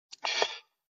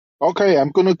Okay, I'm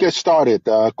gonna get started.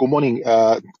 Good morning.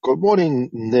 Good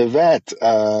morning, Nivette.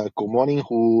 Good morning,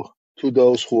 to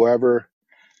those whoever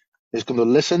is going to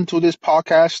listen to this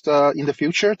podcast in the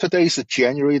future. Today is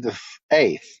January the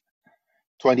 8th,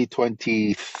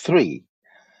 2023.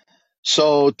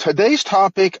 So today's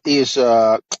topic is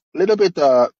a little bit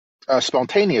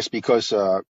spontaneous because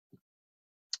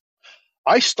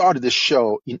I started this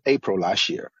show in April last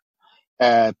year,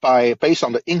 and based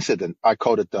on the incident, I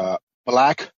called it the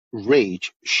Black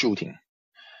Rage shooting.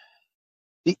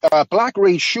 The Black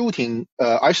Raid shooting,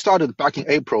 I started back in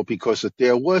April because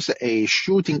there was a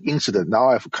shooting incident.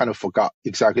 Now I've kind of forgot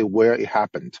exactly where it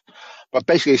happened. But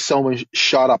basically, someone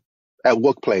shot up at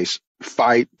workplace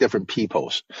five different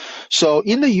peoples. So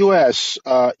in the US,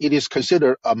 it is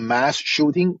considered a mass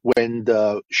shooting when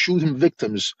the shooting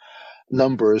victims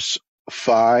numbers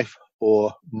five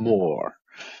or more.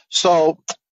 So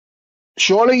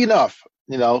surely enough,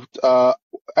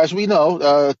 as we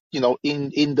know,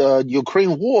 in the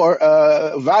Ukraine war,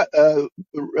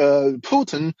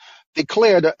 Putin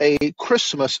declared a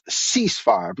Christmas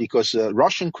ceasefire because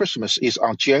Russian Christmas is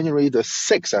on January the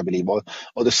 6th, I believe, or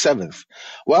the 7th.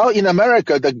 Well, in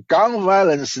America, the gun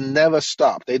violence never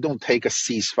stopped. They don't take a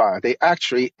ceasefire. They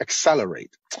actually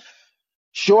accelerate.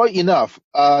 Sure enough,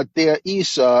 there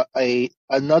is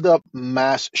another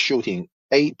mass shooting.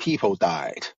 Eight people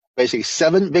died. Basically,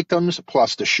 seven victims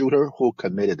plus the shooter who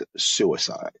committed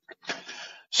suicide.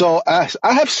 So, as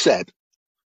I have said,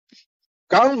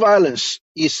 gun violence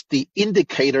is the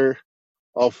indicator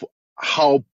of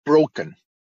how broken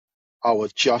our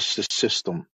justice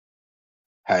system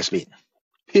has been.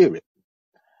 Period.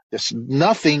 There's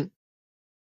nothing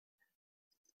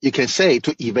you can say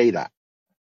to evade that.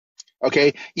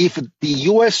 Okay? If the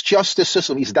US justice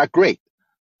system is that great,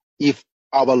 if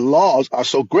our laws are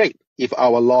so great, if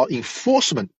our law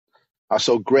enforcement are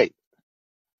so great,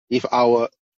 if our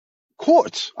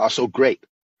courts are so great,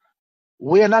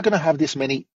 we are not going to have this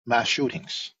many mass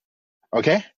shootings.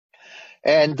 Okay?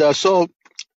 And so,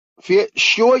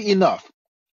 sure enough,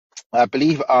 I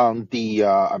believe on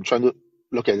I'm trying to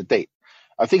look at the date.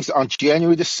 I think it's on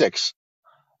January the 6th,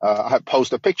 I have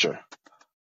posted a picture.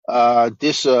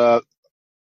 This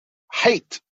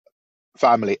Haight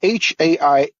family, Haight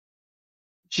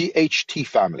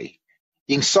family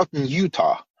in Sutton,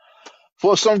 Utah.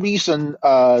 For some reason,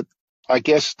 I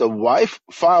guess the wife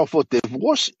filed for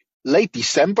divorce late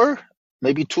December,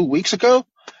 maybe 2 weeks ago.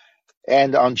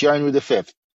 And on January the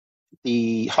 5th,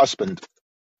 the husband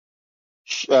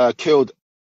killed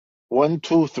one,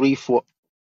 two, three, four,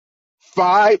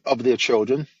 five of their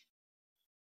children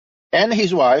and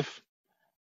his wife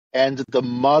and the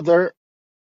mother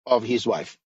of his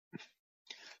wife.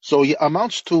 So it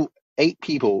amounts to eight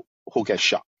people who get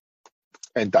shot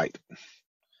and died.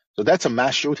 So that's a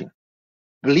mass shooting.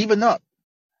 Believe it or not,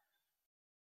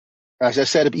 as I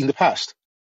said in the past,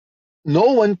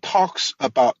 no one talks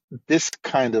about this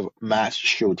kind of mass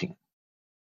shooting.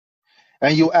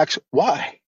 And you ask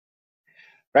why,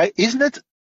 right?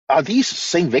 Are these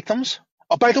same victims?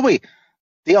 Oh, by the way,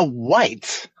 they are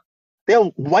white. They are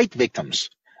white victims.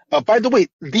 By the way,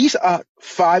 these are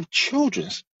five children.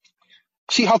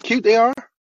 See how cute they are?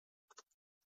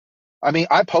 I mean,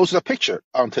 I posted a picture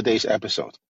on today's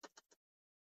episode.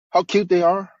 How cute they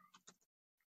are?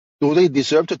 Do they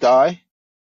deserve to die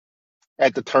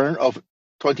at the turn of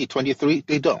 2023?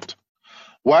 They don't.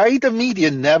 Why the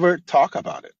media never talk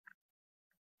about it?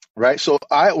 Right? So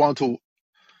I want to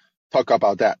talk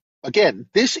about that. Again,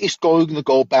 this is going to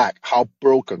go back how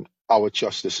broken our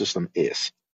justice system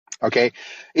is. Okay?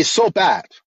 It's so bad.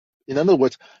 In other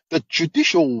words, the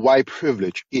judicial white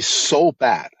privilege is so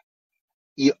bad,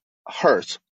 it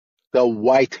hurts the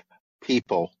white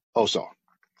people also.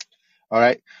 All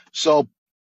right? So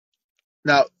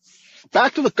now,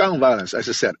 back to the gun violence, as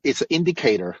I said, it's an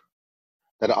indicator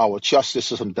that our justice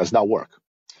system does not work.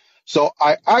 So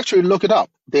I actually look it up.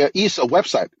 There is a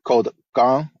website called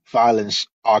Gun Violence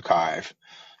Archive.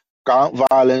 Gun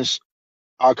Violence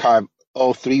Archive,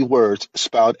 all three words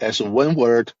spelled as one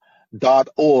word,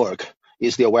 .org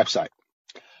is their website.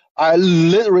 I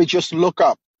literally just look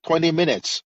up 20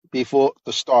 minutes before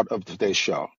the start of today's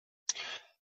show.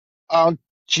 Apparently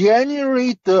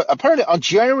on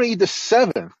January the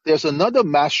 7th, there's another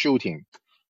mass shooting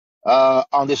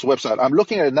on this website. I'm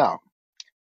looking at it now.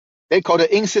 They call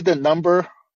the incident number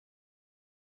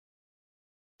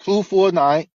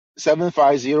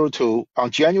 2497502 on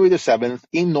January the 7th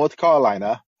in North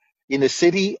Carolina in the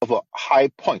city of High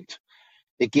Point.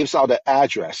 It gives out the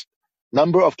address.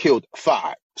 Number of killed,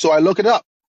 5. So I look it up.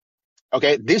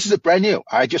 Okay, this is brand new.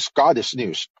 I just got this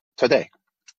news today,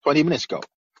 20 minutes ago.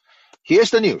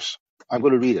 Here's the news. I'm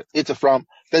going to read it. It's from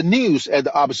the News and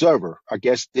the Observer. I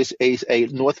guess this is a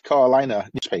North Carolina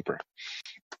newspaper.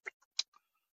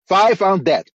 5 found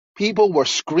dead. People were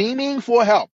screaming for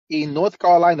help in North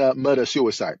Carolina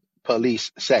murder-suicide,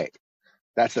 police said.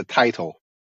 That's the title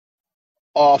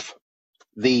of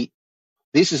this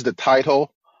is the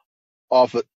title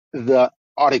of the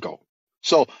article.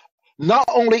 So not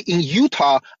only in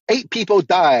Utah, 8 people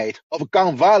died of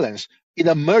gun violence in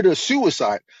a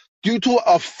murder-suicide due to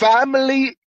a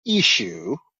family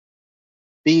issue,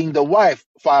 being the wife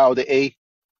filed a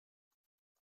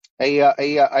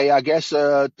I guess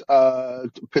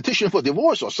petition for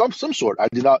divorce or some sort. I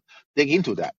did not dig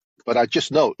into that, but I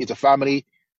just know it's a family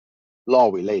law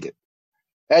related.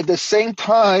 At the same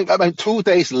time, 2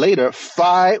 days later,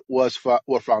 5 were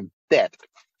found dead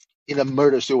in a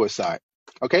murder suicide.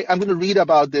 Okay, I'm going to read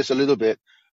about this a little bit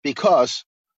because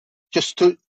just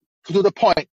to the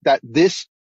point that this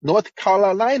North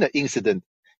Carolina incident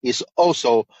is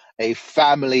also a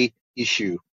family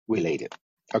issue related.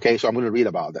 Okay, so I'm going to read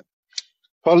about it.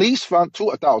 Police found 2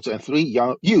 adults and 3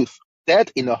 young youth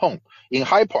dead in a home in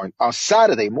High Point on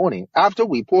Saturday morning after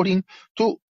responding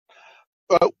to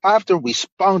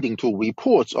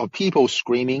reports of people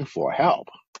screaming for help.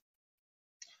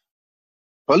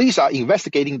 Police are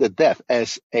investigating the death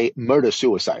as a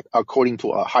murder-suicide, according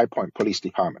to a High Point Police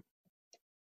Department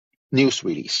news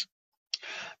release.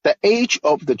 The age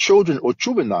of the children or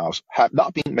juveniles have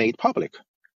not been made public.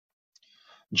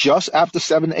 Just after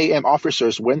 7 a.m.,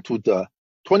 officers went to the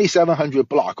 2700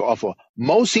 block of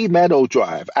Mosey Meadow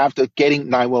Drive after getting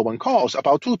 911 calls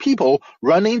about 2 people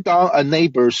running down a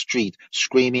neighbor's street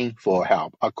screaming for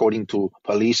help, according to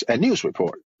police and news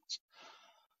reports.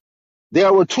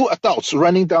 There were 2 adults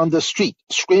running down the street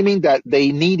screaming that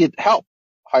they needed help,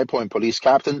 High Point Police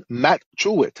Captain Matt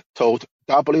Jewett told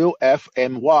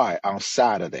WFMY on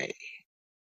Saturday.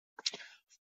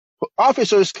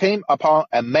 Officers came upon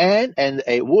a man and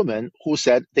a woman who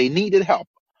said they needed help.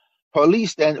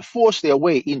 Police then forced their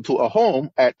way into a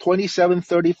home at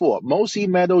 2734 Mosey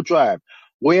Meadow Drive,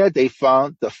 where they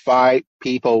found the 5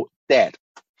 people dead.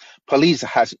 Police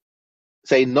has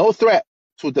say no threat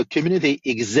to the community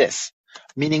exists,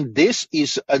 meaning this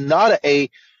is not a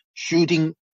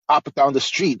shooting up down the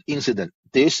street incident.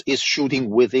 This is shooting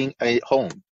within a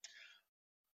home.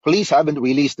 Police haven't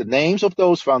released the names of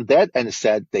those found dead and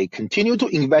said they continue to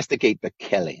investigate the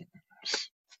killings.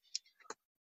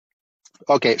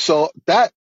 Okay, so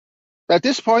that at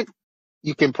this point,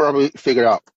 you can probably figure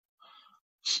out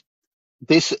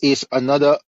this is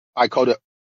another, I call it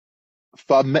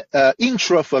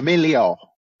intrafamilial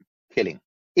killing.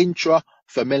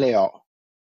 Intrafamilial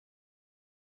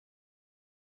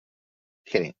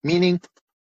killing, meaning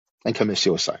and commit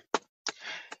suicide.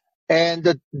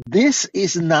 And this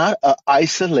is not an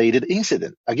isolated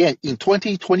incident. Again, in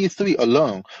 2023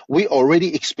 alone, we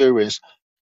already experienced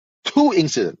 2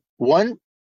 incidents. One,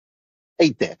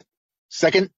 8 dead.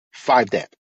 Second, 5 dead.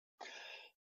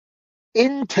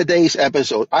 In today's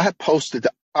episode, I have posted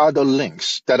other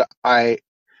links that I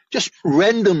just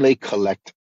randomly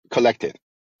collected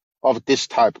of this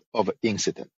type of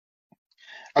incident.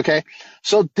 Okay,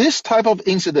 so this type of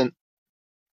incident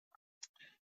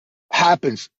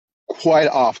happens quite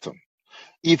often.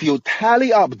 If you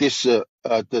tally up this,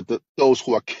 those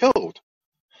who are killed,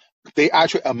 they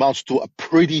actually amount to a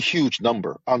pretty huge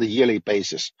number on a yearly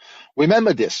basis.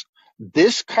 Remember this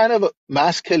kind of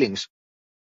mass killings,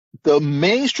 the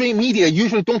mainstream media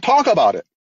usually don't talk about it.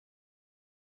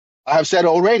 I have said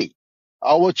already,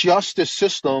 our justice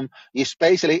system is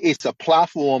basically it's a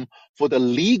platform for the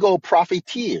legal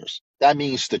profiteers. That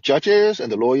means the judges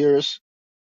and the lawyers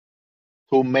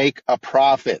to make a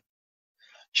profit.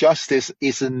 Justice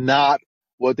is not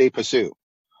what they pursue.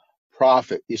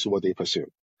 Profit is what they pursue.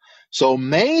 So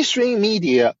mainstream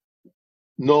media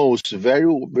knows very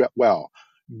well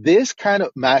this kind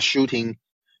of mass shooting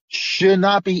should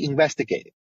not be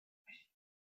investigated.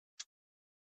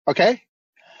 Okay?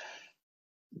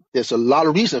 There's a lot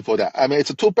of reason for that. I mean,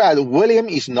 it's too bad William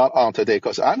is not on today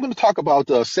because I'm going to talk about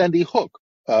the Sandy Hook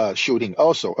shooting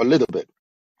also a little bit.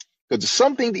 Because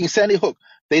something in Sandy Hook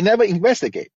they never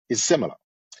investigate is similar.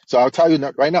 So I'll tell you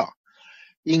right now.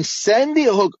 In Sandy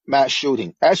Hook mass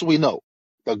shooting, as we know,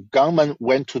 the gunman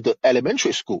went to the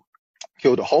elementary school,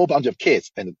 killed a whole bunch of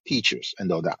kids and teachers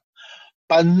and all that.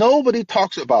 But nobody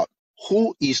talks about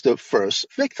who is the first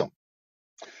victim.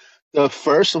 The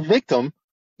first victim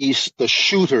is the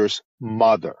shooter's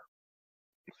mother.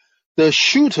 The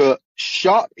shooter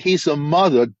shot his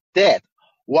mother dead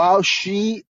while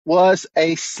she was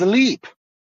asleep.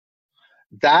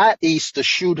 That is the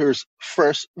shooter's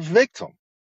first victim.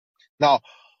 Now,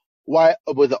 why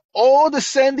with all the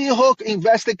Sandy Hook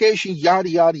investigation, yada,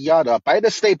 yada, yada, by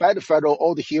the state, by the federal,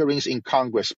 all the hearings in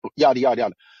Congress, yada, yada,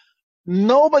 yada.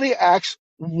 Nobody asks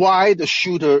why the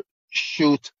shooter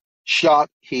shot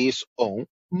his own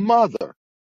mother,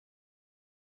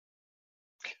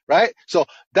 right? So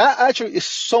that actually is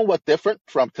somewhat different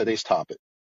from today's topic.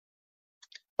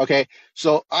 Okay,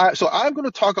 so I'm going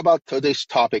to talk about today's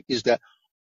topic is that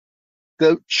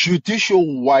the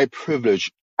judicial white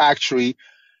privilege actually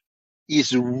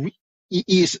is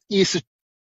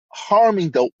harming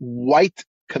the white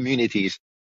communities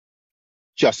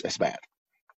just as bad.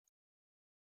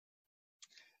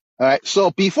 All right.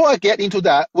 So before I get into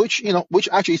that, which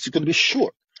actually is going to be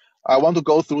short, I want to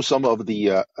go through some of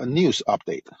the news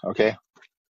update. Okay.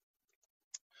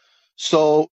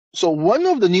 So one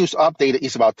of the news update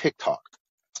is about TikTok.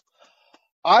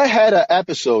 I had an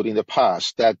episode in the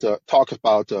past that talked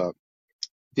about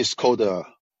this called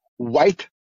white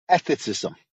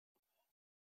ethicism.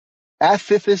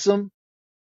 Ethicism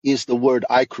is the word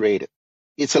I created.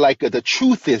 It's like the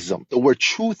truthism, the word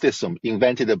truthism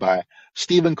invented by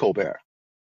Stephen Colbert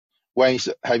when he's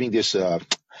having this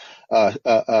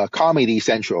Comedy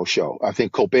Central show, I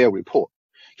think Colbert Report.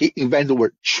 He invented the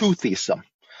word truthism.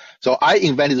 So I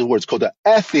invented the words called the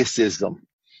ethicism,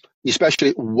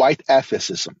 especially white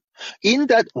ethicism. In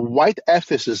that white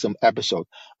ethicism episode,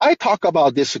 I talk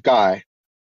about this guy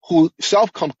who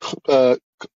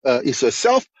is a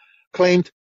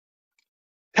self-claimed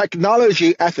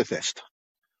technology ethicist.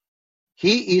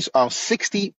 He is on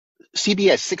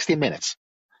CBS 60 Minutes,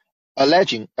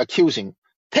 accusing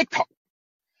TikTok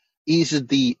is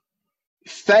the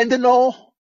fentanyl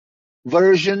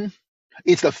version.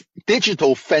 It's the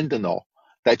digital fentanyl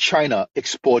that China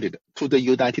exported to the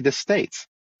United States.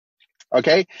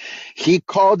 Okay, he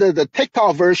called the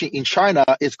TikTok version in China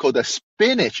is called the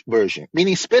spinach version,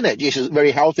 meaning spinach is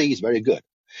very healthy, is very good.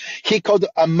 He called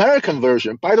the American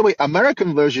version. By the way,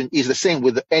 American version is the same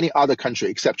with any other country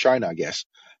except China, I guess,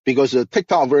 because the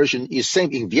TikTok version is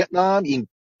same in Vietnam, in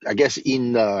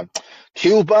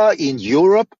Cuba, in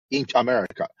Europe, in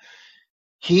America.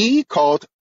 He called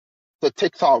the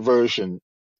TikTok version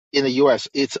in the US,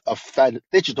 it's a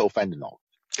digital fentanyl.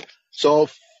 So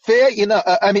fair enough.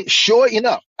 Sure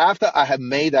enough, after I have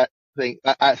made that thing,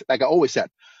 like I always said,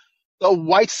 the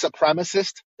white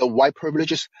supremacists, the white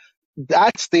privileges,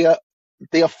 that's their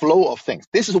flow of things.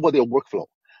 This is what their workflow.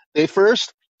 They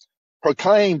first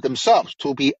proclaim themselves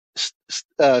to be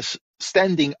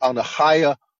standing on a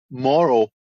higher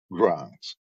moral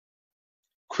grounds,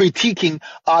 critiquing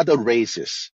other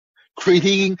races,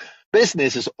 critiquing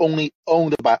businesses only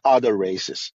owned by other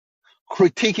races,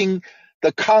 critiquing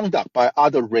the conduct by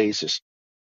other races,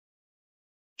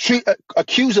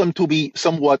 accuse them to be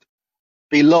somewhat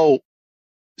below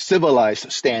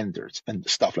civilized standards and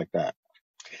stuff like that.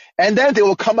 And then they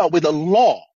will come up with a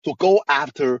law to go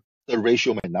after the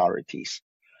racial minorities.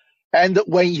 And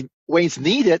when it's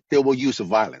needed, they will use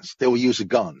violence. They will use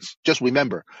guns. Just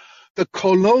remember, the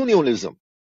colonialism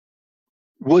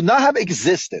would not have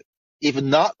existed if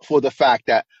not for the fact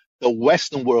that the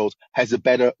Western world has a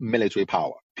better military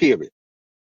power, period.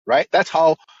 Right? That's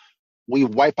how we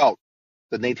wipe out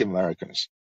the Native Americans.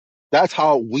 That's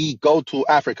how we go to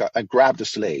Africa and grab the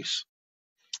slaves.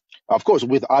 Of course,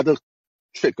 with other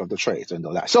trick of the trade and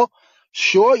all that. So,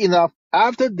 sure enough,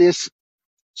 after this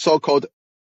so-called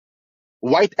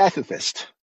white ethicist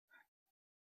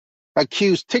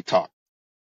accused TikTok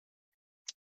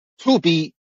to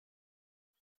be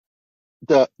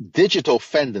the digital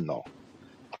fentanyl,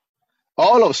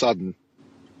 all of a sudden,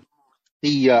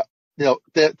 the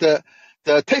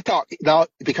TikTok now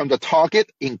become the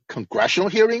target in congressional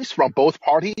hearings from both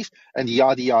parties and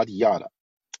yada, yada, yada.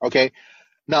 Okay.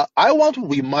 Now, I want to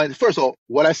remind, first of all,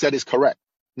 what I said is correct.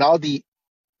 Now,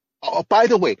 by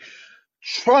the way,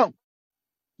 Trump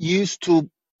used to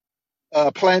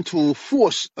plan to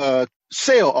force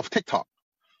sale of TikTok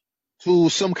to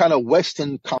some kind of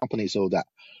Western companies or that.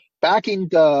 Back in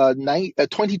the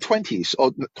 2020s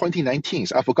or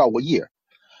 2019s, I forgot what year,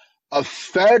 a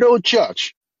federal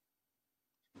judge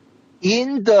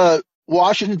in the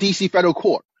Washington, D.C. federal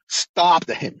court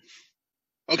stopped him.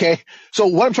 Okay? So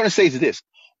what I'm trying to say is this.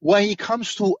 When it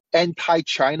comes to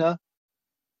anti-China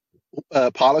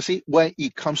policy, when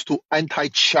it comes to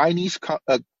anti-Chinese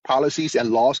policies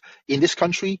and laws in this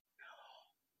country,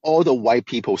 all the white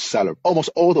people almost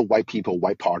all the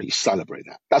white parties celebrate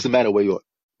that. Doesn't matter whether you're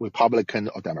Republican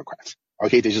or Democrats.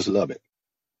 Okay, they just love it.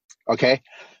 Okay,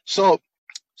 so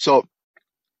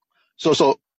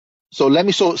let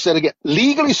me say it again.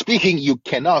 Legally speaking, you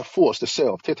cannot force the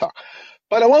sale of TikTok.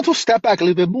 But I want to step back a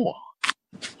little bit more.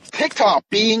 TikTok,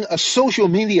 being a social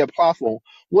media platform,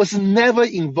 was never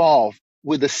involved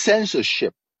with the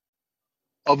censorship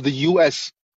of the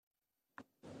U.S.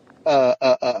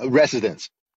 Residents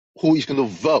who is going to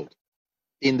vote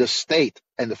in the state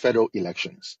and the federal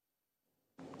elections.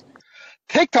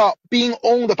 TikTok, being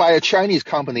owned by a Chinese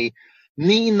company,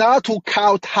 need not to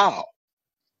kowtow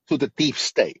to the deep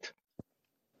state.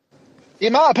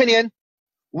 In my opinion,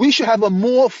 we should have a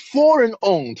more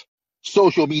foreign-owned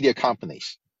social media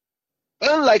companies,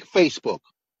 unlike Facebook,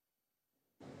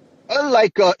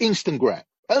 unlike Instagram,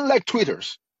 unlike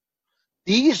Twitters.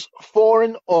 These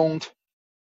foreign-owned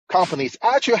companies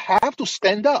actually have to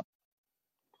stand up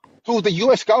to the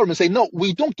U.S. government and say, no,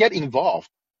 we don't get involved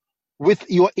with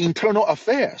your internal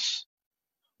affairs.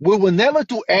 We will never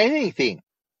do anything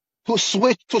to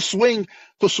sway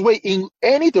in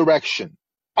any direction,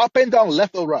 up and down,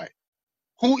 left or right.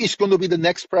 Who is going to be the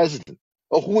next president,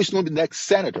 or who is going to be the next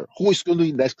senator, who is going to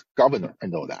be the next governor,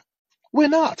 and all that. We're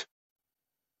not,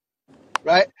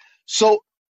 right? So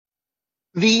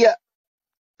this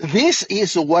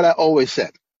is what I always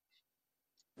said.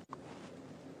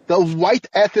 The white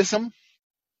atheism,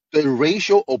 the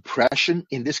racial oppression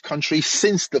in this country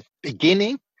since the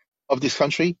beginning of this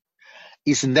country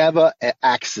is never an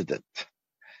accident.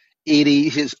 It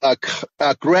is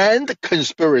a grand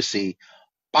conspiracy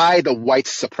by the white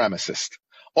supremacists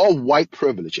or white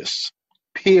privilegists,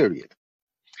 period.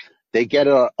 They get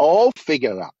it all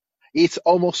figured out. It's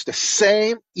almost the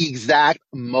same exact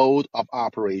mode of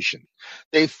operation.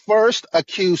 They first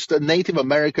accused the Native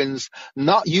Americans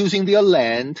not using their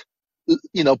land,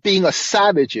 being a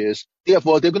savages.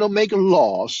 Therefore, they're going to make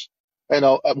laws.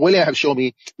 William have shown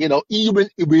me, even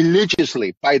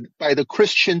religiously by the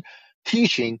Christian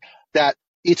teaching that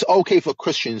it's okay for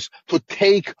Christians to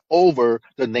take over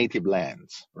the native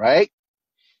lands, right?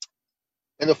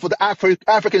 And for the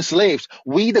African slaves,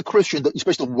 we the Christian,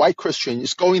 especially the white Christian,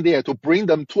 is going there to bring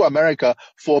them to America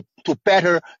to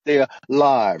better their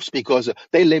lives because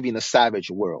they live in a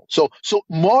savage world. So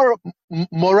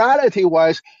morality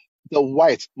wise, the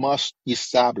whites must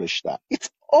establish that.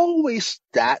 It's always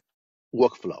that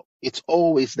workflow. It's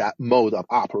always that mode of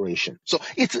operation. So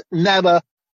it's never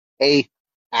a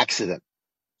accident.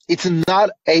 It's not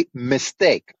a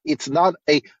mistake. It's not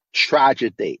a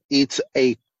tragedy. It's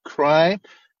a crime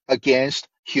against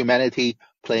humanity,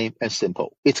 plain and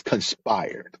simple. It's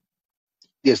conspired.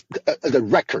 Yes, the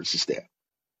records is there.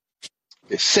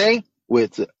 The same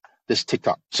with this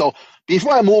TikTok. So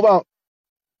before I move on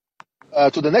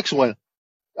to the next one,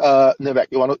 Nivek,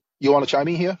 you want to chime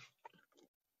in here?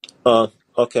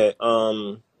 Okay.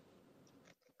 I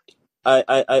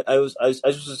was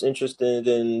just interested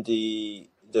in the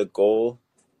goal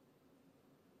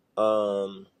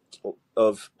of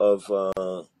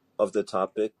the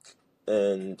topic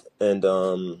and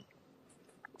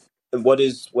what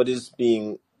is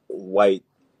being white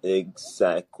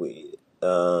exactly,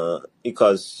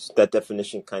 because that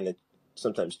definition kind of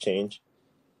sometimes change.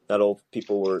 Not all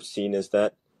people were seen as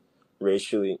that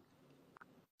racially,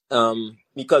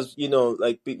 because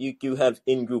like you have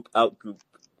in-group out-group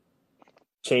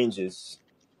changes,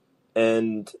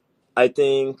 and I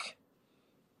think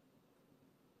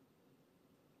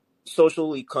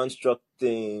socially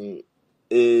constructing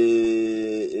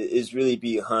is really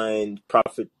behind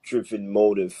profit-driven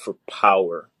motive for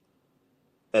power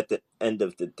at the end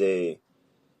of the day.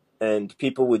 And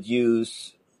people would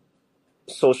use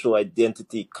social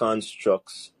identity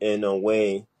constructs in a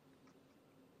way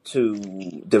to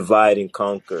divide and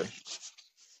conquer.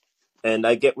 And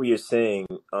I get what you're saying.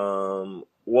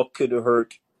 What could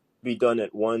hurt be done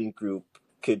at one group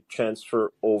could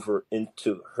transfer over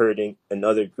into hurting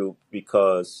another group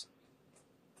because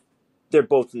they're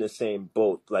both in the same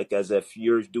boat. Like as if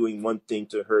you're doing one thing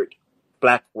to hurt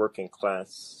black working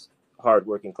class, hard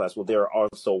working class. Well, there are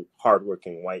also hard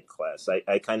working white class.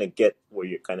 I kind of get where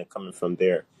you're kind of coming from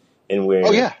there, and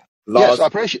where yes, I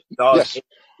appreciate. laws Yes. in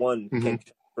one can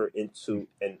transfer into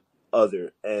an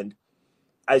other. And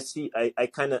I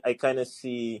kind of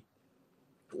see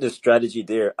the strategy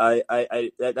there.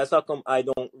 That's how come I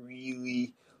don't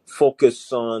really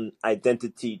focus on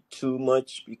identity too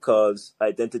much, because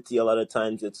identity a lot of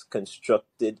times it's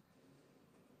constructed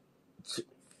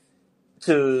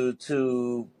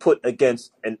to put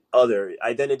against an other.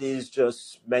 Identity is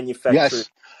just manufactured. Yes.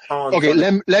 Okay,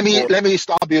 let me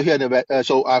stop you here.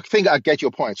 So I think I get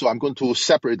your point. So I'm going to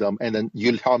separate them, and then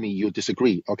you tell me you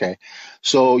disagree. Okay.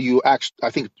 So you asked, I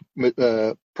think,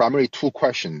 primarily two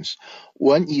questions.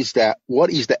 One is that what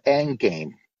is the end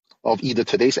game of either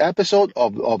today's episode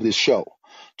of this show?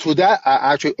 To that,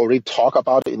 I actually already talked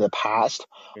about it in the past.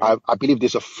 I believe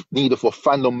there's a need for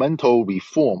fundamental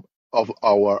reform of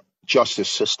our justice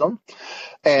system.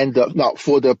 And now,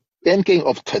 for the end game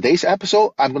of today's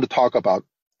episode, I'm going to talk about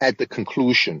at the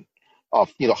conclusion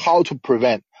of how to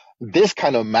prevent this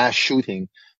kind of mass shooting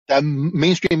that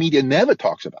mainstream media never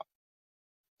talks about.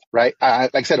 Right?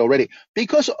 Like I said already,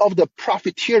 because of the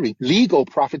legal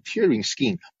profiteering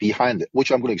scheme behind it,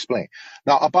 which I'm going to explain.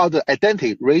 Now, about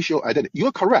the racial identity,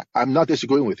 you're correct. I'm not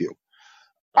disagreeing with you.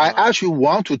 I Uh-huh. actually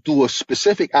want to do a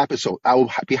specific episode. I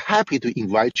will be happy to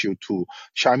invite you to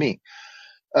chime in.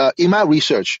 In my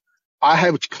research, I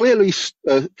have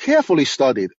carefully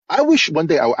studied. I wish one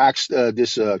day I will ask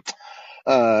this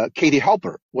Katie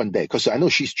Halper one day, because I know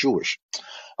she's Jewish.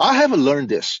 I have learned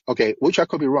this, okay, which I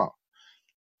could be wrong.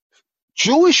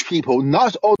 Jewish people,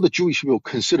 not all the Jewish people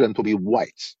consider them to be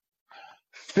whites.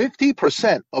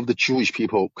 50% of the Jewish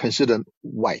people consider them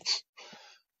whites.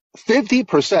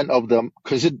 50% of them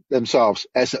consider themselves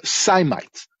as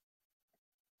Semites.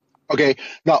 Okay,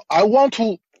 now I want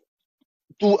to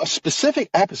do a specific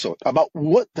episode about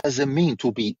what does it mean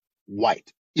to be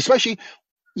white, especially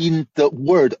in the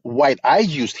word white I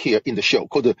used here in the show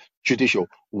called the judicial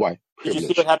white Did you see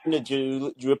what privilege. happened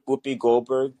to Whoopi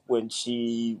Goldberg when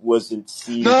she wasn't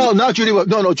seen? No, not Judy.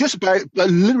 No, just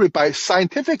literally by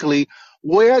scientifically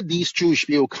where these Jewish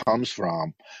people comes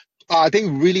from. Are they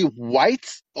really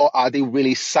white or are they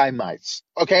really Semites?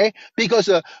 Okay, because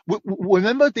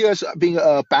remember there's being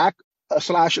a back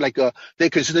slash like they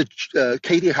consider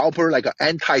Katie Halper like an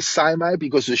anti-Semite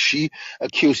because she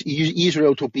accused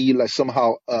Israel to be like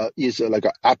somehow is like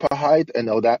an apartheid and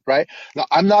all that, right? Now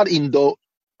I'm not in those.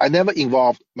 I never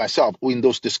involved myself in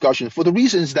those discussions for the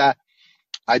reasons that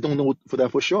I don't know for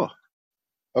that for sure.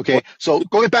 Okay, What? so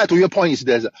going back to your point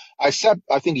is I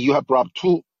think you have brought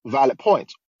two valid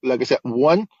points. Like I said,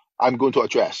 one I'm going to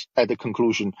address at the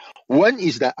conclusion. One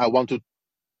is that I want to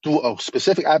do a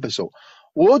specific episode.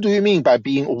 What do you mean by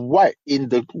being white in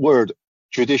the word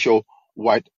judicial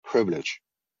white privilege?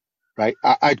 Right?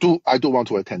 I do want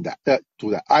to attend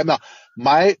do that. I'm not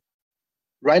my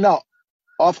right now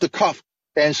off the cuff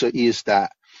answer is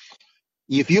that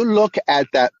if you look at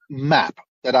that map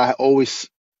that I always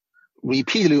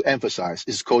repeatedly emphasize,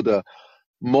 is called the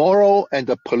moral and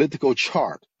the political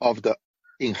chart of the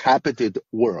inhabited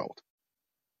world.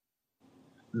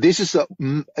 This is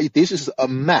a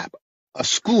map, a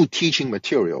school teaching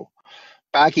material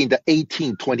back in the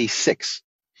 1826.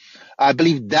 I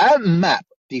believe that map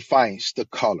defines the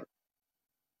color.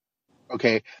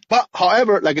 Okay, but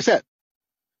however, like I said,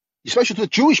 especially to the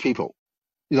Jewish people,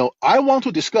 I want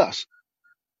to discuss.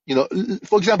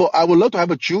 For example, I would love to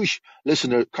have a Jewish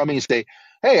listener come in and say,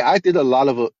 "Hey, I did a lot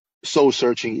of soul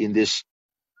searching in this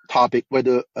topic,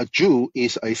 whether a Jew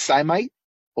is a Semite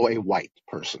or a white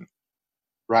person,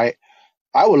 right?"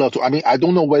 I would love to. I mean, I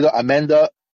don't know whether Amanda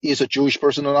is a Jewish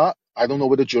person or not. I don't know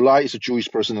whether July is a Jewish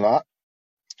person or not.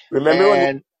 Remember when we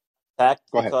And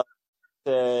attacked go ahead. because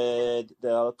said the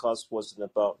Holocaust wasn't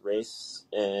about race,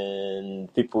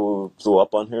 and people blew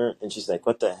up on her, and she's like,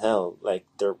 "What the hell? Like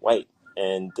they're white,"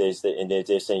 and they're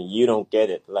saying you don't get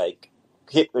it. Like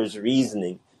Hitler's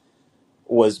reasoning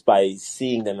was by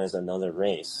seeing them as another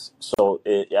race. So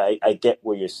I get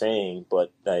what you're saying,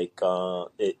 but like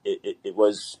it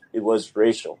was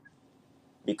racial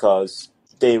because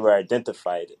they were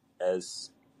identified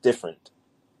as different,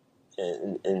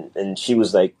 and she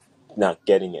was like not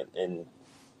getting it, and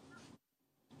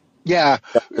Yeah,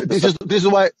 that was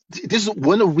this is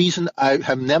one of the reasons I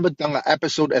have never done an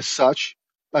episode as such.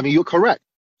 I mean, you're correct.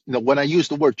 When I use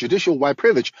the word judicial white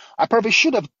privilege, I probably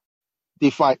should have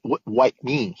define what white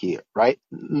mean here, right?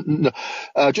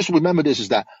 Just remember this is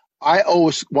that I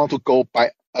always want to go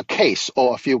by a case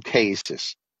or a few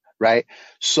cases, right?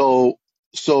 So,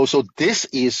 so this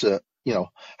is,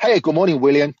 hey, good morning,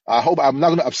 William. I hope I'm not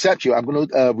going to upset you. I'm going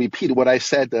to repeat what I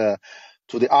said to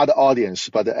the other audience,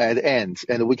 but at the end,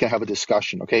 and we can have a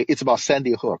discussion, okay? It's about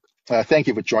Sandy Hook. Thank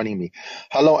you for joining me.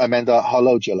 Hello, Amanda.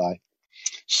 Hello, July.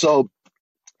 So,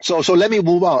 so let me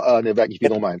move on, Nivek, if you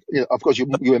don't mind. Of course,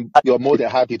 you're more than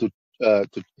happy to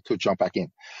jump back in.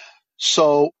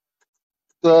 So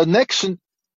the next,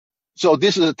 so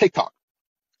this is a TikTok.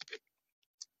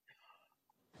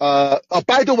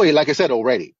 By the way, like I said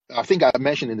already, I think I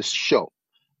mentioned in the show,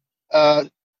 uh,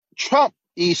 Trump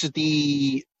is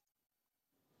the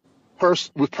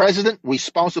president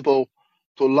responsible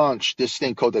to launch this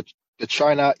thing called the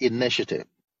China Initiative.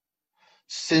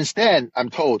 Since then, I'm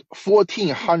told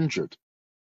 1,400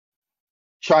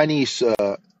 Chinese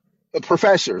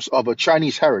professors of a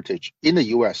Chinese heritage in the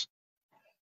U.S.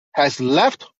 has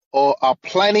left or are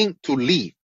planning to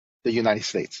leave the United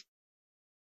States.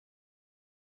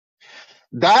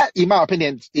 That, in my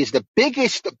opinion, is the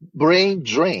biggest brain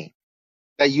drain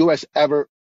that U.S. ever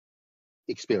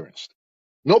experienced.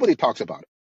 Nobody talks about it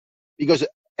because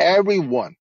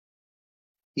everyone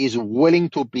is willing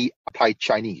to be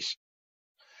anti-Chinese.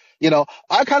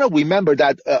 I kind of remember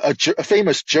that a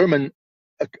famous German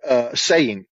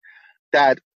saying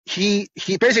that he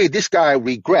basically, this guy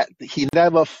regret he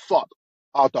never fought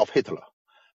out of Hitler,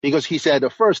 because he said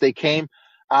at first they came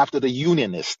after the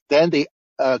Unionists, then they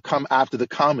come after the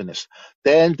Communists,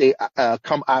 then they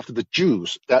come after the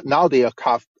Jews. That now they are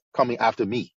coming after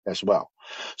me as well.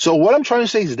 So what I'm trying to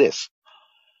say is this: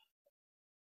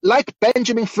 like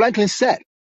Benjamin Franklin said,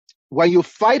 when you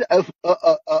fight a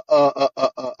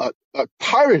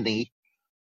tyranny,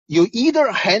 you either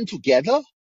hand together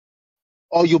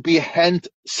or you be hand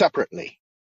separately,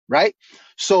 right?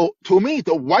 So to me,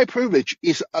 the white privilege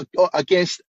is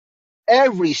against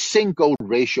every single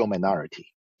racial minority.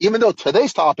 Even though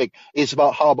today's topic is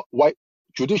about how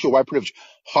judicial white privilege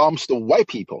harms the white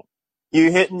people.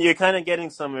 You're kind of getting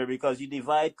somewhere because you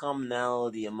divide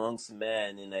commonality amongst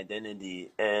man and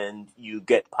identity, and you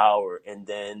get power, and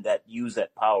then use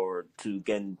that power to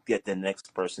get the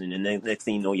next person, and then next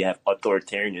thing you know, you have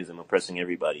authoritarianism oppressing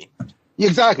everybody,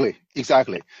 Exactly. and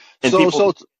So, people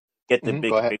so get the go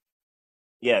big ahead. picture.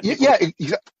 Yeah, people.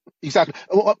 Yeah, exactly.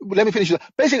 Let me finish.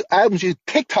 Basically,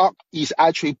 TikTok is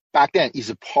actually back then is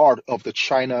a part of the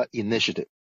China initiative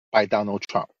by Donald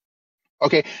Trump.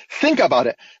 Okay, think about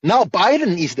it. Now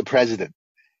Biden is the president.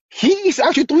 He is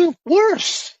actually doing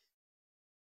worse.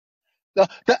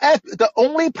 The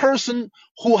only person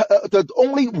the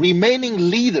only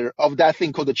remaining leader of that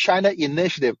thing called the China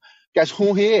Initiative, guess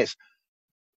who he is?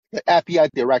 The FBI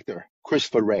director,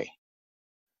 Christopher Wray.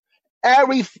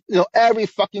 Every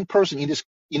fucking person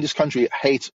in this country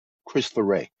hates Christopher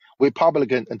Wray.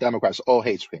 Republican and Democrats all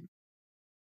hate him.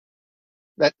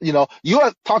 That you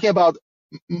are talking about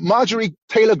Marjorie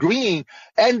Taylor Greene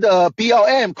and the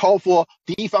BLM call for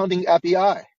defunding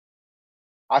FBI.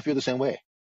 I feel the same way.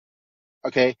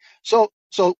 Okay, so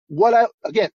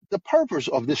again, the purpose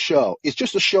of this show is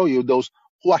just to show you those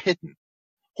who are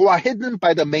hidden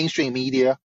by the mainstream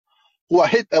media,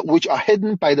 which are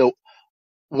hidden by the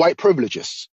white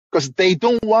privileges, because they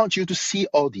don't want you to see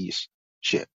all these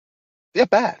shit. They're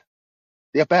bad.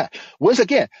 Once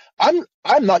again, I'm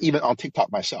not even on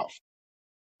TikTok myself.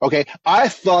 Okay, I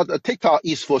thought TikTok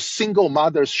is for single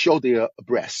mothers show their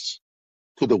breasts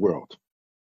to the world,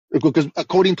 because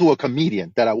according to a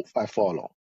comedian that I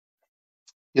follow,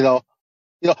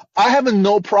 I have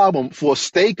no problem for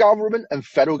state government and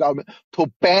federal government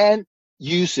to ban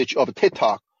usage of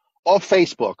TikTok or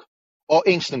Facebook or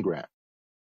Instagram.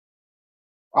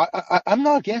 I'm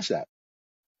not against that,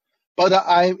 but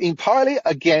I'm entirely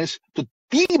against to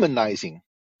demonizing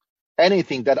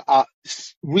anything that are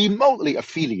remotely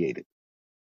affiliated,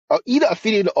 or either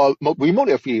affiliated or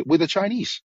remotely affiliated with the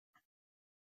Chinese.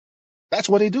 That's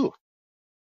what they do.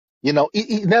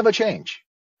 It never changed.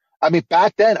 I mean,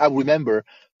 back then, I remember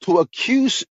to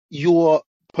accuse your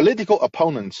political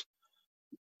opponents,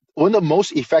 one of the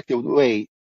most effective way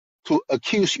to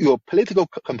accuse your political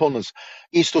opponents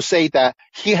is to say that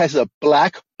he has a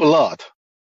black blood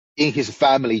in his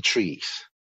family trees.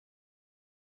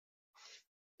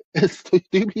 Do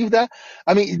you believe that?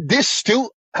 I mean, this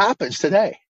still happens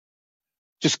today.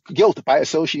 Just guilt by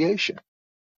association.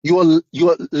 You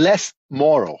are less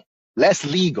moral, less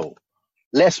legal,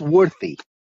 less worthy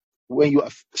when you are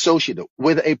associated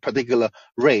with a particular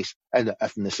race and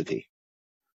ethnicity.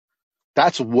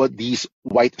 That's what these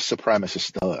white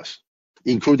supremacists does,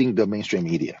 including the mainstream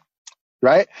media,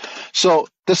 right? So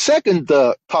the second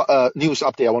news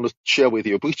update I want to share with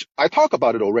you, which I talked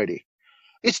about it already,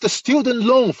 it's the student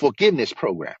loan forgiveness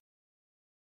program.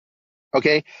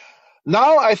 Okay,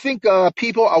 now I think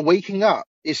people are waking up.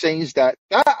 It says that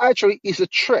actually is a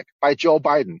trick by Joe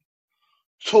Biden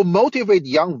to motivate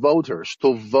young voters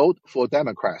to vote for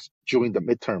Democrats during the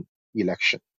midterm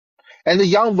election. And the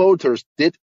young voters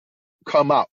did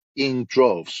come out in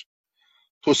droves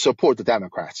to support the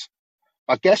Democrats.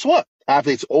 But guess what? After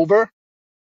it's over,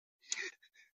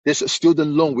 this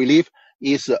student loan relief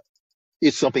is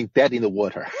something dead in the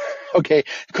water. Okay,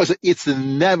 because it's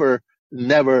never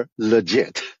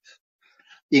legit.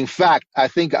 In fact, I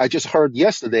think I just heard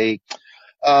yesterday,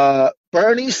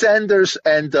 Bernie Sanders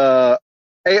and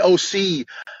AOC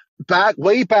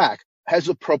way back has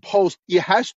proposed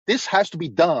this has to be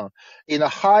done in a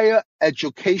higher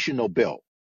educational bill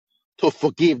to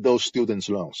forgive those students'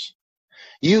 loans.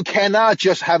 You cannot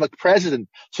just have a president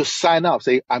to sign up,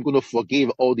 say, I'm going to forgive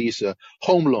all these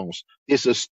home loans, these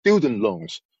student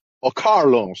loans, or car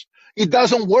loans. It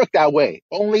doesn't work that way.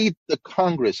 Only the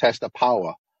Congress has the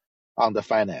power on the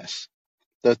finance.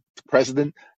 The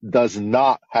president does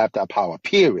not have that power,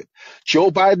 period.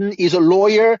 Joe Biden is a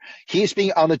lawyer. He's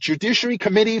been on the Judiciary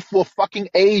Committee for fucking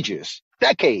ages,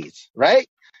 decades, right?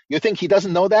 You think he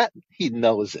doesn't know that? He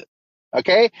knows it.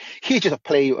 Okay? He just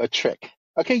play you a trick.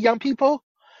 Okay, young people?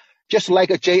 Just like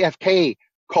a JFK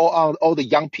call out all the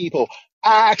young people,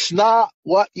 ask not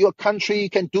what your country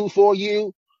can do for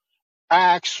you,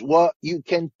 ask what you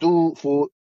can do for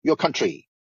your country.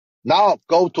 Now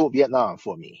go to Vietnam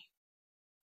for me.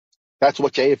 That's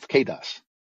what JFK does.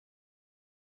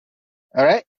 All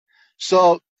right.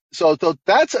 So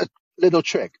that's a little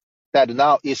trick that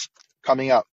now is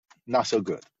coming up not so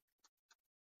good.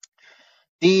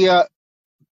 The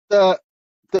the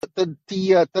the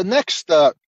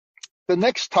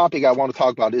next topic I want to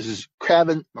talk about is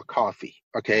Kevin McCarthy.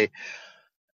 Okay,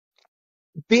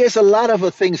 there's a lot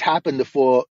of things happened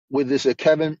with this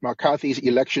Kevin McCarthy's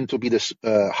election to be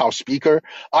the House Speaker.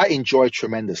 I enjoy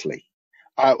tremendously.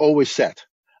 I always said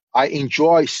I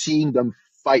enjoy seeing them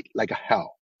fight like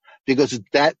hell because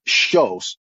that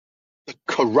shows the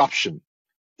corruption,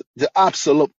 the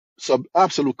absolute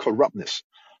corruptness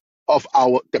of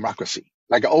our democracy.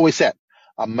 Like I always said,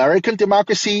 American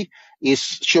democracy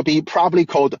should be probably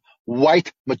called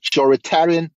white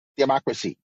majoritarian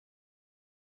democracy.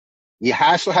 It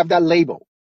has to have that label.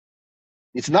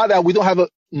 It's not that we don't have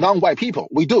non-white people.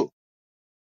 We do.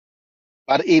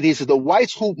 But it is the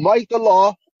whites who make the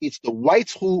law. It's the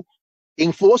whites who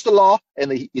enforce the law,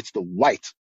 and it's the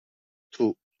whites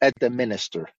to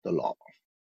administer the law.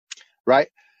 Right?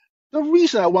 The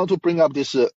reason I want to bring up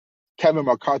this Kevin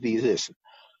McCarthy is this.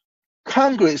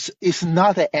 Congress is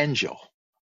not an angel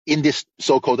in this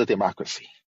so-called democracy.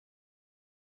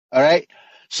 All right?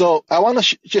 So I want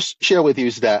to just share with you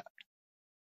is that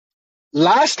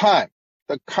last time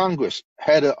the Congress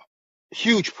had a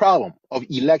huge problem of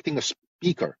electing a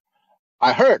speaker,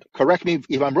 I heard, correct me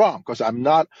if I'm wrong, because I'm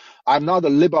not a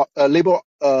liberal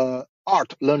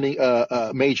art learning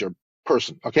major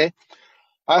person, okay?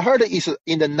 I heard it is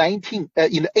in the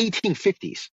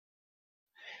 1850s.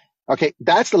 Okay,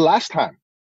 that's the last time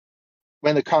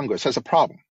when the Congress has a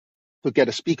problem to get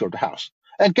a Speaker of the House.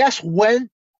 And guess what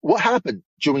happened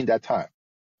during that time?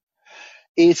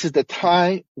 It's the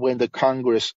time when the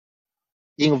Congress,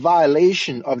 in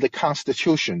violation of the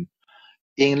Constitution,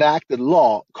 enacted a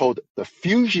law called the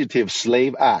Fugitive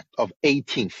Slave Act of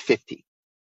 1850.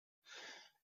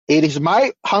 It is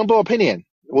my humble opinion,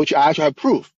 which I actually have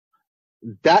proof,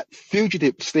 that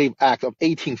Fugitive Slave Act of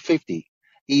 1850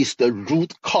 is the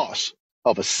root cause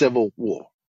of a civil war,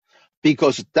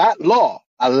 because that law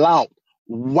allowed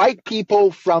white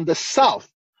people from the South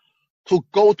to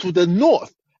go to the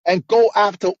North and go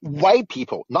after white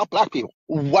people, not black people,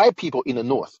 white people in the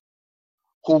North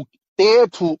who dare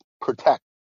to protect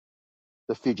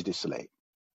the fugitive slave.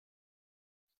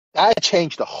 That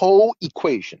changed the whole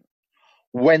equation.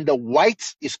 When the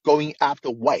whites is going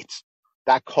after whites,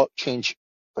 that could change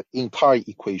the entire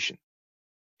equation.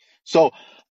 So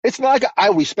it's not like I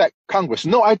respect Congress.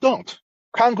 No, I don't.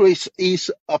 Congress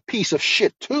is a piece of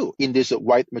shit too in this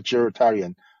white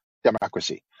majoritarian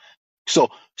democracy.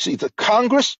 So see, the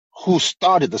Congress who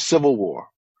started the Civil War,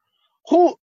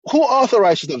 who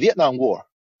authorized the Vietnam War?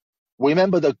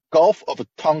 Remember the Gulf of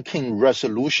Tonkin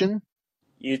Resolution?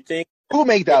 You think Who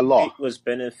made that law? it was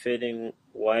benefiting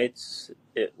whites?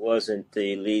 It wasn't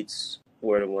the elites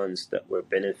were the ones that were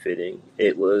benefiting.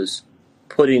 It was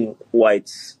putting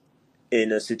whites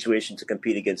in a situation to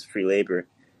compete against free labor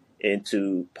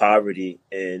into poverty,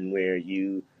 and where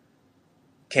you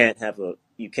can't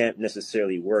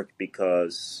necessarily work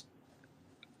because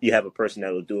you have a person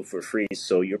that will do it for free.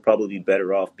 So you're probably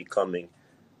better off becoming,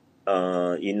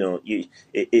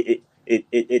 it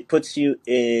puts you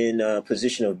in a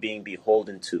position of being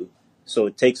beholden to. So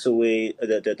it takes away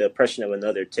the oppression of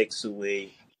another, takes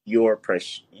away your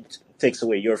oppression, takes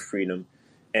away your freedom,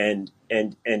 and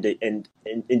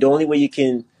the only way you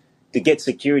can to get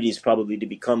security is probably to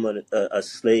become a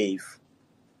slave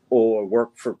or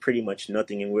work for pretty much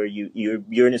nothing, and where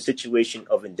you're in a situation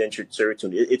of indentured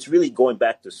servitude. It's really going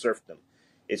back to serfdom.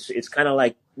 It's kind of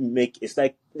like it's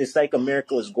like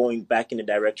America was going back in the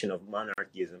direction of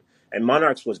monarchism, and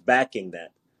monarchs was backing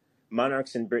that.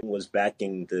 Monarchs in Britain was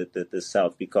backing the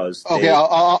South because Okay, they.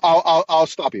 I'll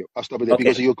stop you. I'll stop you there Okay.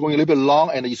 because you're going a little bit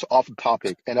long and it's off the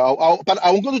topic. And but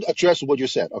I'm going to address what you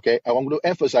said. Okay, I want to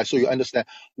emphasize so you understand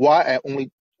why I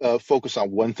only focus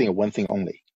on one thing and one thing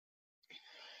only.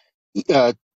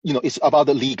 It's about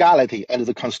the legality and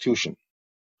the Constitution.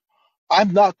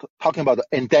 I'm not talking about the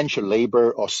indentured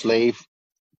labor or slave,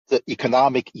 the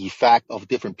economic effect of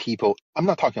different people. I'm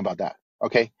not talking about that.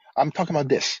 Okay, I'm talking about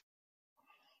this.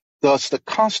 Does the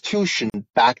Constitution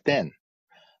back then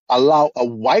allow a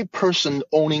white person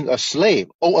owning a slave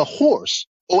or a horse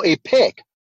or a pig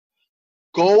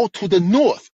go to the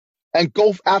north and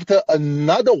go after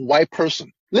another white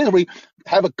person, literally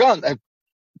have a gun and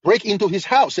break into his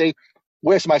house, say,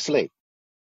 "Where's my slave?"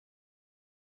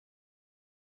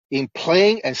 In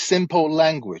plain and simple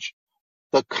language,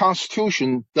 the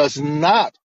Constitution does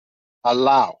not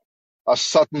allow a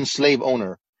Southern slave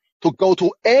owner to go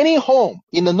to any home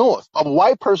in the North, a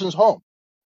white person's home,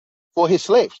 for his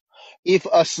slaves. If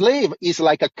a slave is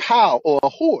like a cow or a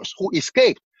horse who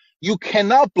escaped, you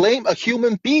cannot blame a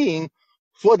human being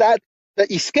for the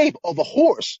escape of a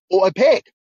horse or a pig,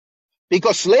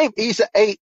 because slave is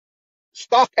a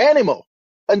stock animal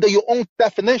under your own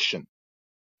definition.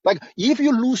 Like if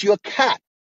you lose your cat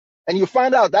and you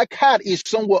find out that cat is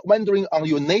somewhere wandering on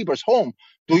your neighbor's home,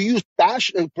 do you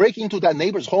break into that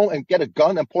neighbor's home and get a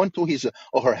gun and point to his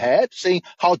or her head saying,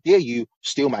 "How dare you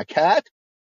steal my cat?"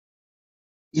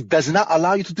 It does not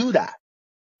allow you to do that.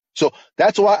 So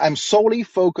that's why I'm solely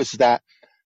focused that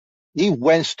it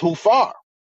went too far.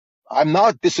 I'm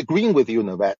not disagreeing with you,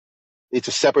 Navet. It's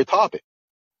a separate topic.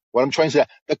 What I'm trying to say,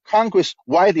 the Congress,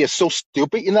 why they're so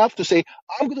stupid enough to say,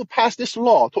 "I'm going to pass this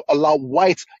law to allow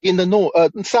whites in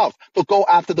the South to go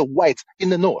after the whites in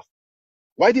the North."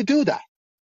 Why do you do that?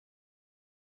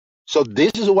 So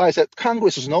this is why I said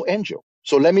Congress is no angel.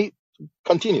 So let me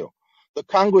continue. The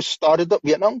Congress started the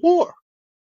Vietnam War,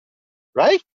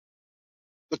 right?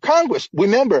 The Congress,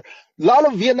 remember, a lot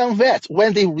of Vietnam vets,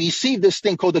 when they received this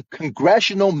thing called the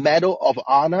Congressional Medal of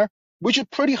Honor, which is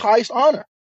pretty highest honor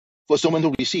for someone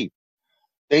to receive,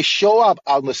 they show up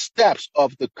on the steps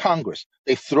of the Congress.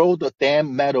 They throw the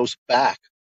damn medals back.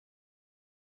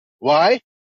 Why?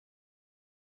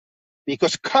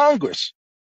 Because Congress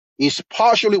is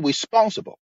partially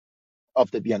responsible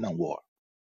of the Vietnam War.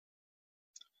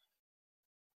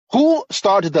 Who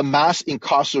started the mass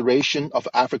incarceration of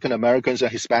African Americans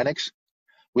and Hispanics?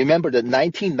 Remember the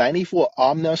 1994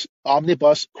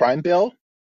 Omnibus Crime Bill?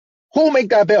 Who made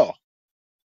that bill?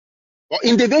 Well,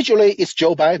 individually, it's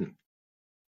Joe Biden,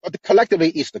 but collectively,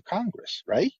 it's the Congress,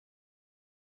 right?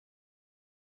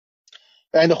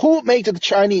 And who made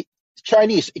the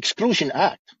Chinese Exclusion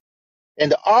Act and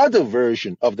the other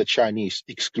version of the Chinese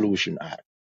Exclusion Act?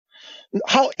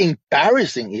 How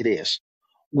embarrassing it is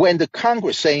when the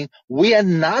Congress saying we are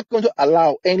not going to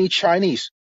allow any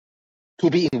Chinese to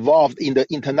be involved in the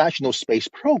international space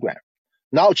program.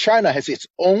 Now China has its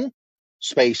own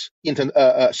space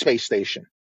station.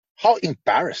 How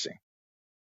embarrassing.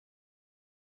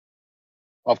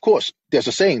 Of course, there's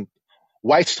a saying,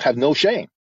 whites have no shame.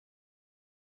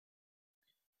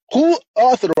 Who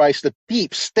authorized the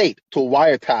deep state to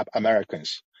wiretap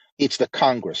Americans? It's the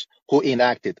Congress who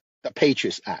enacted the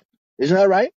Patriots Act. Isn't that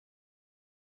right?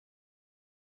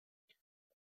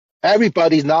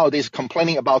 Everybody's nowadays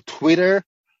complaining about Twitter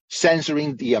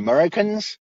censoring the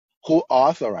Americans. Who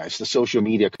authorized the social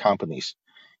media companies,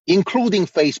 including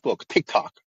Facebook,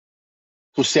 TikTok,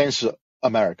 to censor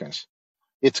Americans?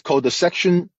 It's called the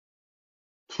Section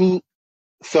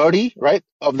 230, right,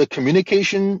 of the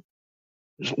Communication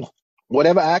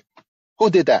whatever Act.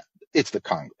 Who did that? It's the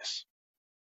Congress.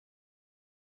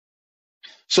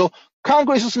 So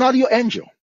Congress is not your angel.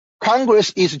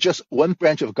 Congress is just one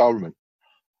branch of government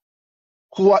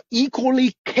who are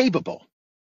equally capable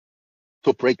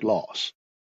to break laws.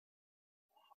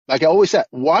 Like I always said,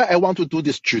 why I want to do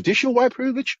this judicial white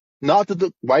privilege, not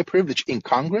the white privilege in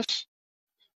Congress,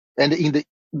 and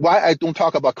why I don't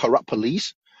talk about corrupt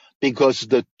police, because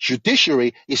the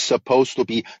judiciary is supposed to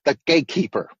be the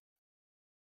gatekeeper,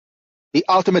 the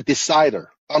ultimate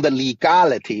decider on the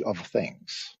legality of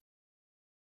things,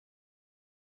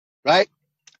 right?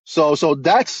 So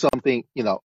that's something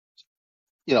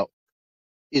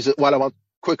is what I want to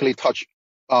quickly touch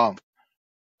on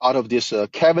out of this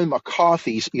Kevin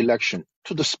McCarthy's election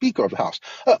to the Speaker of the House.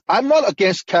 I'm not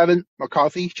against Kevin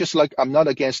McCarthy, just like I'm not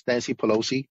against Nancy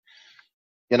Pelosi.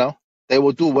 They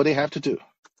will do what they have to do,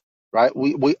 right?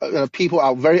 We people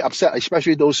are very upset,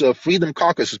 especially those Freedom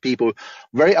Caucus people,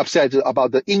 very upset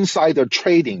about the insider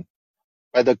trading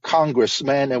by the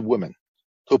congressmen and women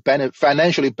to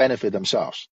financially benefit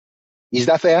themselves. Is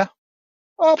that fair?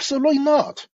 Absolutely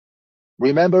not.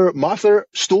 Remember Martha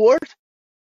Stewart,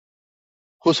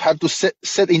 who's had to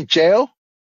sit in jail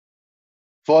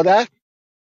for that?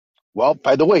 Well,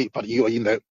 by the way, but you're in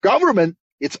the government,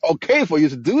 it's okay for you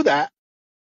to do that,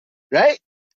 right?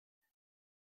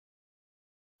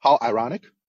 How ironic.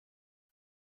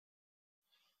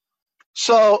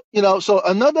 So, so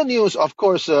another news, of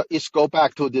course, is go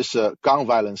back to this gun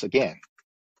violence again.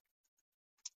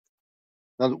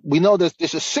 Now, we know that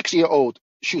there's a 6-year-old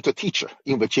shoot a teacher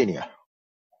in Virginia.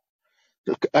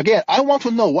 Again, I want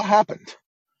to know what happened.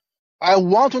 I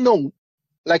want to know,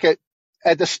 like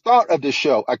at the start of the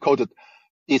show,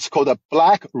 it's called a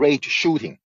black rage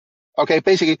shooting. Okay,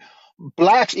 basically,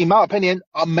 blacks, in my opinion,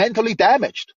 are mentally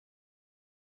damaged,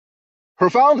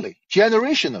 profoundly,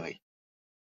 generationally,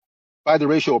 by the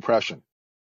racial oppression.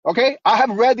 Okay, I have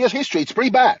read this history. It's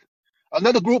pretty bad.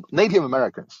 Another group, Native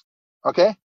Americans.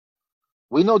 Okay,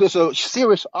 we know there's a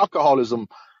serious alcoholism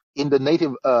in the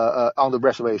native on the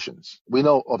reservations. We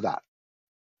know of that.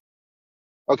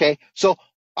 Okay, so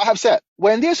I have said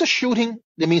when there's a shooting,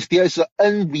 that means there's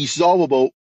unresolvable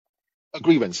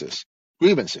grievances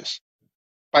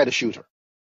by the shooter.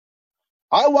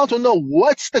 I want to know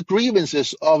what's the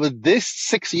grievances of this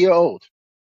 6-year-old.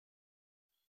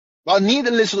 Well,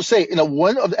 needless to say,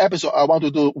 one of the episodes I want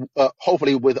to do,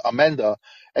 hopefully with Amanda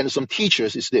and some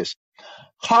teachers, is this: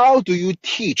 how do you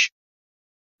teach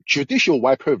judicial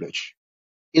white privilege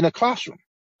in a classroom?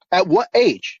 At what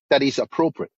age that is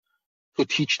appropriate to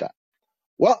teach that?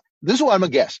 Well, this is what I'm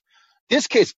gonna guess. This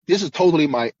case, this is totally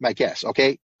my guess.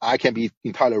 Okay, I can be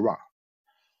entirely wrong.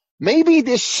 Maybe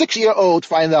this 6-year-old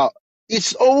find out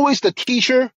it's always the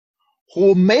teacher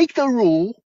who make the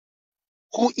rule,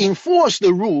 who enforce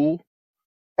the rule,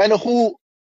 and who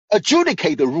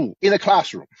adjudicate the rule in the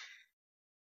classroom.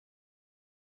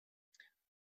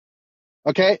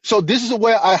 Okay, so this is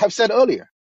where I have said earlier,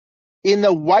 in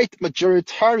a white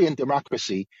majoritarian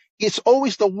democracy, it's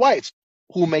always the whites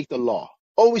who make the law,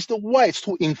 always the whites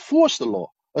who enforce the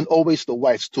law, and always the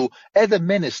whites to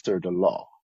administer the law.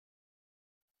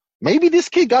 Maybe this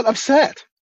kid got upset.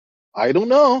 I don't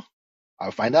know.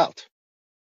 I'll find out.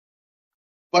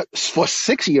 But for a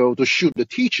 6-year-old to shoot the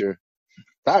teacher,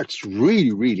 that's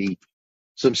really, really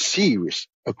some serious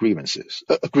grievances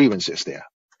there.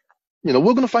 We're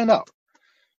going to find out.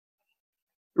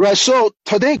 Right. So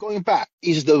today, going back,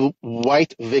 is the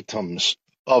white victims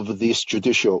of this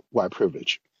judicial white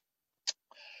privilege.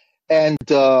 And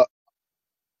I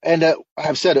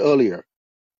have said earlier,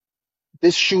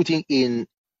 this shooting in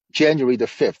January the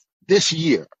 5th, this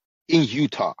year in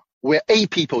Utah, where 8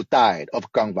 people died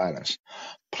of gun violence,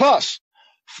 plus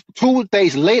 2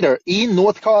 days later in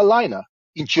North Carolina,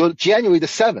 in January the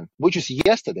 7th, which is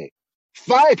yesterday,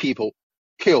 5 people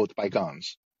killed by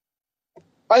guns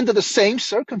under the same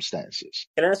circumstances.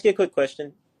 Can I ask you a quick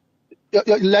question?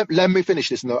 Let me finish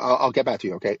this, and I'll get back to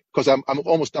you, okay? Because I'm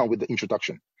almost done with the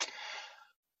introduction.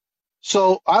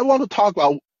 So I want to talk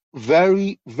about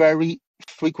very, very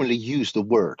frequently used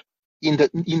word in the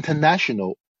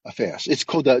international affairs. It's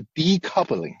called the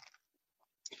decoupling.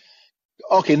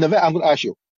 Okay, Naveen, I'm going to ask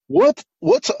you,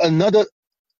 what's another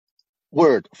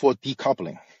word for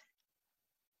decoupling?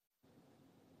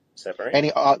 Separate.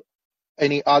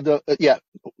 Any other? Yeah,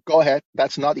 go ahead.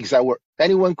 That's not the exact word.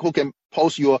 Anyone who can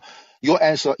post your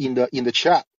answer in the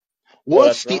chat.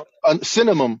 What's the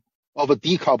synonym of a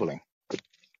decoupling?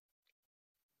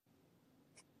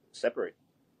 Separate.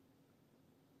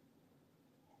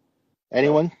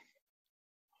 Anyone? No.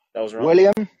 That was wrong.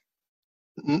 William,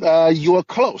 you're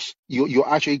close. You're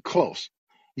actually close.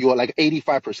 You're like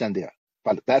 85% there,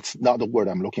 but that's not the word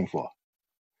I'm looking for.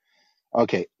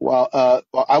 Okay. Well,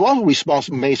 I want to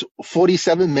respond. Mace,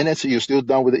 47 minutes. You're still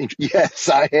done with the intro? Yes,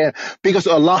 I am, because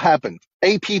a lot happened.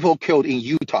 8 people killed in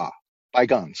Utah by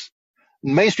guns.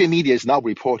 Mainstream media is not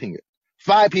reporting it.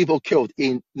 5 people killed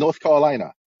in North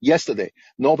Carolina yesterday.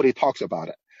 Nobody talks about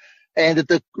it. And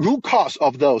the root cause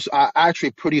of those are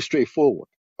actually pretty straightforward.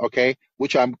 Okay,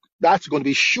 that's going to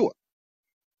be short.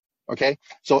 Okay,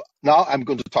 so now I'm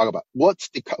going to talk about what's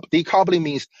decoupling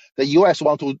means. The U.S.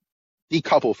 want to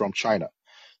decouple from China.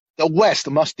 The West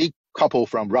must decouple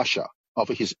from Russia.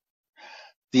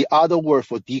 The other word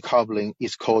for decoupling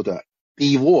is called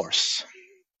divorce.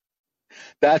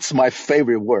 That's my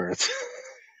favorite word.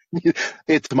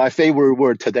 It's my favorite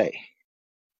word today.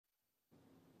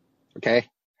 Okay,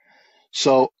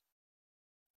 so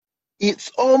it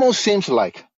almost seems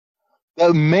like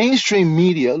the mainstream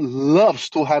media loves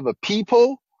to have a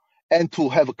people and to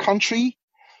have a country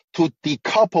to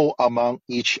decouple among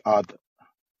each other.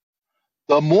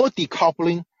 The more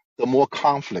decoupling, the more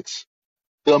conflicts,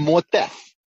 the more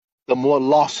death, the more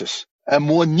losses, and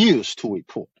more news to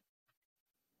report.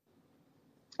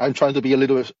 I'm trying to be a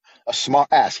little bit a smart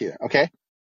ass here, okay?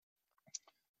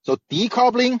 So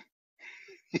decoupling,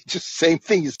 it's just the same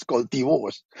thing. It's called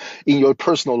divorce in your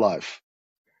personal life,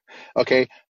 okay?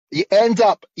 It ends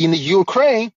up in the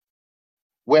Ukraine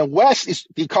when West is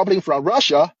decoupling from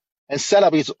Russia and set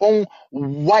up its own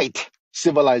white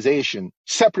civilization,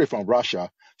 separate from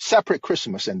Russia, separate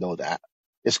Christmas and all that.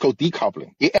 It's called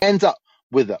decoupling. It ends up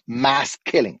with mass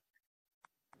killing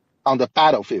on the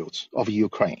battlefields of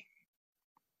Ukraine.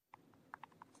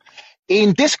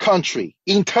 In this country,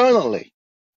 internally,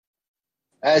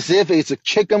 as if it's a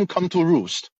chicken come to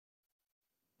roost,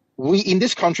 in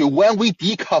this country, when we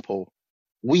decouple,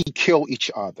 we kill each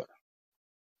other.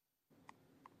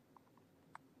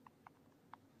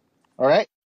 All right?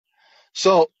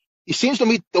 So it seems to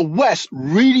me the West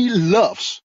really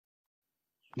loves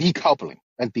decoupling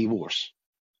and divorce.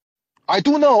 I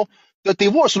do know the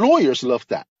divorce lawyers love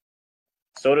that.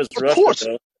 So does The Russia, courts,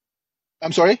 though.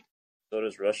 I'm sorry? So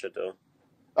does Russia, though.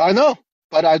 I know,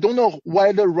 but I don't know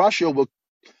whether Russia will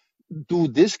do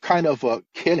this kind of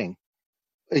killing.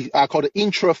 I call it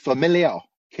intrafamilial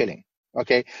killing.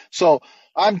 Okay, so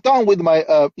I'm done with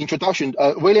my introduction.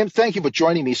 William, thank you for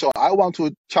joining me. So I want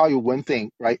to tell you one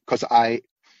thing, right? Because I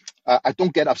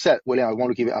don't get upset, William. I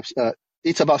want to give you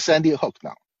it's about Sandy Hook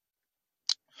now.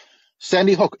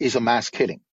 Sandy Hook is a mass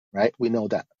killing, right? We know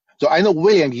that. So I know,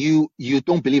 William, you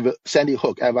don't believe Sandy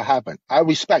Hook ever happened. I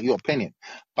respect your opinion,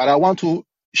 but I want to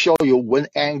show you one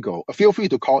angle. Feel free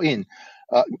to call in.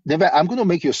 Neva, I'm going to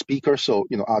make you a speaker so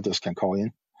others can call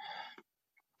in.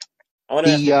 I want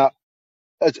to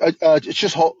ask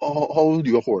Just hold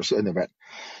your horse, Neva.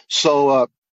 So,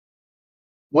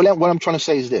 William, what I'm trying to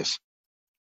say is this: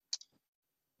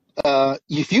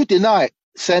 if you deny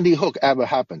Sandy Hook ever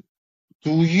happened,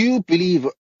 do you believe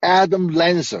Adam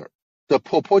Lanza, the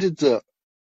purported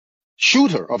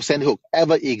shooter of Sandy Hook,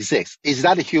 ever exists? Is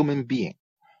that a human being?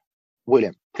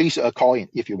 William, please call in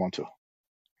if you want to.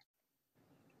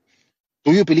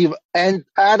 Do you believe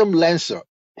Adam Lanza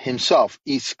himself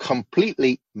is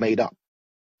completely made up?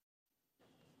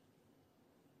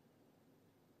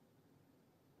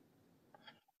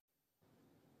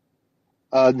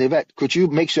 Nivette, could you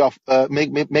make yourself the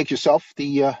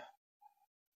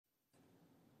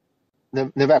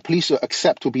Nivette, please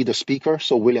accept to be the speaker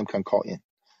so William can call in,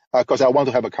 because I want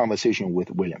to have a conversation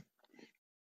with William.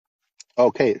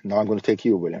 Okay, now I'm going to take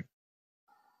you, William.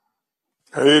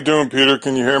 How you doing, Peter?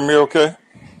 Can you hear me okay?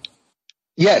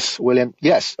 Yes, William,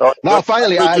 yes. I Now,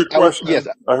 finally, heard your yes.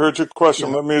 question. I heard your question.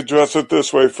 Yeah. Let me address it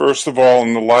this way. First of all,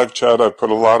 in the live chat, I put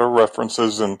a lot of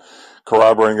references and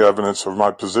corroborating evidence of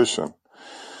my position.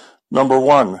 Number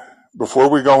one, before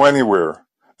we go anywhere,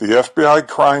 the FBI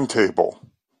crime table,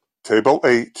 Table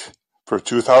 8, for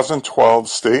 2012,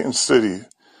 state and city,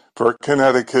 for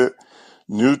Connecticut,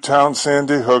 Newtown,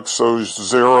 Sandy Hook, shows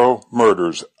 0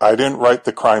 murders. I didn't write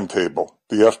the crime table.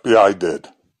 The FBI did.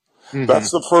 Mm-hmm.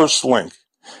 That's the first link.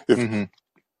 Mm-hmm.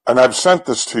 And I've sent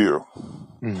this to you.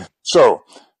 Mm-hmm. So,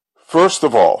 first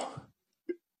of all,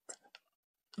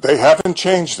 they haven't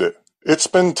changed it. It's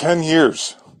been 10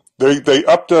 years. They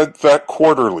update that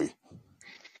quarterly.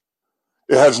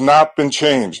 It has not been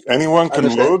changed. Anyone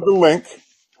can load the link,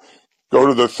 go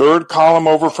to the third column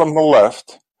over from the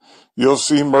left. You'll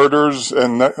see murders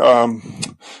and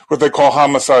what they call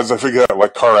homicides. I forget,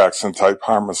 like car accident type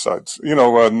homicides.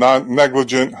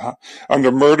 Non-negligent,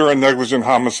 under murder and negligent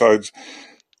homicides.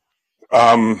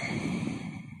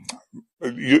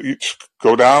 You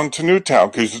go down to Newtown,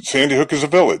 because Sandy Hook is a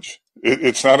village.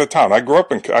 It's not a town. I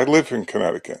live in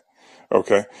Connecticut.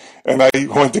 Okay. And I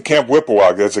went to Camp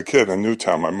Whippewag as a kid in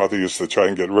Newtown. My mother used to try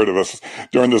and get rid of us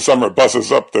during the summer, bus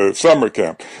us up to summer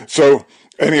camp. So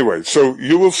anyway, so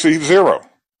you will see 0.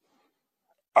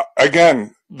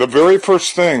 Again, the very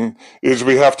first thing is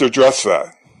we have to address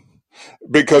that,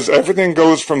 because everything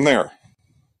goes from there.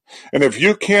 And if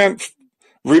you can't,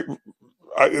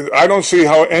 I don't see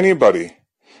how anybody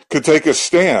could take a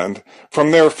stand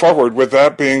from there forward with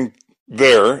that being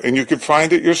there, and you could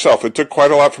find it yourself. It took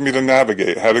quite a lot for me to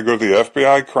navigate. I had to go to the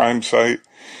FBI crime site,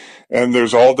 and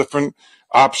there's all different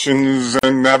options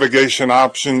and navigation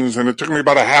options, and it took me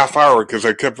about a half hour because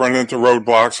I kept running into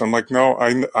roadblocks. I'm like, no,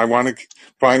 I want to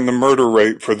find the murder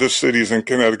rate for this city's in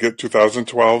Connecticut,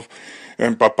 2012,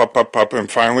 and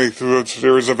and finally through a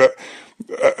series of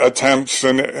attempts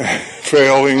and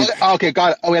failing. Okay,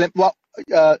 got it. Okay, well,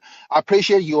 I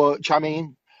appreciate your chiming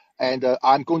in, and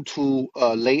I'm going to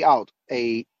lay out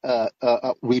a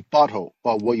rebuttal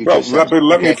of what you just said.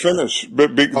 Let me finish.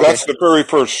 That's the very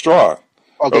first straw.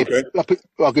 Okay.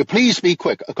 Okay. Please be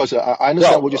quick, because I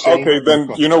understand what you're saying. Okay,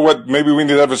 then you know what? Maybe we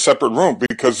need to have a separate room,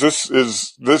 because this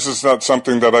is not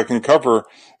something that I can cover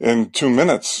in 2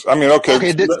 minutes. I mean, look at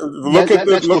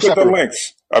the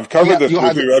links. I've covered this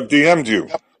with you. I've DM'd you.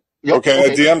 Yep. Yep. Okay, I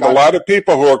Okay. DM'd a Got it. lot of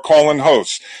people who are calling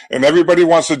hosts, and everybody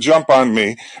wants to jump on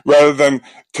me rather than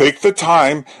take the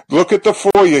time, look at the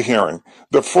FOIA hearing.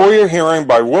 The FOIA hearing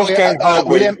by Oh yeah, Wolfgang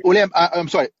Hartwig. William. I'm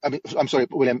sorry. I'm sorry,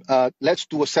 William. Let's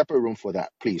do a separate room for that,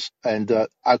 please. And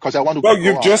because I want to Well, go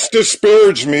you've on. just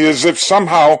disparaged me as if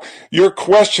somehow you're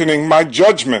questioning my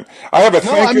judgment. I have a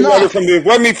No, thank I'm you letter not. from the.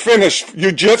 Let me finish.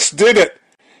 You just did it.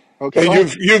 Okay, And go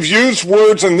ahead. you've used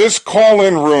words in this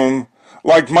call-in room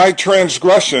like my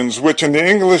transgressions, which in the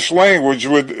English language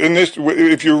would,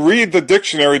 if you read the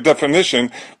dictionary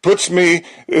definition, puts me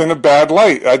in a bad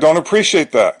light. I don't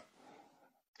appreciate that.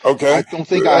 I Okay? don't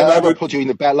think And I I ever would, put you in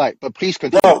a bad light, but please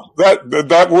continue. well,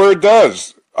 that word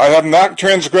does. I have not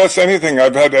transgressed anything.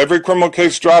 I've had every criminal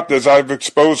case dropped as I've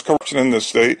exposed corruption in this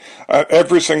state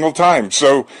every single time.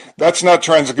 So that's not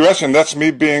transgression. That's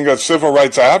me being a civil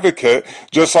rights advocate,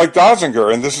 just like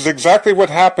Dosinger. And this is exactly what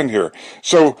happened here.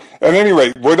 So at any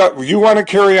rate, you want to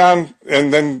carry on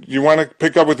and then you want to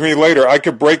pick up with me later. I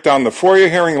could break down the FOIA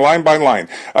hearing line by line.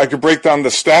 I could break down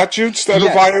the statutes that are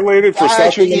Yes, violated for that statute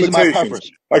actually is my limitations.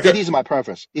 purpose. I It could, is my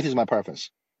purpose. It is my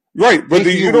purpose. Right, but If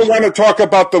you you, don't want to talk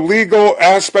about the legal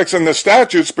aspects and the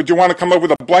statutes, but you want to come up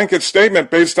with a blanket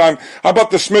statement based on, how about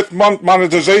the Smith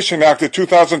Monetization Act of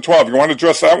 2012? You want to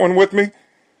address that one with me?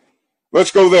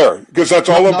 Let's go there, because that's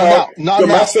not all not about now, not now.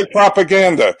 domestic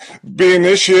propaganda being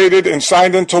initiated and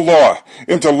signed into law,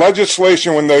 into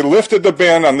legislation when they lifted the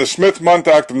ban on the Smith-Mundt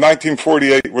Act of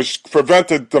 1948, which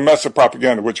prevented domestic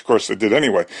propaganda, which of course they did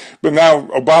anyway. But now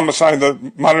Obama signed the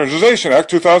Modernization Act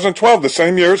 2012, the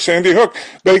same year Sandy Hook,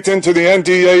 baked into the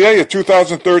NDAA of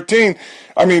 2013.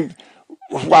 I mean,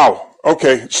 wow.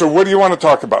 Okay, so what do you want to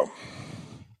talk about?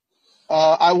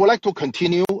 I would like to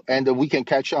continue, and we can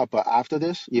catch up after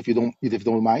this, if you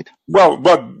don't mind. Well,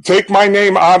 but take my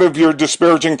name out of your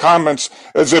disparaging comments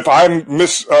as if I'm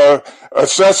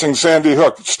assessing Sandy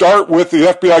Hook. Start with the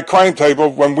FBI crime table.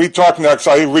 When we talk next,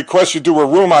 I request you do a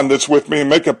room on this with me and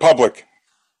make it public.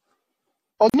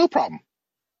 Oh, no problem.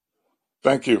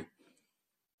 Thank you.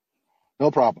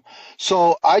 No problem.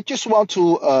 So I just want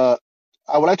to,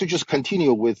 I would like to just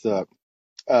continue with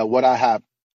what I have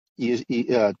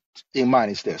in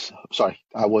mind is this. Sorry,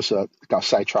 I was got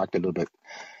sidetracked a little bit.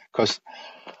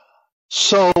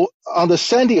 So on the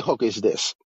Sandy Hook is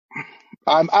this.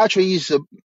 I'm actually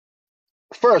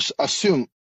first assume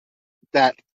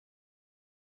that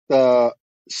the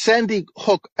Sandy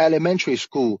Hook Elementary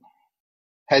School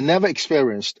had never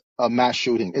experienced a mass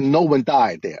shooting and no one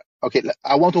died there. Okay,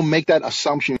 I want to make that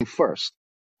assumption first.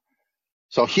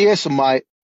 So here's my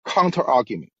counter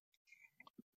argument.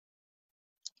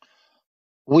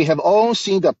 We have all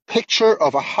seen the picture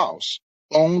of a house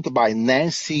owned by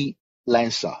Nancy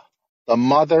Lanza, the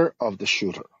mother of the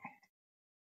shooter.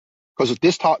 Because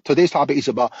today's topic is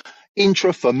about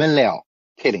intrafamilial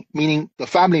killing, meaning the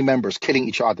family members killing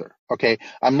each other. Okay,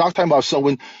 I'm not talking about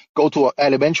someone go to an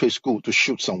elementary school to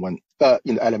shoot someone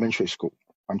in the elementary school.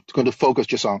 I'm going to focus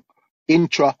just on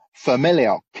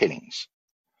intrafamilial killings.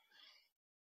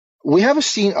 We have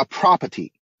seen a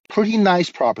property, pretty nice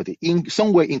property,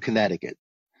 somewhere in Connecticut,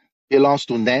 belongs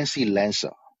to Nancy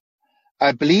Lanza.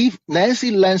 I believe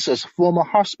Nancy Lanza's former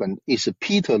husband is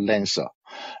Peter Lanza.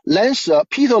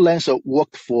 Peter Lanza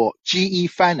worked for GE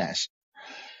Finance.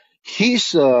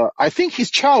 I think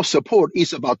his child support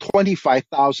is about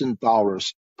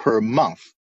 $25,000 per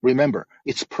month. Remember,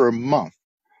 it's per month.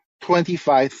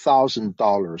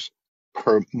 $25,000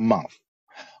 per month.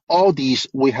 All these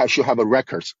should have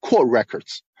records, court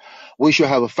records. We should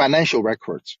have financial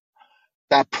records.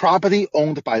 That property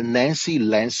owned by Nancy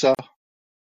Lanza,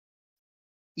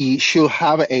 it should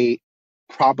have a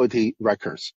property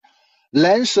records.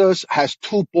 Lanza's has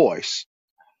two boys.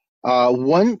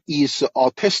 One is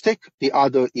autistic, the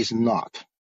other is not.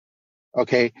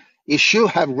 Okay, it should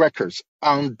have records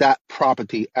on that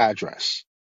property address.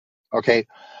 Okay,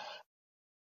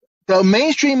 the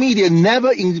mainstream media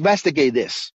never investigate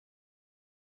this.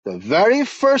 The very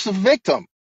first victim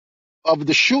of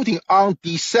the shooting on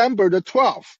December the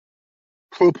 12th,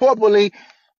 purportedly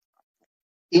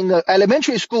in the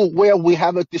elementary school where we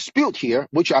have a dispute here,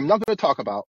 which I'm not going to talk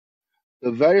about,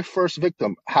 the very first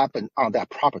victim happened on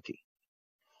that property.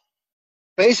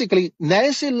 Basically,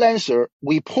 Nancy Lanza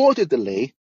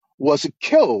reportedly was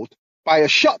killed by a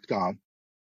shotgun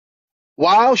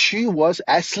while she was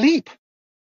asleep.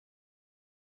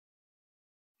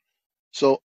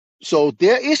 So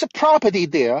there is a property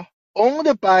there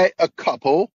owned by a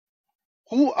couple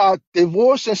who are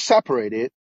divorced and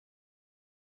separated.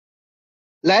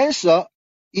 Lanza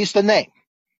is the name.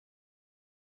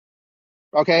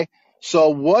 Okay, so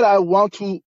what I want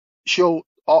to show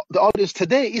the audience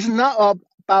today is not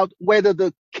about whether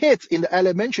the kids in the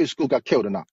elementary school got killed or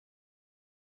not.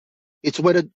 It's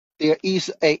whether there is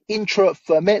a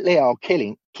intrafamilial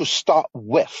killing to start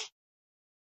with.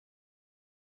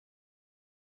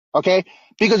 Okay?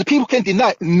 Because people can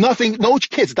deny nothing, no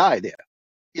kids died there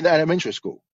in the elementary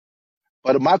school.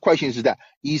 But my question is that,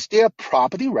 is there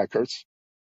property records,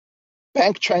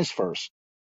 bank transfers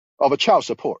of a child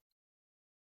support?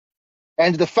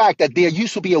 And the fact that there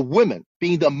used to be a woman,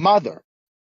 being the mother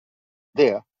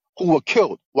there, who were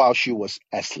killed while she was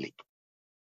asleep.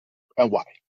 And why?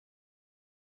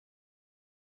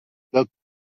 The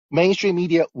mainstream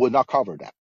media would not cover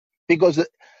that. Because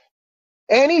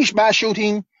any mass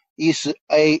shooting is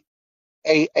a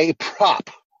prop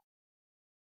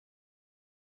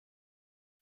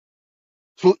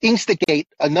to instigate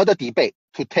another debate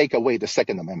to take away the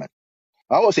Second Amendment.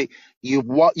 I will say,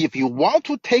 if you want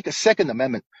to take a Second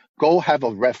Amendment, go have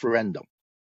a referendum.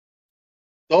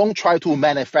 Don't try to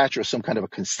manufacture some kind of a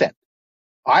consent.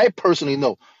 I personally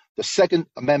know the Second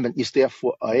Amendment is there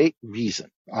for a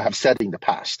reason. I have said it in the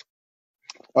past.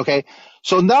 Okay,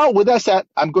 so now with that said,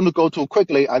 I'm going to go to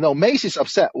quickly. I know Mace is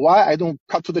upset. Why I don't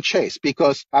cut to the chase?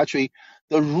 Because actually,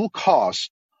 the root cause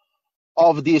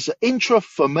of this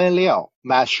intrafamilial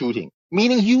mass shooting,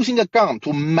 meaning using a gun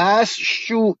to mass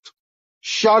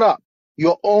shut up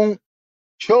your own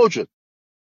children.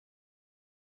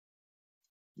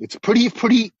 It's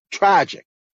pretty tragic.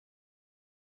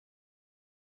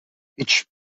 It's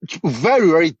very,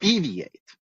 very deviate,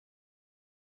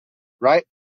 right?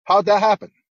 How'd that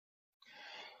happen?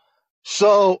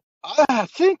 So I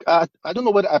think, I don't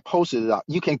know whether I posted it out.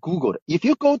 You can Google it. If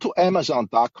you go to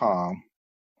Amazon.com,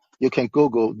 you can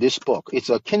Google this book. It's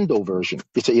a Kindle version.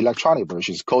 It's an electronic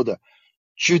version. It's called the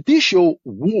Judicial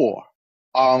War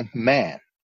on Man.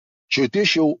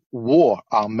 Judicial War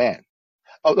on Man.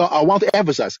 I want to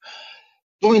emphasize,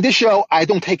 during this show, I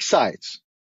don't take sides.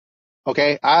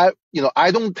 Okay, I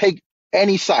don't take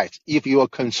any sides. If you're a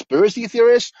conspiracy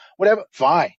theorist, whatever,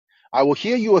 fine. I will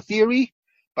hear your theory,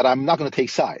 but I'm not going to take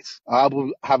sides. I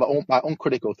will have my own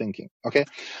critical thinking. Okay,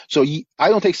 so I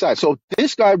don't take sides. So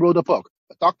this guy wrote a book,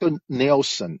 Dr.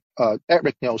 Nelson,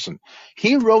 Eric Nelson.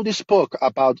 He wrote this book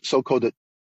about so-called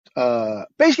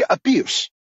basically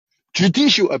abuse,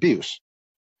 judicial abuse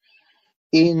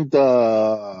in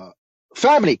the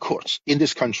family courts in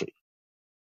this country.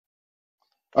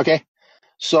 Okay,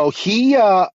 so he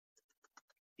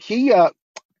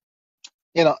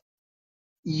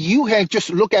you can just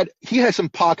look at, he has some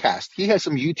podcasts, he has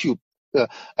some YouTube,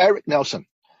 Eric Nelson,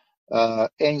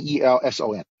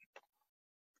 Nelson.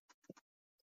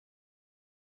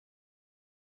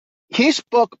 His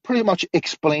book pretty much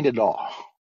explained it all.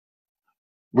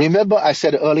 Remember I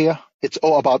said earlier, it's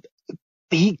all about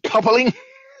decoupling.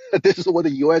 This is what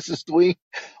the US is doing,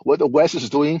 what the West is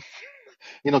doing.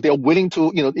 They're willing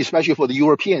to, especially for the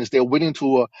Europeans, they're willing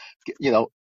to,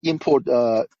 import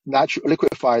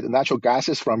liquefied natural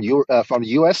gases from the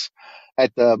US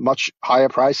at much higher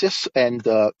prices, and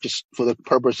just for the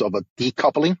purpose of a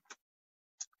decoupling,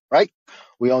 right?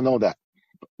 We all know that.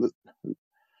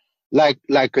 Like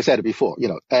I said before,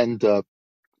 and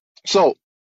so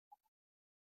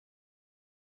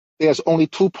there's only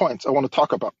 2 points I want to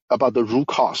talk about the root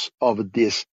cause of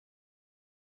this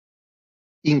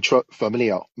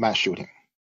intrafamilial mass shooting.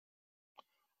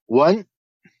 One,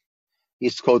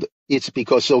 it's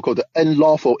because so-called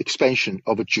unlawful expansion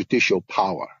of judicial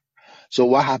power. So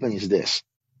what happened is this,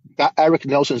 that Eric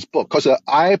Nelson's book, because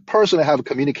I personally have a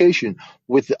communication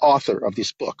with the author of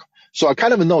this book. So I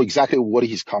kind of know exactly what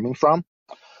he's coming from.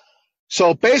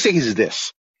 So basically is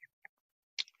this.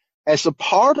 As a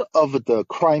part of the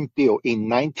crime bill in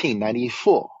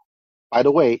 1994, by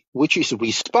the way, which is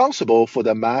responsible for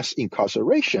the mass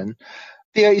incarceration,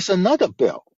 there is another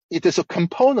bill. It is a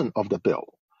component of the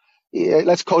bill.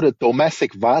 Let's call it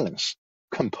domestic violence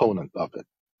component of it.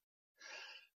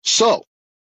 So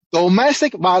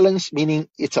domestic violence, meaning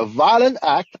it's a violent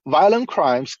act, violent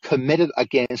crimes committed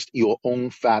against your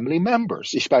own family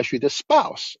members, especially the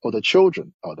spouse or the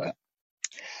children or that,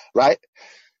 right?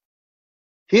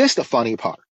 Here's the funny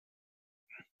part.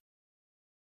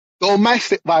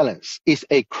 Domestic violence is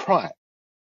a crime.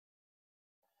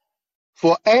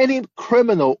 For any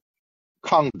criminal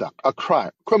conduct,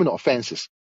 criminal offenses,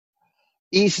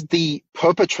 is the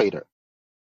perpetrator,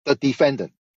 the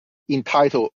defendant,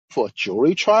 entitled for a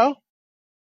jury trial?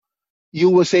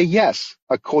 You will say yes,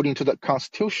 according to the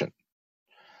Constitution.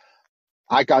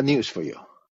 I got news for you. A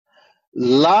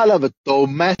lot of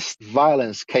domestic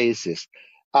violence cases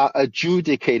are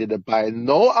adjudicated by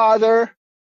no other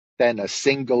than a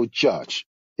single judge.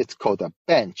 It's called a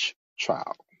bench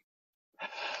trial.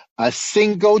 A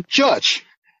single judge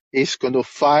is going to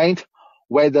find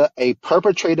whether a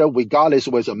perpetrator, regardless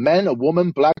whether a man or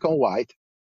woman, black or white,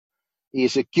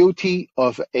 is guilty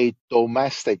of a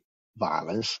domestic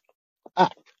violence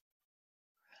act.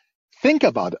 Think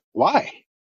about it. Why?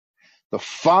 The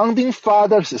founding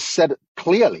fathers said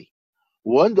clearly,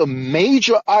 one of the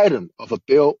major items of a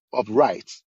Bill of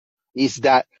Rights is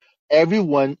that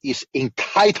everyone is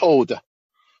entitled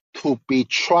to be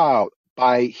tried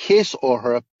by his or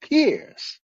her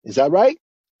peers. Is that right?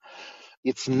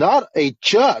 It's not a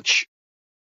judge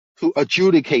to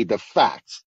adjudicate the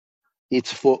facts.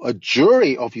 It's for a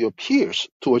jury of your peers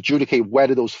to adjudicate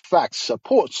whether those facts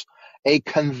supports a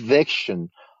conviction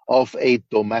of a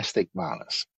domestic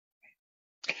violence.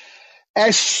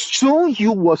 As soon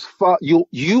you was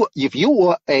if you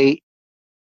were a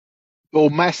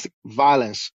domestic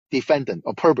violence defendant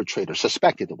or perpetrator,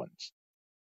 suspected ones,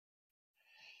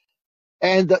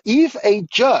 and if a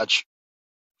judge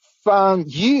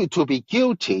found you to be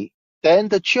guilty, then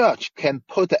the judge can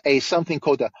put something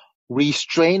called a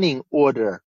restraining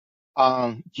order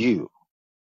on you.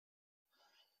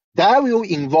 That will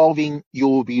involving you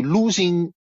will be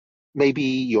losing maybe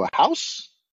your house,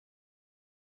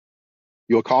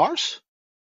 your cars,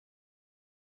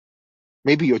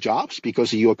 maybe your jobs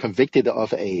because you're convicted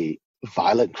of a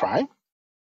violent crime,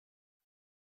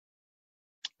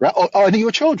 right? Or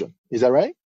your children. Is that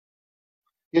right?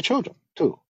 Your children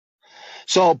too.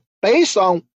 So based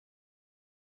on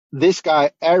this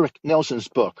guy, Eric Nelson's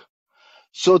book,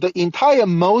 so the entire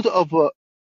mode of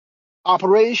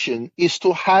operation is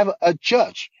to have a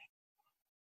judge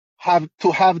have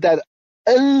that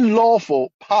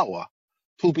unlawful power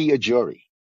to be a jury,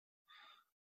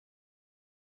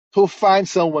 to find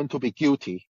someone to be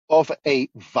guilty of a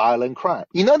violent crime.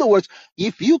 In other words,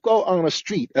 if you go on the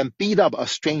street and beat up a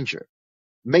stranger,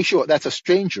 make sure that's a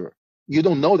stranger. You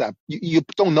don't know that. You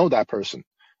don't know that person.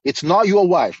 It's not your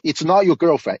wife. It's not your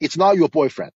girlfriend. It's not your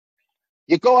boyfriend.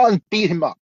 You go out and beat him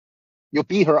up. You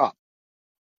beat her up.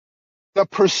 The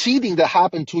proceeding that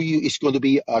happened to you is going to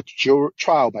be a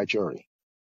trial by jury.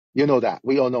 You know that.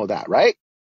 We all know that, right?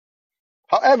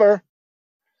 However,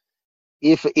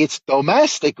 if it's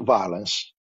domestic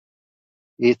violence,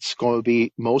 it's going to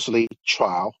be mostly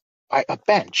trial by a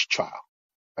bench trial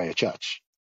by a judge.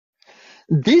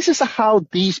 This is how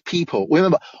these people,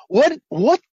 remember,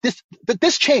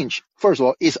 this change, first of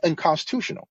all, is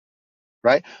unconstitutional,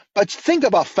 right? But think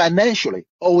about financially,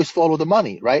 always follow the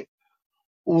money, right?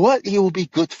 What it will be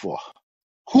good for?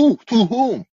 To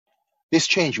whom this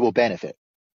change will benefit?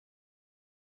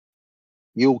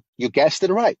 You guessed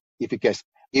it right. If you guessed,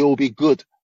 it will be good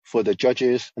for the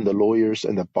judges and the lawyers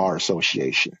and the bar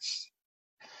associations.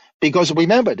 Because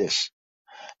remember this,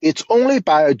 it's only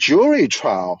by a jury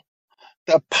trial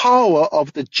the power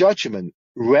of the judgment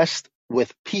rests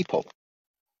with people,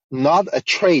 not a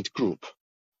trade group,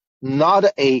 not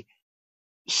a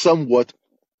somewhat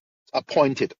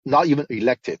appointed, not even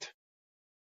elected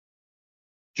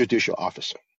judicial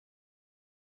officer.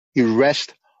 It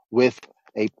rests with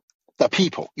the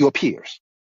people, your peers.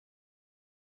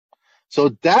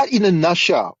 So that in a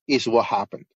nutshell is what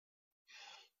happened.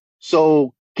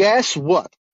 So guess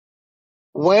what?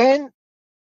 When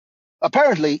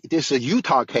apparently this is a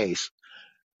Utah case,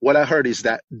 what I heard is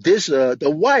that this the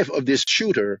wife of this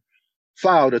shooter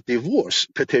filed a divorce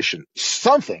petition,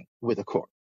 something with the court,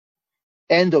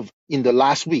 in the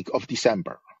last week of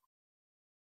December.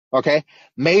 Okay,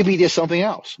 maybe there's something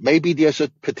else. Maybe there's a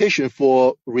petition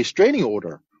for restraining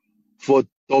order for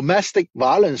domestic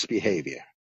violence behavior.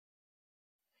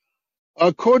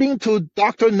 According to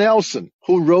Dr. Nelson,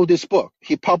 who wrote this book,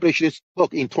 he published this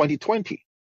book in 2020.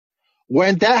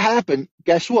 When that happened,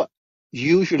 guess what?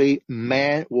 Usually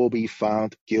man will be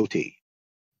found guilty.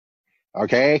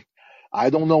 Okay? I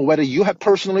don't know whether you have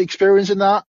personally experienced or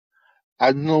not.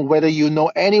 I don't know whether you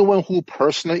know anyone who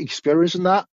personally experienced or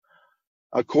not.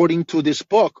 According to this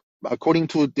book, according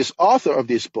to this author of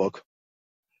this book,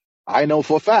 I know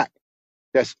for a fact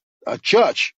that a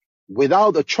judge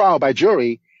without a trial by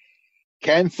jury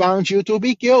can find you to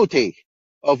be guilty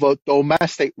of a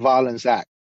domestic violence act.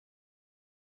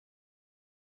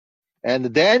 And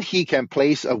then he can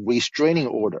place a restraining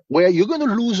order where you're going to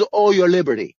lose all your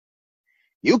liberty.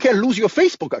 You can lose your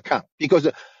Facebook account because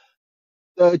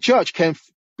the judge can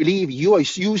believe you are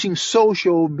using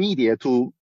social media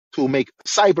to make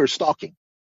cyber stalking.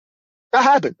 That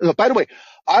happened. By the way,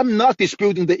 I'm not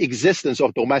disputing the existence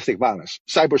of domestic violence,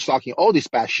 cyber stalking, all this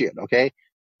bad shit, okay?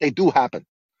 They do happen.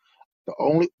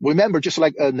 Remember, just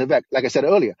like Nivek, like I said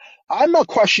earlier, I'm not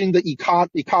questioning the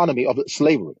economy of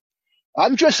slavery.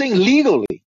 I'm just saying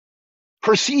legally,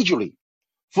 procedurally,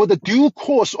 for the due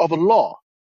course of a law,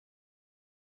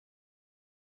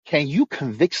 can you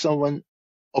convict someone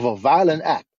of a violent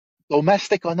act,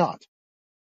 domestic or not,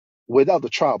 without the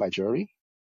trial by jury?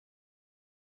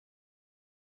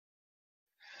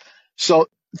 So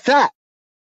that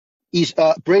is,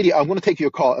 Brady, I'm going to take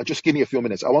your call. Just give me a few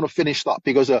minutes. I want to finish up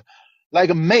because,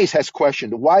 like Mace has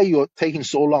questioned why you're taking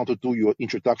so long to do your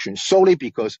introduction, solely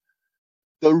because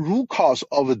the root cause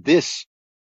of this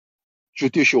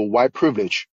judicial white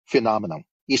privilege phenomenon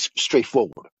is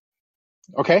straightforward.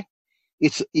 Okay?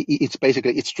 It's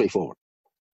basically, it's straightforward.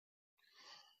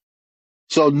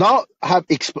 So now I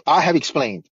have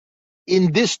explained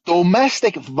in this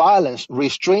domestic violence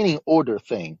restraining order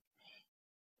thing,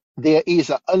 there is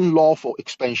an unlawful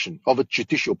expansion of a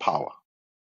judicial power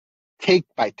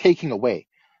by taking away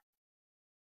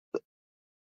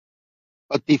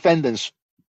a defendant's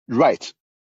right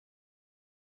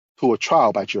to a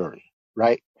trial by jury,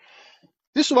 right?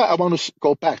 This is why I want to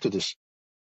go back to this.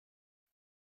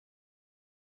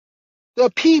 The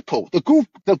people,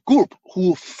 the group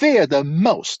who fear the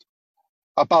most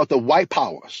about the white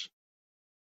powers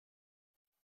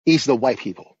is the white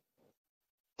people,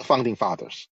 the founding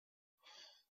fathers.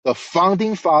 The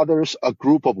founding fathers, a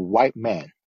group of white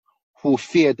men who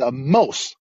fear the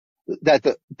most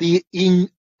that the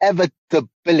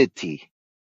inevitability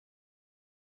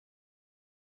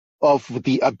of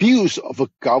the abuse of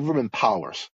government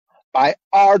powers by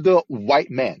other white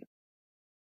men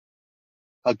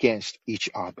against each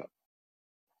other.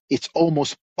 It's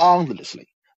almost boundlessly.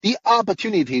 The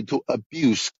opportunity to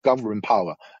abuse government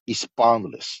power is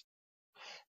boundless.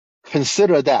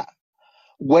 Consider that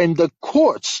when the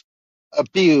courts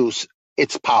abuse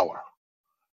its power,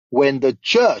 when the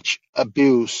judge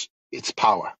abuse its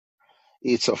power,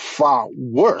 it's a far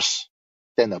worse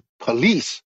than the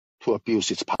police to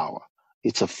abuse its power.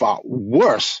 It's a far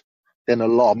worse than a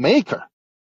lawmaker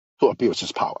to abuse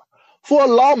its power. For a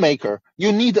lawmaker,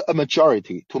 you need a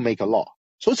majority to make a law.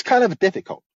 So it's kind of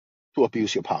difficult to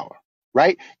abuse your power,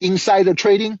 right? Insider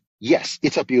trading, yes,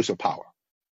 it's abuse of power.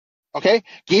 Okay?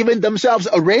 Giving themselves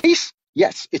a raise,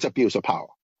 yes, it's abuse of power.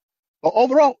 But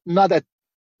overall, not that,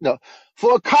 no.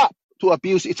 For a cop to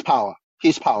abuse his power,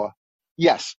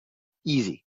 yes,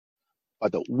 easy.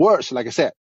 But the worst, like I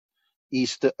said,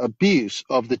 is the abuse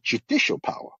of the judicial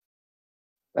power.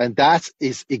 And that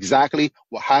is exactly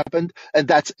what happened. And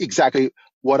that's exactly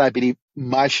what I believe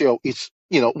my show is,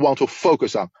 want to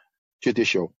focus on,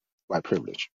 judicial white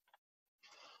privilege.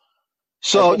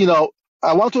 So,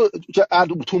 I want to just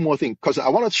add two more things because I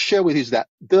want to share with you that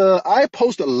I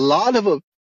post a lot of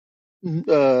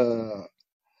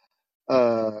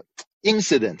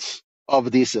incidents of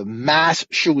this mass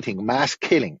shooting, mass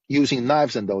killing using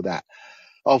knives and all that,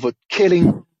 of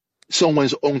killing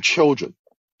someone's own children.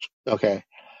 Okay.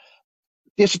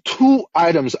 There's two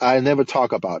items I never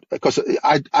talk about because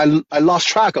I lost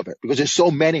track of it because there's so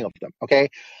many of them. Okay.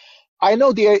 I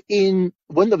know there in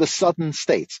one of the southern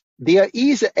states, there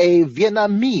is a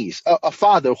Vietnamese, a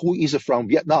father who is from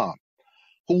Vietnam,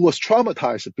 who was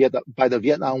traumatized by the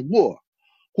Vietnam War,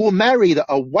 who married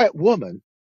a white woman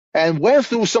and went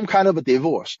through some kind of a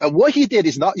divorce. And what he did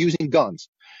is not using guns.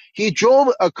 He drove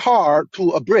a car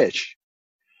to a bridge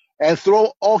and threw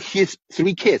all his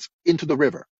 3 kids into the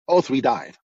river. All 3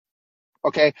 died.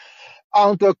 Okay.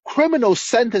 On the criminal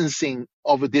sentencing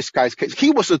of this guy's case,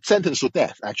 he was sentenced to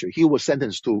death, actually. He was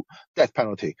sentenced to death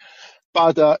penalty.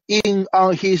 But in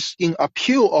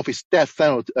appeal of his death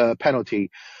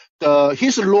penalty,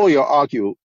 his lawyer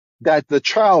argued that the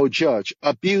trial judge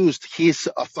abused his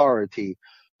authority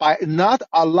by not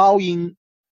allowing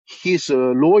his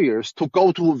lawyers to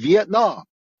go to Vietnam,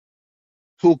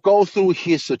 to go through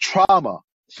his trauma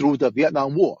through the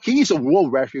Vietnam War. He is a war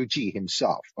refugee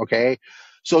himself, okay?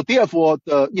 So therefore,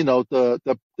 the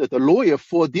lawyer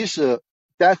for this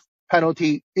death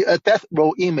penalty, death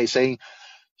row inmate saying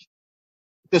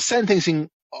the sentencing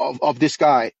of this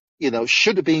guy,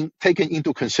 should have been taken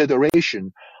into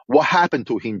consideration what happened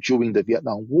to him during the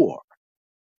Vietnam War.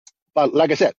 But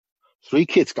like I said, 3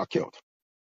 kids got killed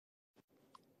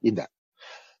in that.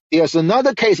 There's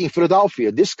another case in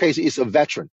Philadelphia. This case is a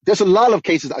veteran. There's a lot of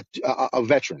cases of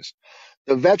veterans.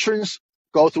 The veterans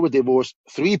go through a divorce,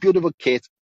 3 beautiful kids,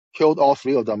 killed all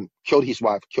 3 of them, killed his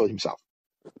wife, killed himself.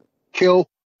 Kill,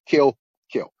 kill,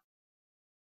 kill.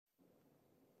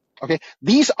 Okay,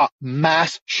 these are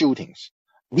mass shootings.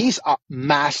 These are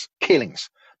mass killings.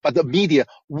 But the media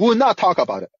will not talk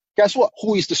about it. Guess what?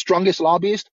 Who is the strongest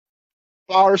lobbyist?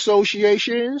 Bar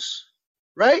associations,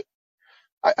 right?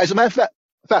 As a matter of fact,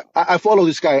 I follow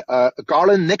this guy,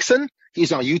 Garland Nixon.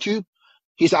 He's on YouTube.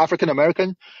 He's African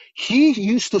American. He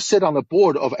used to sit on the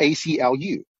board of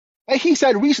ACLU. And he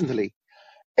said recently,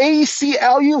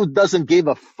 ACLU doesn't give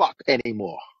a fuck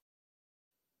anymore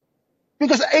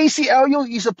because ACLU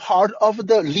is a part of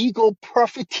the legal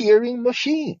profiteering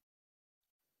machine.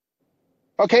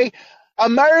 Okay?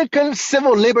 American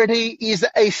civil liberty is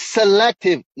a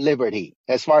selective liberty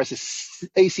as far as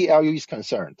ACLU is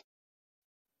concerned.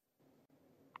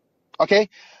 Okay?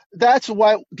 That's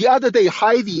why the other day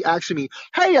Heidi asked me,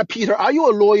 hey, Peter, are you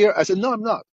a lawyer? I said, no, I'm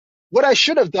not. What I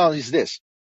should have done is this.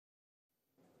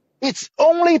 It's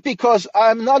only because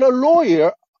I'm not a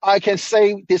lawyer I can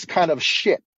say this kind of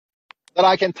shit, that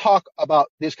I can talk about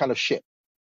this kind of shit.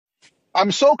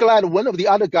 I'm so glad one of the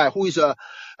other guy who has a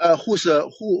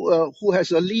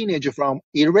lineage from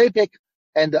Arabic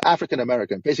and African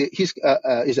American. Basically,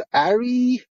 is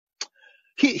Ari.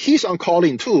 He's on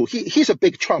calling too. He's a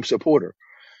big Trump supporter.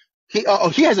 He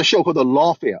has a show called the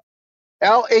Lawfare,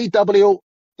 LAWFARE,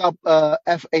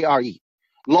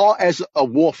 law as a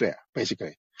warfare.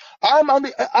 Basically,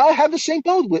 I have the same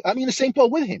boat with. I'm in the same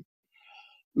boat with him.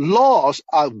 Laws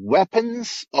are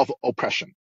weapons of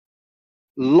oppression.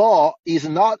 Law is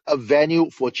not a venue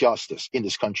for justice in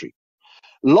this country.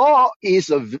 Law is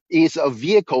a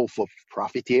vehicle for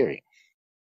profiteering.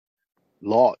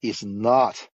 Law is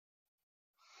not,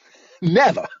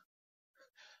 never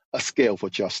a scale for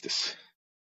justice.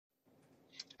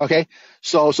 Okay,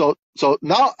 so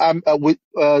now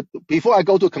before I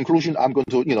go to a conclusion, I'm going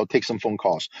to take some phone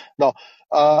calls. Now,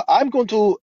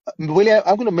 William,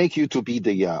 I'm going to make you to be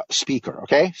the speaker.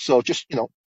 Okay, so just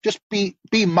be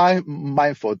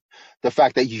mindful the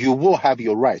fact that you will have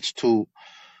your rights to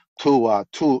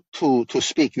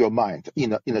speak your mind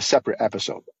in a separate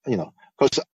episode.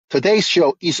 Because today's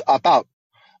show is about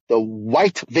the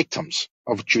white victims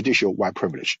of judicial white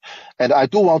privilege, and I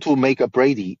do want to make a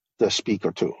Brady the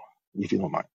speaker too, if you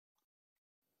don't mind.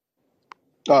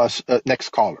 Next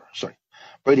caller, sorry,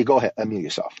 Brady, go ahead, unmute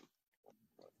yourself.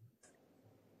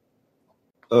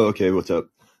 Oh, okay. What's up?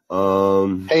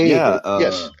 Hey, yeah,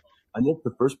 yes. I missed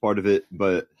the first part of it,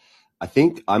 but I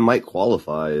think I might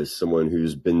qualify as someone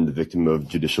who's been the victim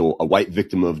of a white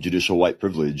victim of judicial white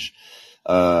privilege.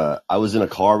 I was in a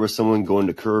car with someone going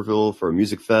to Kerrville for a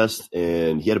music fest,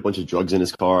 and he had a bunch of drugs in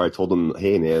his car. I told him,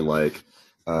 hey man,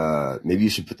 maybe you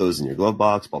should put those in your glove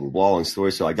box, blah, blah, blah, long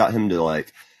story. So I got him to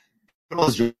put all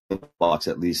his drugs in the box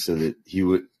at least so that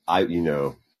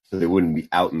so they wouldn't be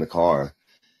out in the car.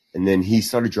 And then he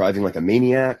started driving like a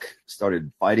maniac,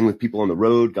 started fighting with people on the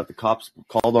road, got the cops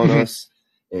called on us.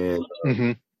 And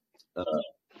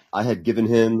I had given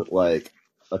him a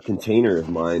container of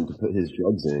mine to put his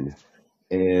drugs in.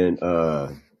 And I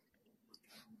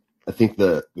think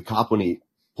the cop, when he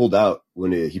pulled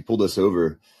us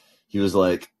over, he was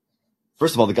like,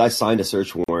 first of all, the guy signed a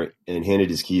search warrant and handed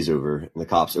his keys over. And the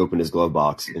cops opened his glove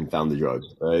box and found the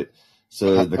drugs, right?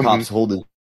 So the cops hold his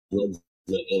drugs.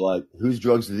 They're like, whose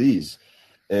drugs are these?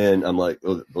 And I'm like,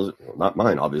 oh, those are not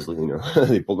mine, obviously.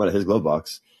 They pulled them out of his glove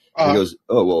box. And he goes,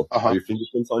 oh, well, are your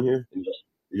fingerprints on here? And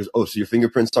he goes, oh, so your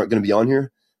fingerprints aren't going to be on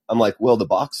here? I'm like, well, the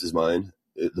box is mine.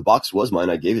 The box was mine.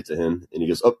 I gave it to him. And he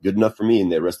goes, oh, good enough for me.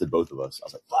 And they arrested both of us. I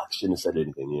was like, fuck, shouldn't have said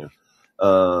anything,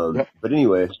 But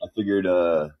anyway, I figured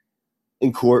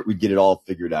in court we'd get it all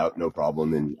figured out, no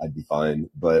problem, and I'd be fine.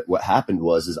 But what happened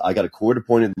was I got a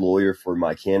court-appointed lawyer for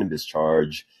my cannabis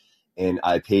charge, and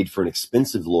I paid for an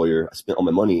expensive lawyer. I spent all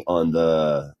my money on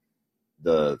the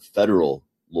federal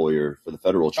lawyer for the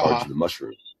federal charge of the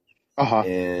mushrooms.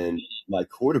 And my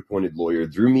court-appointed lawyer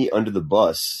threw me under the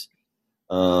bus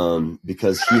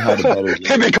because he had a better...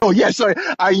 Typical, yes, sorry.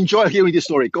 I enjoy hearing this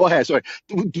story. Go ahead, sorry.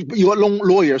 Your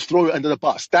lawyers throw you under the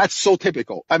bus. That's so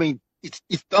typical. I mean,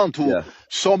 it's done to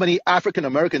so many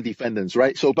African-American defendants,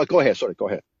 right? But go ahead, sorry, go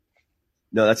ahead.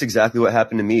 No, that's exactly what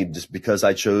happened to me. Just because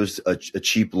I chose a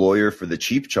cheap lawyer for the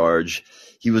cheap charge,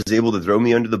 he was able to throw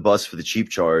me under the bus for the cheap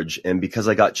charge. And because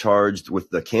I got charged with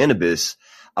the cannabis,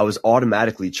 I was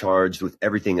automatically charged with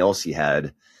everything else he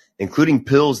had, including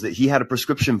pills that he had a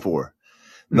prescription for.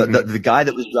 But the guy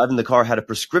that was driving the car had a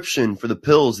prescription for the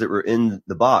pills that were in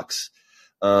the box.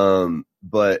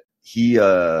 But he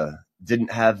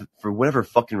didn't have, for whatever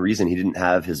fucking reason, he didn't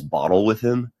have his bottle with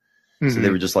him. So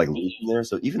they were just leaving there.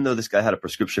 So even though this guy had a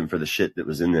prescription for the shit that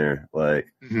was in there,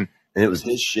 and it was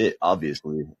his shit,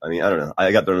 obviously. I mean, I don't know.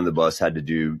 I got thrown on the bus, had to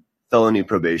do felony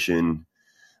probation,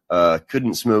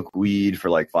 couldn't smoke weed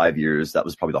for 5 years. That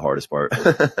was probably the hardest part.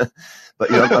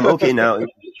 But I'm okay now.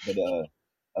 But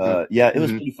it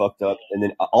was pretty fucked up. And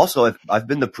then also I've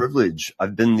been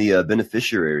the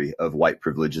beneficiary of white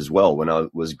privilege as well. When I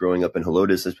was growing up in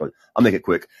Helotes, I'll make it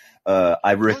quick.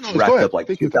 I racked up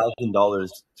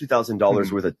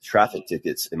 $2,000 worth of traffic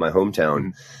tickets in my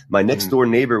hometown. My next door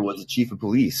neighbor was the chief of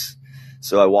police.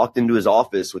 So I walked into his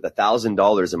office with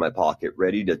 $1,000 in my pocket,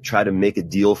 ready to try to make a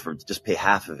deal for just pay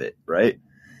half of it, right?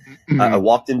 I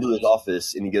walked into his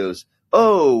office and he goes,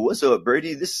 "Oh, what's up,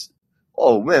 Brady?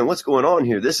 Oh man, what's going on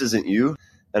here? This isn't you."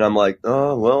 And I'm like,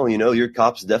 "Oh, well, your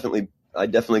cops I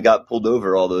definitely got pulled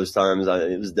over all those times.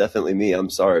 It was definitely me. I'm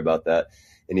sorry about that."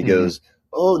 And he goes,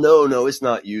 "Oh, no, it's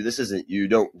not you. This isn't you.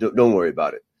 Don't worry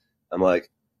about it." I'm like,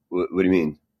 "What do you mean?"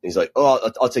 And he's like,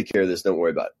 "Oh, I'll take care of this. Don't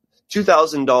worry about it."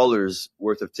 $2,000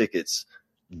 worth of tickets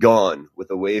gone with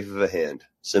a wave of a hand.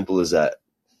 Simple as that.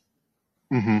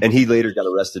 And he later got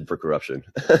arrested for corruption.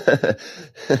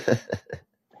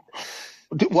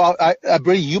 Well,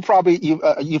 Brady,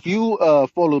 if you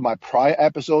follow my prior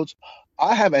episodes,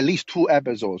 I have at least 2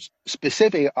 episodes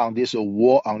specific on this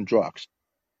war on drugs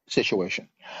situation.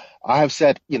 I have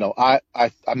said, I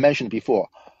mentioned before,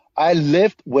 I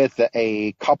lived with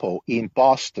a couple in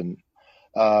Boston.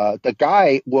 The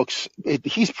guy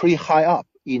he's pretty high up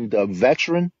in the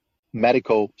veteran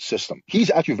medical system. He's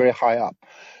actually very high up.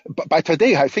 But by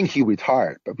today, I think he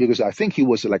retired, but because I think he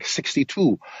was like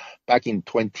 62 back in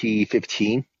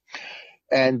 2015.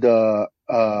 And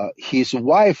his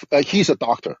wife, he's a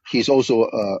doctor. He's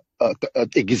also a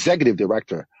executive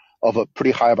director of a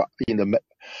pretty high up in the.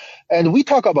 And we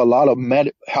talk about a lot of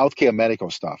healthcare medical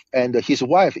stuff. And his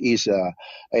wife is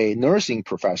a nursing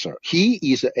professor. He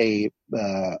is a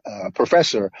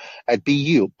professor at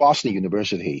BU, Boston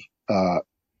University,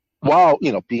 while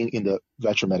being in the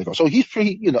veteran medical. So he's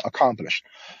pretty accomplished.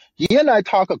 He and I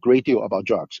talk a great deal about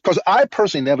drugs because I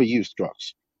personally never used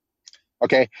drugs.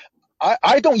 Okay,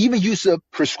 I don't even use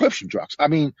prescription drugs. I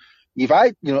mean, if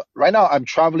right now I'm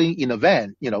traveling in a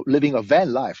van, living a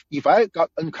van life. If I got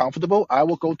uncomfortable, I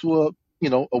will go to a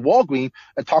Walgreens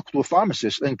and talk to a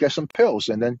pharmacist and get some pills.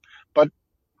 But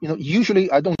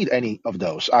usually I don't need any of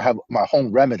those. I have my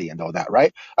home remedy and all that,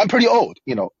 right? I'm pretty old,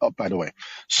 by the way.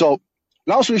 So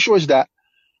long story short is that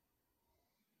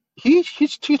he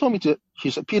told me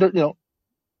he said, "Peter,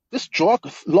 this drug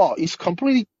law is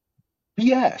completely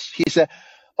BS." He said,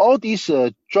 all these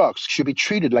drugs should be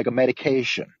treated like a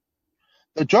medication.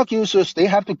 The drug users, they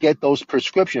have to get those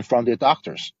prescriptions from their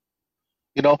doctors.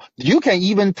 You can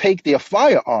even take their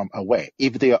firearm away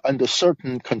if they are under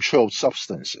certain controlled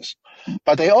substances.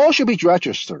 But they all should be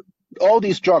registered. All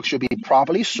these drugs should be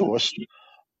properly sourced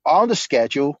on the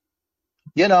schedule.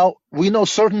 We know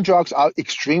certain drugs are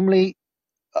extremely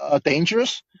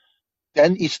dangerous.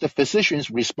 Then it's the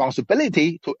physician's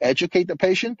responsibility to educate the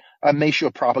patient and make sure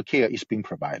proper care is being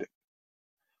provided.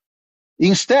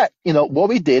 Instead, what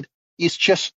we did is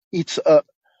it's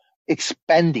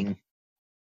expanding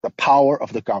the power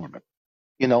of the government.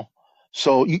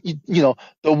 So the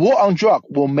war on drug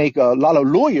will make a lot of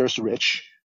lawyers rich.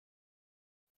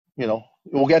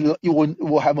 We'll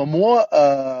have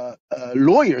more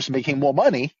lawyers making more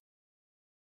money,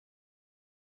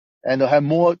 and they'll have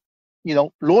more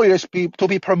lawyers to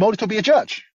be promoted to be a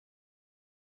judge.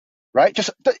 Right?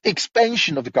 Just the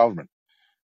expansion of the government.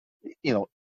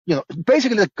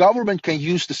 Basically the government can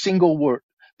use the word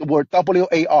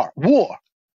WAR,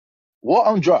 war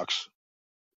on drugs,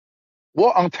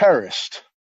 war on terrorists,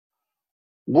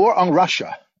 war on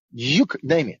Russia. You could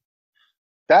name it.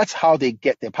 That's how they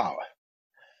get their power.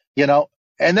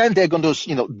 And then they're going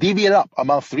to divvy it up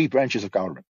among 3 branches of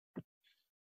government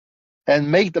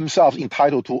and make themselves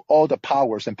entitled to all the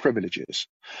powers and privileges.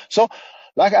 So,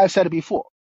 like I said before,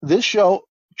 this show,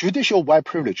 Judicial White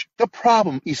Privilege, the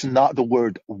problem is not the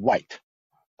word white.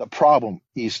 The problem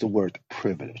is the word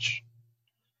privilege.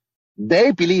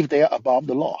 They believe they are above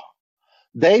the law.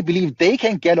 They believe they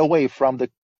can get away from the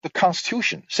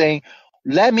Constitution, saying,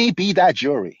 let me be that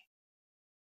jury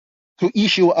to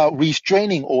issue a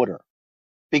restraining order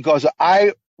because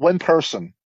one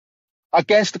person,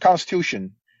 against the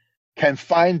Constitution, can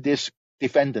find this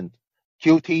defendant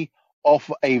guilty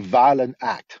of a violent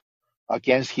act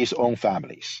against his own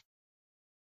families.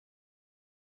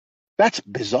 That's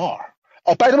bizarre.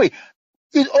 Oh, by the way,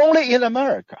 it's only in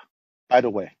America, by the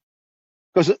way.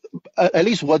 Because at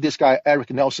least what this guy, Eric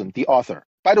Nelson, the author.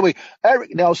 By the way,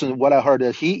 Eric Nelson, what I heard,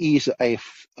 he is a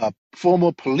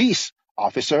former police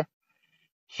officer.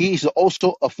 He is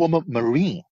also a former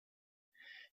Marine.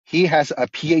 He has a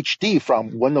PhD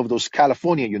from one of those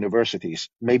California universities,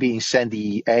 maybe in San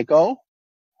Diego.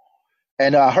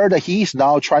 And I heard that he's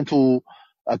now trying to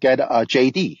get a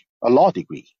JD, a law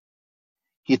degree.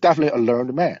 He's definitely a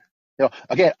learned man.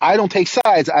 Again, I don't take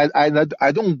sides.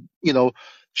 I don't,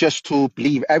 just to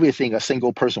believe everything a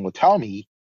single person will tell me.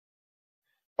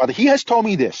 But he has told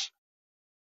me this.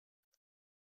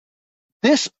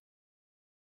 This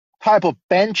type of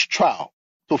bench trial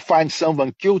to find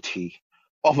someone guilty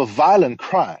of a violent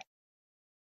crime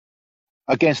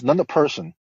against another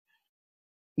person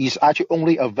is actually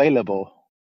only available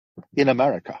in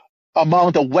America,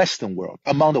 among the Western world,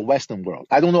 among the Western world.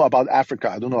 I don't know about Africa.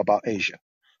 I don't know about Asia,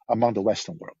 among the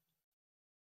Western world.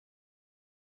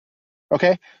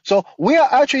 Okay. So we are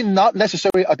actually not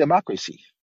necessarily a democracy.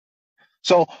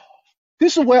 So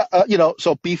this is where,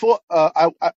 so before,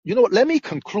 let me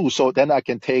conclude so then I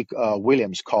can take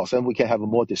William's calls and we can have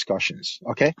more discussions.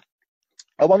 Okay.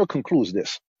 I want to conclude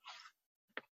this.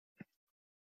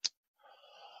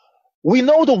 We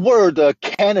know the word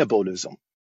cannibalism.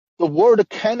 The word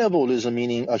cannibalism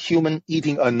meaning a human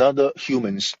eating another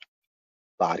human's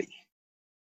body.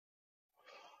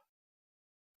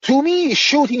 To me,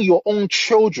 shooting your own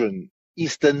children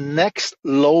is the next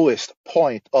lowest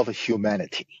point of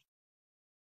humanity.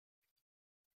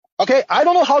 Okay, I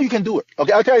don't know how you can do it.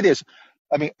 Okay, I'll tell you this.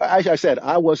 I mean, as I said,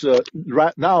 I was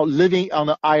right now living on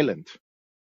an island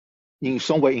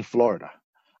somewhere in Florida.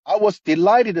 I was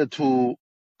delighted to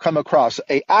come across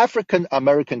a African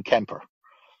American camper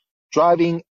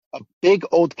driving a big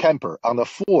old camper on a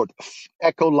Ford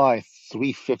Ecoline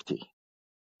 350.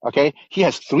 Okay, he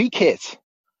has 3 kids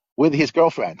with his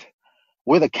girlfriend,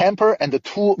 with a camper and the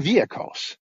 2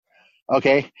 vehicles.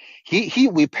 Okay, he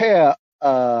repair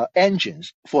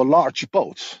engines for large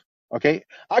boats. Okay,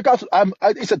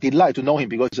 it's a delight to know him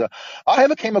because I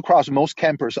have came across most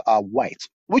campers are white,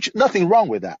 which nothing wrong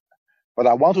with that. But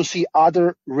I want to see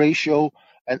other racial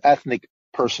and ethnic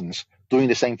persons doing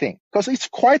the same thing because it's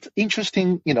quite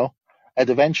interesting,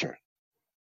 adventure.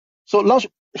 So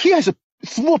he has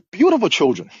 4 beautiful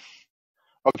children.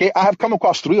 Okay, I have come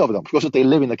across 3 of them because they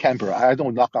live in the camper. I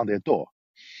don't knock on their door.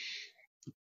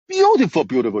 Beautiful,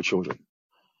 beautiful children.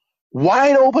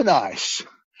 Wide open eyes.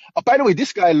 By the way,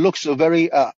 this guy looks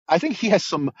very, I think he has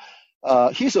some,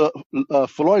 he's a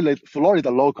Florida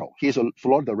local. He's a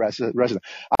Florida resident.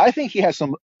 I think he has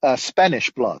some Spanish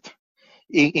blood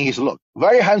in his look.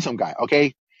 Very handsome guy,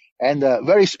 okay? And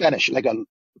very Spanish, like a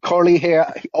curly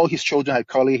hair. All his children have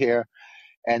curly hair.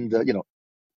 And,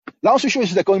 long story short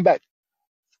is that going back,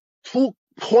 to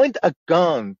point a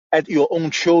gun at your own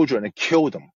children and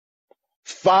kill them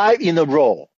 5 in a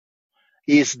row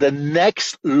is the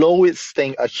next lowest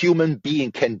thing a human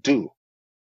being can do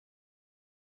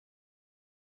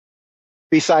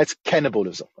besides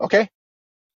cannibalism, okay?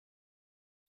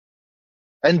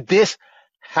 And this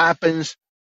happens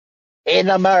in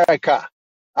America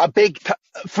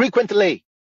frequently.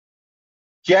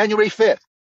 January 5th,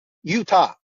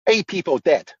 Utah, 8 people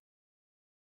dead.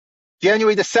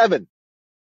 January the 7th,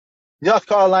 North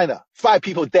Carolina, 5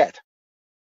 people dead.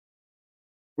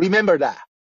 Remember that.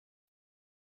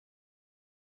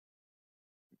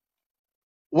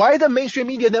 Why the mainstream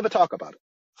media never talk about it?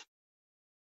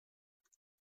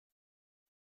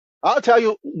 I'll tell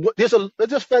you, there's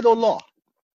a federal law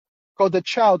called the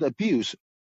Child Abuse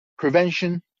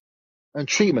Prevention and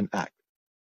Treatment Act.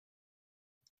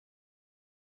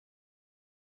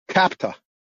 CAPTA.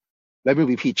 Let me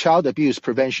repeat, Child Abuse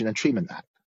Prevention and Treatment Act.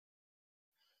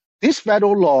 This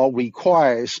federal law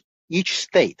requires each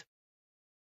state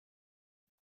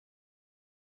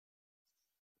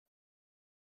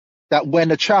that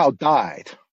when a child died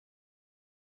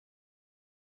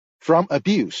from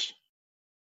abuse,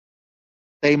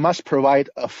 they must provide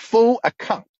a full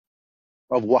account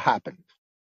of what happened.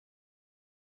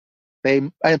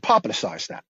 And publish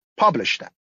that.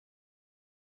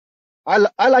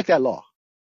 I like that law.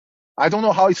 I don't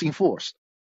know how it's enforced.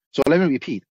 So let me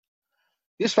repeat.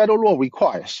 This federal law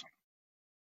requires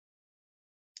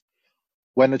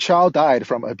when a child died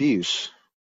from abuse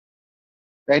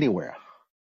anywhere,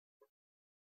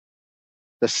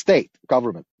 the state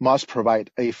government must provide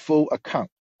a full account,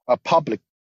 a public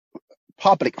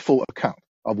full account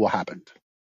of what happened.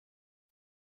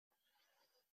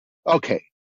 Okay.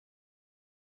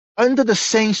 Under the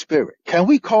same spirit, can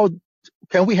we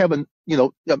have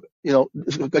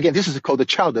again, this is called the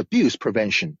child abuse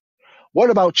prevention. What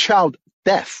about child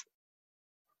death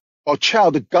or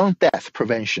child gun death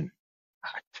prevention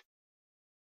act?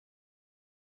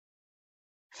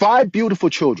 5 beautiful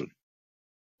children,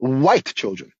 white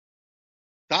children,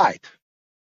 died.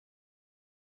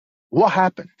 What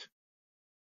happened?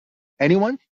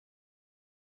 Anyone?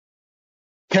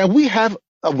 Can we have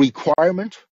a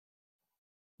requirement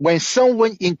when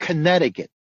someone in Connecticut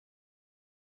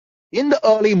in the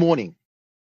early morning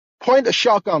point a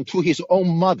shotgun to his own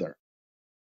mother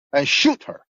and shoot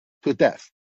her to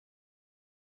death?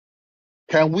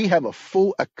 Can we have a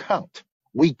full account,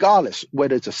 regardless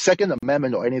whether it's a Second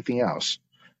Amendment or anything else,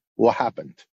 what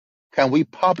happened? Can we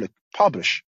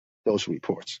publish those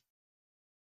reports?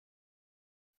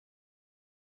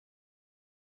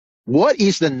 What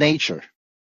is the nature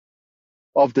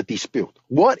of the dispute?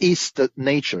 What is the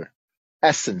nature,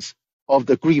 essence of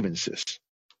the grievances?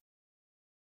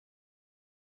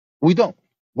 We don't.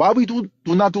 Why we do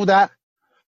not do that?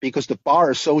 Because the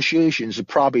bar association is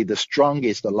probably the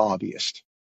strongest lobbyist.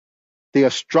 They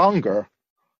are stronger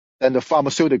than the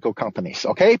pharmaceutical companies.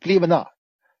 Okay, believe it or not.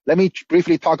 Let me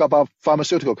briefly talk about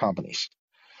pharmaceutical companies.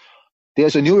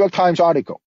 There's a New York Times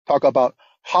article talk about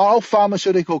how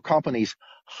pharmaceutical companies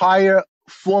hire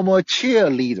former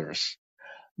cheerleaders,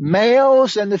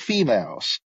 males and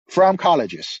females from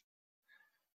colleges,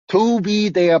 to be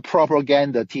their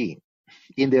propaganda team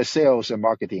in their sales and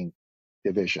marketing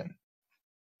division.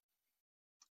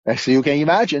 As you can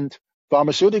imagine,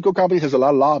 pharmaceutical companies has a lot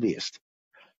of lobbyists.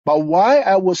 But why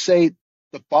I would say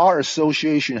the Bar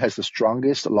Association has the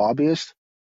strongest lobbyists?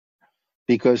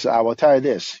 Because I will tell you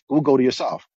this, Google it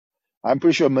yourself. I'm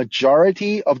pretty sure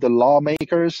majority of the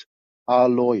lawmakers are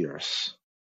lawyers.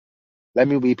 Let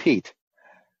me repeat.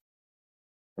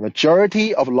 The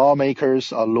majority of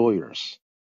lawmakers are lawyers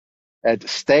at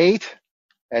state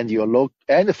and your local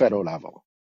and the federal level.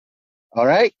 All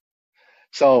right?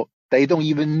 So they don't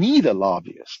even need a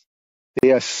lobbyist.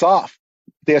 They are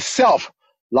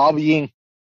self-lobbying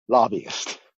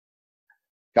lobbyists.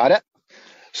 Got it?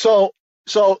 So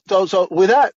with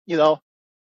that,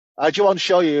 I just want to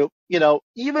show you,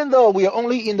 even though we are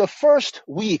only in the first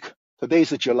week, today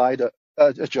is January the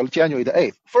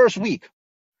 8th, first week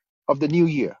of the new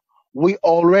year, we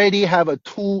already have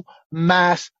 2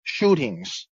 mass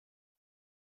shootings.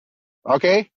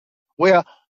 Okay? Where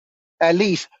at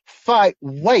least 5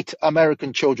 white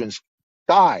American children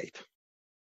died.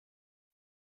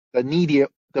 The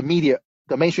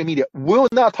mainstream media will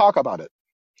not talk about it.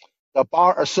 The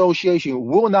Bar Association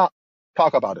will not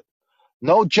talk about it.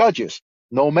 No judges,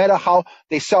 no matter how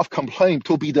they self-complain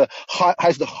to be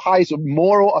has the highest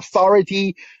moral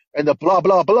authority and the blah,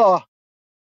 blah, blah,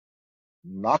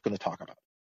 not going to talk about it.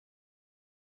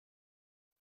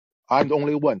 I'm the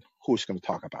only one who's going to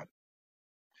talk about it.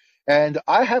 And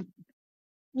I have,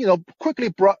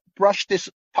 quickly brushed this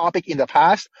topic in the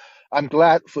past. I'm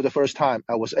glad for the first time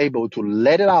I was able to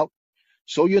let it out.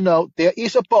 So there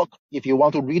is a book if you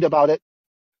want to read about it.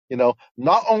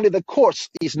 Not only the courts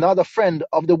is not a friend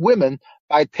of the women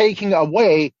by taking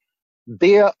away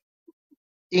their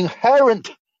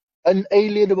inherent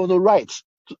unalienable rights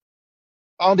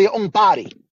on their own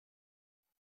body.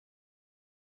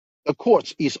 The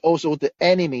courts is also the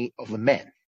enemy of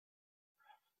men.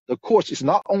 The courts is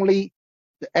not only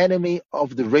the enemy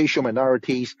of the racial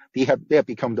minorities, they have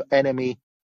become the enemy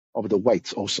of the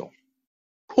whites also.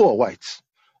 Poor whites,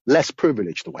 less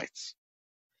privileged whites.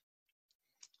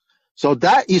 So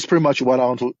that is pretty much what I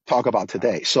want to talk about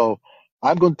today. So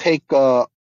I'm going to take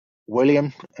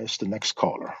William as the next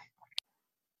caller.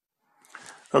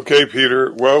 Okay,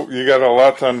 Peter. Well, you got a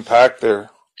lot to unpack there.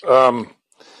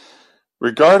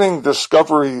 Regarding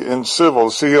discovery in civil,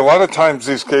 see, a lot of times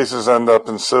these cases end up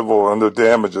in civil under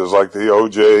damages, like the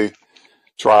O.J.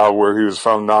 trial where he was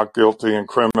found not guilty and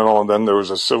criminal, and then there was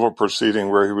a civil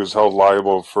proceeding where he was held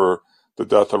liable for the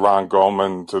death of Ron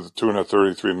Goldman to the tune of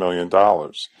 $33 million.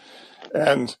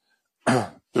 And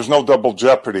there's no double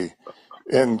jeopardy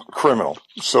in criminal.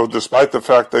 So despite the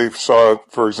fact they saw,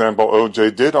 for example,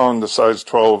 O.J. did own the size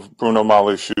 12 Bruno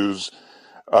Magli shoes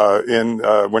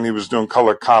when he was doing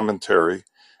color commentary,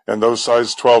 and those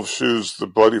size 12 shoes, the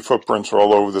bloody footprints were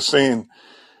all over the scene.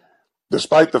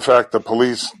 Despite the fact the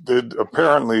police did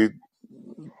apparently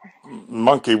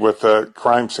monkey with the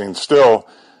crime scene, still,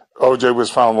 O.J. was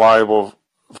found liable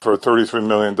for $33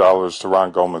 million to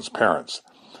Ron Goldman's parents.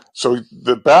 So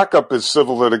the backup is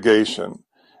civil litigation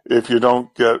if you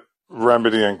don't get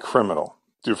remedy in criminal.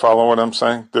 Do you follow what I'm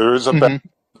saying? There is a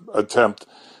attempt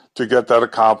to get that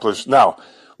accomplished. Now,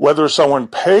 whether someone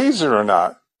pays it or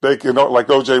not, they can, like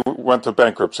O.J. went to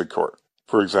bankruptcy court,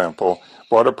 for example,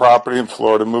 bought a property in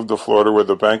Florida, moved to Florida where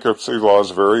the bankruptcy law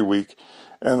is very weak.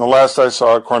 And the last I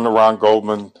saw, according to Ron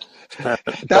Goldman,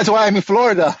 that's why I'm in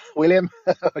Florida, William.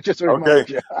 Just to remind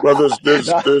you. Well, there's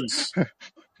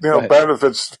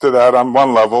benefits to that on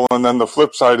one level, and then the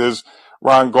flip side is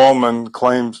Ron Goldman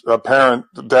claims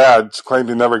dad claimed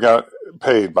he never got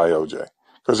paid by O.J.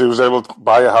 because he was able to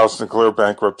buy a house and clear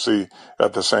bankruptcy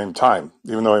at the same time,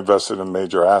 even though he invested in a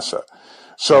major asset.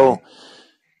 So,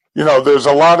 there's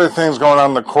a lot of things going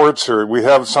on in the courts here. We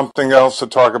have something else to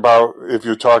talk about if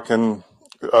you're talking,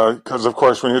 because of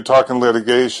course when you're talking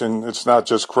litigation, it's not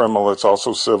just criminal, it's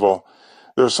also civil.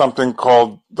 There's something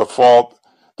called default.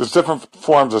 There's different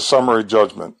forms of summary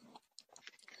judgment.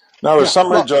 Now, the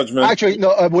summary judgment. Actually,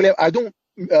 no, William, I don't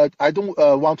I don't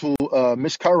want to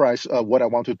mischaracterize what I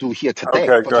want to do here today.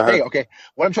 Okay, For go today, ahead. okay,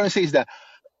 what I'm trying to say is that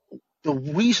the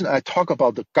reason I talk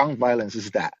about the gun violence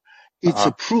is that it's a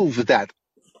Uh-huh. proof that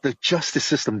the justice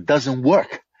system doesn't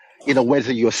work.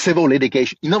 Whether you're civil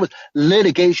litigation,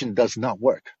 litigation does not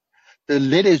work. The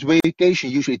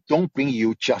litigation usually don't bring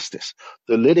you justice.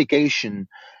 The litigation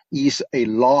is a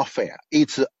lawfare.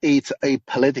 It's a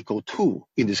political tool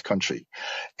in this country,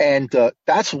 and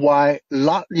that's why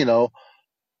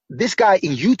this guy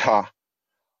in Utah,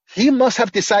 he must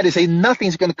have decided, say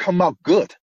nothing's going to come out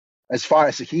good as far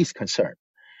as he's concerned.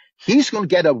 He's going to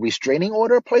get a restraining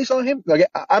order placed on him. Like,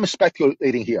 I'm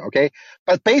speculating here, okay?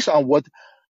 But based on what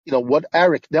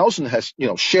Eric Nelson has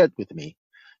shared with me,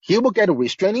 he will get a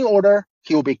restraining order.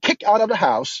 He will be kicked out of the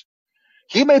house.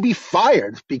 He may be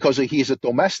fired because he's a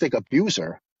domestic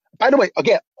abuser. By the way,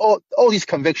 again, all these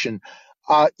conviction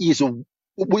is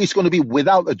going to be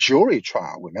without a jury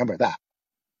trial. Remember that,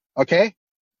 okay?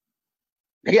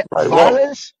 Again, Right. Well,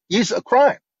 violence is a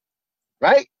crime,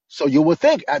 right? So you would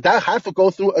think that has to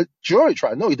go through a jury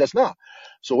trial. No, it does not.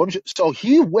 So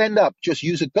he went up, just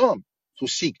use a gun to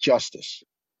seek justice.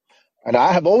 And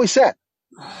I have always said,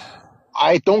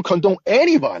 I don't condone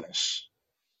any violence.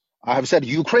 I have said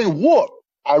Ukraine war,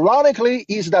 ironically,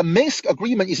 is the Minsk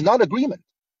agreement is not agreement.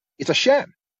 It's a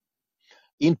sham.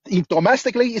 In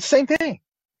domestically, it's the same thing.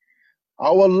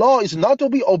 Our law is not to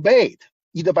be obeyed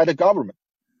either by the government.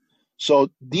 So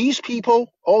these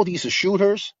people, all these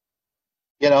shooters,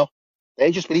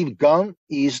 they just believe gun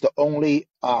is the only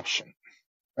option.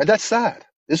 And that's sad.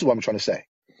 This is what I'm trying to say.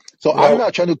 So I'm well,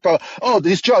 not trying to go,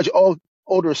 this judge,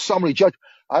 order summary judge.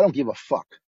 I don't give a fuck.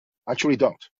 I truly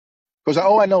don't. Because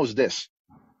all I know is this.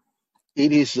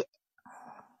 It is,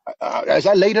 as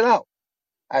I laid it out,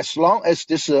 as long as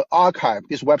this archive,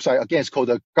 this website, again, it's called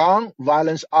the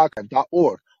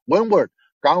gunviolencearchive.org. One word,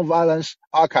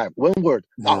 gunviolencearchive, one word,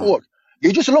 .org.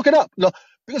 You just look it up. No,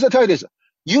 because I tell you this,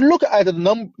 you look at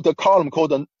the column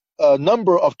called the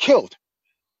number of killed,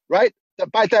 right?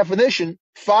 By definition,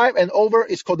 5 and over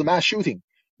is called the mass shooting.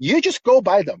 You just go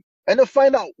by them and then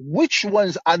find out which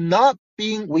ones are not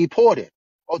being reported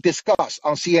or discussed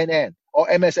on CNN or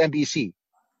MSNBC.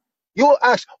 You'll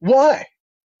ask, why?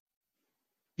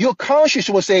 Your conscience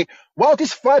will say, wow,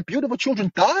 these 5 beautiful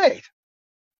children died.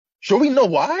 Should we know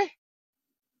why?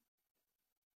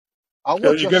 Our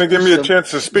you're going to give justice me a system,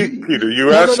 chance to speak, Peter.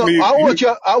 You no, no, asked no. me.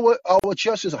 Our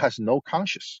justice has no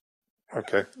conscience.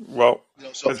 Okay. Well,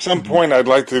 So at some point, I'd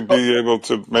like to go be able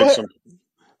to make ahead, some.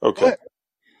 go Okay. ahead.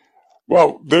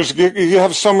 Well, you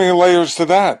have so many layers to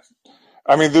that.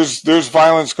 I mean, there's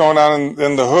violence going on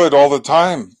in the hood all the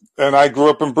time, and I grew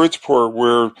up in Bridgeport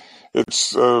where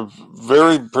it's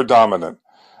very predominant.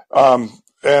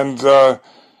 And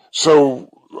so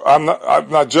I'm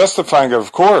not justifying it,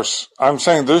 of course. I'm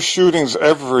saying there's shootings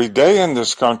every day in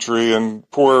this country in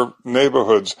poor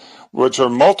neighborhoods, which are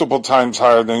multiple times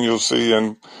higher than you'll see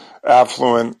in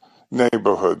affluent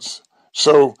neighborhoods.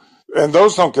 So, and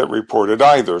those don't get reported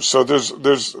either. So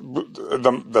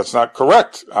that's not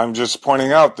correct. I'm just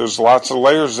pointing out there's lots of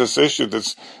layers to this issue.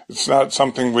 It's not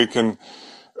something we can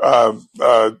uh,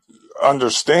 uh,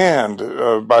 understand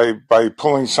by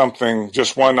pulling something,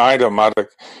 just one item out of.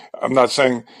 I'm not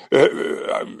saying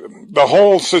the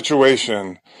whole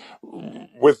situation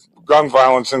with gun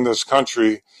violence in this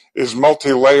country is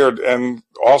multi-layered, and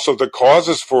also the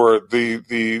causes for it,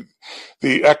 the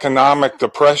economic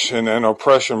depression and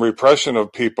repression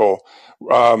of people.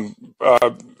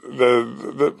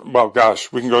 Well,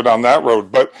 gosh, we can go down that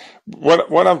road. But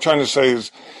what I'm trying to say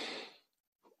is,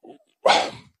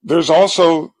 there's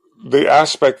also the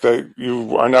aspect that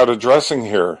you are not addressing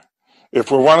here.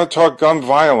 If we want to talk gun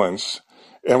violence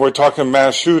and we're talking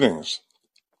mass shootings,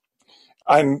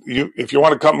 if you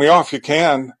want to cut me off, you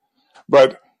can,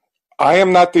 but I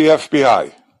am not the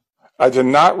FBI. I did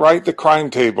not write the crime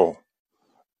table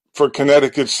for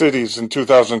Connecticut cities in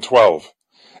 2012.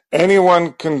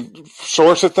 Anyone can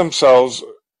source it themselves,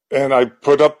 and I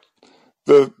put up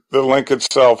the link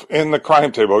itself in the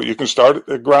crime table. You can start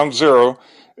at ground zero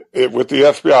with the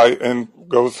FBI and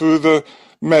go through the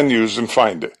menus and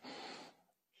find it.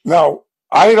 Now,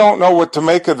 I don't know what to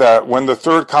make of that when the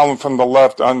third column from the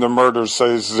left on the murders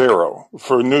says 0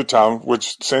 for Newtown,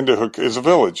 which Sandy Hook is a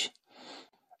village.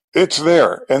 It's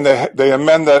there, and they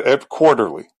amend that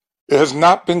quarterly. It has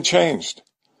not been changed.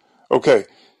 Okay,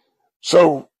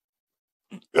 so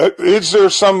is there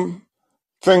some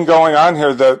thing going on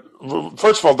here that,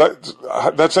 first of all,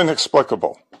 that's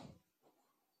inexplicable.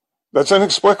 That's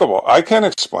inexplicable. I can't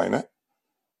explain it,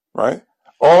 right?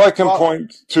 All I can Well,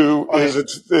 point to okay, is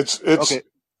it's okay.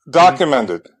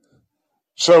 documented.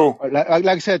 So Like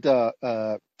I said,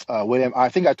 William, I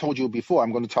think I told you before.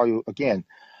 I'm going to tell you again.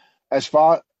 As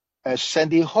far as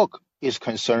Sandy Hook is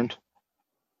concerned,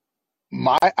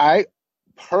 I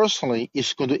personally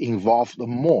is going to involve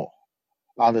more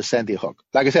on the Sandy Hook.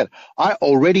 Like I said, I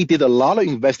already did a lot of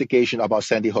investigation about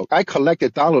Sandy Hook. I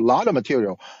collected down a lot of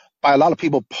material by a lot of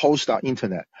people post on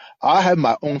internet. I have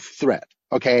my own thread.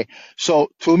 Okay. So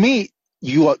to me,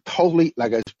 you are totally,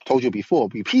 like I told you before,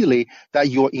 repeatedly, that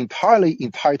you are entirely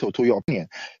entitled to your opinion.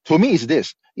 To me, it's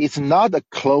this. It's not a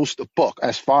closed book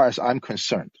as far as I'm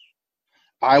concerned.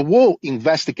 I will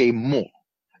investigate more.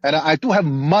 And I do have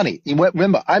money.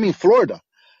 Remember, I'm in Florida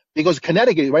because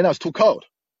Connecticut right now is too cold.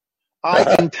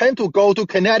 I intend to go to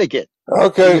Connecticut in the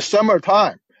okay,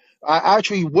 summertime. I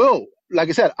actually will. Like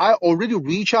I said, I already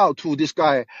reached out to this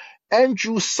guy,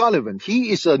 Andrew Sullivan.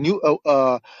 He is a he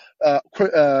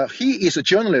is a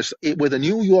journalist with a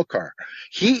New Yorker.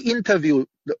 He interviewed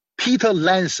Peter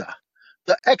Lanza,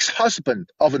 the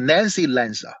ex-husband of Nancy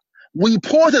Lanza.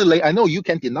 Reportedly, I know you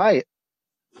can deny it.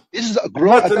 This is a I'm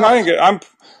grown not denying adult. it.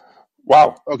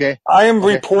 Wow. Okay. I am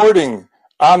Okay. reporting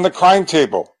on the crime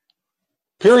table.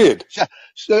 Period. Yeah.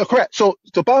 So, correct. So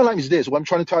the bottom line is this. What I'm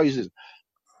trying to tell you is this.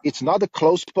 It's not a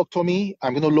closed book to me.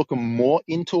 I'm going to look more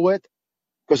into it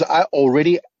because I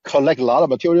already collect a lot of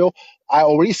material. I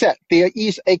already said there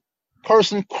is a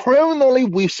person criminally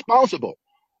responsible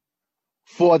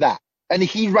for that. And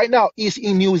he right now is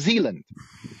in New Zealand.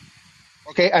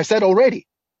 Okay. I said already.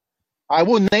 I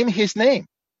will name his name.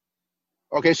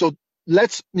 Okay. So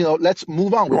let's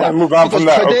move on You with want to that move on because from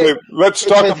that? Okay, let's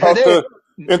talk about today,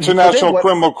 the international what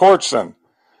criminal courts then.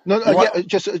 no, no, You want? yeah,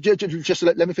 just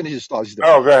let me finish this thought.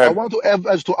 Oh, go I ahead. want to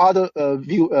emphasize to other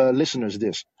listeners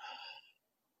this: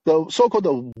 the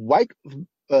so-called white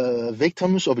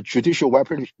victims of judicial white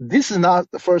privilege. This is not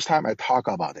the first time I talk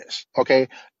about this. Okay,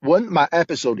 when my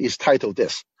episode is titled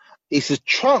 "This," is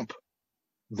Trump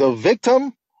the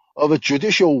victim of a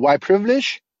judicial white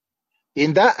privilege?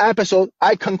 In that episode,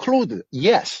 I concluded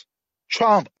yes,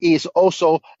 Trump is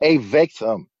also a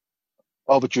victim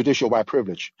of judicial white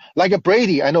privilege. Like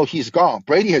Brady, I know he's gone.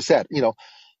 Brady has said,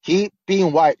 he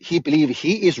being white, he believes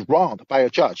he is wronged by a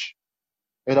judge,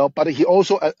 but he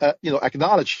also,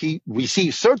 acknowledged he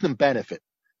received certain benefit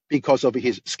because of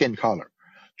his skin color.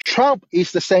 Trump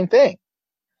is the same thing.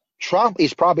 Trump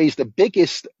is probably the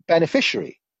biggest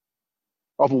beneficiary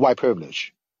of white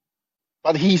privilege,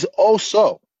 but he's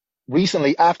also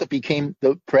recently, after became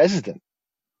the president,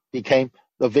 became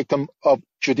the victim of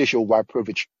judicial white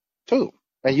privilege too.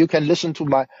 And you can listen to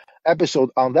my episode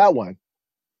on that one.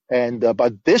 And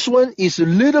but this one is a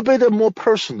little bit more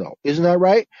personal, isn't that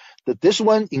right? That this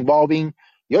one involving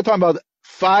you're talking about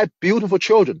 5 beautiful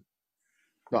children.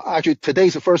 Now, actually,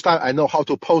 today's the first time I know how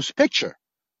to post picture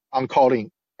on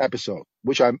calling episode,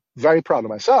 which I'm very proud of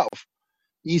myself.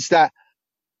 Is that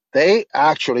they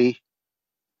actually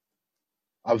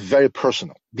are very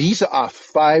personal. These are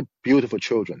 5 beautiful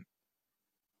children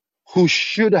who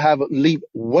should have lived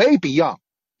way beyond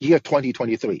year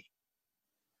 2023.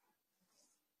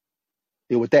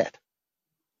 They were dead,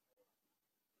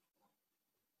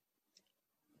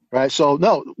 right? So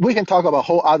no, we can talk about a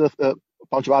whole other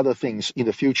bunch of other things in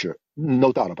the future,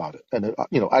 no doubt about it. And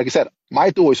like I said,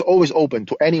 my door is always open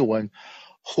to anyone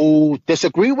who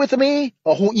disagree with me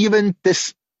or who even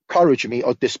discourage me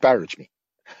or disparage me.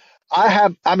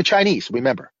 I'm Chinese,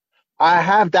 remember. I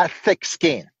have that thick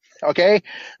skin. Okay,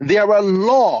 there are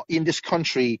law in this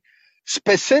country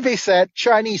specifically said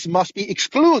Chinese must be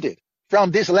excluded from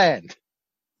this land.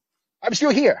 I'm still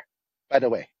here, by the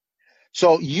way.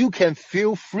 So you can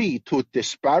feel free to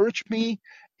disparage me,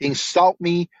 insult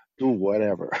me, do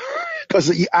whatever, because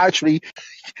you actually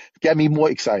get me more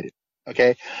excited.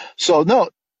 Okay, so no,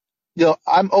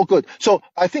 I'm all good. So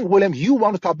I think William, you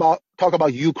want to talk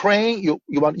about Ukraine.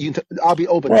 I'll be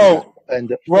open to that. Well, And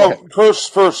go ahead. well,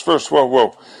 first.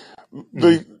 Whoa.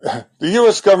 Mhm. The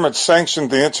U.S. government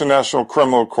sanctioned the International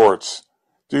Criminal Courts.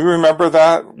 Do you remember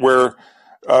that? Where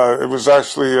it was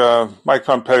actually Mike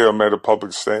Pompeo made a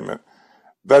public statement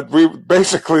that we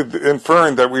basically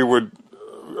inferring that we would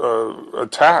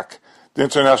attack the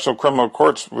International Criminal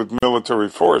Courts with military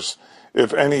force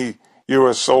if any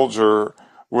U.S. soldier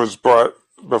was brought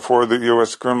before the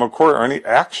U.S. Criminal Court or any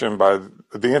action by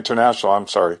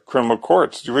the Criminal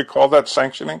Courts. Do you recall that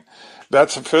sanctioning?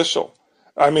 That's official.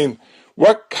 I mean,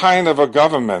 what kind of a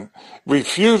government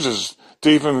refuses to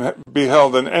even be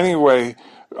held in any way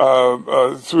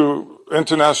through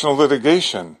international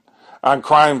litigation on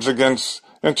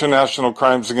international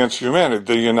crimes against humanity?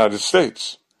 The United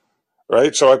States,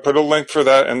 right? So I put a link for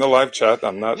that in the live chat.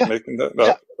 I'm not Yeah, making that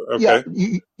yeah, up. Yeah,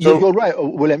 Okay. So you're right,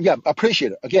 William. Yeah,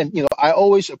 appreciate it. Again, I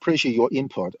always appreciate your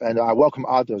input, and I welcome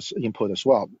others' input as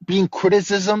well. Being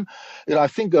criticism, I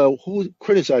think who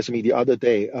criticized me the other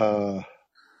day,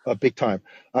 big time.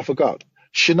 I forgot.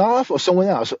 Shanaf or someone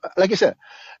else. Like I said,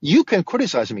 you can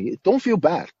criticize me. Don't feel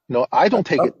bad. I don't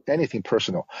take I, it anything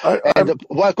personal. I, And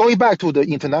while going back to the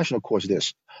international course,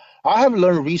 I have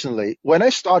learned recently when I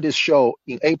started this show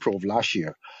in April of last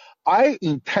year, I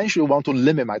intentionally want to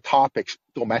limit my topics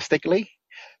domestically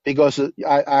because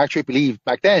I actually believe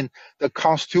back then the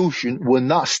Constitution would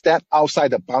not step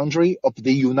outside the boundary of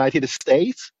the United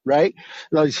States, right?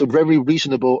 It's a very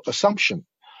reasonable assumption.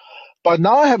 But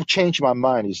now I have changed my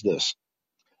mind is this.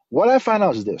 What I found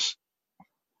out is this.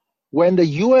 When the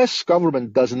US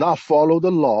government does not follow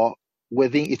the law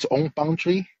within its own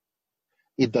boundary,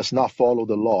 it does not follow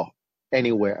the law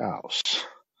anywhere else.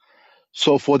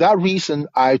 So for that reason,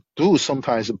 I do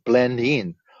sometimes blend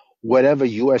in whatever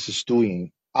US is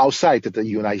doing outside of the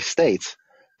United States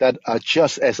that are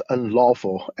just as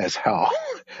unlawful as hell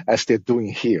as they're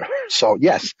doing here. So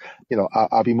yes,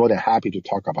 I'll be more than happy to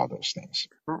talk about those things.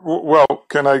 well,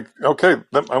 can I? Okay,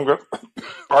 I'm going.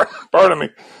 Pardon me.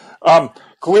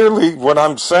 Clearly, what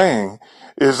I'm saying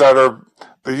is that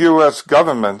the U.S.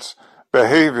 government's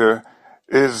behavior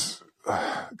is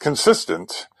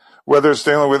consistent, whether it's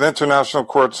dealing with international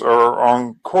courts or our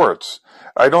own courts.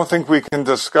 I don't think we can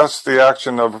discuss the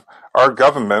action of our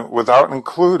government without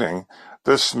including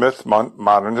the Smith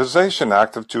Modernization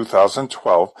Act of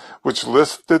 2012, which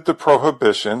lifted the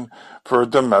prohibition for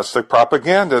domestic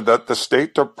propaganda that the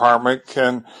State Department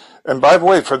can. And by the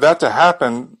way, for that to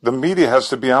happen, the media has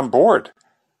to be on board.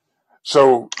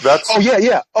 So that's. Oh yeah,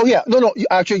 yeah. Oh yeah. No.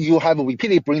 Actually, you have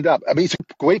repeatedly bring it up. I mean, it's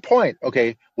a great point.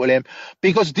 Okay, William,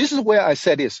 because this is where I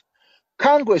said this.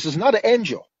 Congress is not an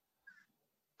angel.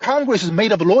 Congress is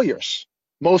made of lawyers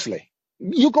mostly.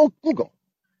 You go Google.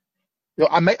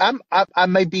 I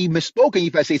may be misspoken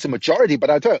if I say it's a majority, but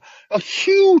I tell you, a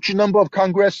huge number of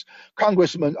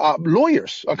congressmen are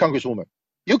lawyers or congresswomen.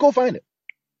 You go find it.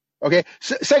 Okay.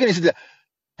 Second is that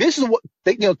this is what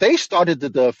they started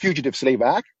the Fugitive Slave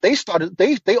Act. They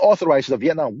authorized the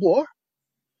Vietnam War.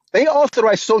 They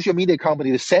authorized social media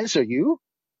companies to censor you,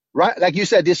 right? Like you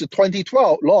said, this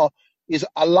 2012 law is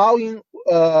allowing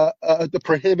the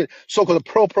prohibit so-called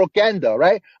propaganda,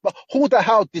 right? But who the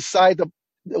hell decide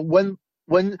when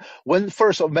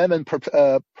First Amendment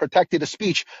protected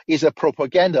speech is a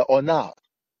propaganda or not?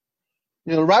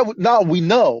 Right now we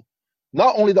know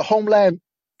not only the Homeland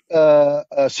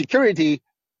Security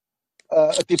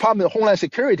Department of Homeland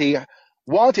Security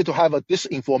wanted to have a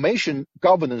disinformation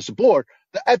governance board.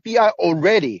 The FBI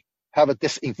already have a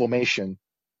disinformation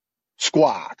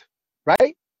squad,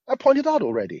 right? I pointed out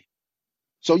already.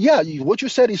 So yeah, what you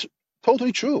said is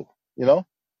totally true.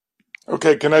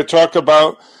 Okay, can I talk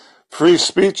about free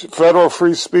speech, federal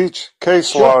free speech case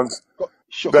Sure, laws?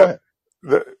 sure. Go That, ahead.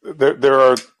 there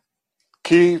are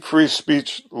key free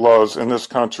speech laws in this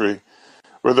country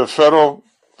where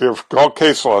they're called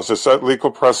case laws, it's that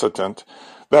legal precedent,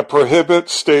 that prohibit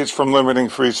states from limiting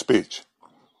free speech.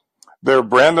 They're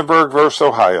Brandenburg versus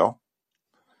Ohio,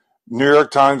 New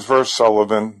York Times versus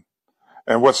Sullivan,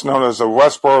 and what's known as the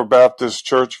Westboro Baptist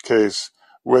Church case,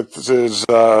 which is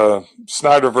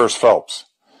Snyder versus Phelps.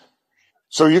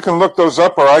 So you can look those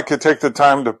up, or I could take the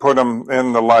time to put them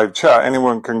in the live chat.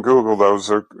 Anyone can Google those;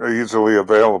 they're easily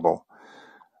available.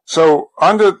 So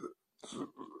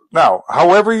now,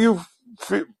 however you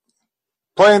feel,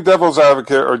 playing devil's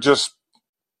advocate or just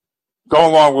go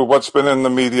along with what's been in the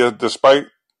media, despite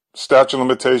statute of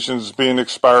limitations being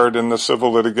expired in the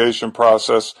civil litigation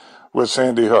process with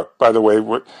Sandy Hook. By the way,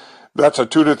 that's a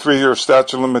 2 to 3 year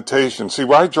statute of limitations. See,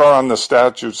 why draw on the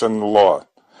statutes and the law?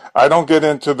 I don't get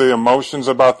into the emotions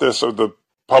about this or the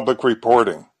public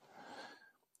reporting.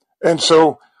 And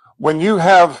so when you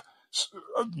have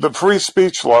the free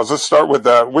speech laws, let's start with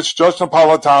that, which Judge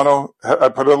Napolitano, I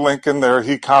put a link in there,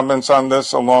 he comments on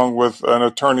this along with an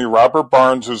attorney, Robert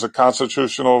Barnes, who's a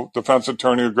constitutional defense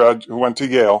attorney who went to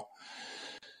Yale.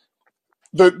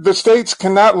 The states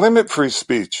cannot limit free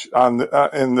speech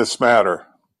in this matter,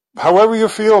 however you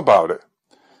feel about it,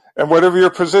 and whatever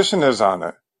your position is on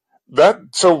it.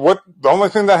 The only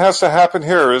thing that has to happen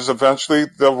here is eventually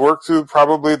they'll work through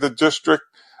probably the district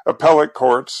appellate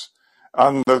courts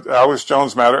on the Alex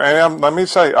Jones matter. And let me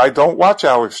say, I don't watch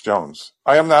Alex Jones.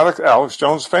 I am not an Alex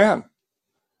Jones fan.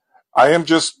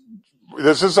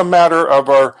 This is a matter of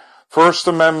our First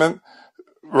Amendment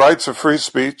rights of free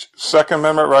speech, Second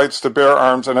Amendment rights to bear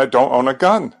arms, and I don't own a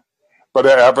gun. But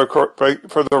I advocate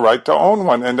for the right to own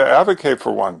one and to advocate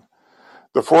for one.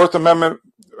 The Fourth Amendment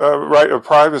right of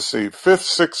privacy, Fifth,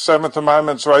 Sixth, Seventh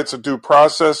Amendments rights of due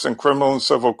process in criminal and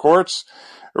civil courts,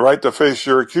 right to face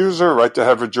your accuser, right to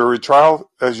have a jury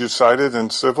trial, as you cited, in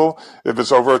civil, if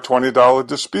it's over a $20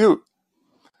 dispute,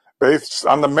 based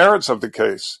on the merits of the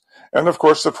case. And of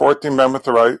course, the 14th Amendment,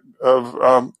 the right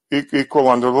of equal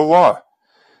under the law.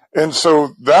 And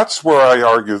so that's where I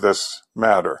argue this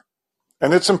matter.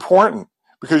 And it's important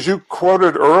because you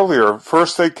quoted earlier,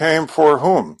 first they came for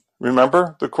whom?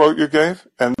 Remember the quote you gave?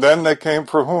 And then they came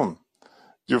for whom?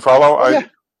 Do you follow? Oh yeah,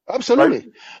 absolutely.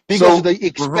 Right? Because So, the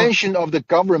expansion of the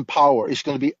government power is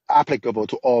going to be applicable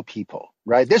to all people,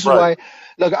 right? This is right. why,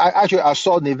 look, I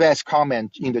saw Nivette's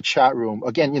comment in the chat room.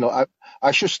 Again,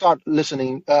 I should start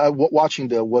listening, watching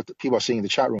what people are saying in the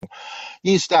chat room.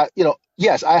 Is that,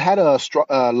 yes, I had a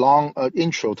long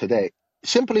intro today,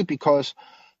 simply because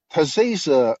today's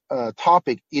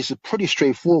topic is pretty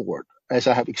straightforward, as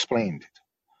I have explained.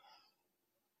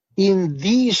 In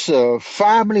these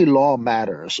family law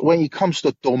matters, when it comes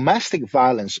to domestic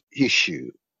violence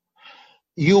issue,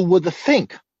 you would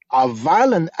think a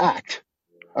violent act,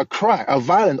 a crime, a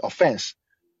violent offense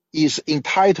is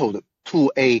entitled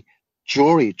to a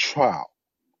jury trial.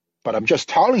 But I'm just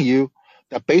telling you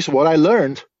that based on what I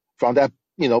learned from that,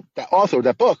 that author of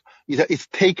that book, is that it's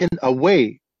taken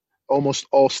away almost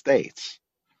all states.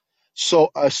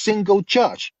 So a single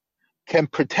judge can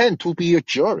pretend to be a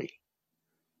jury.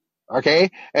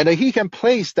 Okay, and he can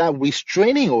place that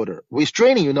restraining order.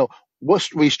 Restraining,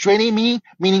 what's restraining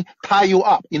meaning tie you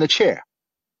up in a chair.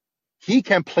 He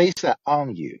can place that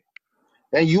on you,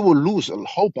 and you will lose a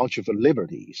whole bunch of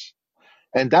liberties.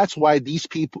 And that's why these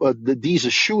people, these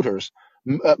shooters,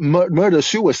 murder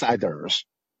suiciders,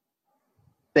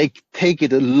 they take it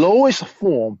the lowest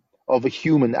form of a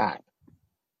human act,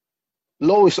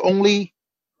 lowest only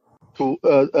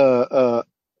to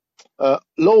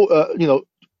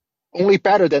only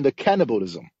better than the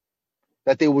cannibalism,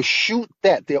 that they will shoot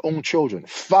dead their own children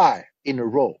 5 in a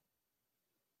row.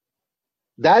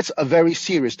 That's a very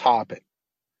serious topic.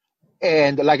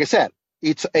 And like I said,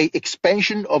 it's an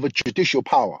expansion of a judicial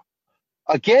power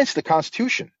against the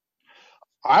Constitution.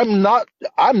 I'm not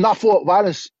for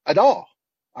violence at all.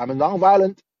 I'm a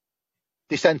nonviolent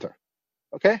dissenter.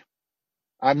 Okay?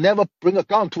 I never bring a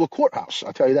gun to a courthouse,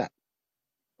 I'll tell you that.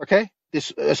 Okay?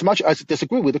 As much as I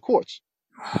disagree with the courts.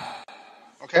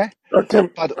 Okay?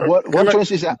 But what I'm trying to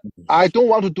say is that I don't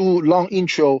want to do long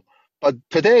intro, but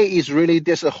today is really,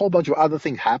 there's a whole bunch of other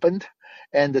things happened.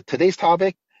 And today's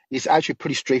topic is actually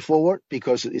pretty straightforward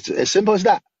because it's as simple as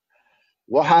that.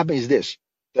 What happened is this: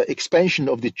 the expansion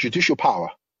of the judicial power,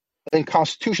 and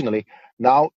constitutionally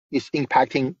now is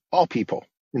impacting all people.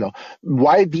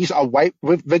 Why these are white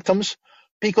victims?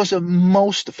 Because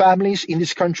most families in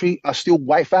this country are still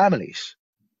white families.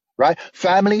 Right?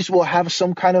 Families will have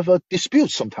some kind of a dispute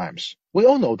sometimes. We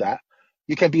all know that.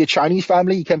 You can be a Chinese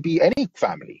family, you can be any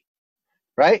family,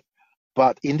 right?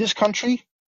 But in this country,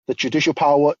 the judicial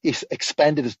power is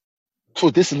expanded to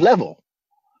this level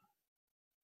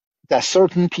that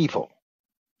certain people,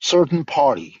 certain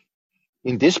party,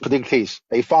 in this particular case,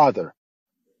 a father,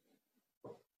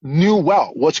 knew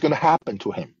well what's going to happen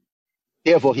to him.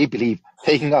 Therefore, he believed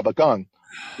taking up a gun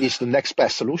is the next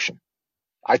best solution.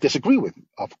 I disagree with,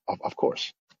 of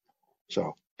course.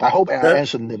 So I hope I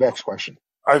answered Nivette's question.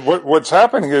 What's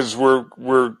happening is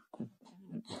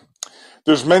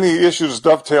there's many issues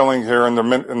dovetailing here, and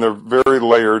they're very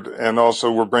layered, and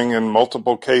also we're bringing in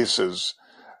multiple cases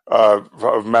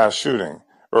of mass shooting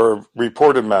or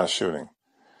reported mass shooting.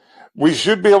 We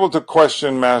should be able to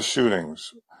question mass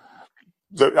shootings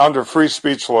under free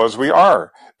speech laws. We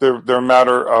are. They're a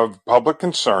matter of public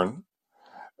concern.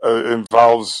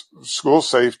 Involves school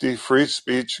safety, free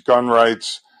speech, gun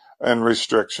rights, and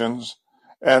restrictions,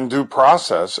 and due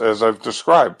process, as I've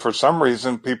described. For some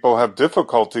reason, people have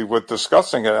difficulty with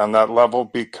discussing it on that level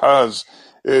because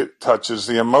it touches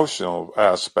the emotional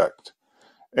aspect.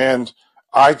 And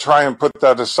I try and put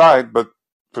that aside, but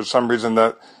for some reason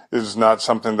that is not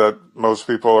something that most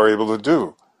people are able to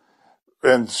do.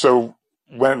 And so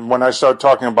when I start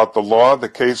talking about the law, the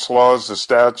case laws, the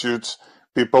statutes,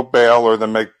 people bail or they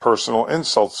make personal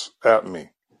insults at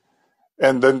me.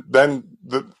 And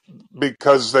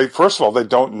because first of all, they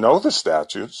don't know the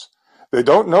statutes. They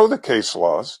don't know the case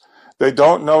laws. They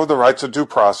don't know the rights of due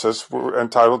process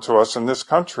entitled to us in this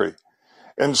country.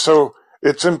 And so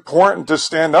it's important to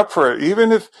stand up for it.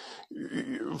 Even if,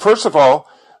 first of all,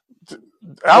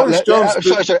 Alex Jones.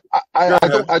 Sorry.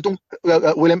 I don't,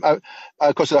 William,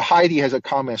 because Heidi has a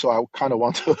comment, so I kind of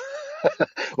want to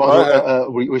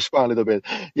respond a little bit.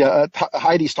 Yeah,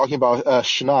 Heidi's talking about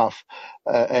Schnauf,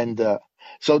 and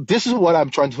so this is what I'm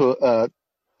trying to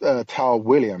tell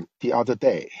William the other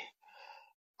day,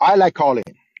 I like calling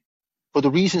for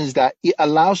the reasons that it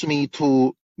allows me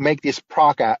to make this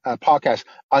podcast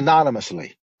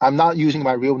anonymously. I'm not using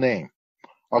my real name.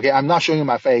 Okay, I'm not showing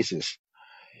my faces,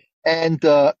 and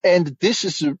this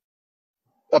is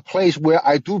a place where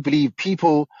I do believe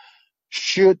people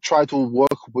should try to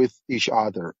work with each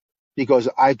other, because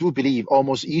I do believe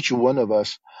almost each one of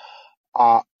us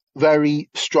are very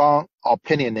strong,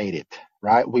 opinionated,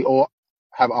 right? We all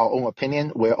have our own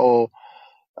opinion. We're all,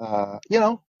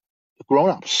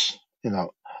 grown-ups,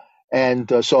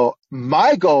 and so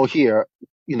my goal here,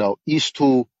 is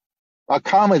to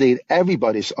accommodate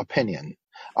everybody's opinion,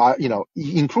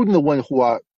 including the ones who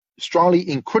are strongly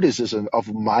in criticism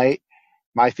of my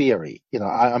theory.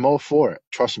 I'm all for it.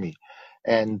 Trust me.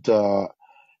 And so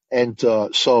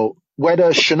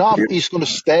whether Shanaf is going to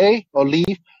stay or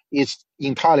leave is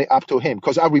entirely up to him.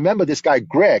 Because I remember this guy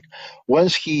Greg,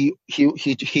 once he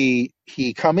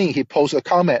come in, he posted a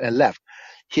comment and left.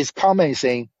 His comment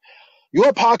saying,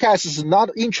 "Your podcast is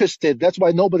not interested. That's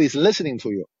why nobody's listening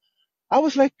to you." I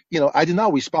was like, I did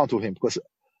not respond to him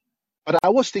but I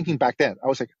was thinking back then, I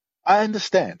was like, I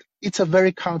understand. It's a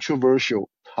very controversial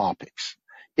topics.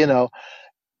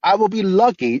 I will be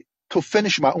lucky to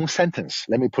finish my own sentence.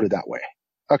 Let me put it that way.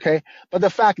 Okay. But the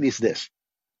fact is this,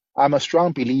 I'm a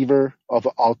strong believer of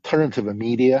alternative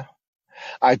media.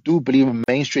 I do believe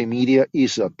mainstream media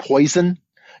is a poison.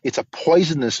 It's a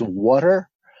poisonous water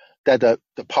that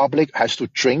the public has to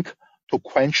drink to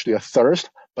quench their thirst,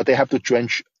 but they have to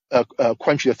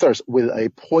quench their thirst with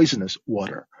a poisonous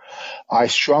water. I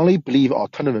strongly believe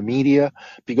alternative media,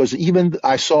 because even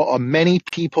I saw many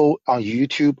people on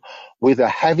YouTube with a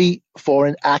heavy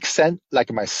foreign accent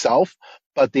like myself,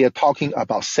 but they are talking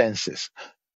about census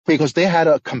because they had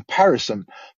a comparison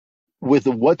with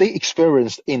what they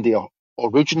experienced in their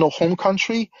original home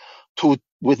country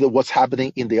with what's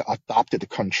happening in their adopted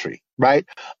country, right?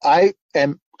 I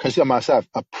consider myself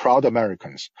a proud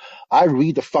American. I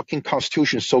read the fucking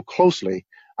Constitution so closely.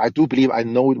 I do believe I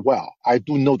know it well. I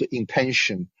do know the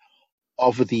intention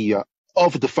of the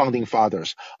founding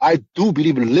fathers. I do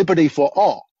believe in liberty for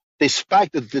all,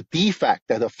 despite the defect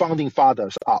that the founding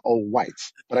fathers are all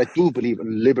whites. But I do believe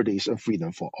in liberties and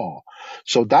freedom for all.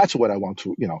 So that's what I want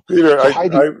to, Peter, So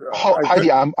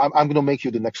Heidi, I'm going to make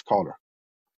you the next caller.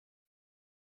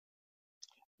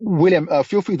 William,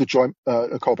 feel free to join,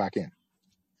 call back in.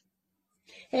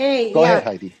 Hey, Go ahead,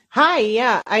 Heidi. Hi,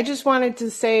 yeah. I just wanted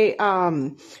to say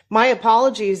my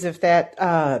apologies if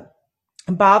that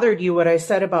bothered you, what I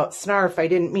said about Snarf. I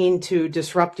didn't mean to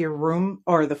disrupt your room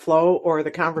or the flow or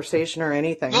the conversation or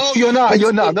anything. No, you're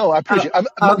not. No, I appreciate it.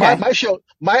 Okay.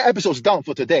 My episode's done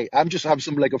for today. I'm just having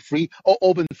some like a free or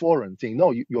open forum thing.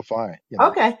 No, you're fine.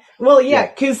 Okay. Well, yeah,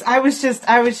 because I was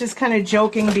just kind of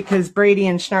joking because Brady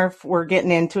and Schnarf were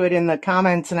getting into it in the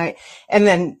comments, and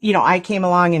then I came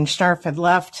along and Schnarf had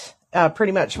left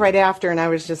pretty much right after, and I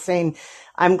was just saying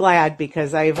I'm glad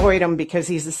because I avoid him because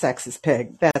he's a sexist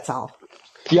pig. That's all.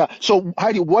 Yeah. So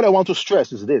Heidi, what I want to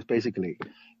stress is this: basically,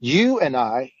 you and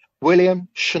I, William,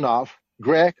 Schnarf,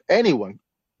 Greg, anyone,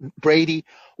 Brady,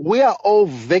 we are all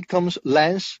victims.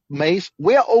 Lance, Mace,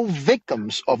 we are all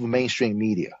victims of mainstream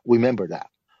media. Remember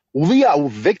that. We are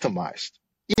victimized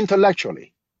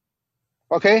intellectually.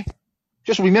 Okay?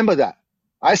 Just remember that.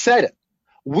 I said it.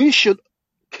 We should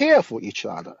care for each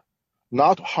other,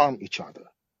 not harm each other.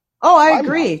 Oh, I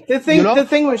agree. The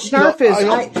thing with Schnarf is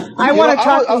I want to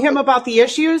talk to him about the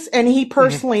issues, and he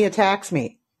personally attacks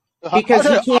me because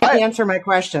he can't answer my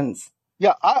questions.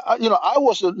 Yeah, I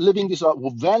was living this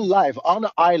van life on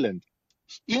an island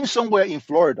somewhere in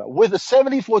Florida with a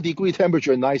 74-degree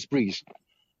temperature and nice breeze.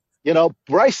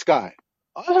 Bright sky.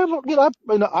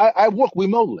 I work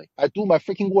remotely. I do my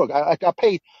freaking work. I got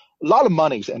paid a lot of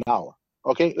money an hour.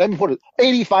 Okay, let me put it,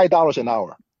 $85 an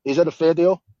hour. Is that a fair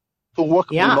deal to work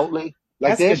remotely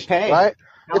like this? Good pay. Right?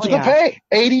 It's a good pay.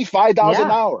 $85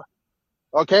 an hour.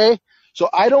 Okay, so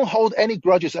I don't hold any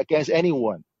grudges against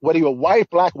anyone, whether you're white,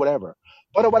 black, whatever.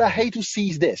 But what I hate to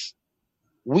see is this: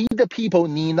 we the people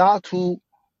need not to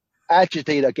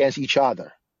agitate against each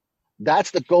other.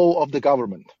 That's the goal of the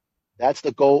government. That's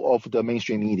the goal of the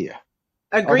mainstream media.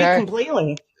 Agree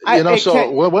completely. So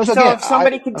if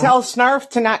somebody could tell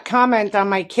Snarf to not comment on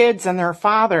my kids and their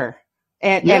father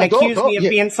and accuse me of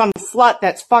being some slut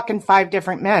that's fucking 5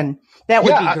 different men, that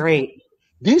would be great.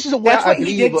 This is that's what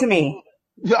he did to me.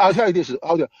 I'll tell you this.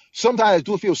 Sometimes I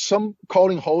do feel some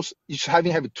calling hosts is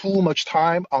having too much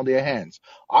time on their hands.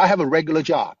 I have a regular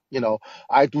job.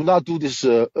 I do not do this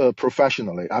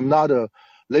professionally. I'm not a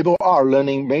liberal art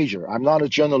learning major. I'm not a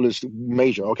journalist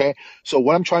major. Okay. So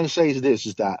what I'm trying to say is this: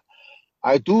 is that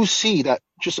I do see that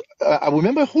I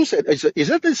remember who said, is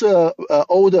it this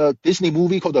old Disney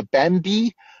movie called the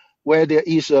Bambi, where there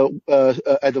is a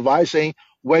advice saying,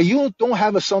 where you don't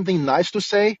have something nice to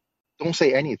say, don't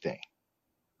say anything.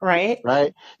 Right.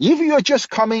 Right? If you're just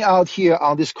coming out here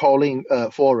on this calling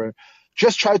forum,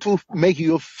 just try to make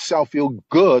yourself feel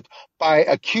good by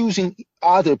accusing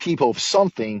other people of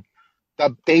something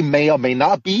that they may or may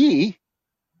not be.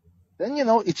 Then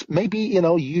it's maybe you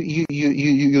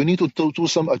need to do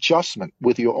some adjustment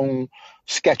with your own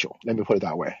schedule. Let me put it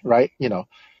that way, right?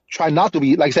 Try not to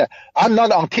be, like I said, I'm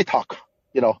not on TikTok.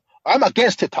 I'm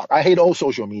against TikTok. I hate all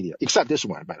social media except this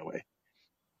one, by the way.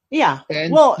 Yeah.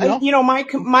 And Well,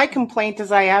 my complaint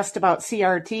is I asked about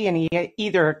CRT and he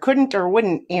either couldn't or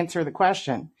wouldn't answer the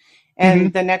question.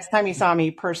 And the next time he saw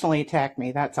me, personally attacked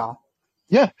me. That's all.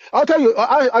 Yeah, I'll tell you.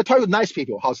 I tell you, nice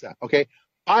people. How's that? Okay,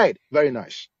 Bide, very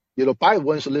nice. Bide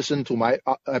once listened to my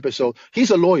episode.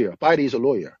 He's a lawyer. Bide is a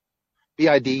lawyer. Who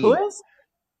BIDE. is?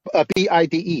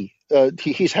 BIDE.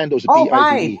 His handle is Oh, BIDE.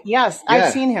 Bide. Yes, I've Yeah,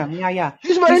 seen him. Yeah.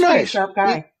 he's very He's a pretty nice. sharp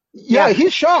guy. Yeah,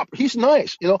 he's sharp. He's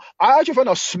nice. I actually find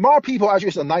out smart people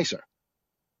actually are nicer.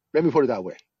 Let me put it that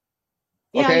way.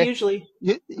 Okay. Yeah, usually.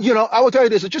 I will tell you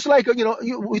this. Just like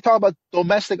we talk about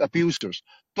domestic abusers.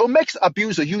 Domestic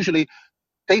abusers usually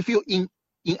they feel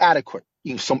inadequate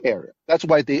in some area. That's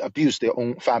why they abuse their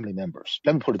own family members.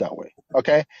 Let me put it that way.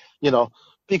 Okay.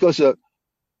 Because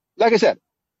like I said,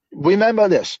 remember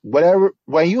this. When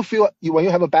you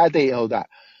have a bad day and all that,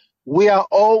 we are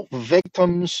all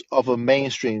victims of a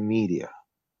mainstream media.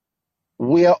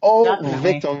 We are all Definitely.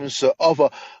 victims of a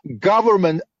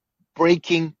government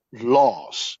breaking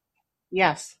laws.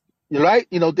 Yes. Right?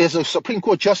 There's a Supreme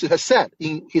Court justice has said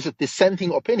in his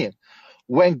dissenting opinion,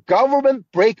 when government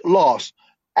break laws,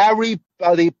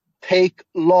 everybody take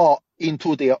law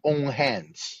into their own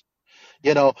hands.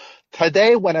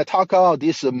 Today when I talk about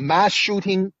this mass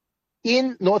shooting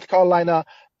in North Carolina,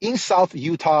 in South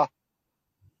Utah,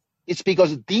 it's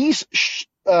because these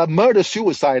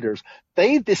murder-suiciders,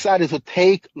 they decided to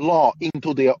take law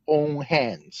into their own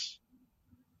hands.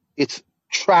 It's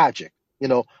tragic.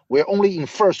 We're only in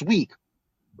first week,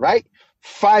 right?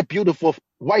 5 beautiful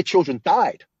white children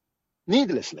died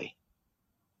needlessly,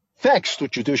 thanks to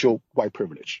judicial white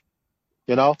privilege.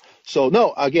 So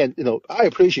no, again, I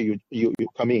appreciate you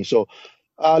coming in. So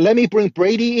let me bring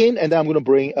Brady in, and then I'm going to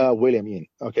bring William in.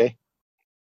 Okay.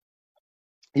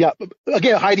 Yeah.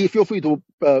 Again, Heidi, feel free to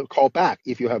call back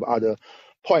if you have other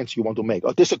points you want to make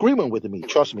or disagreement with me.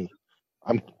 Trust me.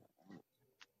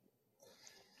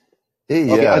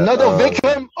 Okay. Another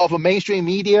victim of a mainstream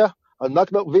media,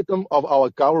 another victim of our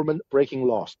government breaking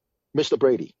laws. Mr.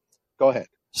 Brady, go ahead.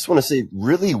 Just want to say,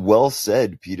 really well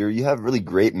said, Peter. You have really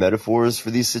great metaphors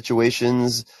for these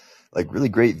situations, like really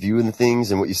great view in the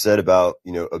things, and what you said about,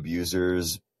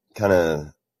 abusers,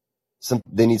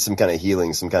 they need some kind of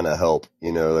healing, some kind of help,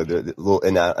 like a little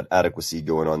inadequacy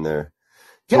going on there.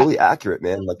 Totally accurate,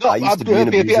 man. Like, I used to be an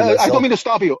abuser myself. I don't mean to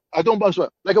stop you.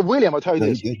 Like William, I'll tell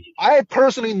you this. I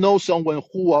personally know someone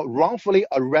who was wrongfully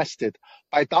arrested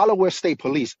by Delaware State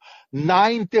Police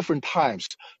 9 different times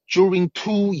during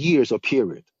 2 years of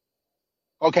period.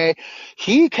 Okay,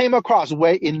 he came across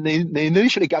where they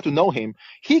initially got to know him.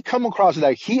 He come across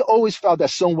like he always felt that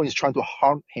someone is trying to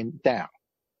hunt him down.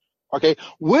 Okay,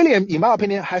 William, in my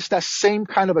opinion, has that same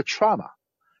kind of a trauma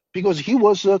because he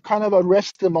was kind of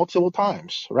arrested multiple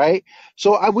times, right?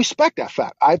 So I respect that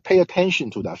fact. I pay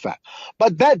attention to that fact,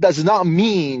 but that does not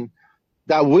mean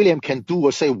that William can do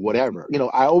or say whatever.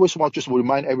 I always want just to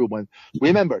remind everyone,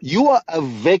 remember, you are a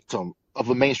victim of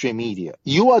the mainstream media.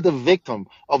 You are the victim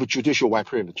of judicial white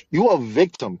privilege. You are a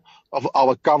victim of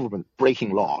our government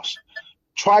breaking laws.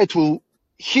 Try to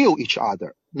heal each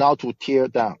other, not to tear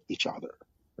down each other,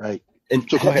 right? And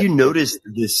so have you noticed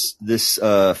this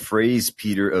phrase,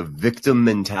 Peter, of victim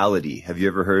mentality? Have you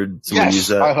ever heard someone use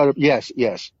that? I heard. Yes.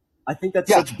 I think that's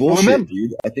such bullshit,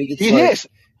 dude. I think it's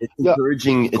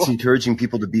It's encouraging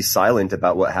people to be silent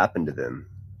about what happened to them.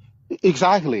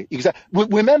 Exactly.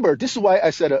 Remember, this is why I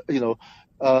said,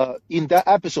 in that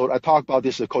episode, I talked about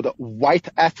this called white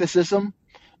ethicism.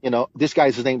 This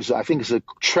guy's name is, I think, is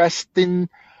Tristan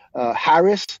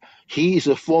Harris. He is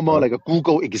a former like a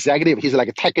Google executive. He's like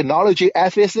a technology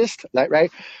ethicist,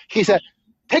 right? He said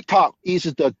TikTok is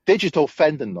the digital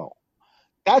fentanyl.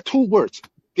 That 2 words,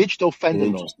 digital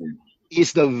fentanyl,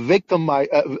 is the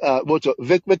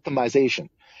victimization.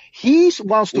 He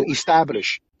wants to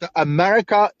establish that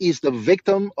America is the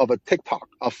victim of a TikTok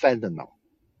of fentanyl.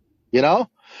 Hey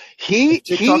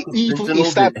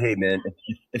man,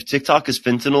 if TikTok is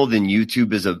fentanyl, then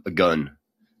YouTube is a gun.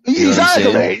 You know what I'm saying?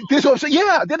 Exactly. This was,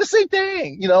 yeah, they're the same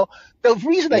thing. The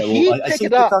reason that Yeah, well, he I picked say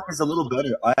it up. TikTok is a little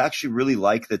better. I actually really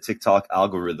like the TikTok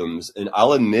algorithms, and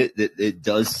I'll admit that it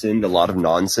does send a lot of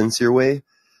nonsense your way.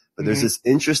 But there's this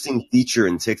interesting feature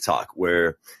in TikTok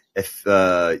where if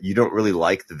you don't really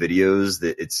like the videos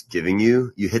that it's giving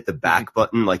you, you hit the back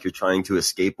button like you're trying to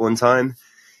escape one time,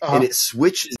 and it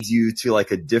switches you to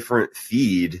like a different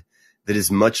feed that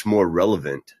is much more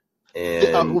relevant.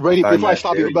 And I Ready, find before I that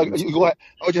stop you, very but you go useful.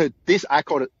 ahead. I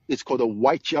call it, it's called the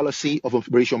white jealousy of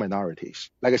racial minorities.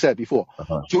 Like I said before,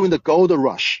 Uh-huh. during the gold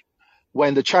rush,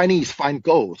 when the Chinese find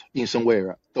gold in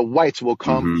somewhere, the whites will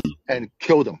come Mm-hmm. and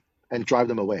kill them and drive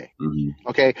them away. Mm-hmm.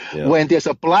 Okay. Yeah. When there's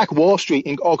a Black Wall Street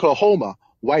in Oklahoma,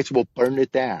 whites will burn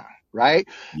it down. Right.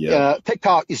 Yeah.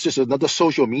 TikTok is just another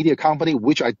social media company,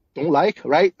 which I don't like.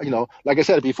 Right. Like I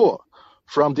said before,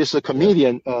 from this Yeah.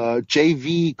 comedian,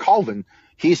 J.V. Colvin,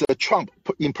 he's a Trump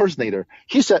impersonator.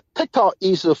 He said TikTok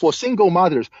is for single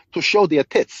mothers to show their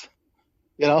tits.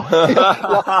 Well,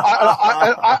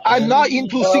 I'm not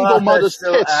into single Oh, mothers' that's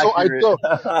so tits, so I accurate.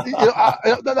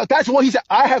 don't. That's what he said.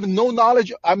 I have no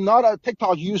knowledge. I'm not a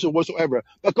TikTok user whatsoever.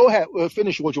 But go ahead,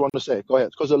 finish what you want to say. Go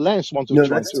ahead, because the Lance wants to No,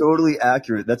 join that's too. totally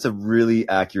accurate. That's a really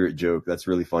accurate joke. That's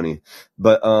really funny.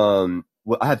 But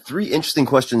well, I have 3 interesting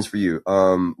questions for you.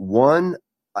 One,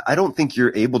 I don't think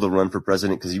you're able to run for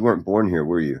president because you weren't born here,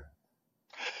 were you?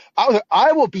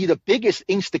 I will be the biggest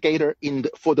instigator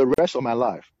for the rest of my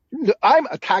life. I'm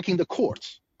attacking the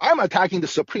courts. I'm attacking the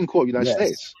Supreme Court of the United Yes.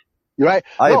 States. You're right?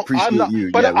 I No, I'm appreciate not.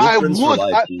 you. But Yeah, we're friends for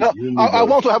life, dude. You and me I both.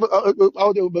 want to have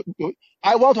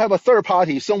I want to have a third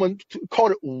party. Someone to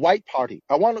call it white party.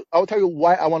 I'll tell you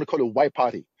why I want to call it white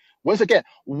party. Once again,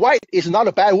 white is not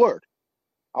a bad word.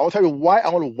 I will tell you why I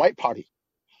want a white party.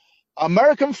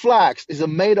 American flags is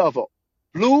made of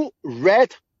blue,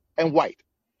 red, and white.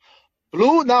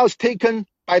 Blue now is taken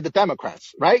by the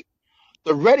Democrats, right?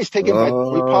 The red is taken by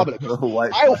Republicans.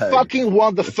 White I flag. fucking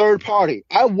want the third party.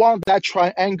 I want that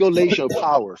triangulation of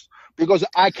powers because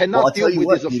I Well, cannot I'll tell deal you with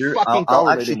what, this Peter. fucking I'll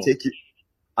government actually anymore. take you.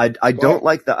 I Go ahead. don't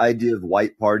like the idea of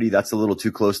white party. That's a little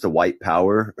too close to white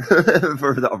power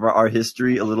for our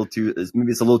history.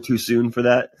 Maybe it's a little too soon for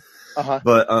that.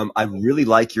 But I really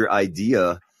like your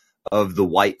idea of the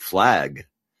white flag.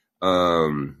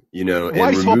 And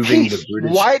White is for removing the peace.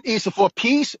 British. White is for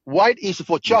peace. White is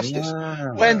for justice.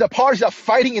 Yeah. When the parties are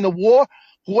fighting in the war,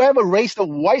 whoever raised the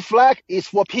white flag is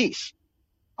for peace.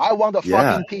 I want the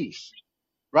fucking peace.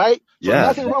 Right? So Yeah.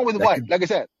 nothing wrong with white. Like I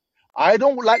said, I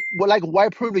don't like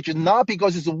white privilege, not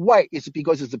because it's white, it's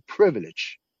because it's a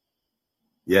privilege.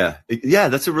 Yeah. Yeah.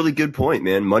 That's a really good point,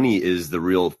 man. Money is the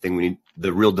real thing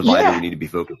the real divider we need to be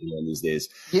focusing on these days.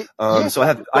 So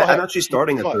I'm actually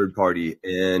starting a third party,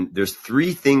 and there's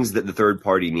 3 things that the third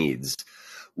party needs.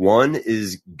 One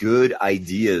is good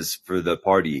ideas for the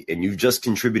party, and you've just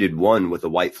contributed one with a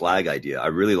white flag idea. I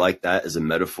really like that as a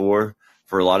metaphor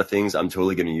for a lot of things. I'm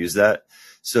totally going to use that.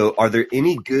 So are there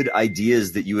any good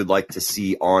ideas that you would like to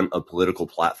see on a political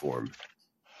platform?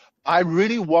 I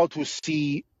really want to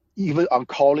see, even on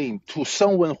calling to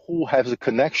someone who has a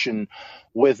connection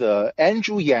with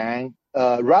Andrew Yang,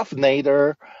 Ralph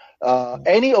Nader,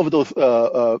 any of those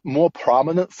more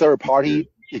prominent third party.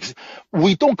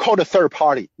 We don't call it third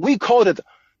party. We call it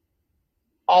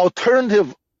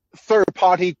alternative third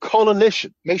party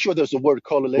coalition. Make sure there's a word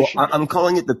coalition. Well, I'm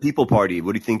calling it the People Party.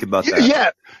 What do you think about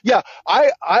that? Yeah.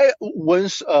 I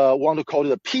once want to call it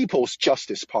the People's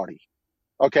Justice Party.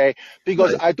 Okay,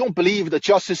 because I don't believe the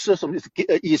justice system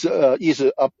is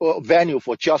a venue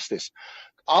for justice.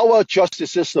 Our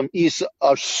justice system is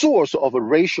a source of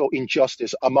racial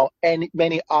injustice among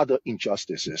many other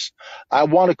injustices. I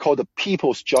want to call the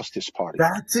People's Justice Party.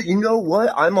 That's it. You know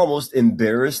what? I'm almost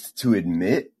embarrassed to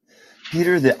admit,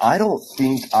 Peter, that I don't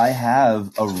think I have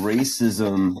a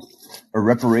racism or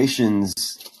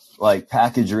reparations like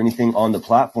package or anything on the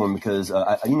platform because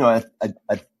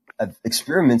I've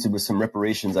experimented with some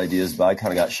reparations ideas, but I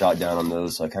kind of got shot down on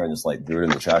those, so I kind of just threw it in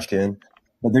the trash can.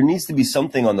 But there needs to be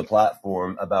something on the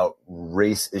platform about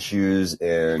race issues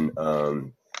and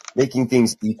making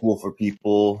things equal for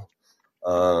people.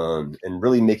 And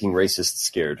really making racists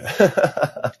scared.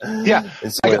 Yeah.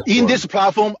 In this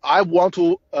platform, I want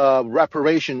to,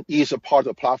 reparation is a part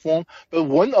of the platform. But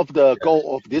one of the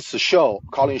goal of this show,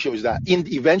 calling show, is that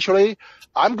eventually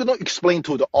I'm going to explain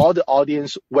to all the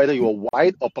audience, whether you're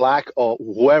white or black or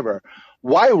whoever,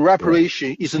 why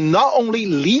reparation is not only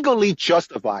legally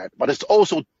justified, but it's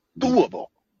also doable.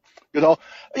 A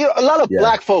lot of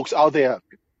black folks out there,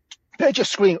 they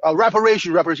just scream,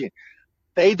 reparation.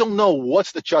 They don't know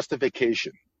what's the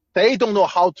justification. They don't know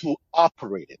how to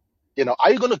operate it.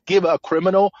 Are you going to give a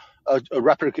criminal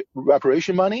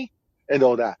reparation money and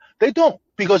all that. They don't,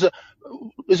 because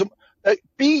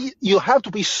you have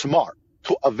to be smart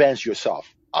to advance yourself.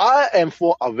 I am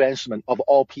for advancement of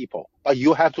all people, but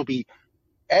you have to be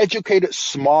educated,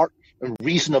 smart, and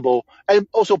reasonable, and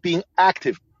also being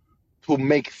active to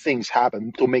make things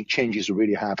happen, to make changes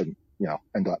really happen.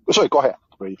 And sorry, go ahead,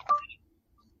 Brady.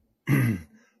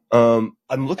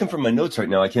 I'm looking for my notes right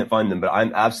now. I can't find them, but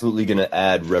I'm absolutely going to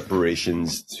add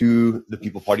reparations to the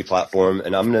People Party platform,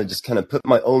 and I'm going to just kind of put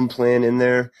my own plan in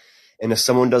there. And if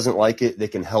someone doesn't like it, they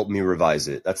can help me revise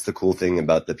it. That's the cool thing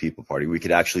about the People Party. We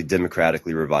could actually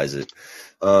democratically revise it.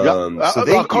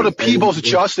 I'll call it People's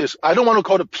Justice. I don't want to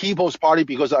call it People's Party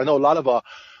because I know a lot of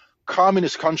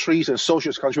communist countries and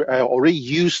socialist countries already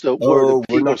use the word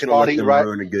People's Party, right?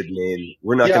 We're not going to ruin a good name.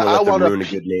 We're not going to let them ruin a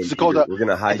good name. We're going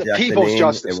to hijack the name.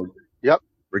 Justice. And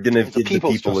we're going to give the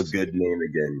people a good name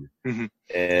again. Mm-hmm.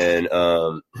 And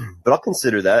but I'll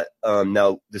consider that.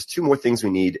 Now, there's two more things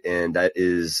we need, and that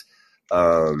is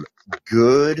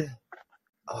good.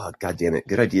 Oh, God damn it.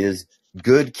 Good ideas.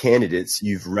 Good candidates.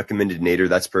 You've recommended Nader.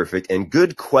 That's perfect. And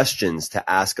good questions to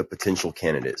ask a potential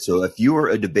candidate. So if you were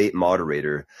a debate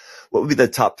moderator, what would be the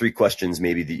top 3 questions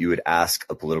maybe that you would ask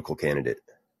a political candidate?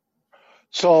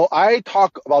 So I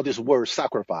talk about this word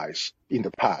sacrifice in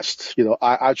the past.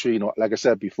 I actually, like I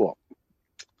said before,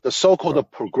 the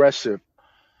so-called progressive,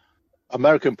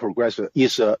 American progressive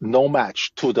is no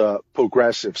match to the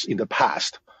progressives in the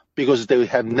past, because they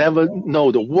have never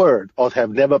known the word or have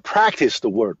never practiced the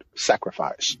word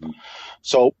sacrifice. Mm-hmm.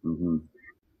 So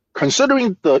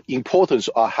considering the importance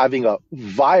of having a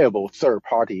viable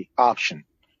third-party option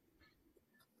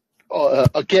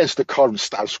against the current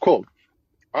status quo,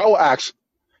 I will ask,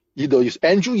 is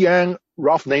Andrew Yang,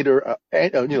 Ralph Nader,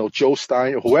 Joe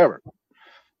Stein, or whoever,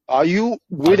 are you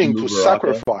willing to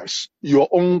sacrifice your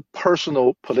own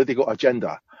personal political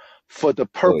agenda for the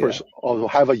purpose of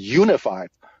have a unified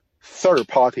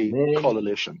third-party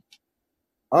coalition?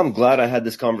 I'm glad I had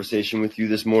this conversation with you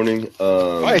this morning.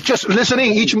 Just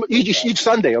listening each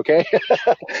Sunday, okay?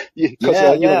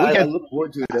 I look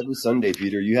forward to it every Sunday,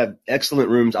 Peter. You have excellent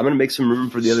rooms. I'm going to make some room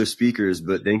for the other speakers,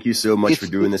 but thank you so much for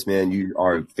doing this, man. You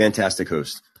are a fantastic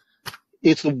host.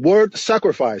 It's the word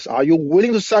sacrifice. Are you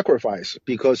willing to sacrifice?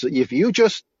 Because if you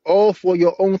just all for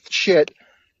your own shit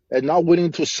and not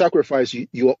willing to sacrifice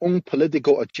your own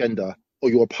political agenda or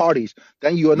your parties,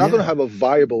 then you are not going to have a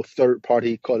viable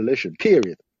third-party coalition,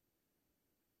 period.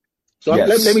 So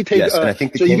let me take. And I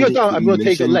think so if you're done, I'm going to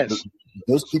take a lens.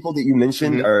 Those people that you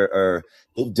mentioned are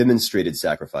demonstrated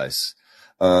sacrifice.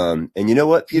 And you know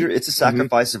what, Peter? It's a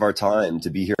sacrifice of our time to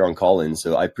be here on call-in.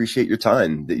 So I appreciate your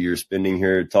time that you're spending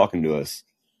here talking to us.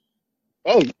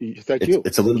 Oh, thank you.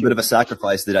 It's a little bit of a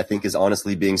sacrifice that I think is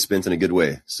honestly being spent in a good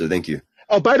way. So thank you.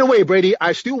 Oh, by the way, Brady,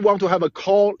 I still want to have a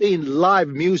call-in live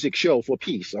music show for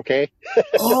peace, okay?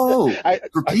 Oh,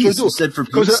 for peace. You said for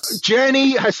peace. Because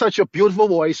Jenny has such a beautiful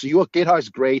voice. Your guitar is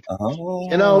great. Oh,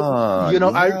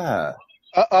 I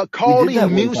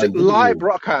call-in music live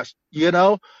broadcast,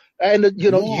 and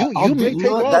you may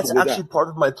take off. That's actually part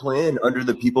of my plan under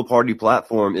the People Party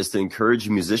platform is to encourage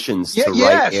musicians to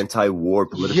write anti-war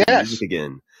political music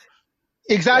again.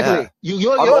 Exactly. Yeah.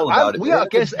 We are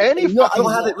against any. I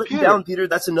don't have it written down, Peter.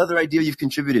 That's another idea you've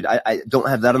contributed. I don't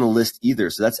have that on the list either.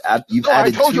 So that's you've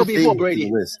added I told you things before, Brady. to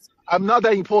the list. I'm not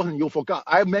that important. You forgot.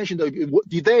 I mentioned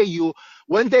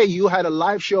one day you had a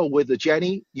live show with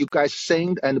Jenny. You guys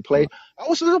sang and played.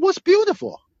 It was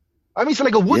beautiful. I mean, it's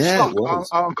like a Woodstock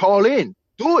on call in.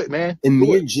 Do it, man. And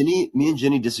me and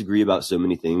Jenny disagree about so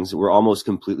many things. We're almost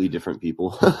completely different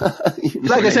people.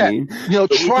 Like I said,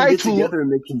 try to together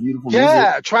and make some beautiful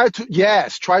music. Try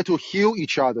to heal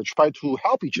each other. Try to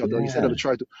help each other instead of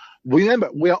try to.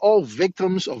 Remember, we are all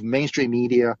victims of mainstream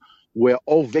media. We're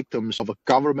all victims of a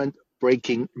government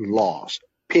breaking laws.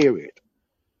 Period.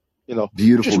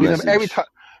 Beautiful just remember, message.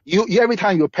 Every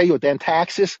time you pay your damn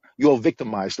taxes, you're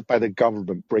victimized by the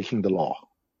government breaking the law.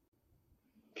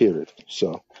 Period.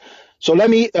 So let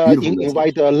me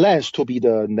invite Lance to be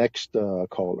the next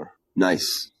caller.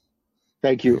 Nice.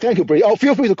 Thank you, Brady. Oh,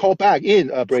 feel free to call back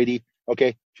in, Brady.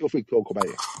 Okay, feel free to call back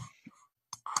in.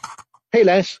 Hey,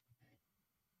 Lance.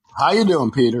 How you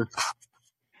doing, Peter?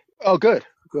 Oh, good.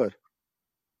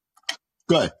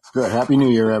 Happy New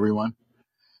Year, everyone.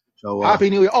 So Happy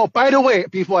New Year. Oh, by the way,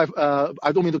 before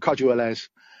I don't mean to cut you, Lance.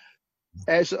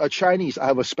 As a Chinese, I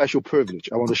have a special privilege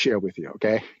I want to share with you.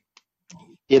 Okay.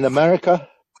 In America,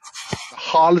 the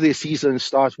holiday season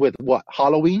starts with what?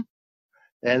 Halloween.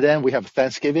 And then we have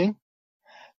Thanksgiving.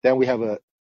 Then we have a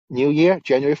New Year,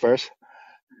 January 1st.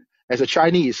 As a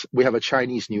Chinese, we have a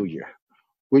Chinese New Year,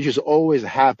 which is always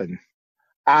happen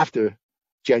after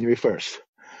January 1st.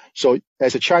 So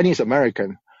as a Chinese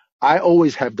American, I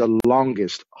always have the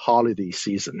longest holiday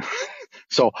season.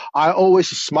 So I always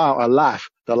smile and laugh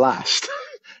the last.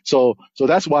 So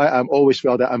that's why I'm always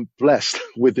felt that I'm blessed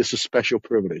with this special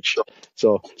privilege.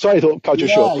 So sorry to cut you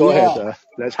short. Yeah, Go ahead. yeah.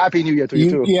 Let's Happy New Year to you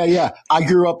too. Yeah. I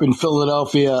grew up in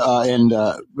Philadelphia and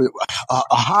a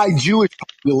high Jewish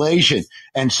population,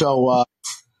 and so a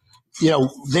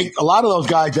lot of those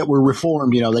guys that were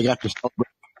reformed, they got to celebrate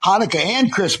Hanukkah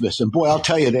and Christmas, and boy, I'll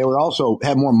tell you, they were also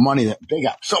had more money. They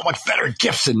got so much better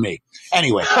gifts than me.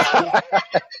 Anyway,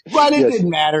 but it Yes. didn't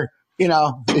matter.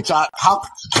 It's how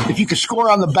if you could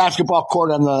score on the basketball court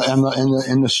on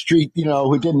in the street,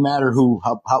 it didn't matter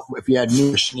how if you had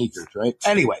new sneakers, right?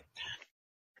 Anyway,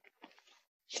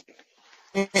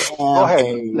 I Go am ahead,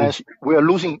 a. Lance. We are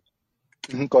losing.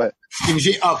 Go ahead. Can you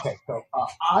see? Okay, so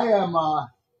I am.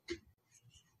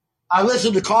 I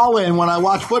listen to call in when I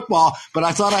watch football, but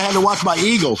I thought I had to watch my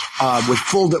Eagles with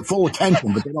full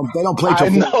attention. But they don't play till I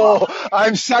 4 o'clock. know.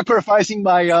 I'm sacrificing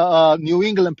my New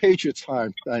England Patriots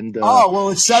time, and Oh well,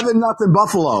 it's 7-0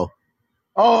 Buffalo.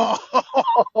 oh,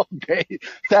 okay.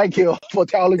 Thank you for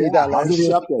telling me Yeah, that, I'll give Lance.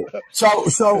 you an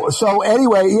update. So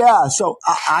anyway, yeah. So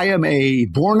I am a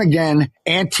born again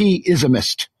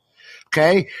anti-ismist.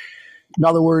 Okay, in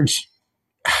other words,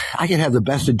 I can have the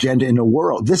best agenda in the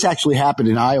world. This actually happened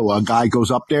in Iowa. A guy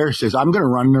goes up there, says, "I'm going to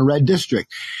run in a red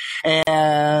district,"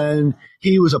 and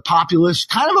he was a populist,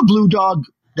 kind of a blue dog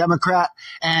Democrat,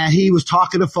 and he was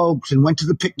talking to folks and went to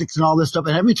the picnics and all this stuff.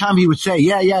 And every time he would say,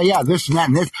 yeah, this and that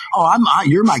and this,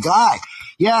 you're my guy.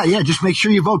 Yeah, just make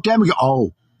sure you vote Democrat.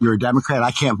 Oh, you're a Democrat.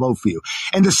 I can't vote for you.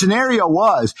 And the scenario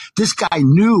was this guy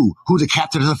knew who the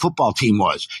captain of the football team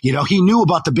was. He knew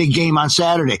about the big game on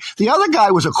Saturday. The other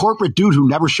guy was a corporate dude who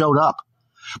never showed up,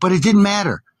 but it didn't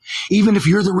matter. Even if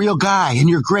you're the real guy and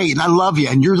you're great and I love you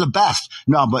and you're the best.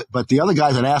 No, but the other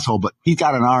guy's an asshole, but he's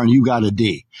got an R and you got a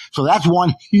D. So that's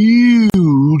one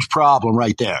huge problem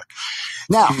right there.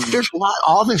 Now, there's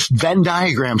all this Venn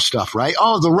diagram stuff, right?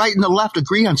 Oh, the right and the left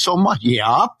agree on so much.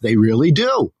 Yeah, they really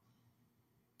do.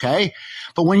 Okay.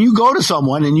 But when you go to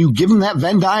someone and you give them that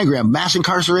Venn diagram, mass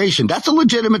incarceration, that's a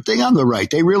legitimate thing on the right.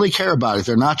 They really care about it.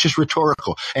 They're not just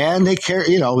rhetorical. And they care,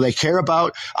 they care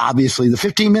about, obviously, the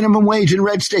 15 minimum wage in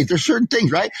red states. There's certain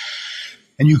things, right?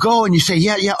 And you go and you say,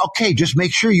 yeah, okay, just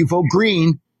make sure you vote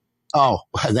green. Oh,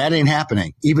 that ain't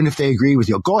happening, even if they agree with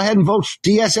you. Go ahead and vote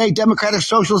DSA, Democratic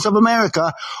Socialists of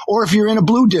America, or if you're in a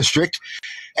blue district,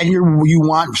 and you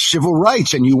want civil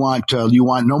rights and you want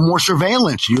no more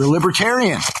surveillance. You're a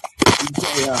libertarian.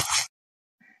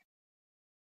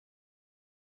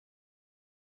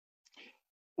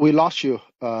 We lost you,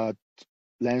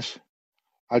 Lance.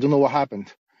 I don't know what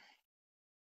happened.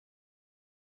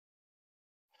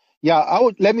 Yeah,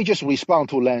 let me just respond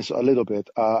to Lance a little bit.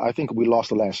 I think we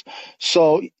lost Lance.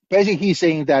 So basically, he's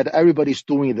saying that everybody's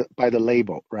doing it by the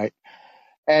label, right?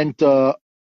 And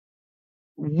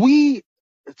we,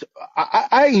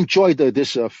 I enjoyed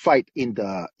this fight in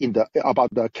the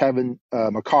about the Kevin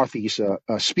McCarthy's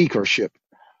speakership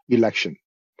election.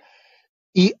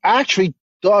 It actually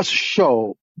does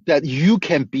show that you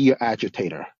can be an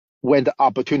agitator when the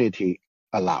opportunity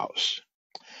allows.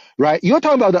 Right? You're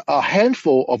talking about a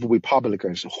handful of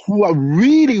Republicans who are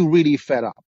really, really fed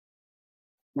up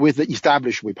with the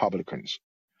established Republicans.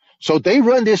 So they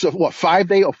run this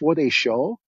 5-day or 4-day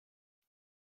show,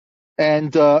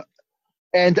 and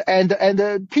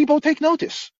people take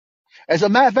notice. As a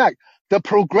matter of fact, the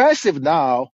progressive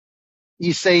now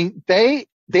is saying their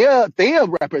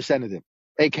representative,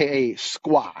 aka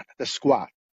the squad,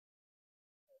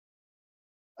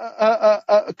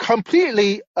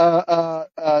 completely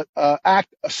act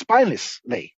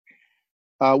spinelessly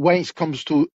when it comes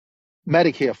to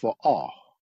Medicare for all,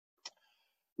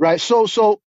 right? So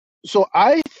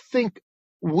I think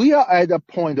we are at a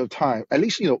point of time. At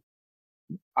least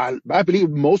I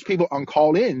believe most people on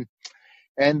call in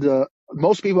and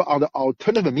most people on the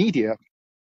alternative media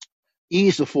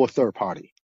is for third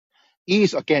party,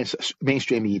 is against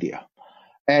mainstream media,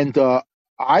 and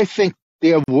I think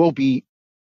there will be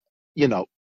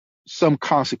some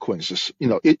consequences.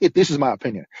 This is my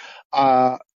opinion.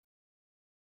 A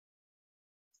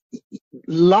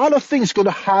lot of things going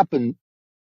to happen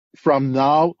from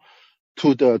now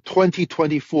to the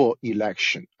 2024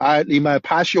 election. In my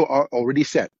past show, I already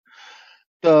said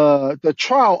the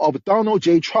trial of Donald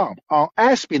J. Trump on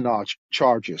espionage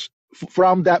charges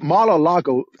from that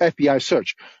Mar-a-Lago FBI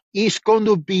search is going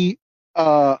to be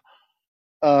at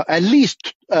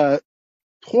least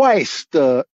twice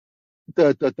the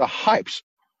hypes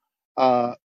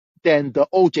than the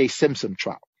O.J. Simpson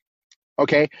trial.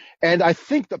 Okay. And I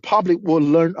think the public will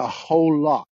learn a whole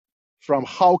lot from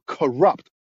how corrupt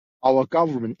our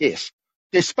government is,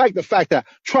 despite the fact that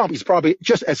Trump is probably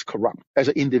just as corrupt as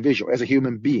an individual, as a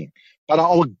human being. But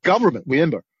our government,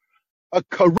 remember, a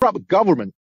corrupt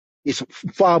government is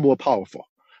far more powerful.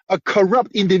 A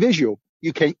corrupt individual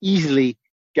you can easily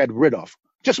get rid of.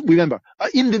 Just remember, an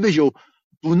individual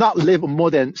do not live more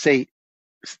than, say,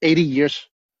 80 years,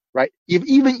 right?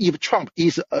 Even if Trump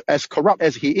is as corrupt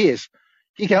as he is,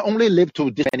 he can only live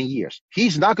to this many years.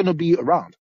 He's not going to be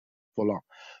around for long.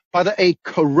 But a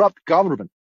corrupt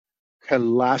government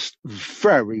can last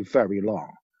very, very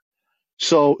long.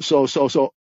 So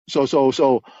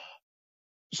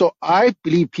I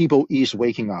believe people is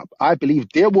waking up. I believe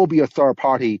there will be a third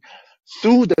party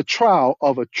through the trial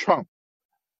of a Trump,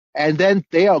 and then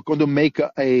they are going to make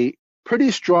a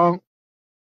pretty strong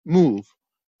move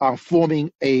on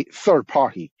forming a third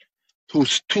party to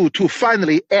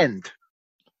finally end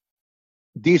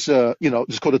this.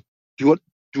 It's called a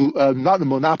not a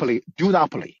monopoly,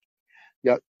 duopoly.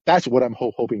 Yeah, that's what I'm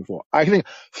hoping for. I think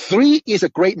 3 is a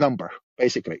great number.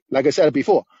 Basically, like I said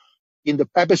before, in the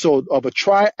episode of a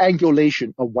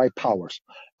triangulation of white powers,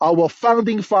 our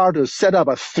founding fathers set up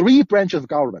 3 branches of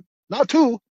government, not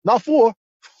 2, not 4,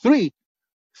 3.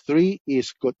 3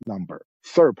 is good number.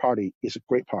 Third party is a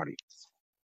great party.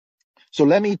 So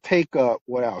let me take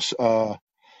what else?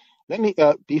 Let me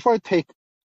before I take.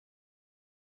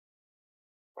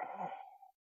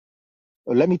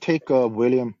 Let me take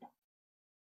William.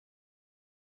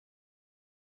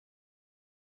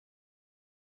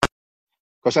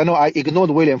 Because I know I ignored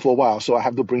William for a while, so I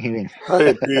have to bring him in.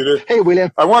 Hey, Peter. Hey,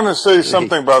 William. I want to say Hey.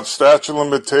 something about statute of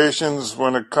limitations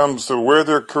when it comes to where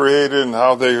they're created and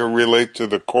how they relate to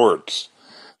the courts.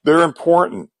 They're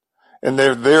important, and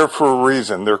they're there for a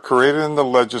reason. They're created in the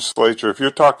legislature. If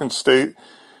you're talking state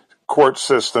court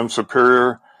system,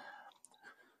 superior,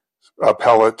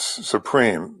 appellate,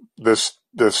 supreme, the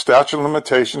statute of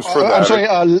limitations for that. I'm sorry.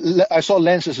 I saw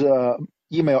Lance's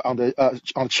email on the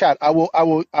chat. I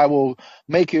will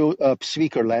make you a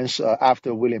speaker, Lance,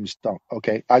 after William's done.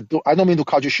 Okay. I don't mean to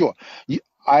cut you short.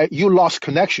 You lost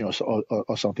connection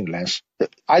or something, Lance.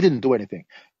 I didn't do anything.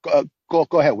 Go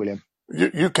ahead, William.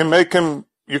 You can make him.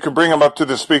 You can bring him up to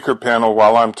the speaker panel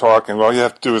while I'm talking. All you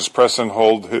have to do is press and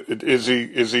hold. Is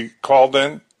he called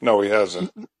in? No, he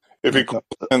hasn't. If he called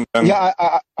in, then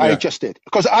I just did,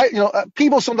 because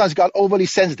people sometimes got overly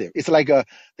sensitive. It's like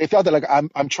they felt like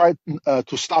I'm trying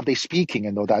to stop their speaking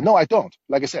and all that. No, I don't.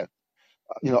 Like I said,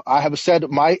 I have said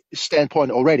my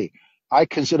standpoint already. I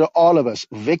consider all of us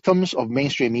victims of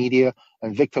mainstream media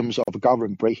and victims of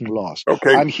government breaking laws.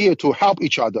 Okay. I'm here to help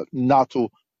each other, not to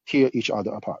tear each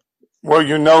other apart. Well,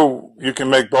 you can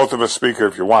make both of us speaker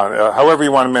if you want, however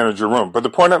you want to manage your room.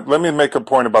 But let me make a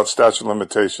point about statute of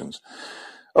limitations.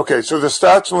 Okay, so the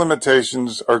statute of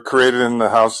limitations are created in the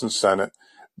House and Senate.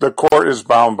 The court is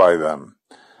bound by them.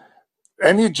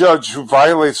 Any judge who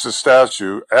violates the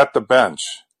statute at the bench,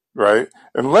 right,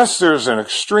 unless there's an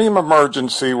extreme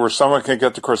emergency where someone can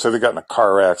get to court, say they got in a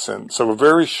car accident. So a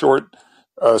very short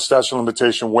statute of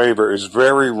limitation waiver is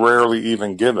very rarely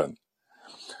even given.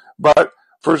 But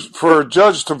for a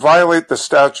judge to violate the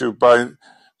statute by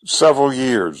several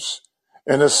years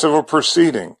in a civil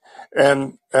proceeding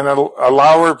and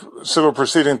allow a civil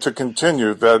proceeding to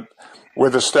continue where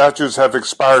the statutes have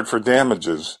expired for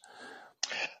damages.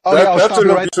 Okay, I'll stop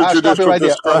you right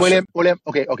there. William,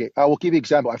 okay. I will give you an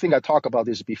example. I think I talked about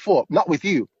this before, not with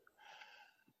you.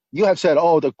 You have said,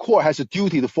 the court has a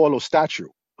duty to follow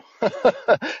statute.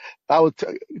 I will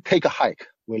take a hike,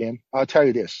 William. I'll tell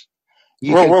you this.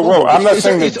 Whoa. I'm not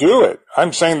saying to do it.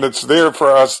 I'm saying that's there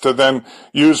for us to then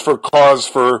use for cause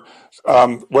for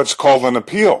what's called an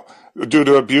appeal due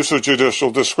to abuse of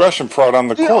judicial discretion fraud on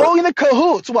the court. You're all in the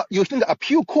cahoots. What, you think the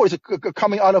appeal court is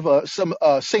coming out of some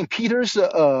St. Peter's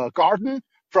garden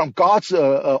from God's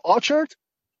orchard?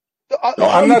 No,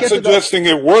 I'm not suggesting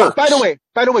it works. By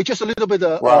the way, just a little bit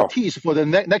tease for the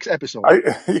next episode.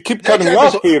 You keep cutting me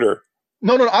off, Peter.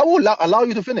 No, I will allow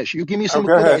you to finish. You give me some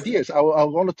good ideas. I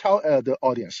want to tell the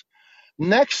audience.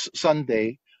 Next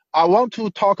Sunday, I want to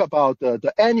talk about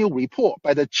the annual report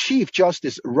by the Chief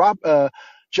Justice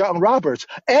John Roberts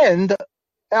and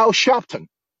Al Sharpton.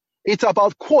 It's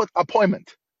about court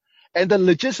appointment and the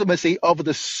legitimacy of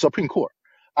the Supreme Court.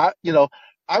 I'm going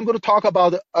to talk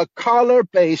about a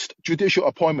color-based judicial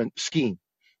appointment scheme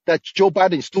that Joe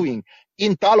Biden is doing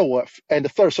in Delaware and the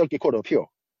Third Circuit Court of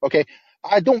Appeal. Okay,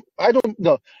 I don't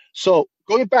know. So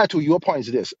going back to your point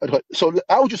is this. So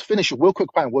I will just finish a real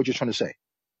quick point. What you're trying to say.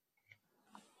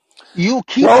 You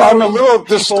keep Well, I'm a telling little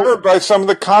people. disturbed by some of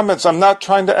the comments. I'm not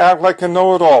trying to act like a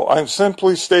know-it-all. I'm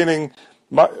simply stating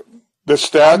the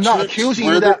I'm not statutes accusing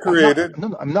you where they're that. I'm not. created. No,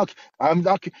 no, I'm not. I'm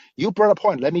not. You brought a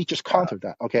point. Let me just counter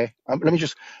that. Okay. Let me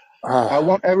just. I Oh,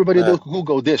 want everybody to man.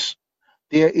 Google this.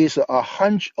 There is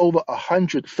over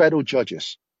 100 federal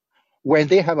judges. When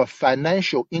they have a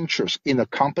financial interest in a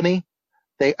company,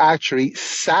 they actually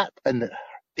sat and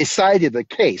decided the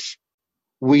case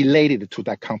related to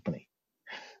that company.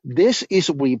 This is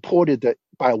reported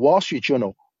by Wall Street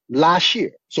Journal last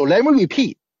year. So let me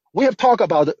repeat. We have talked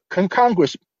about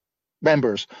Congress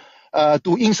members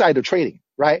do insider trading,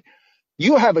 right?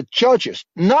 You have judges,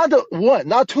 not one,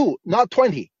 not two, not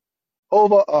 20,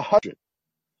 over 100,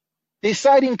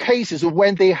 deciding cases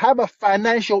when they have a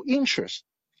financial interest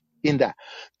in that.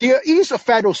 There is a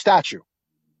federal statute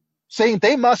saying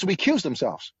they must recuse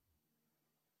themselves.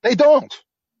 They don't.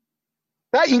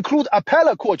 That includes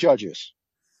appellate court judges.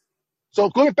 So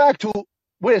going back to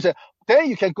where is it? Then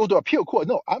you can go to appeal court.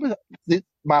 No,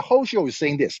 my whole show is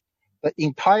saying this: the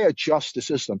entire justice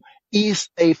system is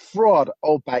a fraud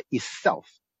all by itself,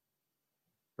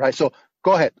 right? So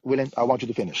go ahead, William. I want you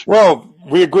to finish. Well,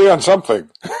 we agree on something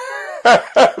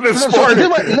this So morning.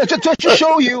 just to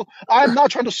show you, I'm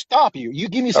not trying to stop you. You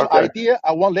give me some Okay. idea.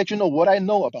 I want to let you know what I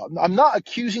know about. I'm not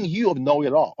accusing you of knowing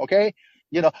it all. Okay.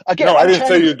 Again, No, I I'm didn't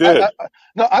say you Chinese. did.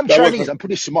 No, I'm That Chinese. wasn't. I'm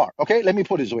pretty smart. Okay. Let me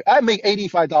put it this way. I make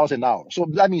 $85 an hour. So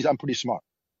that means I'm pretty smart.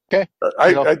 Okay.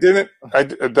 You know, I didn't.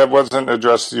 That wasn't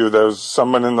addressed to you. There was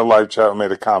someone in the live chat who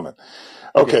made a comment.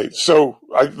 okay. Okay, so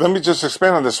let me just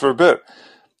expand on this for a bit.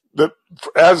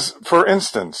 As for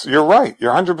instance, you're right.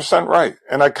 You're 100% right.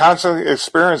 And I constantly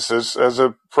experience this as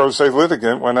a pro se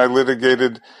litigant when I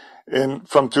litigated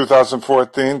from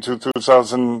 2014 to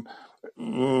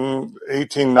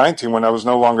 2018, 19, when I was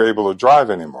no longer able to drive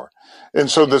anymore.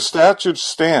 And so Yeah. the statutes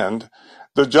stand.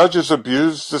 The judges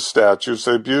abuse the statutes.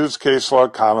 They abuse case law,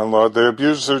 common law. They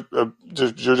abuse their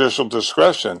judicial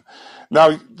discretion.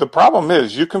 Now, the problem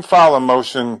is you can file a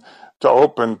motion to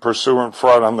open pursuant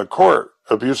fraud on the court,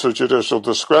 abuse of judicial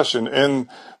discretion in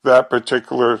that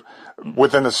particular,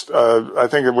 within I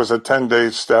think it was a 10-day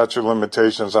statute of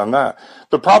limitations on that.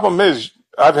 The problem is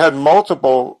I've had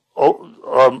multiple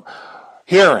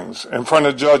hearings in front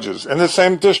of judges in the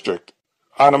same district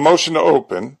on a motion to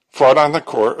open fraud on the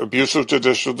court, abuse of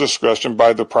judicial discretion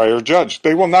by the prior judge.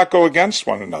 They will not go against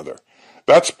one another.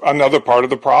 That's another part of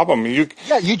the problem.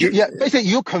 Basically,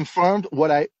 you confirmed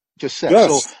what I just said.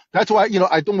 So Yes. that's why,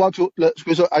 I don't want to,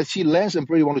 because I see Lance and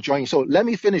Brady want to join. So let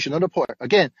me finish another point.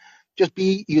 Again,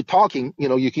 you talking,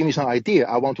 you give me some idea.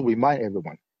 I want to remind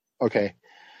everyone. Okay.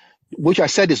 Which I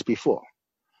said this before.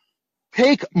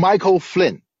 Take Michael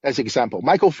Flynn as example.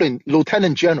 Michael Flynn,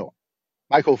 Lieutenant General.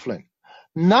 Michael Flynn.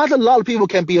 Not a lot of people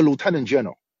can be a Lieutenant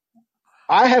General.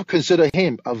 I have considered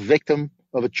him a victim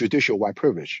of a judicial white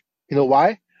privilege. You know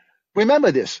why?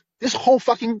 Remember this. This whole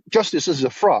fucking justice is a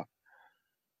fraud.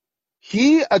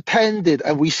 He attended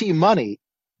and received money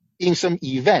in some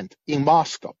event in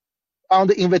Moscow on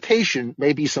the invitation,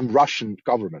 maybe some Russian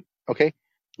government. Okay.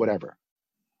 Whatever.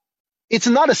 It's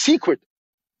not a secret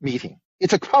meeting.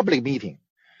 It's a public meeting.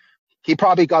 He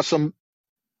probably got some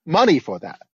money for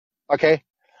that. Okay.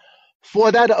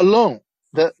 For that alone,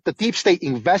 the deep state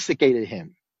investigated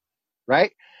him,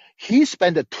 right? He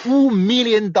spent $2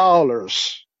 million to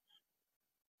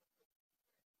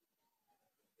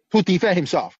defend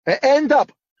himself and end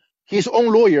up his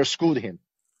own lawyer screwed him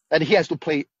and he has to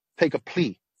take a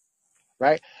plea,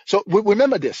 right? So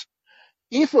remember this.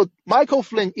 If Michael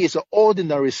Flynn is an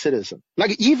ordinary citizen,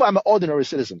 like if I'm an ordinary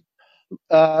citizen,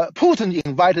 Putin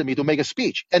invited me to make a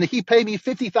speech and he paid me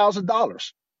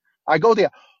 $50,000. I go there.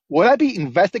 Will I be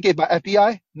investigated by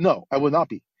FBI? No, I will not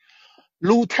be.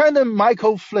 Lieutenant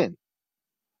Michael Flynn,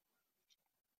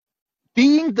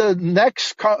 being the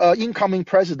next incoming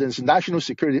president's national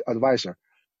security advisor,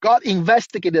 got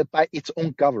investigated by its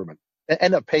own government and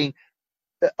ended up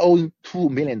owing $2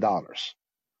 million.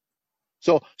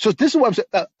 So this is what I'm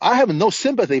saying. I have no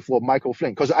sympathy for Michael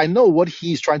Flynn because I know what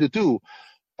he's trying to do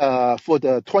for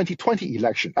the 2020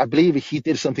 election. I believe he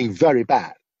did something very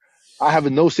bad. I have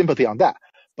no sympathy on that.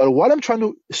 But what I'm trying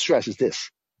to stress is this.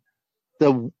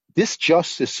 This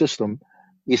justice system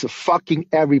is fucking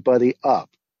everybody up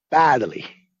badly.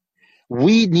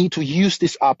 We need to use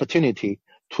this opportunity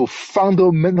to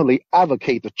fundamentally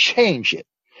advocate to change it,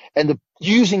 and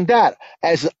using that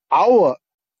as our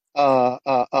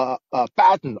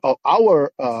pattern of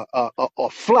our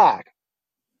flag,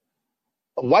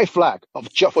 a white flag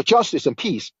for justice and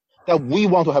peace, that we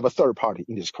want to have a third party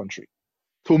in this country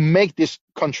to make this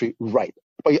country right,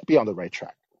 be on the right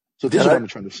track. So this Can is what I I'm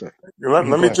trying to say. let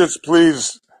Go me ahead. just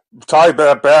please tie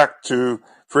that back to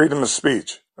freedom of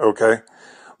speech, okay?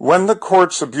 When the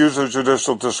courts abuse their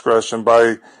judicial discretion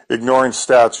by ignoring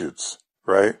statutes,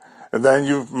 right? And then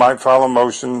you might file a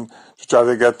motion to try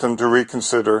to get them to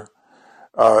reconsider,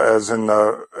 as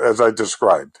I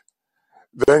described.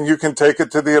 Then you can take it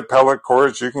to the appellate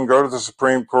courts. You can go to the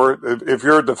Supreme Court. If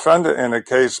you're a defendant in a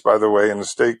case, by the way, in a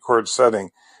state court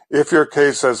setting, if your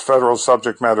case has federal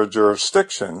subject matter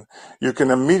jurisdiction, you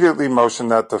can immediately motion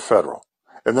that to federal.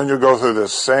 And then you go through the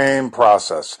same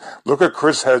process. Look at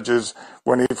Chris Hedges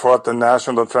when he fought the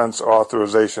National Defense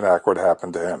Authorization Act, what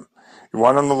happened to him. He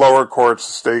won in the lower courts,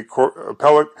 the state court,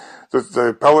 the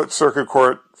appellate circuit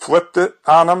court flipped it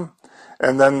on him.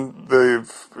 And then the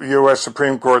U.S.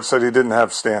 Supreme Court said he didn't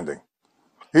have standing.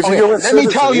 He's a U.S. Let me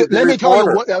citizen. tell you. He's a Let me tell you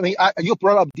reporter. what I mean. You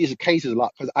brought up these cases a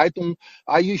lot because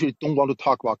I usually don't want to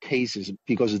talk about cases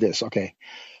because of this. Okay,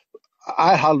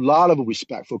 I have a lot of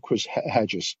respect for Chris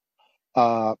Hedges.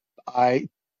 I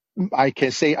can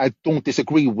say I don't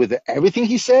disagree with everything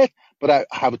he said, but I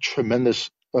have a tremendous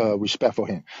respect for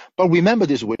him. But remember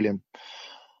this, William.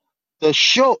 This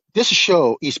show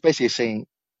is basically saying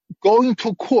going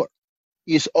to court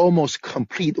is almost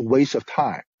complete waste of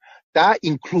time. That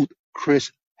includes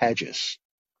Chris Hedges.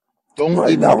 Don't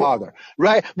Right even now, bother.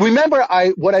 Right? Remember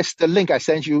the link I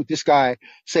sent you, this guy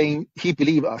saying he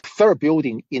believed a third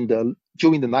building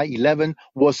during the 9/11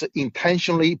 was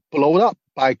intentionally blown up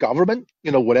by government,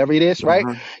 whatever it is, right?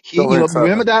 Building 7.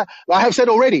 Remember that? I have said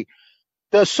already,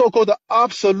 the so-called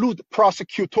absolute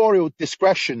prosecutorial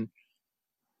discretion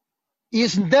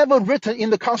is never written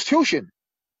in the Constitution.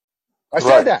 I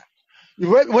said that.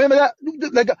 Remember that?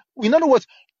 Like, in other words,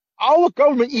 our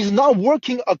government is not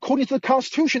working according to the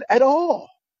Constitution at all.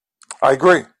 I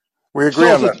agree. We agree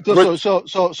on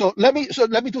that. So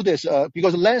let me do this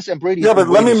because Lance and Brady. Yeah, but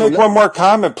let me make one more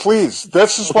comment, please.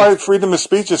 This is why freedom of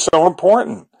speech is so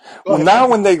important. Now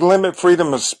when they limit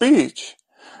freedom of speech,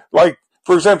 like,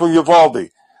 for example, Uvalde,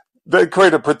 they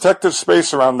create a protective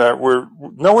space around that where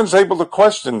no one's able to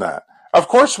question that. Of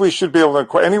course we should be able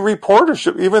to, any reporter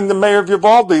should, even the mayor of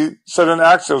Uvalde said in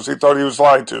Axios he thought he was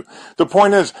lied to. The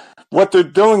point is, what they're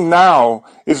doing now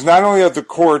is not only at the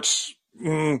courts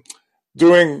doing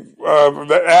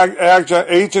the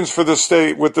agents for the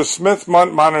state with the Smith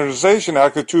Modernization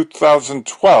Act of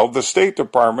 2012, the State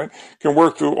Department can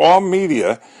work through all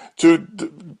media to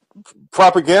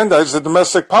propagandize the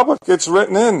domestic public. It's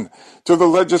written in to the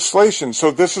legislation. So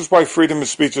this is why freedom of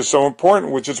speech is so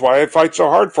important, which is why I fight so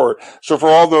hard for it. So for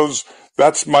all those,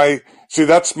 that's my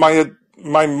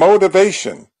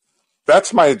motivation.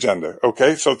 That's my agenda.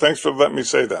 Okay. So thanks for letting me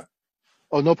say that.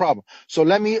 Oh, no problem. So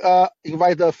let me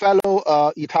invite the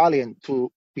fellow Italian to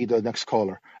be the next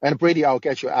caller. And Brady, I'll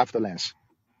get you after Lance.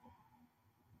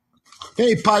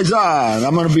 Hey, Paisan,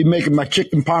 I'm going to be making my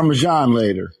chicken parmesan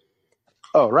later.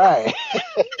 All right.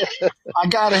 I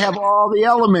got to have all the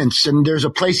elements. And there's a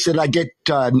place that I get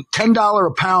 $10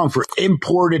 a pound for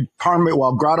imported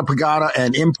Grana Pagana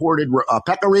and imported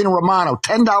Pecorino Romano.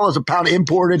 $10 a pound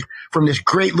imported from this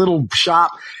great little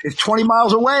shop. It's 20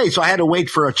 miles away. So I had to wait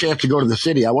for a chance to go to the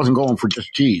city. I wasn't going for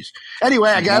just cheese.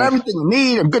 Anyway, I got everything I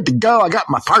need. I'm good to go. I got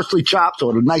my parsley chopped so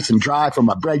it's nice and dry for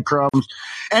my breadcrumbs.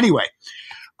 Anyway,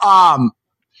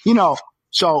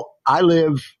 so I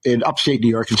live in upstate New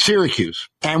York in Syracuse,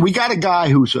 and we got a guy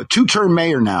who's a 2-term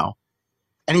mayor now,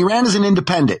 and he ran as an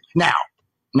independent. Now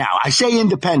I say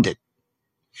independent.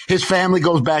 His family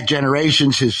goes back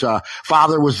generations. His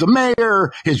father was the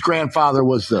mayor. His grandfather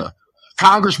was the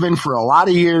congressman for a lot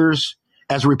of years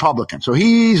as a Republican. So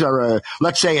he's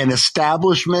let's say an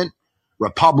establishment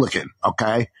Republican,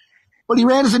 okay? But he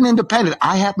ran as an independent.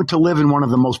 I happen to live in one of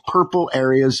the most purple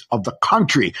areas of the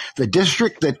country. The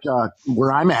district that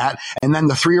where I'm at, and then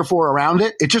the 3 or 4 around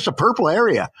it, it's just a purple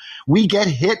area. We get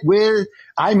hit with,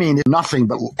 nothing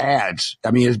but ads.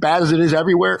 As bad as it is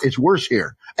everywhere, it's worse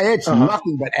here. It's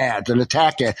nothing but ads and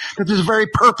attack ads because it's a very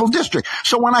purple district.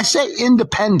 So when I say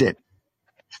independent,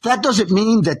 that doesn't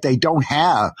mean that they don't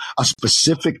have a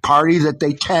specific party that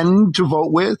they tend to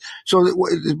vote with. So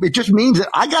it just means that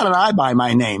I got an I by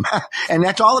my name. And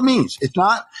that's all it means. It's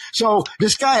not. So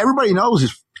this guy, everybody knows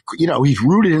he's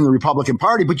rooted in the Republican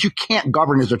Party, but you can't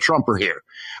govern as a Trumper here.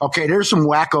 Okay, there's some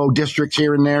wacko districts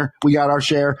here and there. We got our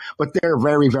share, but they're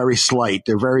very, very slight.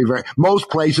 They're very, very, most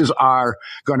places are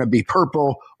going to be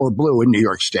purple or blue in New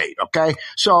York State. Okay.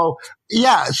 So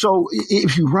yeah. So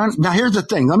if you run, now here's the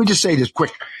thing. Let me just say this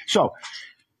quick. So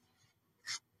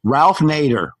Ralph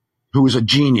Nader, who is a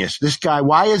genius, this guy,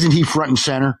 why isn't he front and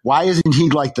center? Why isn't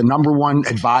he like the number one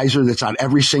advisor that's on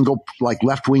every single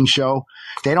left wing show?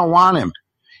 They don't want him.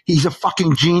 He's a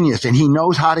fucking genius, and he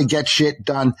knows how to get shit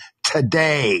done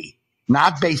today,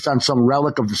 not based on some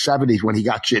relic of the 70s when he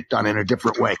got shit done in a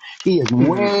different way. He is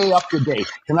way up to date.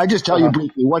 Can I just tell you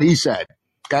briefly what he said?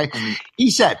 Okay.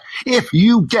 He said, if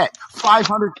you get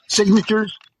 500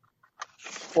 signatures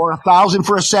or 1,000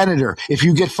 for a senator, if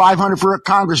you get 500 for a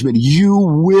congressman, you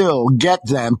will get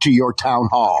them to your town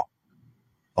hall.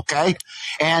 Okay.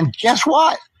 And guess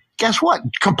what?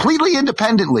 Completely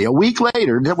independently, a week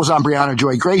later, that was on Brianna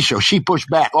Joy Gray's show. She pushed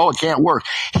back. Oh, it can't work.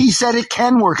 He said it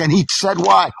can work, and he said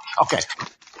why. Okay.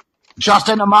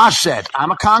 Justin Amash said, I'm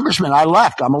a congressman. I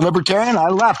left. I'm a libertarian. I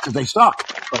left because they suck.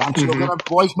 But I'm still going to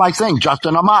voice my thing.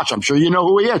 Justin Amash. I'm sure you know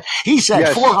who he is. He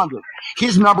said 400.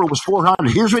 His number was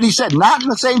 400. Here's what he said. Not in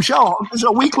the same show. It was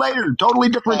a week later. Totally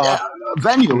different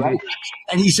venue, right?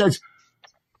 And he says,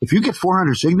 if you get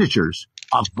 400 signatures,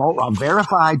 of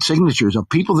verified signatures of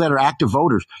people that are active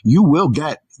voters, you will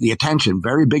get the attention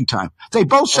very big time. They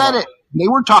both said it. They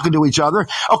weren't talking to each other.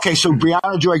 Okay, so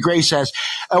Brianna Joy Gray says,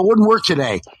 it wouldn't work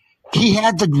today. He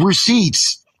had the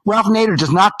receipts. Ralph Nader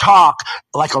does not talk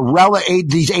like a relic,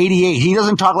 these 88. He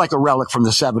doesn't talk like a relic from the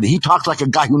 70s. He talks like a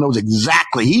guy who knows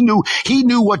exactly. He knew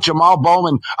what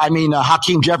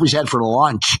Hakeem Jeffries had for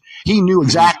lunch. He knew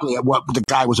exactly what the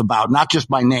guy was about, not just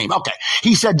by name. Okay.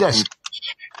 He said this.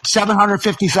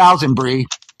 750,000, Bree.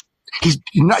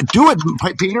 Do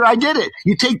it, Peter. I did it.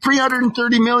 You take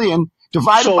 330 million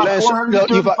divided by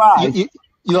 435.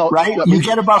 Right? You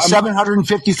get about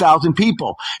 750,000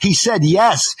 people. He said,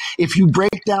 yes, if you break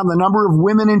down the number of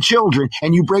women and children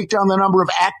and you break down the number of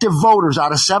active voters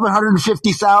out of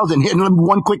 750,000,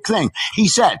 one quick thing. He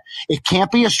said, it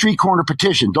can't be a street corner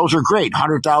petition. Those are great.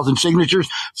 100,000 signatures.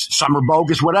 Some are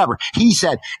bogus, whatever. He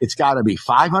said, it's got to be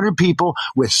 500 people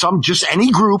with just any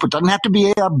group. It doesn't have to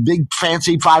be a big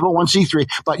fancy 501c3,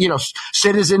 but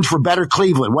Citizens for Better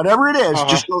Cleveland, whatever it is,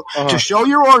 just to show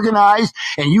you're organized,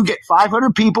 and you get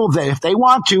 500 people that if they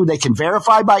want to, they can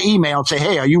verify by email and say,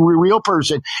 hey, are you a real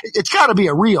person? It's got to be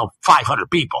a real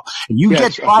 500 people. And you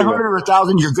get 500 or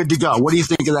 1,000, you're good to go. What do you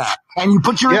think of that? And you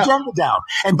put your agenda down.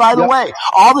 And by the way,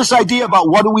 all this idea about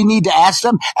what do we need to ask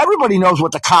them, everybody knows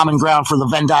what the common ground for the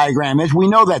Venn diagram is. We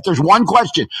know that. There's one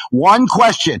question.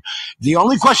 The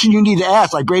only question you need to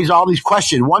ask, like Brady's all these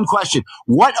questions, one question.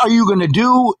 What are you going to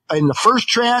do in the first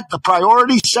tranche, the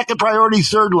priority, second priority,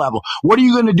 third level? What are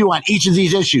you going to do on each of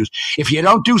these issues? If you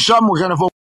don't do some, we're going to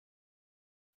vote.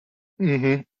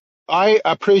 I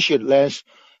appreciate, Lance.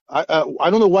 I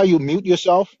don't know why you mute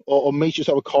yourself or make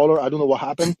yourself a caller. I don't know what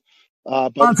happened.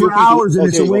 But on for hours, and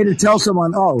it's a way to tell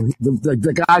someone,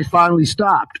 the guy finally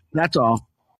stopped. That's all.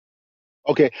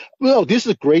 Okay. Well, this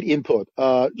is a great input.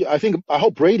 I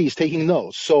hope Brady's taking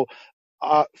notes. So,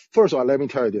 first of all, let me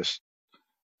tell you this.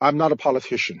 I'm not a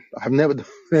politician. I've never done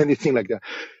anything like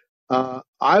that.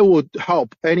 I would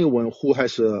help anyone who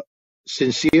has a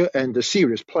sincere and a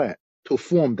serious plan to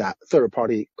form that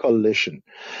third-party coalition.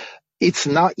 It's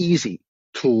not easy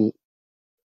to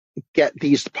get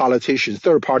these politicians,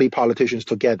 third-party politicians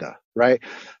together, right?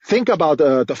 Think about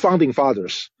the founding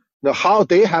fathers, how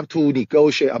they have to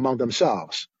negotiate among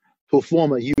themselves to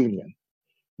form a union.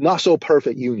 Not so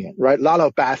perfect union, right? A lot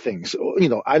of bad things.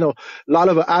 I know a lot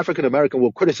of African American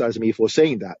will criticize me for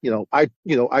saying that.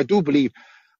 I do believe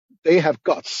they have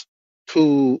guts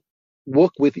to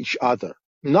work with each other.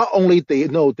 Not only they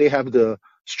know they have the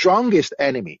strongest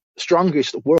enemy,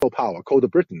 strongest world power called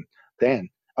Britain, then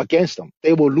against them,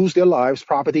 they will lose their lives,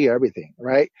 property, everything,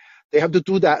 right? They have to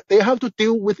do that. They have to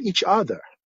deal with each other,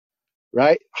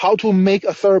 right? How to make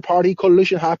a third party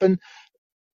coalition happen?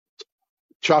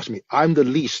 Trust me, I'm the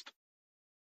least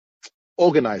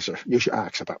organizer you should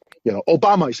ask about.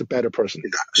 Obama is a better person.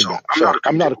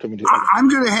 I'm not a community. I'm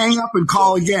going to hang up and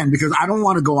call again because I don't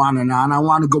want to go on and on. I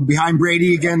want to go behind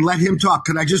Brady again. Let him talk.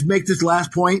 Can I just make this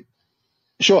last point?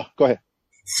 Sure. Go ahead.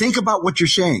 Think about what you're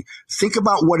saying. Think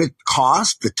about what it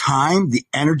costs, the time, the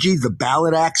energy, the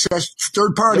ballot access,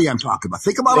 third party I'm talking about.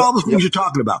 Think about all the things you're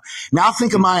talking about. Now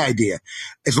think of my idea.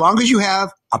 As long as you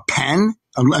have a pen,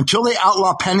 until they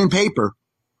outlaw pen and paper,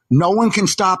 no one can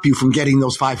stop you from getting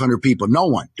those 500 people. No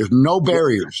one. There's no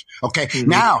barriers. Okay.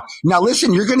 Now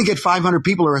listen, you're going to get 500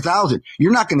 people or 1,000.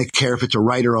 You're not going to care if it's a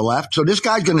right or a left. So this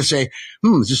guy's going to say,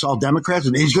 is this all Democrats?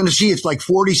 And he's going to see it's like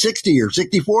 40-60 or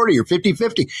 60-40 or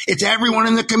 50-50. It's everyone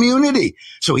in the community.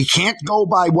 So he can't go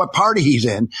by what party he's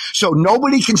in. So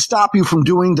nobody can stop you from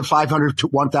doing the 500 to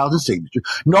 1,000 signatures.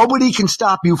 Nobody can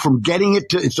stop you from getting it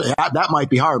to, that might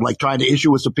be hard, like trying to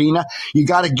issue a subpoena. You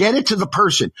got to get it to the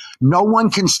person. No one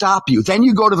can stop you. Then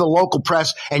you go to the local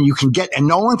press and you can and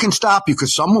no one can stop you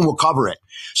because someone will cover it.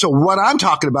 So what I'm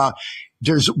talking about,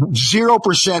 there's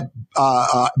 0%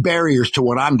 barriers to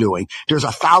what I'm doing. There's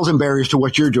 1,000 barriers to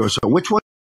what you're doing. So which one?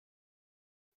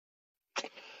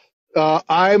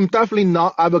 I'm definitely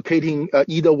not advocating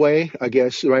either way, I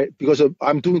guess, right? Because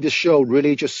I'm doing this show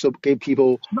really just to give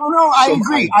people No, I some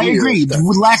agree. I ideas agree. that,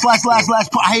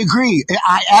 Last. I agree.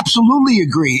 I absolutely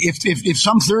agree. If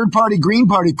some third party Green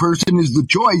Party person is the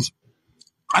choice,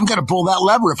 I'm going to pull that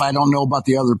lever if I don't know about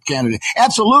the other candidate.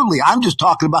 Absolutely. I'm just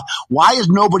talking about why is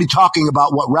nobody talking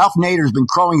about what Ralph Nader's been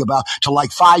crowing about to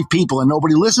like 5 people and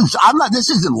nobody listens. This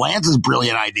isn't Lance's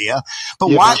brilliant idea,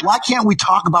 but yeah, why can't we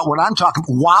talk about what I'm talking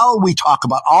while we talk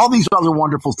about all these other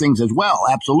wonderful things as well?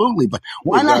 Absolutely. But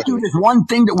why not do exactly, this one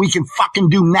thing that we can fucking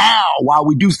do now while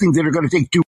we do things that are going to take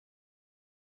 2?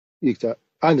 exactly.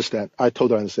 I understand. I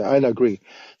totally understand. I agree.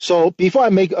 So before I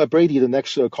make Brady the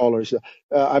next caller,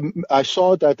 I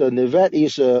saw that Nivette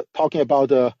is talking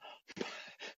about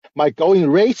my going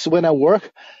rates when I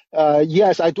work.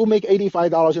 Yes, I do make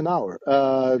 $85 an hour.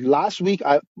 Last week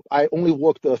I only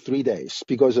worked 3 days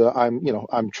because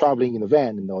I'm traveling in a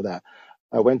van and all that.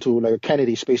 I went to like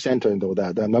Kennedy Space Center and all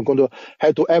that, and I'm going to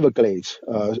head to Everglades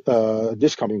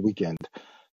this coming weekend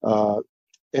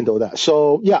and all that.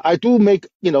 So yeah, I do make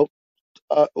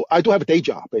I do have a day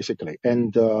job basically,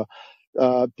 and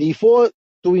before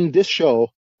doing this show,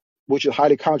 which is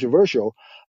highly controversial,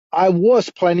 I was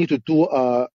planning to do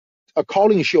a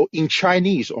calling show in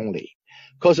Chinese only,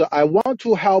 because I want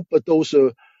to help those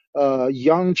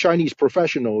young Chinese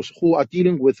professionals who are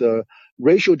dealing with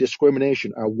racial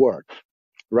discrimination at work,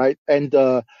 right? And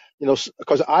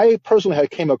because I personally have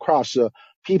came across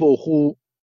people who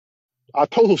are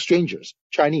total strangers,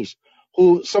 Chinese,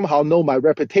 who somehow know my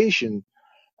reputation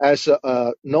as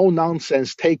a no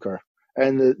nonsense taker,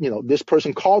 and this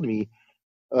person called me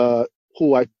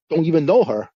who I don't even know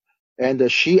her,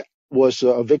 and she was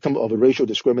a victim of racial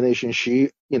discrimination.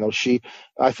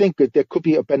 I think that there could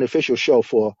be a beneficial show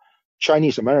for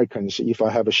Chinese Americans if I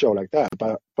have a show like that.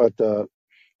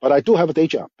 But I do have a day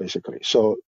job basically.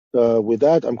 So with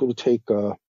that, I'm going to take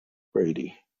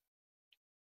Brady.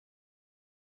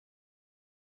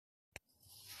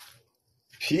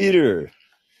 Peter,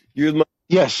 you're my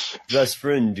Yes. best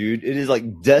friend, dude. It is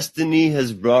like destiny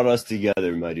has brought us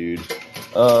together, my dude.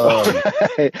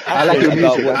 I like your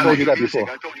music. I told you that before.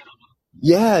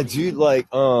 Yeah, dude, like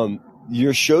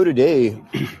your show today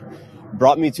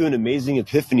brought me to an amazing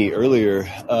epiphany earlier.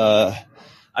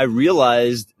 I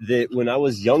realized that when I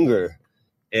was younger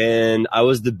and I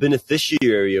was the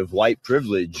beneficiary of white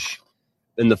privilege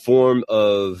in the form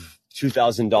of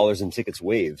 $2,000 in tickets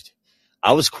waived,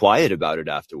 I was quiet about it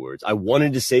afterwards. I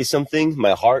wanted to say something.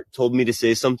 My heart told me to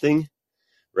say something,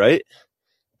 right?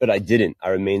 But I didn't. I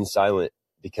remained silent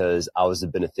because I was a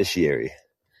beneficiary,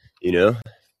 you know?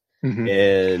 Mm-hmm.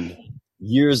 And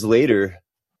years later,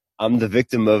 I'm the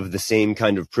victim of the same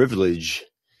kind of privilege.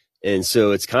 And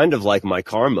so it's kind of like my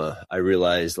karma. I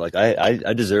realized like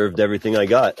I deserved everything I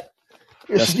got.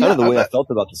 That's kind of the way I felt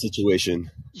about the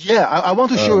situation. Yeah, I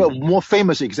want to show a more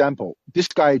famous example. This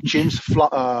guy, James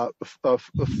Fallows,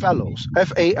 Fallows.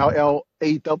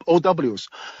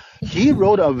 He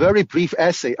wrote a very brief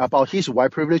essay about his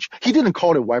white privilege. He didn't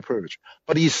call it white privilege,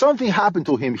 but if something happened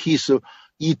to him, he's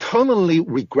eternally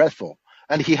regretful,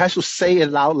 and he has to say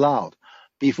it out loud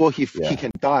before he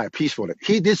can die peacefully.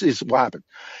 This is what happened.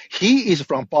 He is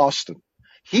from Boston.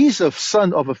 He's a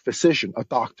son of a physician, a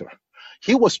doctor.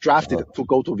 He was drafted to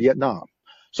go to Vietnam.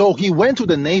 So he went to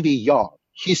the Navy Yard.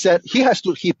 He said he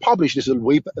published this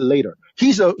way later.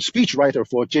 He's a speechwriter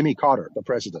for Jimmy Carter, the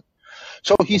president.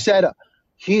 So he said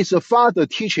his father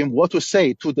teach him what to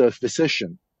say to the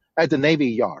physician at the Navy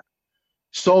Yard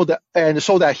so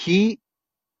that he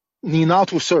need not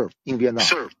to serve in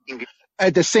Vietnam.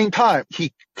 At the same time,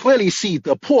 he clearly see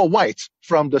the poor whites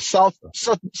from the South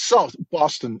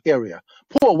Boston area,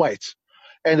 poor whites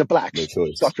and the blacks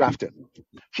got drafted.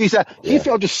 He said he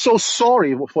felt just so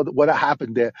sorry for what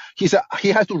happened there. He said he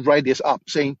had to write this up,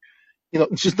 saying,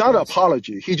 it's just not an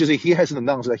apology. He hasn't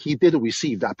announced that he did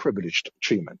receive that privileged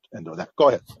treatment and all that. Go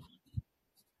ahead.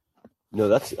 No,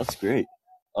 that's great.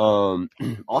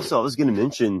 Also, I was going to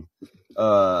mention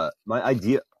my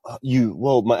idea.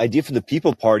 My idea for the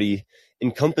People Party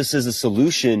encompasses a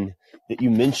solution that you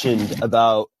mentioned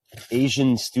about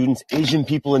Asian students, Asian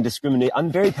people, and discriminate. I'm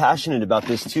very passionate about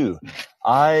this too.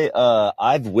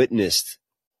 I've witnessed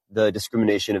the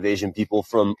discrimination of Asian people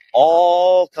from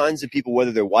all kinds of people,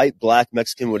 whether they're white, black,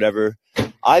 Mexican, whatever.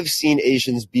 I've seen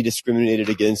Asians be discriminated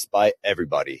against by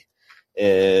everybody,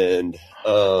 and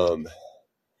I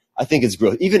think it's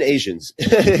gross. Even Asians,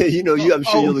 I'm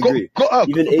sure you'll agree.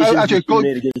 Even Asians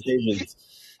discriminate against Asians.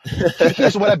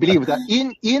 Here's what I believe: that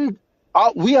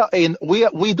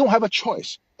we don't have a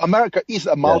choice. America is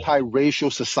a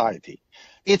multiracial society.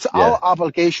 It's Yeah. our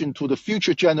obligation to the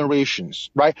future generations,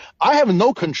 right? I have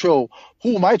no control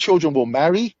who my children will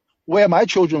marry, where my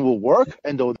children will work,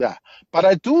 and all that. But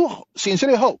I do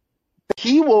sincerely hope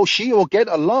she will get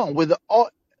along with all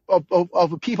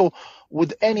of people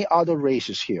with any other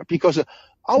races here, because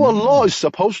our law is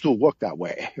supposed to work that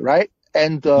way, right?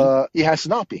 And it has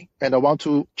not been, and I want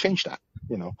to change that.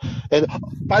 And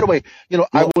by the way, I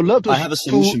Well, would love I have a to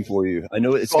solution for you. I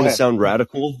know it's go going to ahead. sound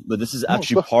radical, but this is No,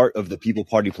 actually part of the People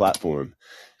Party platform.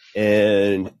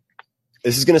 And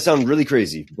this is going to sound really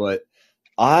crazy, but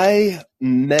I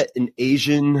met an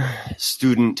Asian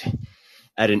student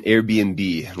at an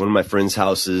Airbnb. One of my friends'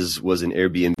 houses was an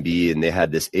Airbnb, and they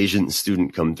had this Asian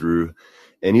student come through,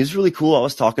 and he was really cool. I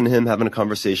was talking to him, having a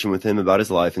conversation with him about his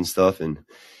life and stuff, and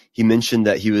he mentioned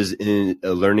that he was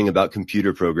learning about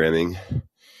computer programming,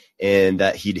 and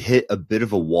that he'd hit a bit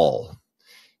of a wall.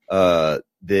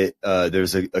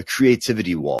 There's a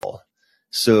creativity wall.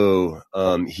 So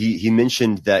he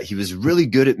mentioned that he was really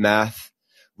good at math,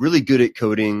 really good at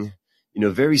coding,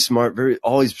 very smart,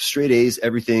 always straight A's,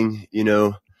 everything,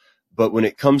 but when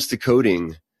it comes to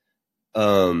coding,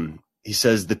 he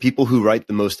says the people who write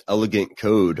the most elegant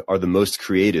code are the most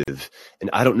creative,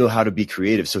 and I don't know how to be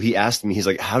creative. So he asked me, he's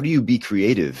like, how do you be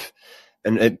creative?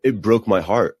 And it broke my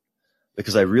heart,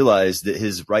 because I realized that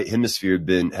his right hemisphere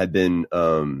had been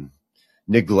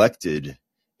neglected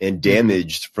and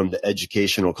damaged from the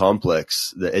educational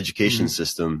complex, the education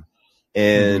system.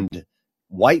 And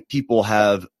white people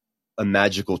have a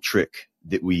magical trick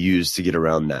that we use to get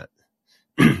around that.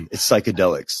 It's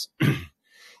psychedelics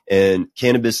and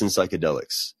cannabis and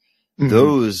psychedelics.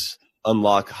 Those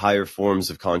unlock higher forms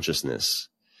of consciousness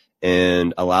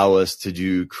and allow us to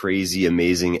do crazy,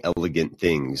 amazing, elegant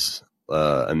things.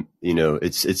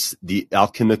 It's the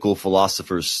alchemical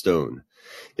philosopher's stone.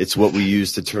 It's what we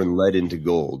use to turn lead into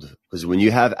gold. Because when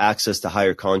you have access to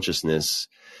higher consciousness,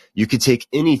 you could take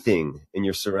anything in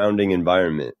your surrounding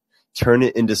environment, turn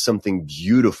it into something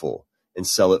beautiful, and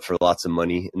sell it for lots of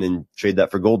money, and then trade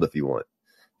that for gold if you want.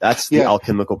 That's the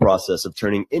alchemical process of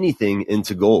turning anything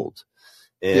into gold.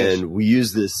 And we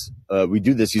use this, we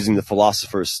do this using the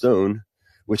philosopher's stone,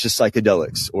 which is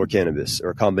psychedelics or cannabis,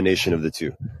 or a combination of the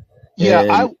two.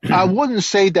 Yeah, I wouldn't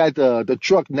say that the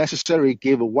drug necessarily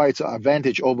gave whites an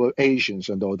advantage over Asians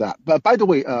and all that. But by the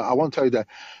way, I want to tell you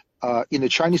that in the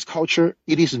Chinese culture,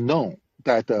 it is known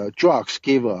that drugs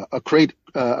give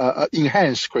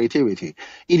enhanced creativity.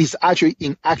 It is actually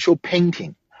in actual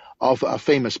painting of a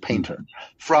famous painter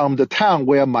from the town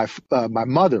where my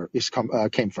mother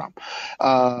came from.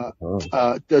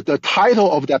 The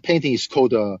title of that painting is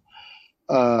called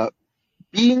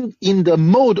being in the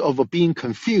mode of being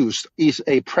confused is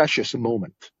a precious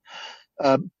moment.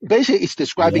 Basically, it's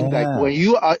describing that when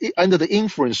you are under the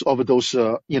influence of those,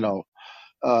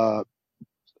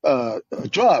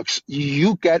 drugs,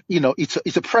 you get,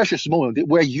 it's a precious moment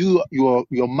where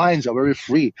your minds are very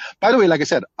free. By the way, like I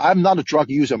said, I'm not a drug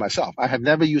user myself. I have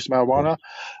never used marijuana.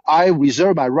 I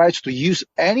reserve my rights to use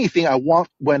anything I want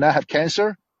when I have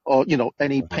cancer or,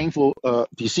 any painful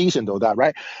disease and all that,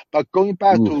 right? But going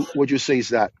back to what you say is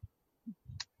that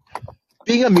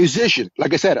being a musician,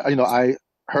 like I said, I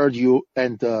heard you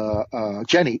and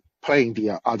Jenny playing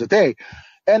the other day.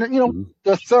 And,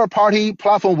 the third party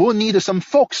platform will need some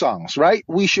folk songs, right?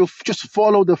 We should just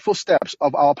follow the footsteps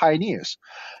of our pioneers.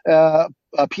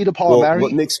 Peter, Paul, and Mary.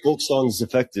 What makes folk songs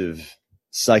effective?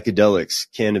 Psychedelics,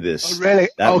 cannabis. Oh, really?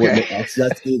 Okay.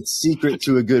 That's the secret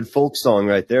to a good folk song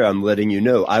right there. I'm letting you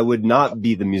know. I would not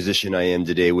be the musician I am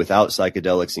today without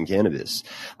psychedelics and cannabis.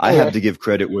 I have to give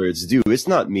credit where it's due. It's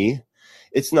not me.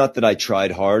 It's not that I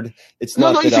tried hard. It's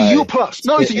not it's a U plus.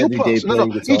 No, it's a U plus. No,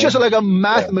 guitar. it's just like a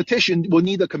mathematician will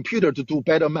need a computer to do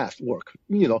better math work.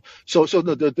 So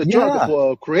the drug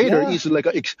for a creator is like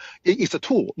it's a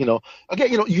tool.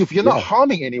 Again, if you're not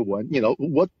harming anyone,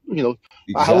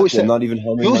 Exactly. I always say I'm not even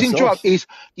harming using myself. drug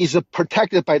is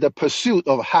protected by the pursuit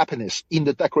of happiness in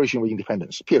the Declaration of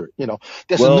Independence. Period.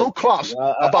 There's no clause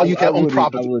about you can own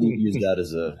property. I wouldn't use that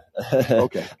as a.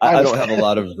 Okay. I don't have a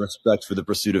lot of respect for the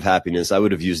pursuit of happiness. I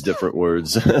would have used different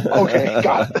words. Okay,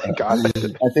 got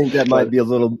it. I think that might be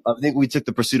I think we took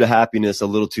the pursuit of happiness a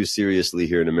little too seriously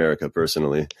here in America,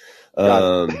 personally.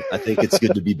 I think it's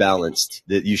good to be balanced,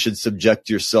 that you should subject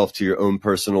yourself to your own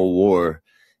personal war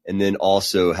and then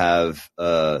also have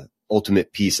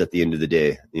ultimate peace at the end of the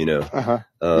day,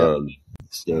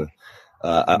 So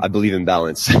I believe in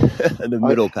balance, the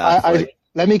middle path.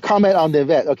 Let me comment on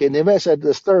Nivette. Okay, Nivette said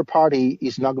the third party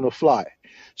is not going to fly.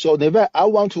 So Nivette, I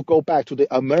want to go back to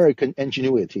the American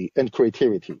ingenuity and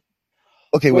creativity.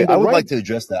 Okay, when wait. the I would right like to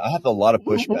address that. I have a lot of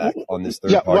pushback on this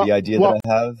yeah third party idea that I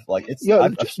have. Like, yeah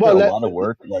I've spent well a let, lot of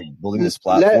work like building this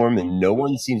let platform, and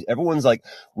everyone's like,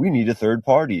 we need a third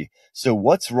party. So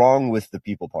what's wrong with the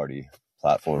People Party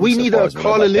platform we so need far? a Is what I'd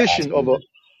like to ask coalition of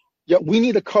you. we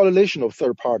need a coalition of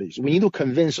third parties. We need to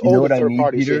convince You all know the what I third need,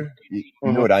 parties in. Peter? You know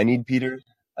Uh-huh, what I need, Peter?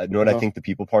 I know what I think the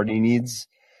People Party needs.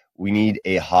 We need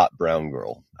a hot brown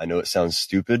girl. I know it sounds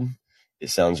stupid. It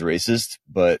sounds racist,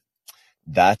 but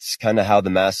that's kind of how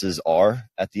the masses are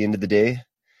at the end of the day.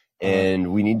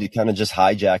 And we need to kind of just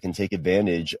hijack and take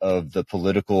advantage of the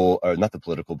political, or not the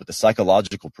political, but the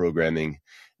psychological programming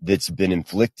that's been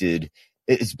inflicted.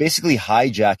 It's basically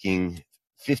hijacking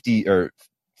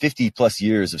 50 plus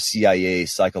years of CIA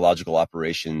psychological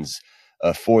operations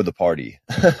for the party.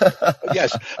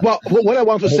 Yes. Well, what I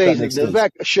want to I hope say that is that makes the sense.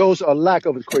 fact shows a lack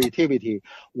of creativity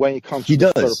when it comes He to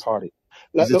the third does. party.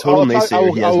 He's a total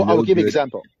naysayer. He has I will no give good.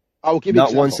 example. I will give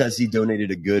Not once example. has he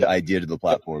donated a good Yep. idea to the Yep.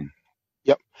 platform.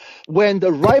 Yep. When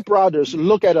the Wright brothers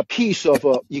look at a piece of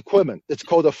equipment, it's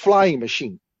called a flying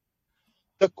machine.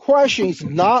 The question is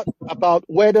not about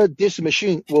whether this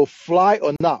machine will fly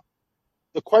or not.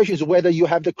 The question is whether you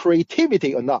have the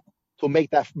creativity or not to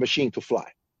make that machine to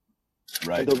fly.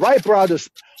 Right. And the Wright brothers,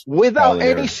 without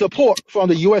any support from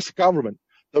the U.S. government,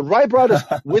 the Wright brothers,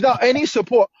 without any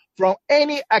support from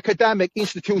any academic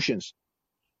institutions,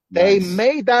 they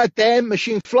made that damn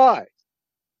machine fly.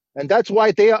 And that's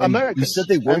why they are And you Americans said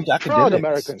they and weren't proud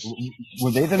academics. Americans.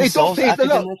 Were they They don't, themselves no,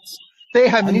 academics? they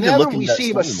have I need to never look into that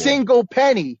received a story more. single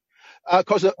penny.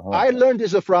 Because I learned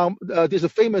this from this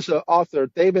famous author,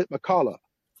 David McCullough.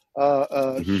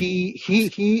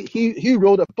 He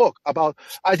wrote a book about.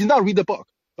 I did not read the book,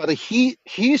 but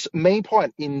his main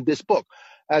point in this book,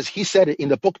 as he said it in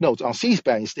the book notes on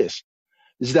C-SPAN,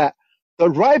 is that the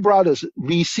Wright brothers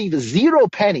received 0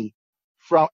 penny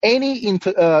from any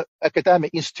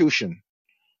academic institution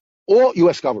or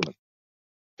U.S. government.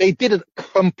 They did it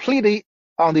completely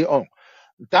on their own.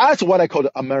 That's what I call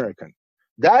the American.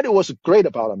 That was great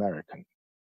about American.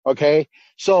 Okay,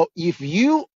 so if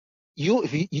the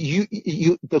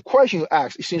question you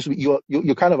ask, it seems to be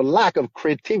you kind of a lack of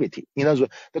creativity. You know,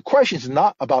 the question is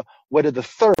not about whether the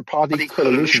third party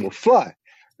coalition will fly.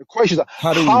 The question is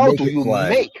how do you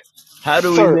make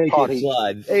third party?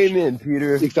 Amen,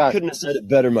 Peter. Exactly. Couldn't have said it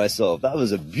better myself. That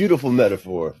was a beautiful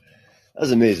metaphor. That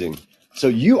was amazing. So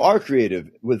you are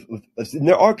creative and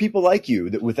there are people like you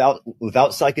that without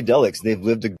psychedelics, they've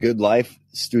lived a good life,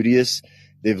 studious.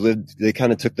 They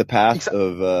kind of took the path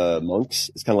of monks.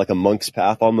 It's kind of like a monk's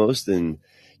path almost. And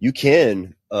you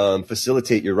can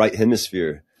facilitate your right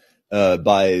hemisphere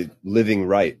by living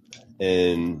right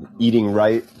and eating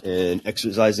right and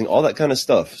exercising, all that kind of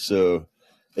stuff. So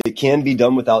it can be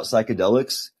done without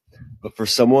psychedelics. But for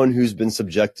someone who's been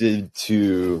subjected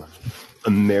to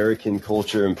American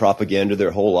culture and propaganda their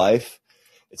whole life,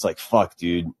 it's like, fuck,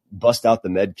 dude, bust out the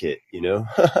med kit, you know?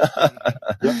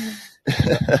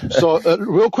 So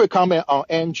real quick comment on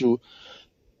Andrew.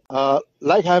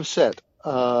 Like I've said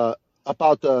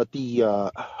about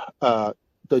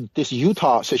this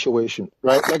Utah situation,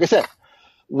 right? Like I said,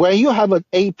 when you have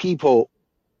 8 people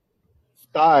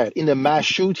died in the mass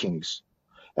shootings,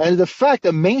 and the fact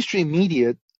that mainstream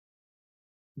media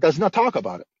does not talk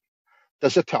about it,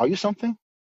 does it tell you something?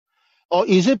 Or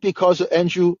is it because,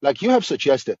 Andrew, like you have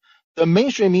suggested, the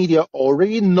mainstream media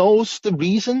already knows the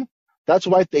reason? That's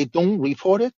why they don't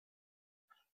report it?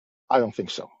 I don't think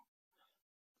so.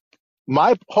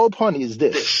 My whole point is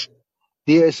this.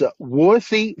 There's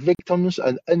worthy victims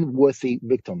and unworthy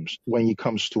victims when it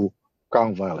comes to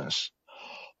gun violence.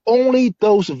 Only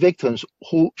those victims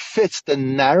who fits the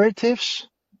narratives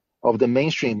of the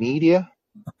mainstream media,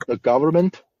 the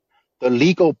government, the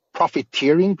legal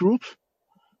profiteering group,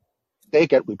 they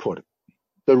get reported.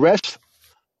 The rest,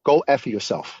 go F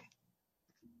yourself.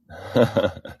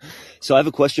 So I have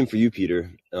a question for you,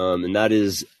 Peter, and that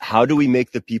is, how do we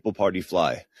make the People Party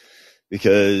fly?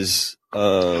 Because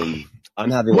I'm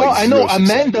having I know success.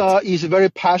 Amanda is very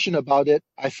passionate about it.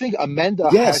 I think Amanda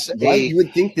has right? You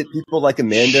would think that people like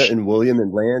Amanda and William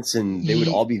and Lance and they would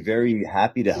all be very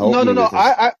happy to help me with this.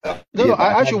 I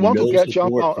actually want to get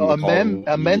John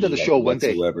Amanda the show one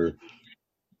day. Whatsoever.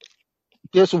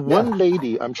 There's one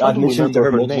lady, I'm trying to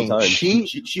remember her name.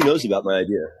 She knows about my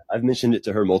idea. I've mentioned it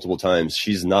to her multiple times.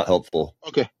 She's not helpful.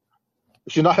 Okay.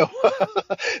 She's not helpful.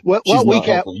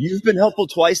 Helpful. You've been helpful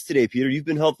twice today, Peter. You've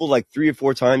been helpful like 3 or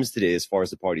 4 times today as far as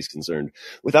the party's concerned.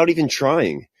 Without even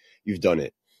trying, you've done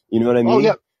it. You know what I mean? Oh,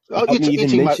 yeah. Without me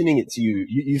even mentioning it to you.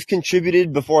 You've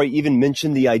contributed before I even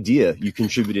mentioned the idea. You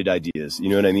contributed ideas. You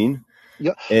know what I mean?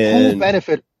 Yeah. And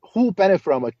who benefit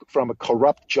from a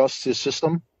corrupt justice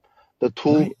system? the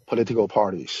two political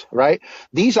parties, right?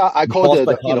 These are, I call false it,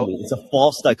 dichotomy. It's a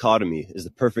false dichotomy is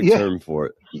the perfect yeah, term for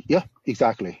it. yeah,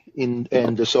 exactly. And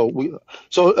let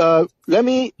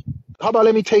me, how about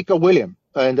let me take a William,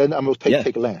 and then I'm going to Yeah.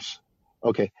 take Lance.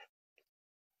 Okay.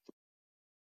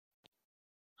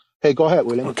 Hey, go ahead,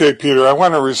 William. Okay, Peter, I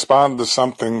want to respond to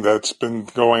something that's been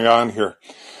going on here.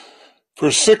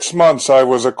 For 6 months, I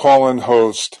was a call-in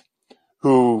host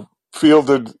who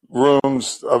fielded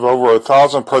rooms of over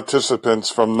 1,000 participants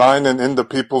from 9 in Into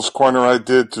People's Corner I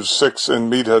did to 6 in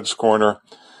Meathead's Corner,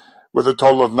 with a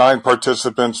total of 9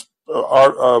 participants,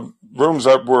 rooms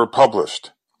that were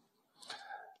published.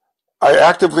 I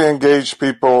actively engaged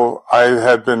people. I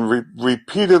had been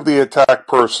repeatedly attacked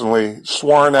personally,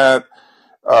 sworn at,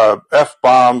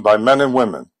 F-bombed by men and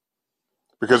women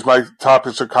because my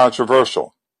topics are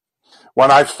controversial.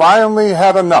 When I finally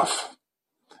had enough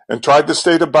and tried to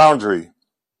state a boundary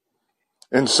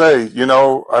and say,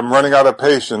 I'm running out of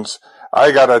patience,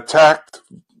 I got attacked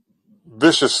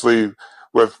viciously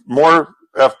with more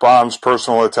F-bombs,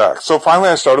 personal attacks. So finally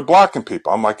I started blocking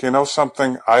people. I'm like,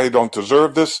 something, I don't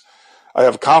deserve this. I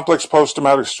have complex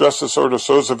post-traumatic stress disorder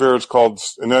so severe it's called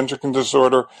an endocrine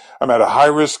disorder. I'm at a high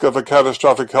risk of a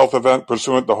catastrophic health event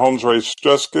pursuant to Holmes-Race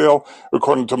stress scale.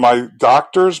 According to my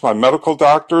doctors, my medical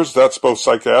doctors, that's both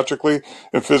psychiatrically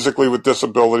and physically with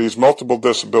disabilities, multiple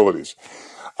disabilities.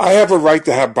 I have a right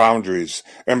to have boundaries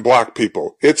and block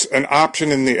people. It's an option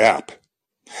in the app.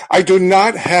 I do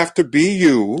not have to be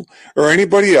you or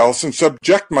anybody else and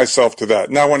subject myself to that.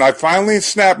 Now, when I finally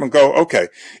snap and go, okay,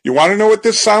 you want to know what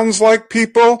this sounds like,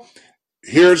 people?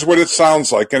 Here's what it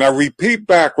sounds like. And I repeat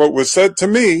back what was said to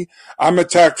me, I'm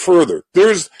attacked further.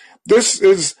 At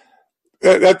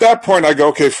that point, I go,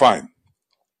 okay, fine.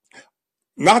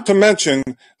 Not to mention,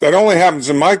 that only happens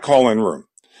in my call-in room.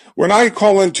 When I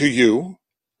call into you,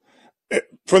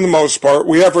 for the most part,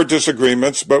 we have our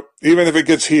disagreements, but even if it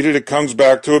gets heated, it comes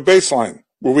back to a baseline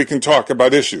where we can talk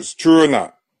about issues. True or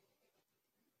not?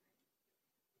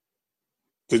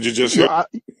 Did you just hear?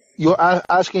 You're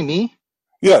asking me?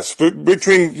 Yes,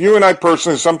 between you and I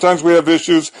personally, sometimes we have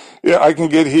issues. Yeah, I can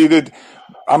get heated.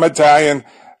 I'm Italian.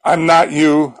 I'm not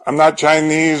you. I'm not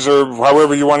Chinese or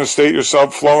however you want to state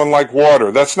yourself, flowing like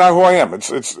water. That's not who I am.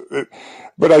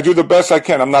 But I do the best I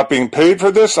can. I'm not being paid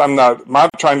for this. I'm not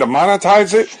trying to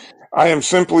monetize it. I am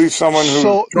simply someone who.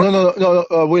 So no,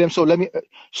 William. So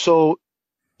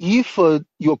if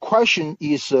your question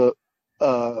is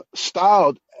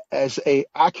styled as a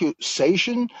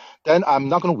accusation, then I'm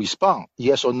not going to respond.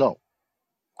 Yes or no?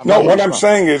 No, what I'm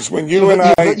saying is when you and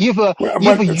I. If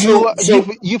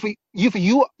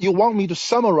you want me to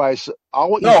summarize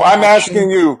our No, I'm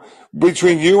asking you,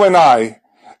 between you and I,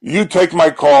 you take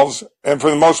my calls, and for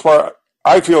the most part,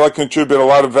 I feel I contribute a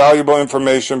lot of valuable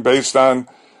information based on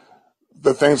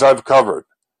the things I've covered.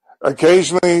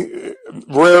 Occasionally,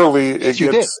 rarely, it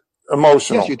gets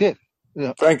emotional. Yes, you did.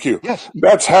 Yeah. Thank you. Yes.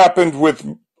 That's happened with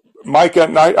Mike at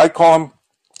night. I call him,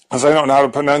 because I don't know how to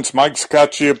pronounce Mike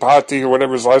Scacciapati or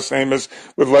whatever his last name is,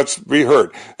 with Let's Be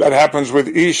Heard. That happens with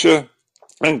Isha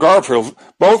and Garfield,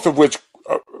 both of which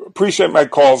appreciate my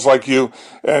calls like you,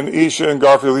 and Isha and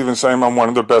Garfield even saying I'm one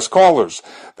of their best callers.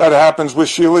 That happens with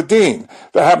Sheila Dean.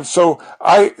 That happens. So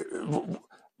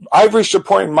I've reached a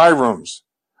point in my rooms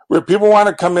where people want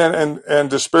to come in and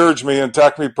disparage me and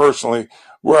attack me personally,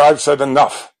 where I've said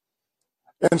enough.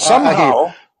 And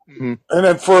somehow, and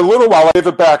then for a little while, I gave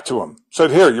it back to him.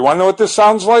 Said, here, you want to know what this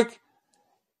sounds like?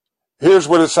 Here's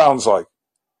what it sounds like.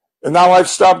 And now I've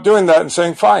stopped doing that and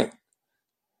saying, fine.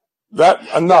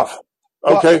 Enough.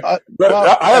 Okay? I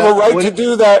have a right to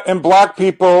do that and block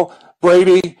people,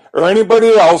 Brady, or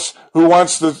anybody else who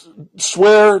wants to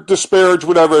swear, disparage,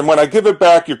 whatever. And when I give it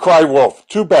back, you cry wolf.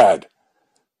 Too bad.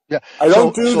 Yeah. I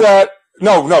don't do that.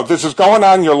 No, this is going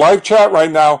on in your live chat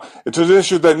right now. It's an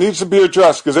issue that needs to be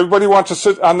addressed because everybody wants to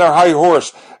sit on their high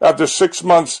horse after 6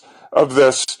 months of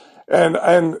this. And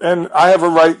I have a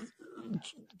right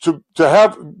to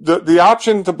have the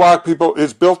option to block people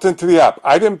is built into the app.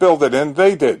 I didn't build it in,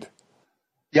 they did.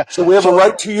 Yeah. So we have a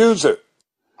right to use it.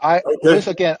 Once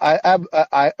again,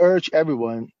 I urge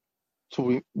everyone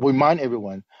to remind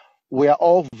everyone, we are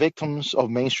all victims of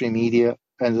mainstream media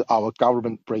and our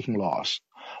government breaking laws.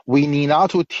 We need not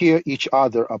to tear each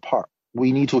other apart.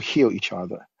 We need to heal each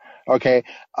other. Okay.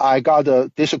 I got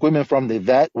a disagreement from the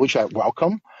vet, which I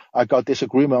welcome. I got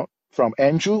disagreement from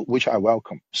Andrew, which I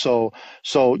welcome. So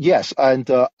yes, and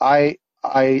I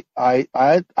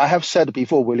have said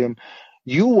before, William,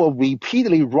 you were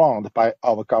repeatedly wronged by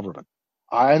our government.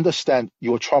 I understand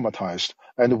you're traumatized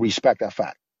and respect that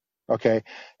fact. Okay.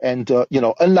 And,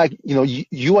 unlike,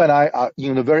 you and I are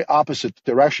in a very opposite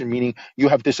direction, meaning you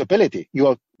have disability. You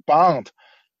are bound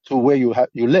to where you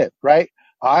live, right?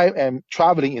 I am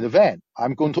traveling in a van.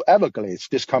 I'm going to Everglades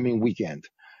this coming weekend.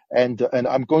 And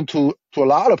I'm going to a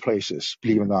lot of places,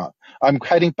 believe it or not. I'm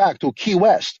heading back to Key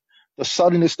West, the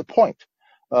southernest point,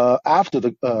 after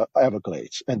the,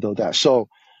 Everglades and all that. So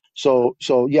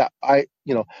yeah,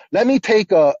 let me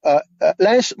take,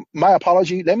 Lance, my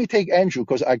apology. Let me take Andrew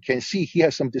because I can see he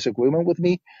has some disagreement with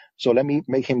me. So let me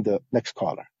make him the next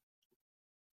caller.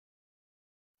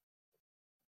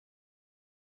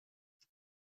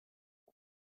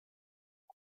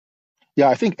 Yeah,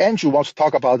 I think Andrew wants to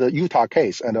talk about the Utah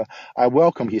case, and I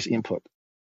welcome his input,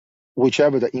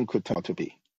 whichever the input turned out to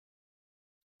be.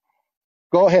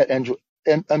 Go ahead, Andrew,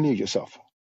 and unmute yourself.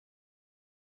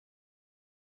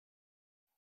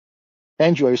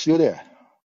 Andrew, are you still there?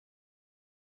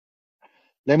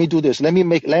 Let me do this. Let me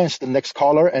make Lance the next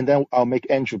caller, and then I'll make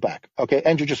Andrew back. Okay,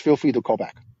 Andrew, just feel free to call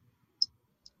back.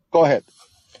 Go ahead.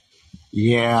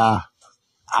 Yeah,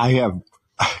 I have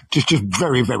just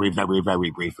very, very, very,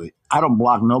 very briefly. I don't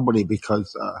block nobody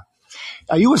because.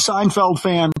 Are you a Seinfeld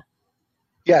fan?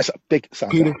 Yes, a big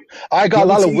Seinfeld. Peter? I got a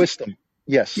lot of wisdom.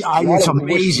 Yes, Yeah, it's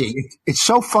amazing. It's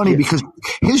so funny because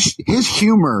his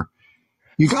humor.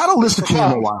 You got to listen to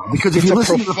him a while because if you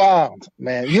listen profound,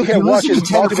 man, you can watch it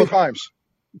multiple times.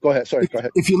 Go ahead. Sorry, go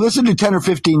ahead. If you listen to 10 or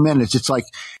 15 minutes, it's like,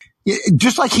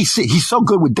 just like he's so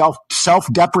good with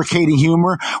self-deprecating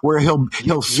humor where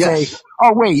he'll say,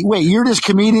 oh, wait, you're this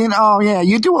comedian? Oh, yeah,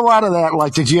 you do a lot of that.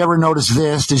 Like, did you ever notice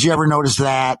this? Did you ever notice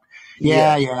that?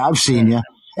 Yeah, I've seen you.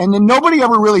 And then nobody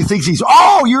ever really thinks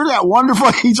you're that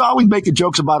wonderful. He's always making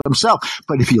jokes about himself.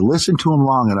 But if you listen to him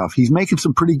long enough, he's making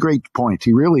some pretty great points.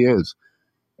 He really is.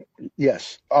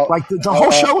 Yes. Like the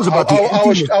whole show is about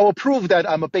I will prove that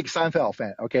I'm a big Seinfeld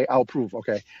fan. Okay. I'll prove.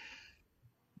 Okay.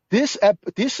 This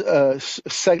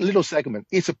little segment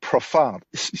is profound.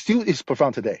 Still is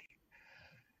profound today.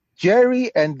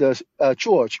 Jerry and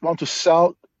George want to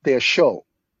sell their show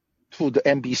to the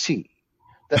NBC.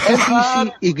 The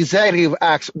NBC executive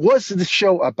asks, "What's the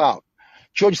show about?"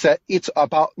 George said, "It's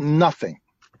about nothing."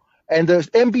 And the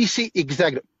NBC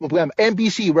executive,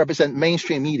 NBC represent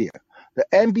mainstream media. The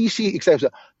NBC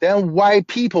executive said, "Then why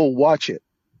people watch it?"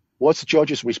 What's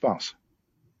George's response?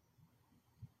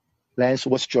 Lance,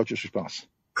 what's George's response?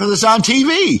 Because it's on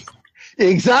TV.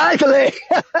 Exactly.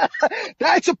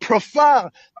 That's a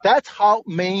profound. That's how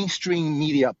mainstream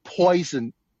media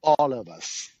poison all of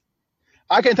us.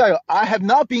 I can tell you, I have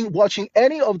not been watching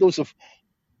any of those of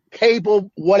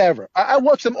cable, whatever. I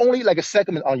watch them only like a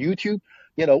segment on YouTube.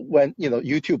 When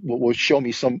YouTube will show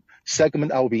me some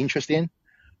segment I will be interested in.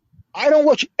 I don't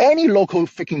watch any local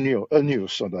freaking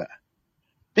news on that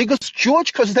because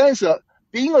George Costanza,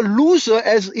 being a loser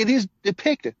as it is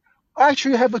depicted,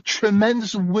 actually have a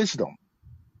tremendous wisdom.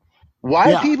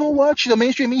 Why people watch the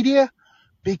mainstream media?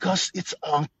 Because it's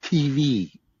on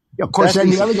TV. Of course, then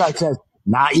the other guy says,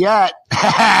 "Not yet."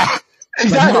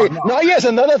 Exactly. No. Not yet is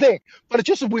another thing. But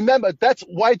just remember, that's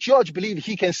why George believes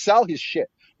he can sell his shit.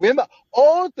 Remember,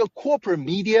 all the corporate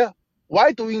media,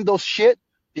 why doing those shit?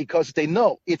 Because they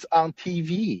know it's on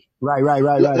TV. Right.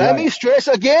 Let me stress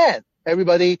again,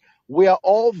 everybody, we are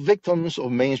all victims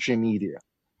of mainstream media.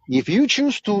 If you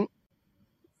choose to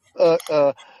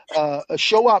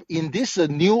show up in this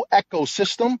new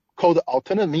ecosystem called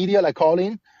alternative media, like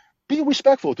Colin, be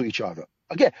respectful to each other.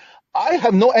 Again, I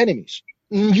have no enemies.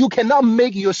 You cannot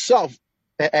make yourself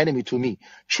an enemy to me,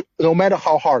 no matter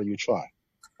how hard you try.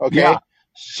 Okay? Yeah.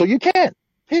 So you can,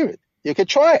 period. You can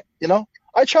try it,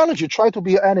 I challenge you, try to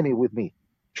be an enemy with me.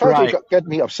 Try to get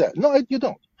me upset. No, you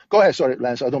don't. Go ahead. Sorry,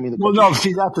 Lance. I don't mean to. Well, no,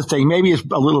 see, that's the thing. Maybe it's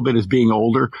a little bit as being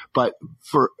older, but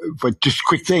just a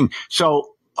quick thing.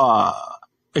 So,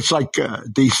 it's like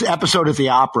the episode at the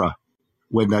opera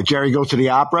when Jerry goes to the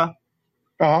opera.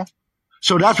 Uh-huh.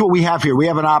 So that's what we have here. We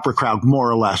have an opera crowd, more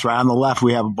or less, right? On the left,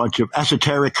 we have a bunch of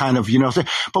esoteric kind of, thing.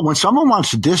 But when someone wants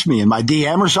to diss me in my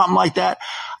DM or something like that,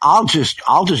 I'll just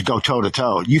go toe to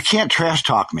toe. You can't trash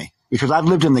talk me because I've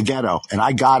lived in the ghetto and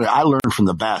I got it. I learned from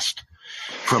the best.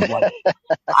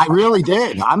 I really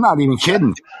did. I'm not even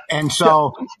kidding. And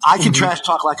so I can trash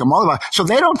talk like a motherfucker. So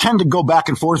they don't tend to go back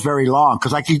and forth very long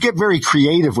because I can get very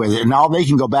creative with it. And all they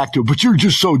can go back to, but you're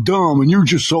just so dumb and you're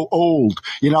just so old.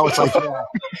 It's like,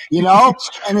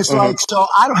 and it's like, so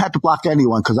I don't have to block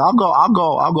anyone because I'll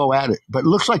go at it. But it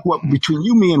looks like between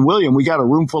you, me, and William, we got a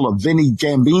room full of Vinny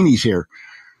Gambinis here.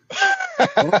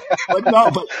 But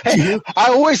no, but Hey, I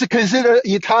always consider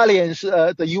Italians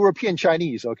the European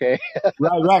Chinese. Okay.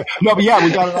 right. No, but yeah,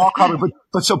 we got it all covered.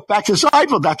 But so back to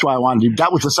Seinfeld. That's why I wanted to do.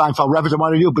 That was the Seinfeld reference I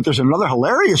wanted to do. But there's another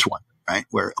hilarious one, right?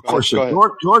 Where of course Go ahead.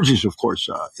 George is of course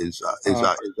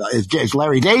is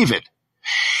Larry David,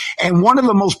 and one of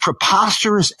the most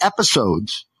preposterous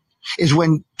episodes is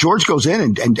when George goes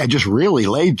in and just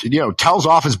really tells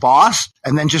off his boss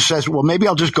and then just says, well, maybe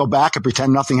I'll just go back and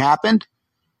pretend nothing happened.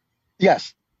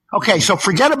 Yes. Okay, so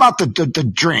forget about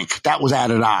the drink that was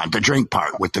added on, the drink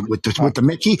part with the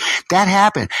Mickey. That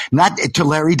happened. Not to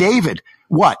Larry David.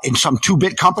 What, in some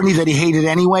 2-bit company that he hated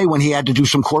anyway when he had to do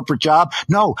some corporate job?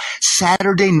 No,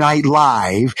 Saturday Night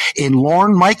Live in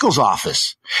Lorne Michaels'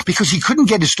 office because he couldn't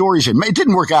get his stories in. It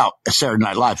didn't work out at Saturday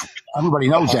Night Live. Everybody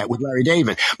knows that with Larry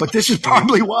David, but this is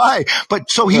probably why. But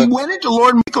so he went into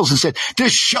Lorne Michaels and said,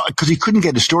 this show, because he couldn't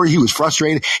get his story. He was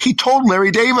frustrated. He told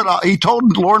he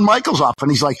told Lorne Michaels off,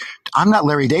 and he's like, I'm not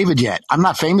Larry David yet. I'm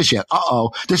not famous yet.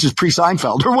 This is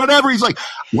pre-Seinfeld or whatever. He's like,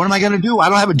 what am I going to do? I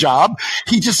don't have a job.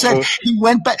 He just said he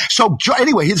went back. So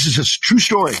anyway, this is a true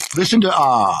story. Listen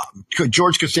to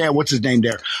George Costanza. What's his name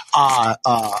there?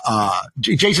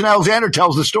 Jason Alexander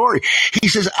tells the story. He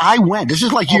says, I went. This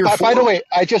is like year 4. By the way,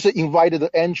 I just invited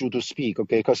Andrew to speak,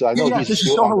 okay? Because I know this is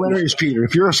so hilarious, Peter.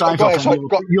 If you're a Seinfeld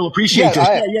fan, you'll appreciate this.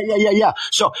 Yeah.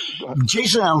 So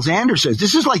Jason Alexander says,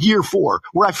 this is like year 4,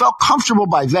 where I felt comfortable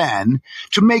by then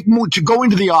to go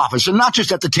into the office and not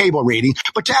just at the table reading,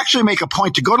 but to actually make a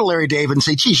point to go to Larry David and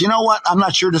say, geez, you know what? I'm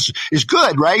not sure this is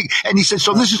good, right? And he said,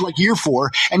 so this is like year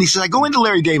 4. And he said, I go into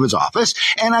Larry David's office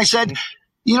and I said,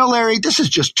 you know, Larry, this is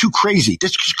just too crazy.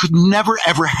 This could never,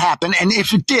 ever happen. And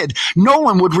if it did, no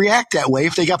one would react that way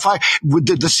if they got fired with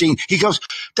the scene. He goes,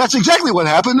 that's exactly what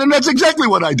happened. And that's exactly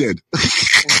what I did.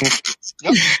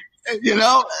 You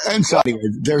know? And so anyway,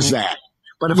 there's that.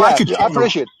 But if I could, I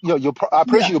appreciate I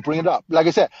appreciate you bringing it up. Like I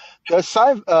said,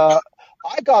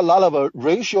 I got a lot of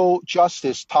racial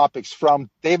justice topics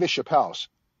from David Chappelle's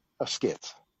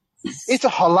skits. It's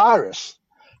hilarious,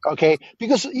 okay?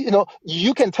 Because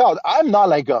you can tell I'm not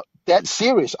like that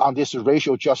serious on this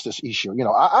racial justice issue.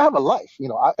 I have a life.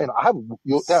 I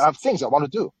have things I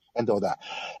want to do and all that,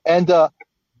 and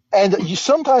you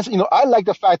sometimes I like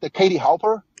the fact that Katie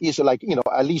Halper is like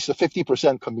at least a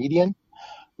 50% comedian,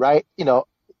 right?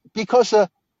 Because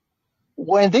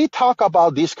when they talk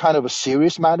about these kind of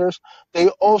serious matters, they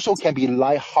also can be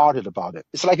lighthearted about it.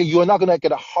 It's like you're not going to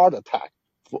get a heart attack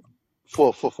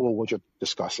for what you're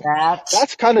discussing.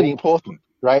 That's kind of important,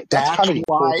 right? That's kind of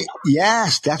important.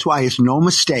 Yes, that's why it's no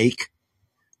mistake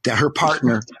that her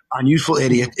partner on Youthful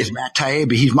Idiot is Matt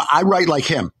Taibbi. I write like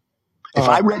him. If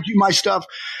I read you my stuff,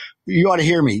 you ought to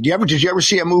hear me. Did you ever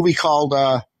see a movie called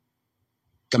The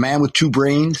Man with Two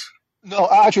Brains? No,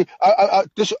 actually,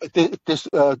 this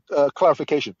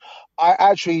clarification. I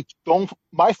actually don't.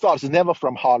 My thoughts is never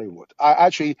from Hollywood.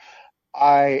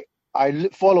 I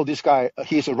follow this guy.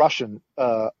 He's a Russian.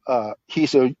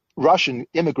 He's a Russian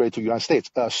immigrant to the United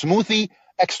States. Smoothie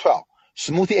X12.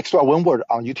 Smoothie X12. One word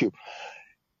on YouTube.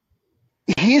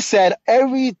 He said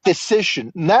every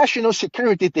decision, national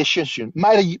security decision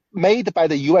made by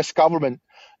the U.S. government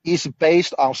is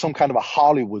based on some kind of a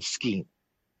Hollywood scheme.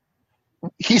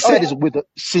 He said it with a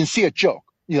sincere joke.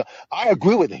 I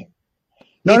agree with him.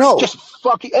 It's just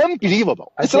fucking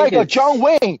unbelievable. It's like John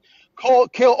Wayne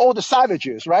kill all the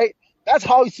savages, right? That's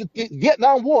how the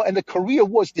Vietnam War and the Korea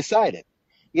War is decided.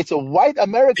 It's a white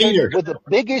American with the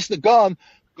biggest gun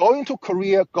going to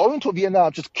Korea, going to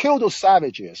Vietnam, just kill those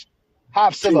savages,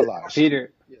 half civilized.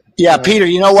 Peter. Yeah, Peter,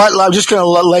 you know what? I'm just going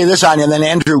to lay this on you, and then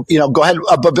Andrew, go ahead.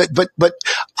 But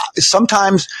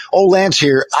sometimes, old Lance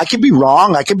here, I could be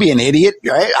wrong. I could be an idiot,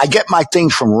 right? I get my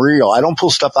things from real. I don't pull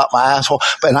stuff out my asshole.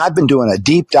 But I've been doing a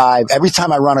deep dive every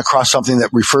time I run across something that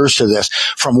refers to this.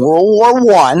 From World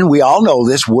War I, we all know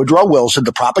this, Woodrow Wilson,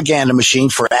 the propaganda machine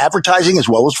for advertising as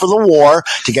well as for the war,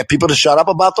 to get people to shut up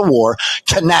about the war,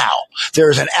 to now. There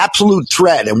is an absolute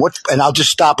thread. And I'll just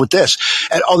stop with this.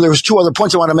 And there was 2 other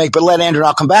points I want to make, but let Andrew and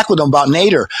I'll come back with them about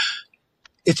Nader.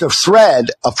 It's a thread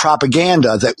of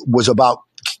propaganda that was about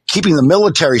keeping the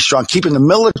military strong, keeping the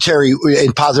military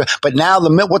in positive. But now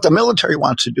what the military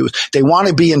wants to do is they want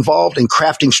to be involved in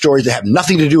crafting stories that have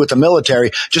nothing to do with the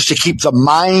military, just to keep the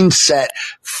mindset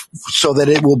so that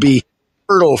it will be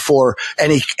fertile for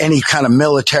any kind of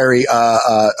military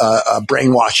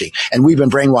brainwashing. And we've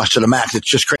been brainwashed to the max. It's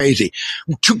just crazy.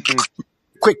 Two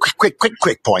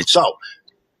quick points. So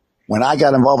when I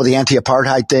got involved with the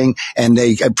anti-apartheid thing and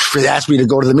they asked me to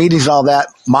go to the meetings and all that,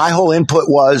 my whole input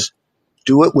was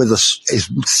do it with as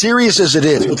serious as it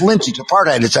is with Lindsay's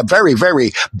apartheid. It's a very,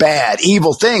 very bad,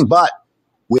 evil thing, but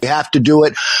We have to do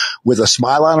it with a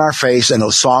smile on our face and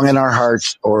a song in our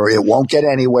hearts, or it won't get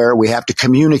anywhere. We have to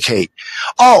communicate.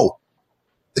 Oh,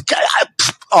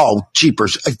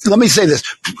 jeepers. Let me say this.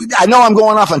 I know I'm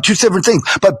going off on two different things,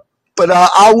 but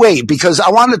I'll wait because I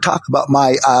wanted to talk about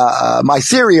my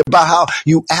theory about how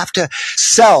you have to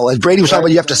sell. As Brady was talking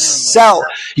about, you have to sell.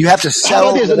 You have to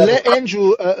How about sell. this? Let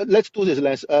Andrew. Let's do this,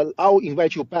 Lance. I'll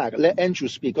invite you back. Let Andrew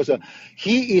speak because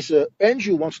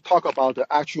Andrew wants to talk about the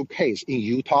actual case in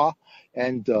Utah,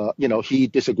 and he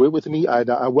disagreed with me.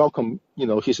 I welcome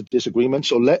his disagreement.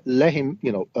 So let him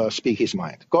speak his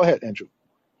mind. Go ahead, Andrew.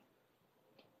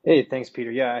 Hey, thanks,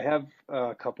 Peter. Yeah, I have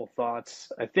a couple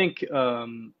thoughts. I think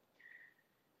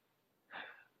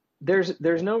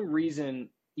there's no reason,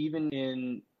 even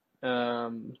in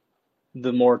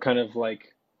the more kind of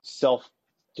like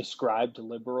self-described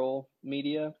liberal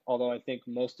media, although I think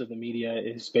most of the media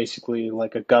is basically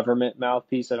like a government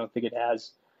mouthpiece. I don't think it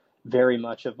has very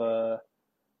much of a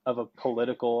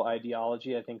political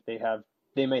ideology. I think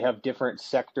they may have different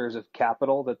sectors of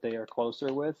capital that they are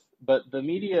closer with, but the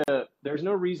media, there's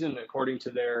no reason, according to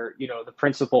their, the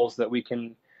principles that we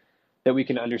can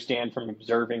understand from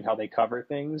observing how they cover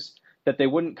things, that they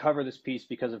wouldn't cover this piece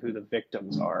because of who the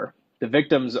victims are. The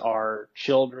victims are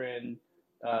children,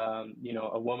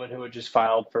 a woman who had just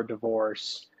filed for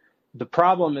divorce. The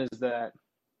problem is that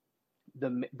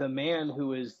the man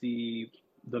who is the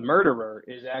murderer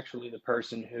is actually the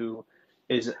person who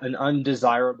is an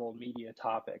undesirable media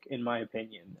topic, in my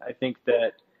opinion. I think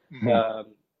that Mhm.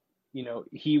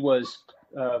 he was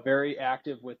very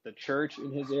active with the church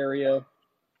in his area.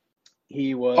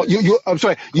 He Oh, you. was I'm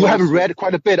sorry. You have close with. read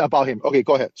quite a bit about him. Okay,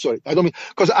 go ahead. Sorry, I don't mean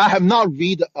because I have not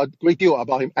read a great deal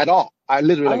about him at all. I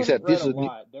literally, I like I haven't said, read this a is.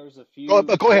 lot. There's a But few.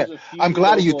 go There's ahead. a I'm few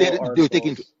glad you local did. You dig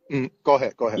into. articles. Go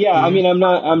ahead. Go ahead. Yeah, I Hmm. mean,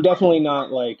 I'm definitely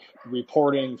not like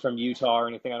reporting from Utah or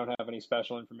anything. I don't have any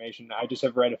special information. I just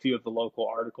have read a few of the local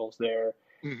articles there.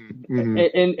 Hmm. Hmm.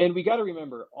 And we got to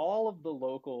remember, all of the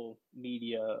local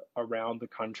media around the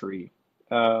country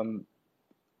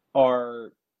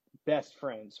are best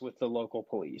friends with the local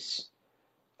police.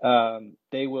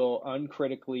 They will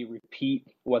uncritically repeat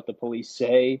what the police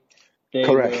say. They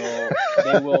Correct. will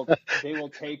they will they will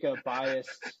take a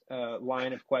biased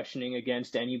line of questioning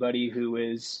against anybody who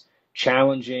is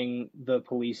challenging the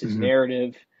police's Hmm.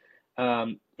 narrative.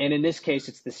 And in this case,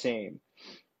 it's the same.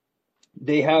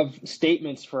 They have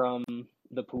statements from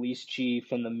the police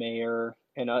chief and the mayor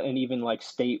and even like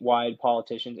statewide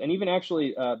politicians, and even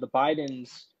actually the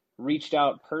Bidens reached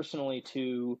out personally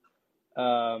to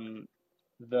um,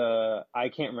 I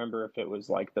can't remember if it was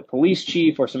like the police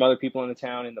chief or some other people in the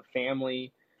town and the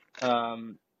family.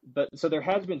 But so there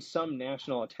has been some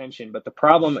national attention, but the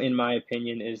problem, in my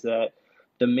opinion, is that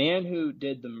the man who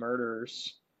did the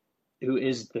murders, who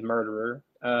is the murderer,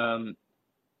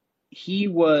 he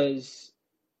was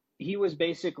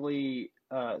basically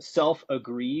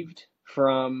self-aggrieved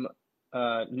from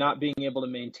not being able to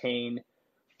maintain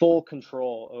full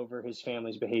control over his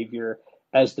family's behavior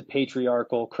as the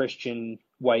patriarchal Christian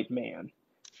white man.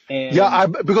 Yeah,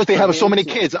 And because they for have so him many to,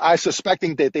 kids, I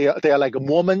suspecting that they are like a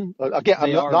Mormon. Again, I'm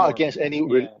they not, are not against Mormon.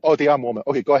 any. Yeah, Oh, they are Mormon.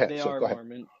 Okay, go ahead. they So are go ahead.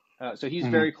 Mormon. So he's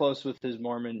Hmm. very close with his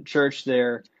Mormon church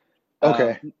there.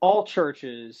 Okay. All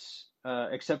churches,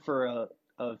 except for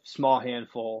a small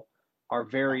handful, are Uh-huh.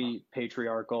 very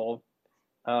patriarchal.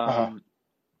 Uh-huh. Um,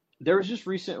 There was just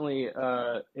recently,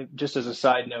 just as a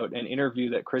side note, an interview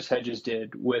that Chris Hedges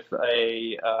did with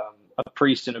a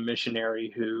priest and a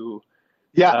missionary who,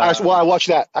 Yeah, I um, watched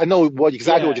that. I know exactly what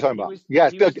yeah, you're talking about.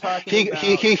 Yes, he was talking about.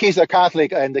 he's a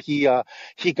Catholic and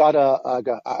he got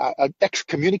a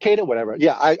excommunicated, whatever.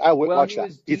 Yeah, I would Well, watch he that.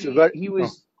 was It's a very.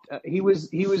 he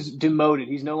was demoted.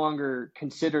 He's no longer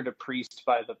considered a priest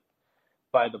by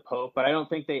the Pope, but I don't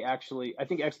think they actually. I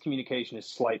think excommunication is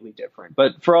slightly different.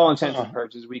 But for all intents and Uh,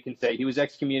 purposes, we can say he was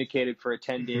excommunicated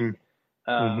hmm.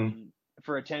 Hmm. um,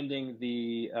 for attending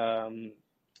the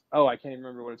oh, I can't even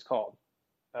remember what it's called.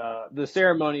 The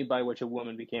ceremony by which a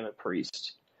woman became a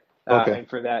priest, Okay. and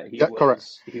for that Yeah, correct.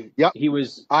 Yeah, he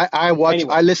was I watch.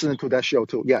 anyway. I listened to that show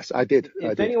too. Yes, I did. I If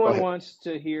did. Go anyone ahead. wants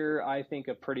to hear, I think,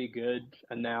 a pretty good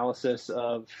analysis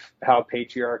of how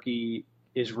patriarchy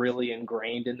is really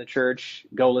ingrained in the church,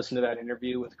 go listen to that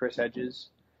interview with Chris Hedges.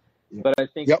 Yeah. But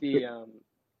Yep.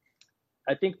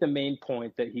 I think the main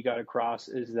point that he got across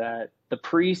is that the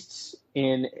priests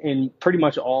in pretty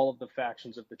much all of the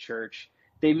factions of the church,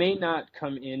 they may not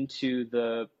come into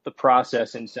the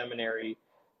process in seminary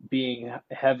being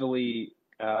heavily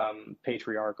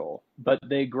patriarchal, but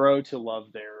they grow to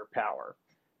love their power.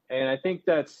 And I think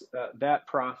that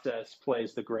process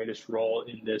plays the greatest role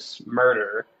in this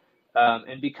murder.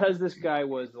 And because this guy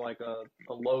was like a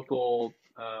local,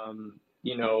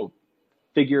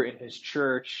 figure in his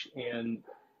church and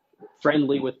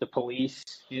friendly with the police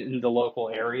in the local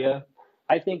area,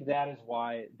 I think that is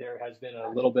why there has been a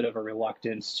little bit of a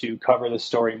reluctance to cover the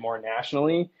story more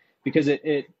nationally, because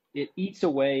it eats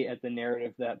away at the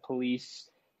narrative that police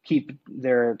keep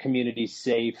their communities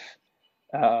safe.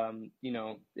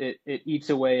 It eats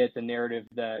away at the narrative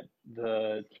that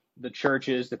the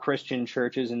Christian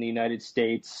churches in the United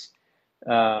States,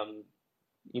 um,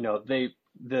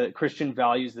 the Christian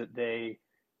values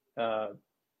uh,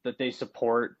 that they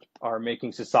support are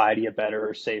making society a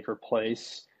better, safer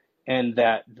place, and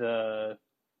that the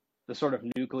sort of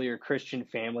nuclear Christian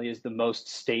family is the most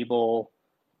stable,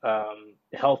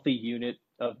 healthy unit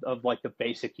of like the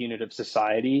basic unit of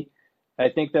society. I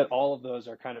think that all of those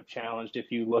are kind of challenged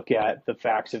if you look at the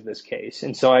facts of this case.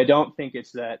 And so I don't think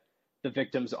it's that the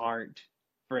victims aren't,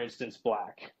 for instance,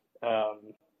 black.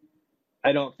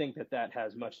 I don't think that that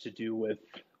has much to do with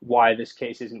why this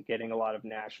case isn't getting a lot of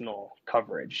national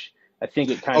coverage. I think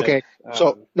it kind of, Okay.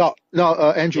 So no,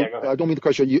 Andrew, yeah, go I ahead. don't mean to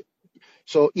question you.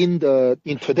 So in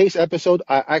today's episode,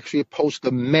 I actually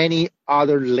posted many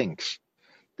other links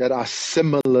that are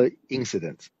similar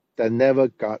incidents that never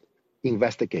got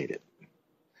investigated.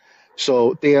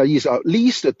 So there is at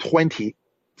least 20,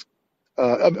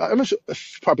 I'm sure,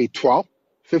 probably 12,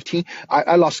 15.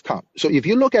 I lost count. So if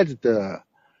you look at the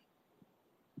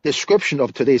description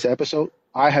of today's episode,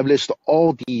 I have listed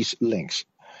all these links.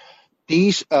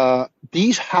 These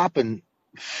happen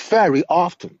very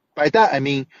often. By that I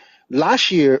mean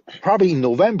last year, probably in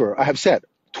November, I have said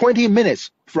 20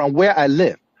 minutes from where I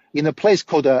live, in a place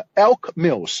called Elk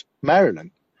Mills,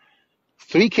 Maryland,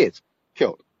 3 kids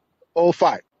killed, all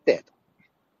 5 dead.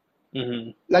 Hmm.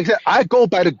 Like I said, I go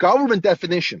by the government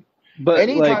definition. But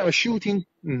Anytime a like, shooting,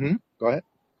 go ahead.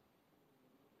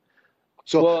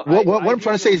 So well, what I I'm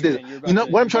trying hear to say what is you're this. saying. You know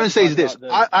what I'm You're trying about to to say talk is this.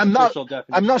 about the I'm not official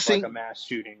I'm definition not of like a saying mass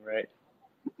shooting, right?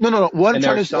 no. What I'm And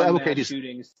there trying are to some advocate mass is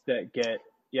shootings that get,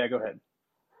 yeah, go ahead.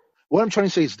 what I'm trying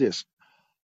to say is this.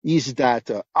 Is that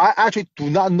I actually do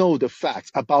not know the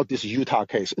facts about this Utah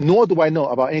case, nor do I know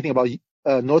about anything about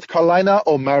North Carolina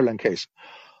or Maryland case.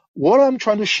 What I'm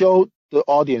trying to show the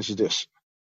audience is this: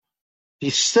 the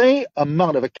same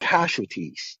amount of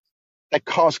casualties that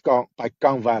caused by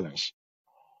gun violence.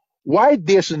 Why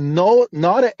there's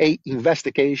not a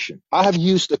investigation? I have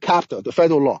used the CAPTA, the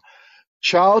federal law,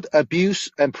 Child Abuse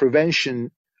and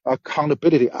Prevention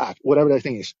Accountability Act, whatever that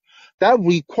thing is, that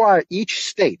require each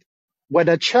state, when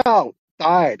a child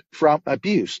died from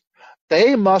abuse,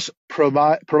 they must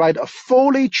provide a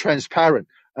fully transparent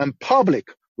and public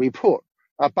report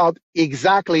about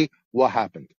exactly what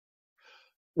happened.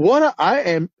 What I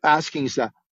am asking is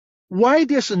that why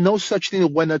there's no such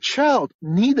thing when a child,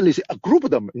 needlessly, a group of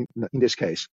them in this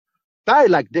case, died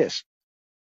like this.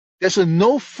 There's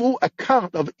no full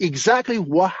account of exactly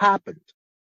what happened.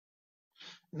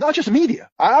 Not just media.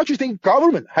 I actually think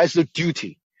government has the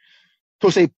duty to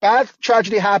say bad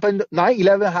tragedy happened,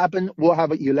 9/11 happened, we'll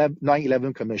have a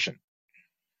 9/11 commission.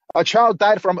 A child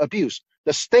died from abuse.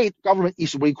 The state government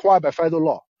is required by federal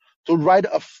law to write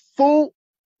a fully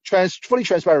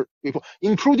transparent report,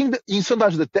 including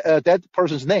sometimes the dead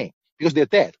person's name because they're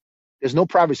dead. There's no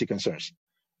privacy concerns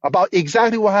about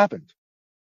exactly what happened.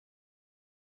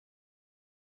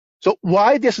 So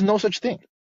why there's no such thing?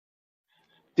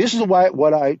 This is why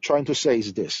what I'm trying to say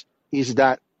is this: is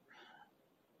that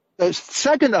the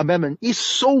Second Amendment is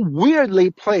so weirdly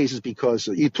placed because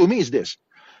to me is this: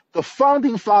 the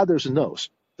founding fathers knows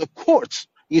the courts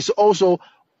is also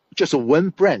just one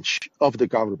branch of the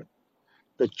government.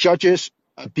 The judges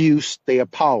abuse their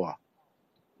power.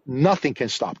 Nothing can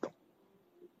stop them.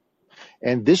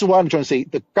 And this is what I'm trying to say.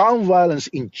 The gun violence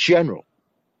in general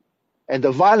and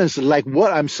the violence like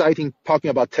what I'm citing, talking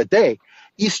about today,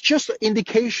 is just an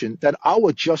indication that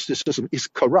our justice system is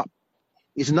corrupt.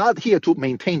 It's not here to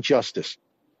maintain justice.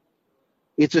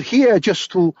 It's here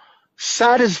just to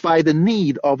satisfy the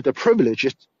need of the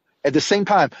privileged. At the same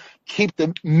time, keep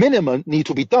the minimum need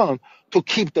to be done to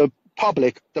keep the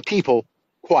public, the people,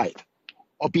 quiet,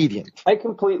 obedient. I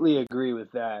completely agree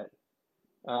with that.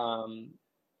 Um,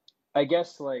 I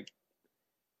guess like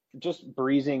just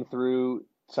breezing through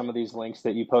some of these links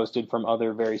that you posted from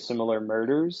other very similar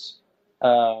murders,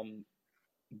 um,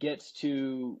 gets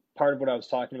to part of what I was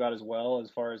talking about as well, as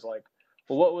far as like,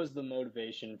 well, what was the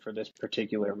motivation for this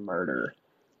particular murder?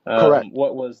 Correct.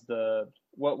 What was the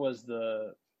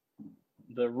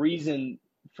reason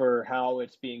for how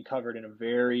it's being covered in a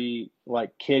very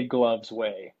like kid gloves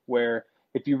way, where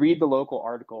if you read the local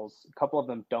articles, a couple of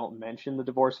them don't mention the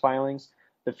divorce filings.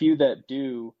 The few that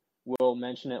do will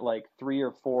mention it like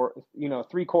 3/4 or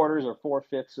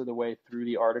 4/5 of the way through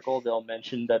the article. They'll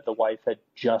mention that the wife had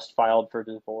just filed for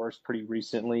divorce pretty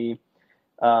recently,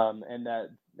 and that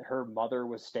her mother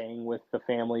was staying with the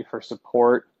family for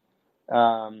support,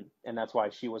 and that's why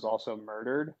she was also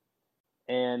murdered.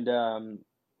 And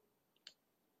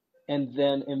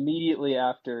then immediately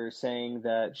after saying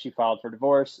that she filed for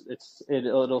divorce,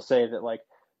 it'll say that like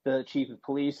the chief of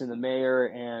police and the mayor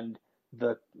and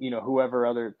the whoever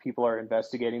other people are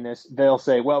investigating this, they'll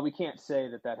say, well, we can't say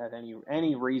that had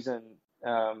any reason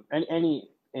any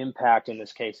impact in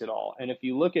this case at all. And if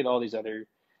you look at all these other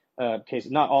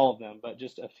cases, not all of them, but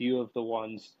just a few of the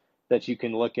ones that you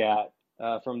can look at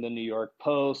from the New York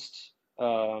Post,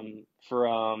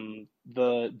 from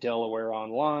the Delaware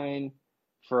Online,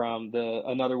 from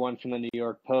another one from the New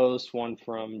York Post, one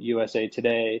from USA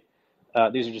Today.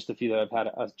 These are just a few that I've had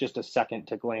just a second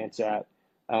to glance at.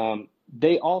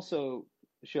 They also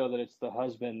show that it's the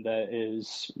husband that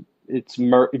is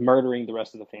murdering the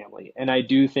rest of the family, and I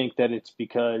do think that it's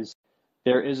because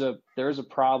there is a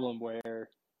problem where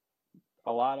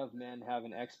a lot of men have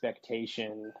an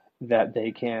expectation that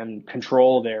they can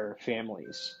control their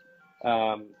families,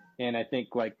 and I think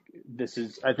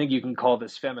I think you can call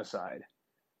this femicide.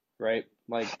 Right?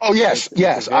 Like, Oh yes, it's a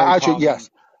yes. very Actually, common, yes.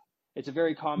 it's a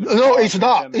very common No, cause it's of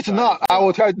not. It's femicide not. as I will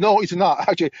well. tell you. No, it's not.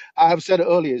 Actually, I have said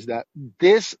earlier is that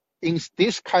this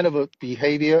kind of a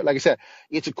behavior, like I said,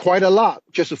 it's quite a lot.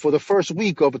 Just for the first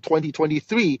week of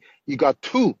 2023, you got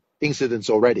 2 incidents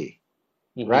already,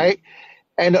 Mm-hmm. right?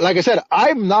 And like I said,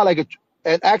 I'm not like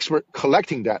an expert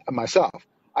collecting that myself.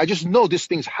 I just know these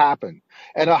things happen,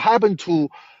 and I happen to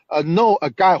know a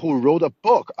guy who wrote a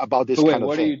book about this But wait, kind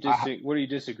of thing. what are you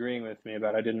disagreeing with me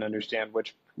about? I didn't understand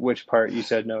which part you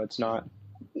said no, it's not.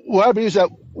 What I believe is that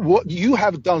what you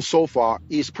have done so far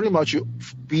is pretty much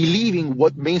believing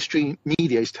what mainstream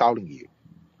media is telling you.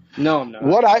 No, I'm not.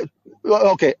 What I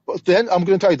okay, then I'm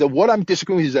going to tell you that what I'm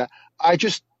disagreeing with is that I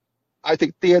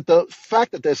think the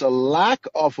fact that there's a lack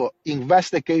of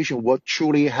investigation what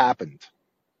truly happened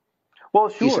Well,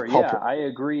 is a sure, yeah, culprit, I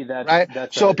agree. That's right?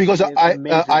 that's So a because a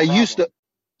major I used problem. to,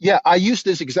 yeah, I used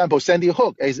this example, Sandy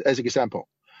Hook, as an example.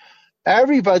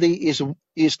 Everybody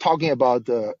is talking about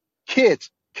the kids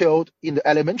killed in the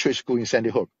elementary school in Sandy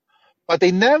Hook, but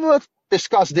they never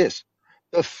discuss this.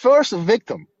 The first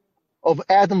victim of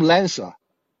Adam Lanza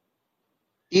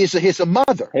is his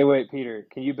mother. Hey, wait, Peter,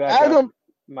 can you back up? Adam,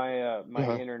 My uh,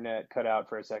 internet cut out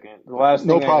for a second. The last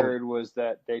no thing I problem. heard was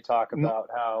that they talk about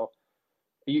how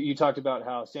you talked about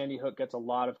how Sandy Hook gets a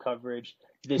lot of coverage.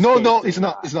 This No, case no, does it's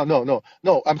not. not. It's not. No, no,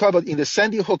 no. I'm talking about in the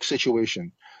Sandy Hook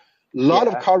situation. A lot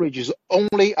of Yeah, coverage is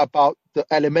only about the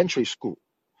elementary school.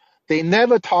 They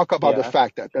never talk about the yeah,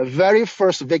 fact that the very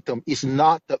first victim is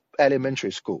not the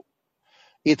elementary school.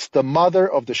 It's the mother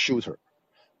of the shooter.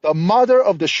 The mother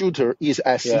of the shooter is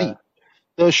yeah, asleep.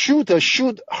 The shooter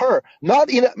shoot her not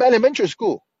in elementary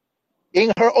school,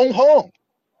 in her own home,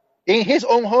 in his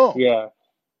own home. yeah.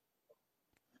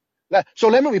 So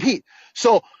let me repeat.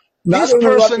 So Not this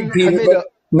interrupting person Peter, committed. but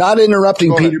not interrupting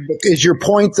Go ahead. Peter, but is your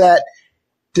point that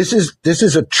this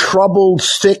is a troubled,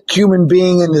 sick human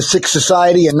being in the sick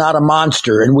society and not a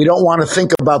monster, and we don't want to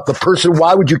think about the person.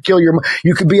 Why would you kill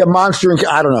you could be a monster and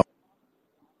I don't know.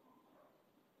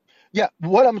 Yeah,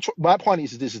 my point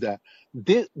is this: is that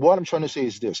what I'm trying to say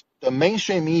is this: the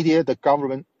mainstream media, the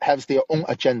government has their own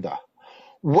agenda.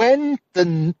 When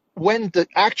the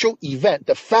actual event,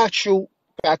 the factual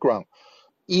background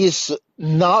is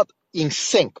not in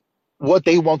sync, what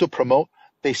they want to promote,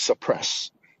 they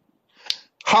suppress.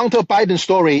 Hunter Biden's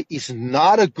story is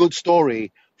not a good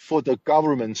story for the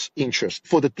government's interest,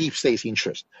 for the deep state's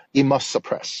interest. It must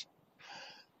suppress.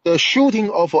 The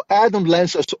shooting of Adam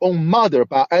Lanza's own mother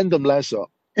by Adam Lanza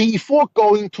before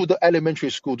going to the elementary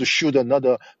school to shoot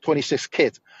another 26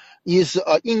 kids is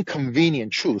an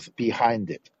inconvenient truth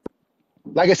behind it.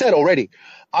 Like I said already,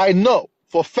 I know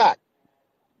for a fact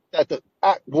that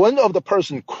one of the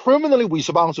person criminally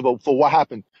responsible for what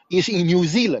happened is in New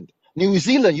Zealand. New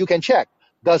Zealand, you can check,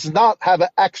 does not have an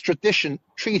extradition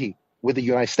treaty with the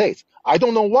United States. I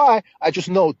don't know why. I just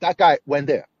know that guy went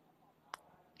there.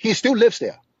 He still lives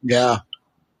there. Yeah.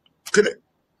 Could it,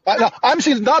 No, I'm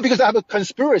saying not because I have a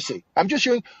conspiracy. I'm just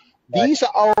showing these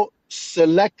are all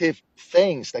selective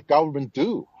things that government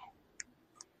do,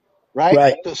 right?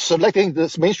 right. The selecting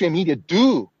this mainstream media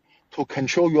do to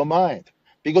control your mind.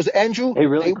 Because Andrew, Hey,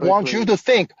 really they want you quickly. to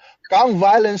think gun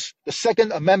violence, the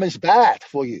Second Amendment is bad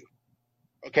for you.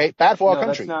 Okay, bad for our No,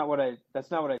 that's country. not what I But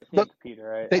think,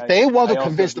 Peter. they want I to also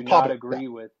convince do the not public that. agree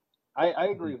with. I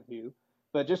agree with you,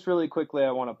 but just really quickly,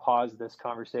 I want to pause this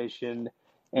conversation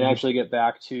and actually get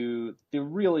back to the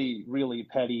really, really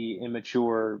petty,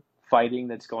 immature fighting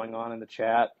that's going on in the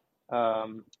chat.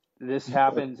 This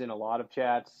happens in a lot of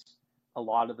chats. A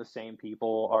lot of the same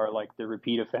people are like the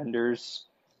repeat offenders.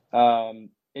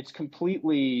 It's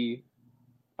completely,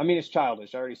 I mean, it's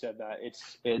childish. I already said that.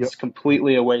 It's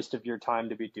completely a waste of your time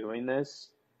to be doing this.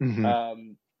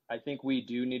 I think we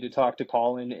do need to talk to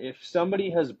Colin. If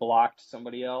somebody has blocked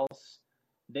somebody else,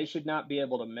 they should not be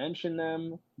able to mention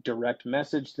them, direct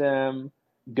message them,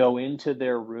 go into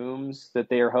their rooms that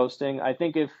they are hosting. I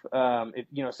think if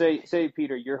you know, say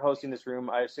Peter, you're hosting this room,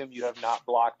 I assume you have not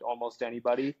blocked almost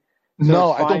anybody. So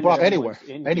No, it's I don't fine that block anywhere.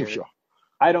 everyone's in Any here. show.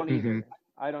 I don't either.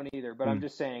 I don't either. But I'm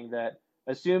just saying that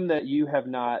assume that you have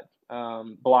not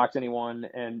blocked anyone,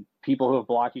 and people who have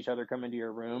blocked each other come into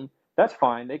your room. That's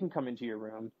fine. They can come into your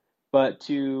room. But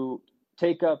to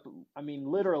take up, I mean,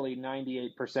 literally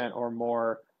 98% or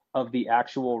more of the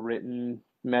actual written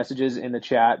messages in the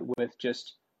chat with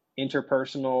just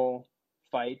interpersonal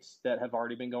fights that have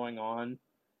already been going on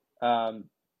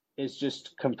is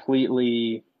just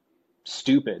completely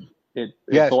stupid. It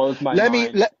blows my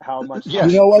mind how much time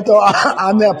You know what, though? people waste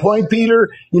On that this. point, Peter,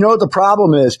 you know what the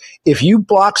problem is? If you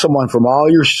block someone from all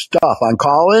your stuff on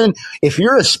call-in, if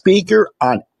you're a speaker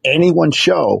on anyone's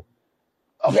show,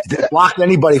 block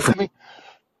anybody from.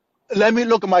 Let me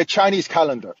look at my Chinese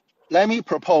calendar. Let me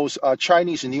propose a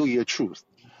Chinese New Year truth.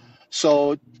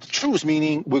 So truth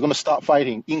meaning we're going to stop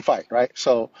fighting, infight, right?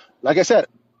 So like I said,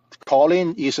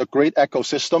 call-in is a great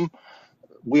ecosystem.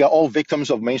 We are all victims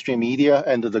of mainstream media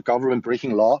and the government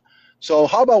breaking law. So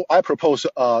how about I propose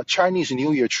a Chinese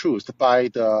New Year truth by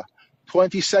the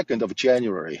 22nd of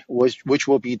January, which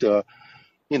will be the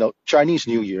Chinese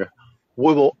New Year.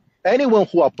 We will anyone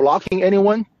who are blocking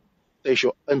anyone, they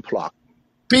should unblock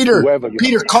Peter, whoever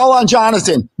you have. call on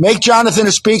Jonathan. Make Jonathan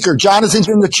a speaker. Jonathan's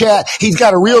in the chat. He's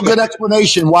got a real good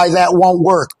explanation why that won't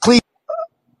work. Please.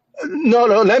 No,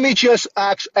 let me just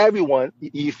ask everyone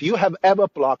if you have ever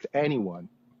blocked anyone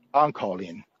on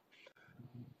call-in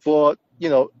for,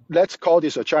 let's call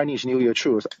this a Chinese New Year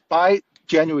truth by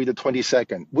January the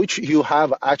 22nd, which you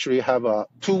actually have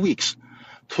 2 weeks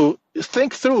to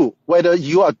think through whether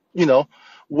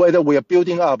whether we are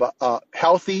building up a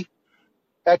healthy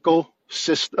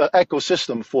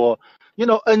ecosystem for,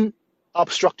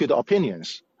 unobstructed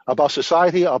opinions about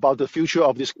society, about the future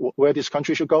of this, where this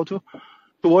country should go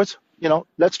towards.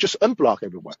 Let's just unblock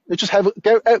everyone. Let's just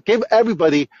give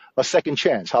everybody a second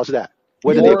chance. How's that?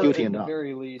 Whether they're guilty or not.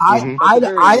 Very least, I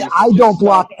don't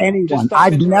block anyone.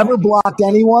 I've never blocked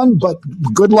anyone, but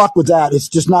good luck with that. It's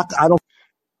just not. I don't.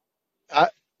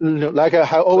 Like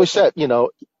I always said, go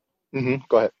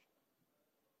ahead.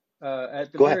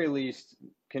 At the very least,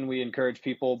 can we encourage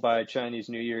people by Chinese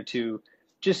New Year to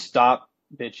just stop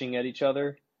bitching at each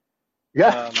other?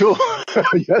 Yeah, true.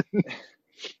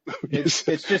 It's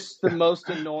just the most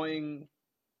annoying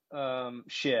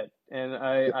shit, and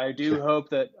I do hope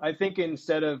that, I think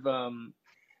instead of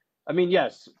I mean,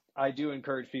 yes, I do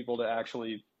encourage people to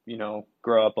actually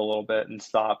grow up a little bit and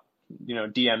stop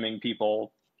DMing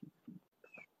people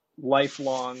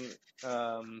lifelong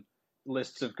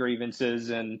lists of grievances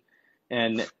and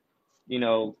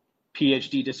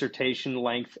PhD dissertation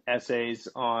length essays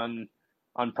on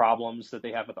problems that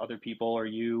they have with other people or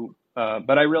you.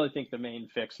 But I really think the main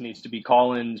fix needs to be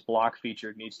call-ins block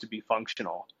feature needs to be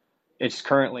functional. It's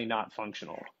currently not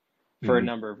functional for a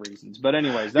number of reasons. But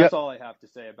anyways, that's all I have to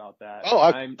say about that.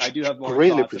 I do have more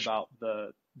thoughts about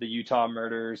the Utah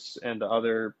murders and the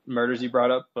other murders you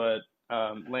brought up, but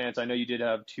Lance, I know you did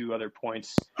have 2 other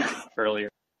points earlier.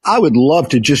 I would love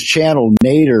to just channel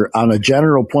Nader on a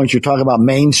general point. You're talking about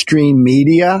mainstream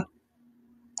media.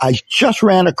 I just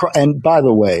ran across, and by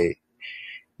the way,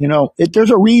 there's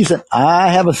a reason. I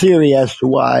have a theory as to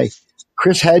why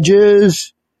Chris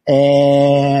Hedges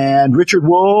and Richard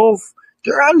Wolff,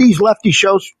 they're on these lefty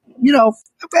shows, now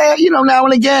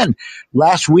and again.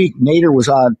 Last week, Nader was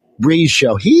on Bree's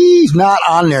show. He's not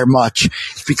on there much.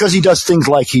 It's because he does things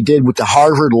like he did with the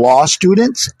Harvard law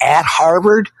students at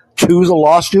Harvard. To the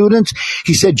law students,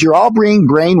 he said, you're all being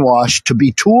brainwashed to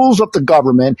be tools of the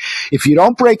government. If you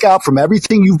don't break out from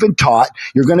everything you've been taught,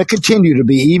 you're going to continue to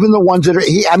be, even the ones that are,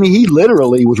 he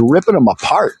literally was ripping them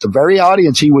apart. The very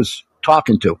audience he was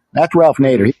talking to. That's Ralph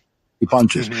Nader. He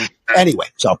punches. Anyway,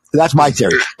 so that's my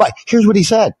theory. But here's what he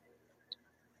said.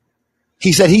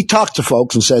 He said he talks to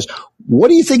folks and says, what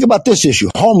do you think about this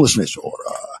issue? Homelessness. Or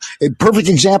a perfect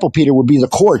example, Peter, would be the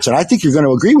courts. And I think you're going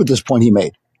to agree with this point he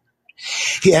made.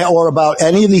 Or about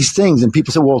any of these things. And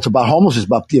people say, well, it's about homelessness,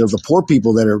 about, the poor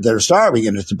people that are starving.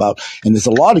 And there's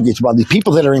a lot of it's about the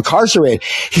people that are incarcerated.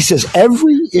 He says,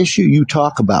 every issue you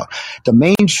talk about, the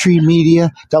mainstream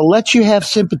media, they'll let you have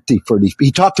sympathy for these.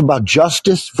 He talked about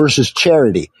justice versus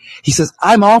charity. He says,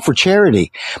 I'm all for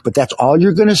charity, but that's all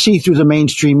you're going to see through the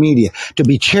mainstream media, to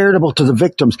be charitable to the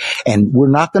victims. And we're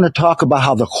not going to talk about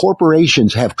how the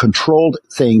corporations have controlled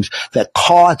things that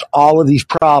cause all of these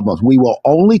problems. We will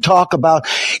only talk about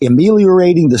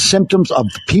ameliorating the symptoms of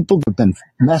the people that have been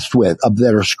messed with,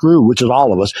 that are screwed, which is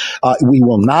all of us. We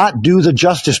will not do the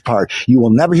justice part. You will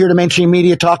never hear the mainstream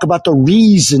media talk about the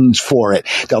reasons for it.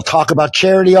 They'll talk about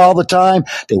charity all the time.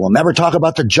 They will never talk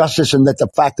about the justice, and that the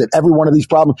fact that every one of these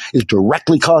problems is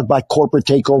directly caused by corporate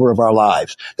takeover of our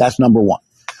lives. That's number one.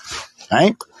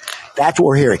 Right? That's what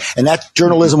we're hearing. And that's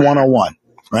journalism 101.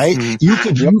 Right? Mm-hmm.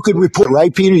 You could report,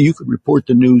 right, Peter? You could report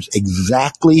the news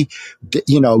exactly,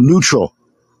 neutral.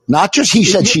 Not just he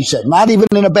said, she said, not even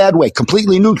in a bad way,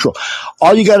 completely neutral.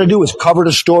 All you got to do is cover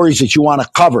the stories that you want to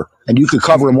cover, and you could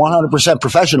cover them 100%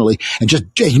 professionally, and just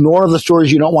ignore the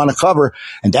stories you don't want to cover.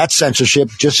 And that's censorship,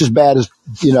 just as bad as,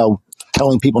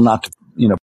 telling people not to,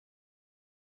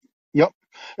 Yep.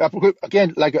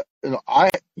 Again, like,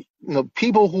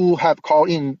 people who have called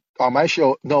in on my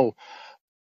show know,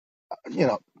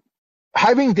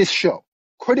 having this show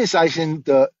criticizing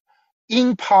the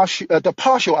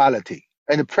partiality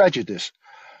and the prejudice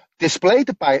displayed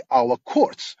by our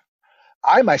courts.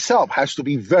 I myself has to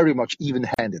be very much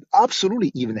even-handed,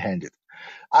 absolutely even-handed.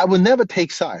 I will never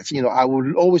take sides. I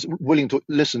will always willing to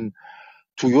listen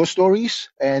to your stories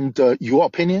and your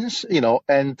opinions,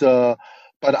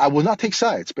 but I will not take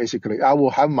sides. Basically, I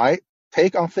will have my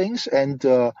take on things, and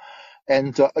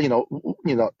and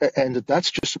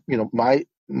that's just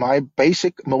my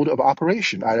basic mode of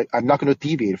operation. I'm not going to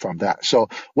deviate from that. So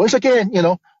once again,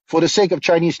 for the sake of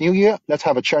Chinese New Year, let's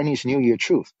have a Chinese New Year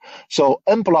truth. So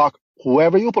unblock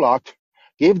whoever you blocked,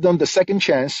 give them the second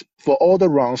chance for all the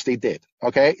wrongs they did.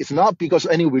 Okay, it's not because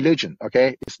of any religion.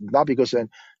 Okay, it's not because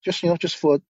just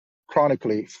for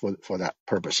chronically for that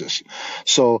purposes.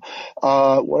 So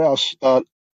what else?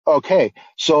 Okay,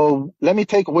 so let me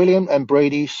take William and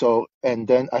Brady. And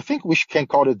then I think we can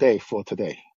call it a day for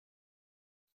today.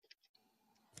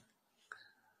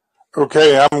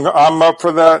 Okay, I'm up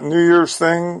for that New Year's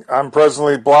thing. I'm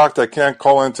presently blocked. I can't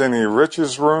call into any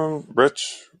Rich's room.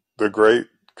 Rich, the great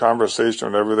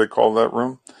conversation, whatever they call that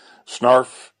room.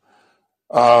 Snarf,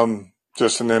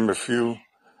 just to name a few.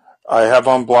 I have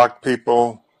unblocked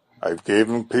people. I've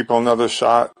given people another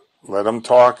shot, let them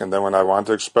talk, and then when I want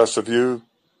to express a view,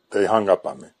 they hung up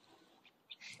on me.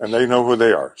 And they know who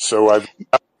they are. So I've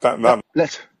not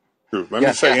true. Let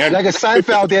me say, like a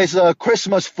Seinfeld, there's a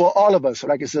Christmas for all of us.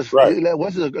 Like it's a right.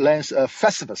 what's the Lance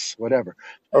Festivus, whatever.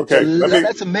 Okay, So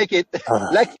let's make it.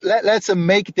 Let's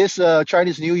make this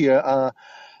Chinese New Year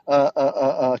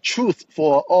truth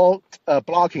for all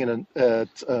blocking and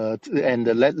let's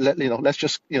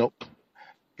just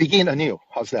begin anew.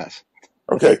 How's that?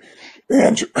 Okay,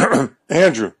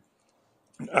 Andrew,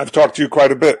 I've talked to you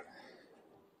quite a bit.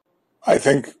 I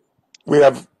think we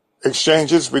have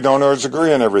exchanges. We don't always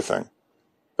agree on everything.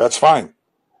 That's fine.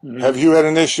 Mm-hmm. Have you had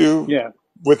an issue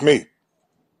with me?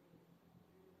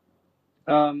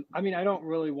 I don't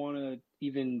really want to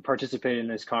even participate in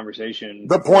this conversation.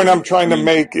 The point I'm trying to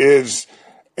make is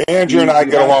Andrew and I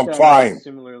get along fine.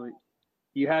 Similarly,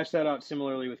 you hashed that out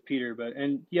similarly with Peter,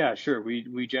 sure,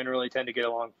 we generally tend to get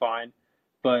along fine.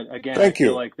 But again, I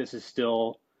feel like this is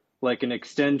still like an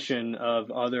extension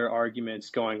of other arguments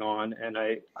going on, and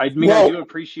I do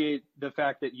appreciate the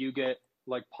fact that you get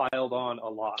like piled on a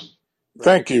lot. Right?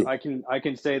 Thank you. I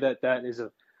can say that is a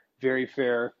very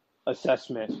fair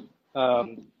assessment.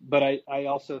 But I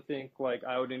also think like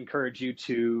I would encourage you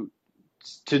to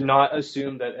not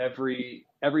assume that every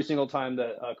single time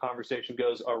that a conversation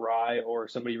goes awry or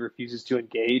somebody refuses to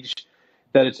engage,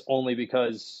 that it's only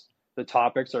because the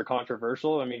topics are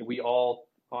controversial. I mean, we all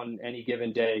on any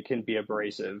given day can be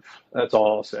abrasive. That's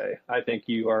all I'll say. I think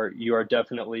you are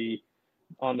definitely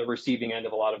on the receiving end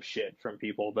of a lot of shit from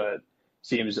people that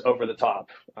seems over the top.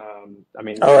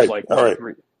 There's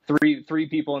three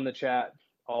people in the chat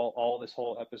all this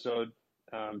whole episode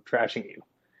trashing you.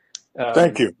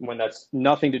 Thank you. When that's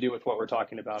nothing to do with what we're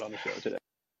talking about on the show today.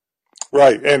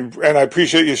 Right, and I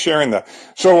appreciate you sharing that.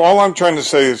 So all I'm trying to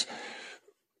say is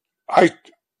I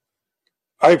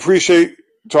appreciate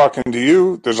talking to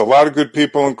you. There's a lot of good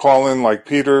people in call-in like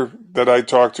Peter that I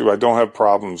talk to I don't have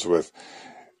problems with.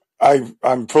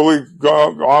 I'm fully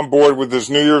on board with this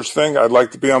New Year's thing. I'd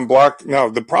like to be unblocked. Now,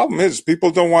 the problem is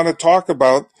people don't want to talk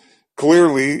about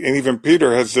clearly, and even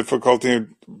Peter has difficulty,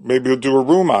 maybe we'll do a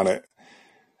room on it,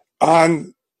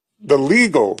 on the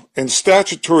legal and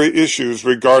statutory issues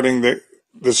regarding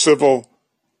the civil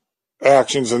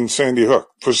actions in Sandy Hook.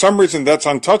 For some reason, that's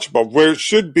untouchable, where it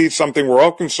should be something we're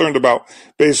all concerned about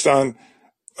based on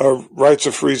rights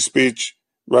of free speech,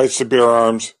 rights to bear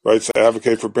arms, rights to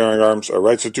advocate for bearing arms,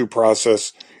 rights of due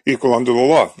process, equal under the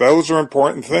law. Those are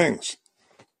important things.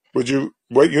 You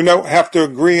don't have to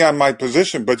agree on my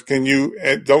position, but can you,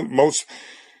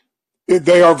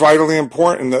 they are vitally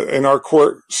important in our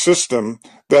court system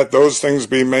that those things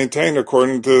be maintained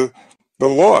according to the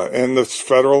law and the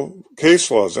federal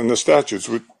case laws and the statutes.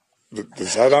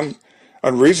 Is that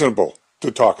unreasonable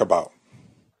to talk about?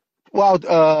 Well,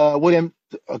 William,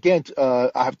 again, I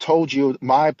have told you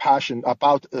my passion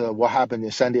about what happened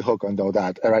in Sandy Hook and all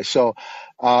that. All right, so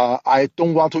I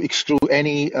don't want to exclude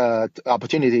any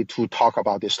opportunity to talk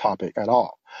about this topic at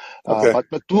all. Okay.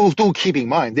 But do keep in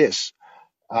mind this.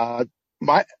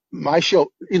 My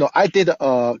show, I did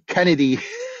a Kennedy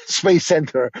Space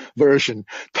Center version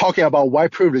talking about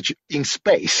white privilege in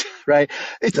space, right?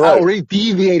 I already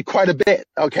deviate quite a bit.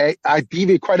 Okay, I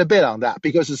deviate quite a bit on that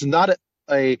because it's not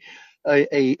a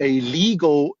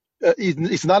legal.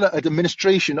 It's not an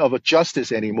administration of a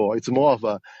justice anymore. It's more of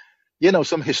a,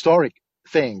 some historic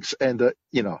things, and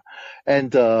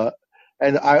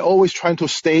and I always trying to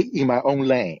stay in my own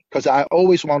lane because I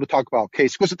always want to talk about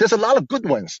case because there's a lot of good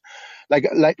ones, like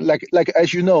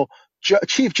as you know,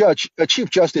 Chief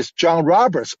Justice John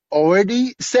Roberts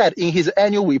already said in his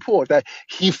annual report that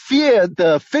he feared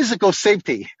the physical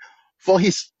safety for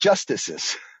his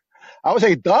justices. I was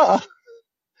like, duh,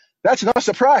 that's not a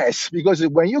surprise because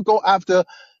when you go after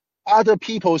other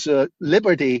people's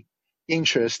liberty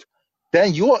interest,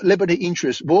 then your liberty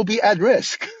interest will be at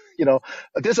risk.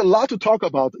 There's a lot to talk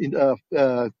about in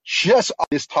just on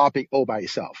this topic all by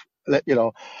itself.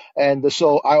 And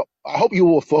so I hope you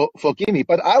will forgive me,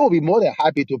 but I will be more than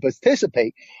happy to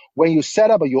participate when you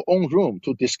set up your own room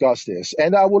to discuss this.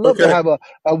 And I would love to have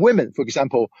a women, for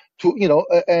example, to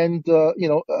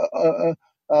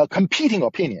competing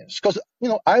opinions, because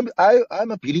I'm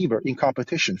a believer in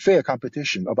competition, fair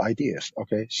competition of ideas.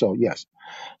 Okay, so yes,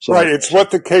 right. It's what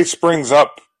the case brings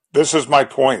up. This is my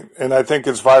point, and I think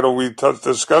it's vital we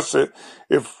discuss it.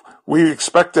 If we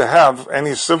expect to have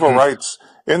any civil rights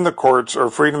in the courts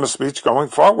or freedom of speech going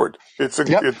forward, it's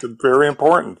very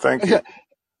important. Thank you.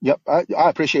 Yep, I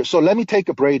appreciate it. So let me take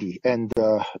a Brady, and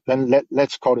then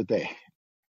let's call it a day.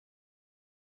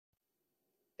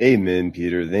 Amen,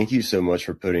 Peter. Thank you so much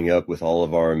for putting up with all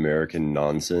of our American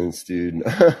nonsense, dude.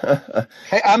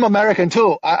 Hey, I'm American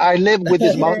too. I live with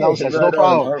this nonsense, no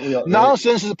problem. Aren't we all,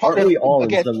 nonsense is part. Aren't we all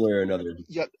again, in some way or another?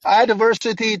 Yeah,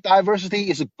 diversity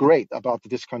is great about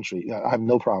this country. I have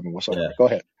no problem whatsoever. Yeah. Go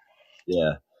ahead.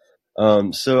 Yeah.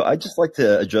 So I'd just like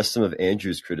to address some of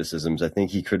Andrew's criticisms. I think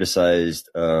he criticized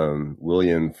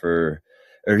William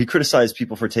he criticized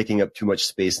people for taking up too much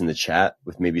space in the chat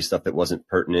with maybe stuff that wasn't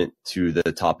pertinent to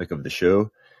the topic of the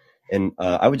show. And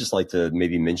I would just like to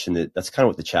maybe mention that that's kind of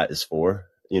what the chat is for.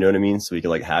 You know what I mean? So we can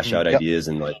hash out ideas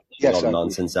and get all the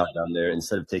nonsense out down there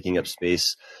instead of taking up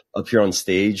space up here on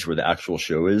stage where the actual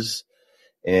show is.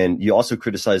 And you also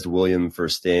criticized William for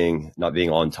not being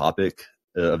on topic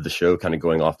of the show, kind of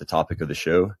going off the topic of the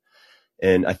show.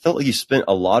 And I felt like you spent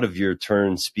a lot of your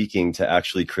turn speaking to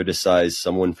actually criticize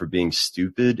someone for being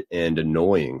stupid and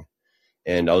annoying.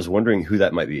 And I was wondering who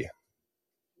that might be.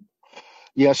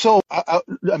 Yeah, so I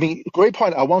mean, great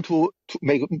point. I want to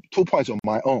make 2 points on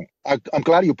my own. I'm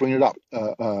glad you bring it up,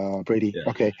 Brady.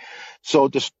 Yeah. Okay, so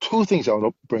there's 2 things I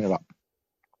want to bring it up.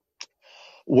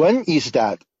 One is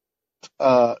that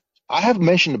I have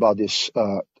mentioned about this.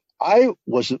 I'm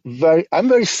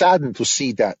very saddened to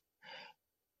see that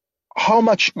how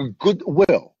much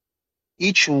goodwill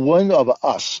each one of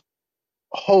us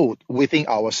hold within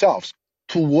ourselves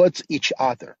towards each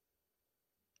other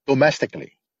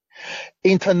domestically.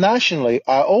 Internationally,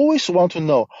 I always want to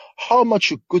know how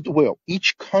much goodwill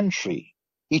each country,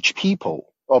 each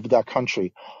people of that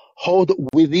country hold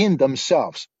within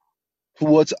themselves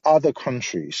towards other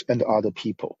countries and other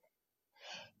people.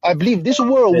 I believe this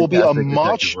world will be a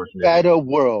much better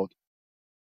world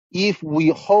if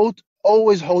we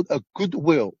always hold a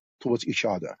goodwill towards each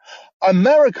other.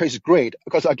 America is great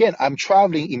because, again, I'm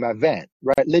traveling in my van,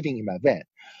 right? Living in my van.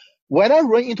 When I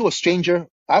run into a stranger,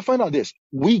 I find out this: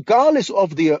 regardless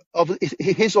of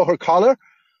his or her color,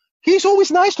 he's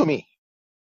always nice to me.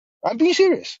 I'm being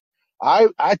serious. I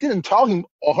didn't tell him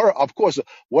or her, of course,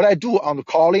 what I do on the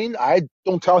calling. I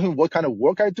don't tell him what kind of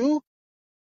work I do.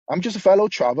 I'm just a fellow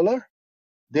traveler.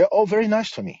 They're all very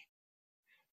nice to me.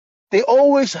 they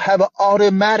always have an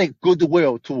automatic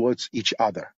goodwill towards each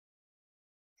other.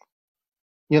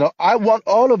 I want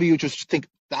all of you to think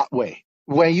that way.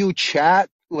 When you chat,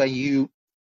 when you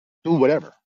do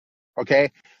whatever,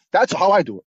 okay? That's how I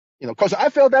do it. Because I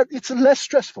feel that it's less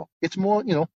stressful. It's more,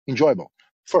 enjoyable.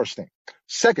 First thing.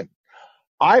 Second,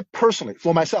 I personally,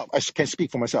 for myself, I can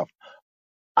speak for myself.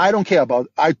 I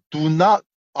do not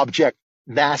object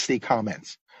nasty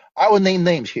comments. I will name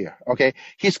names here, okay?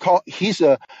 His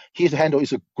handle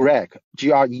is Greg,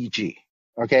 Greg,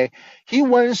 okay? He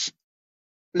once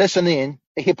listened in,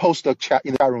 he posted a chat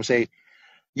in the chat room, say,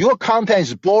 your content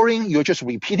is boring, you're just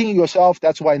repeating yourself,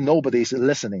 that's why nobody's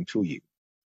listening to you.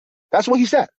 That's what he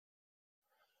said.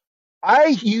 I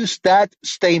use that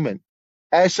statement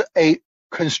as a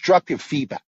constructive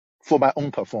feedback for my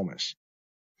own performance.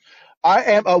 I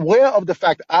am aware of the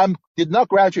fact I did not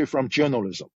graduate from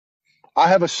journalism. I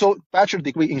have a bachelor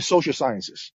degree in social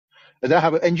sciences, and I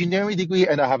have an engineering degree,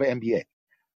 and I have an MBA.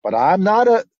 But I'm not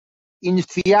in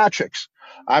theatrics.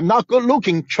 I'm not good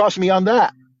looking, trust me on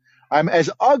that. I'm as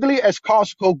ugly as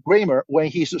Costco Kramer when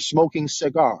he's smoking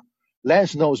cigar.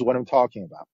 Lance knows what I'm talking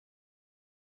about.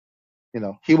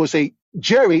 He will say,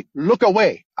 Jerry, look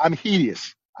away. I'm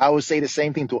hideous. I will say the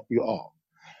same thing to you all.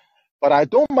 But I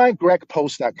don't mind Greg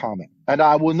post that comment, and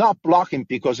I will not block him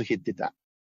because he did that.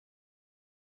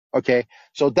 Okay,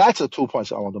 so that's the 2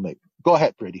 points I want to make. Go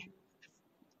ahead, Brady.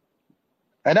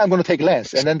 And I'm going to take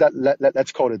Lance, and then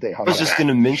let's call it a day. I was just going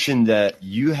to mention that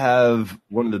you have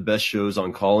one of the best shows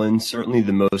on Callin, certainly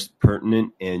the most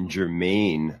pertinent and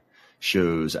germane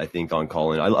shows, I think, on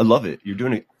Callin. I love it. You're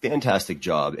doing a fantastic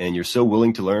job, and you're so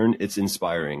willing to learn. It's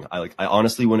inspiring. I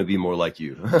honestly want to be more like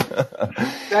you.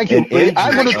 Thank you, Brady.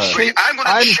 I'm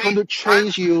going to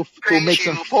change you to make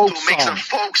some folk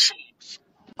songs.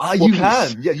 You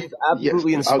have. Yeah, you've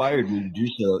absolutely inspired me to do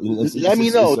so. Let me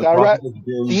know.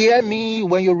 DM me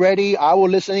when you're ready. I will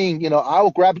listen in. I will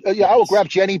grab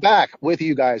Jenny back with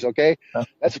you guys, okay?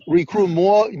 Let's recruit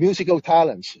more musical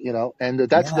talents, and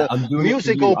that's the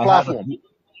musical platform.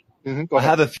 I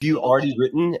have a few already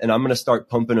written, and I'm going to start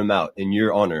pumping them out in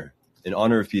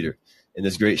honor of Peter in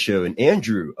this great show. And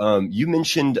Andrew, you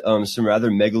mentioned some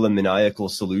rather megalomaniacal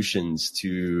solutions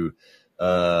to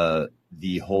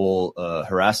the whole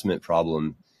harassment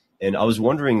problem. And I was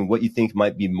wondering what you think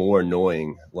might be more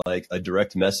annoying, like a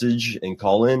direct message and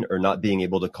call in, or not being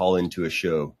able to call into a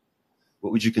show.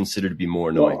 What would you consider to be more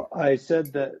annoying? Well, I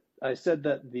said that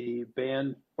the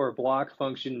ban or block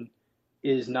function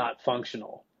is not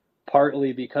functional,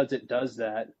 partly because it does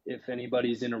that if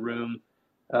anybody's in a room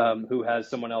who has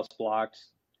someone else blocked.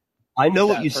 I know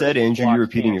what you said, Andrew. You're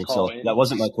repeating yourself. That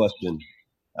wasn't my question.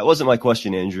 That wasn't my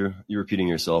question, Andrew. You're repeating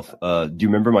yourself. Do you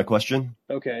remember my question?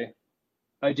 Okay.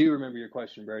 I do remember your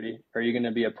question, Brady. Are you going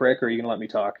to be a prick, or are you going to let me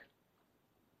talk?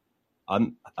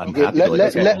 I'm happy to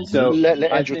let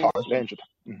Andrew talk.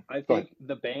 I think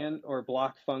the ban or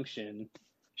block function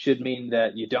should mean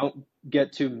that you don't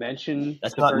get to mention the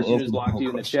person who's blocked you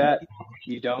in the chat.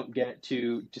 You don't get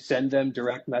to send them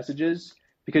direct messages,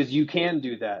 because you can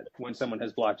do that when someone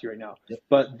has blocked you right now. Yep.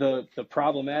 But the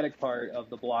problematic part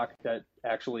of the block that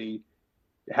actually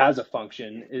has a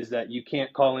function is that you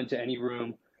can't call into any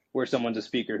room where someone's a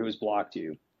speaker who has blocked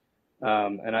you.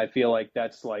 And I feel like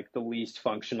that's like the least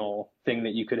functional thing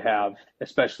that you could have,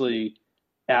 especially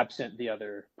absent the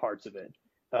other parts of it.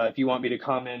 If you want me to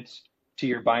comment to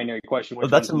your binary question, which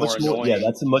that's one's more annoying? Yeah,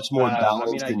 that's a much more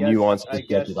balanced and nuanced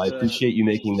perspective. I appreciate you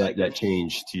making that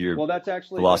change to your that's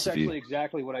actually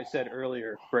exactly what I said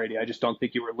earlier, Brady. I just don't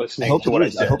think you were listening to what I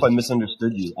said. I hope I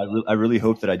misunderstood you. I really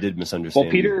hope that I did misunderstand.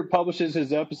 Well, Peter publishes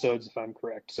his episodes, if I'm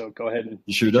correct, so go ahead and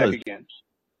check again.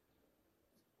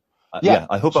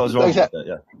 I hope I was wrong about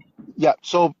that. Yeah.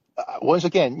 So once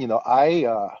again,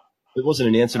 it wasn't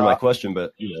an answer to my question,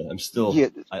 but I'm still.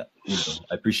 I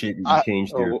appreciate that you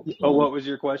changed your. What was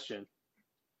your question?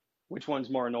 Which one's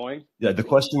more annoying? Yeah, the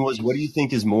question was, what do you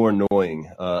think is more annoying?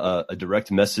 A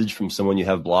direct message from someone you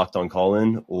have blocked on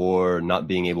call-in, or not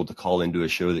being able to call into a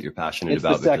show that you're passionate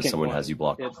about because someone has you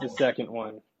blocked? It's the second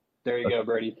one. There you go,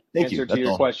 Brady. Thank you. Answer to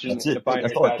your question in a binary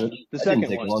fashion. The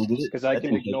second one, because I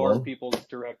can ignore people's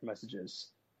direct messages.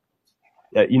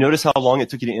 Yeah, you notice how long it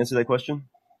took you to answer that question?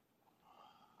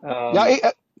 You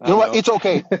know what? It's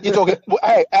okay. It's okay.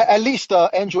 Hey, at least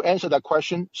Andrew answered that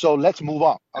question. So let's move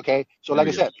on. Okay. So like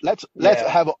I said, let's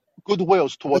have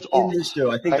goodwills towards all. In this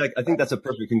show, I think that's a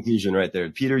perfect conclusion right there.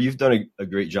 Peter, you've done a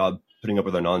great job putting up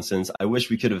with our nonsense. I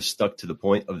wish we could have stuck to the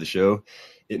point of the show.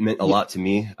 It meant a lot to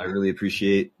me. I really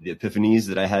appreciate the epiphanies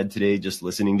that I had today just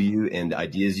listening to you, and the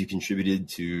ideas you contributed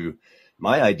to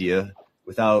my idea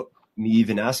without me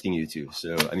even asking you to.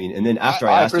 So, I mean, and then after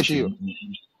I asked appreciate you.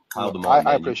 Pile No, them on, I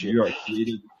man. appreciate. You're a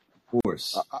creative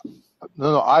force.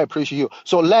 No, I appreciate you.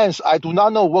 So, Lance, I do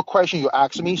not know what question you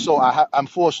asked me, so I'm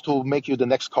forced to make you the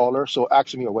next caller. So,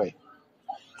 ask me away.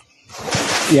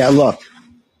 Yeah, look,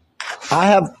 I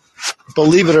have,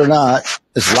 believe it or not,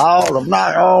 it's loud. I'm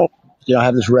not, I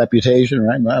have this reputation,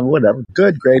 right? Whatever.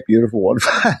 Good, great, beautiful,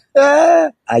 wonderful.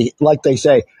 Like they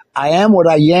say, I am what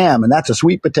I am, and that's a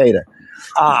sweet potato.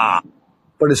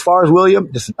 But as far as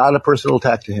William, this is not a personal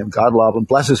attack to him. God love him.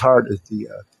 Bless his heart, as the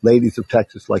ladies of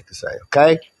Texas like to say,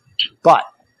 okay? But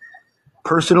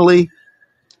personally,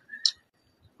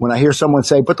 when I hear someone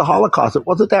say, but the Holocaust, it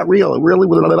wasn't that real. It really,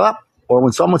 or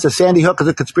when someone says Sandy Hook is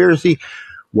a conspiracy,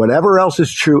 whatever else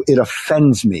is true, it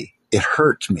offends me. It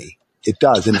hurts me. It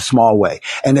does in a small way.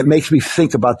 And it makes me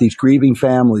think about these grieving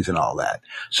families and all that.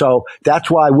 So that's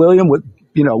why, William, with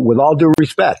all due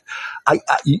respect,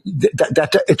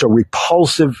 it's a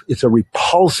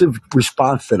repulsive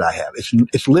response that I have.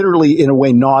 It's literally in a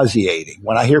way nauseating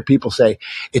when I hear people say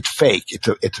it's fake.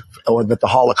 Or that the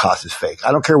Holocaust is fake.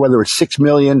 I don't care whether it's 6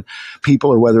 million people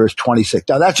or whether it's 26.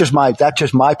 Now that's just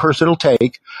my personal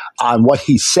take on what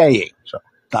he's saying. So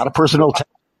not a personal take.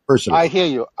 Personally. I hear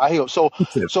you. So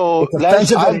it's Lance,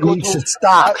 offensive and it needs to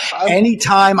stop.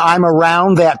 Anytime I'm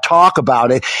around that talk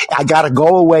about it, I got to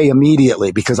go away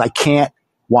immediately because I can't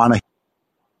want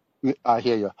to. I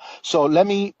hear you. So let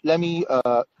me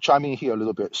chime in here a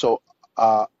little bit. So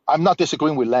I'm not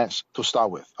disagreeing with Lance to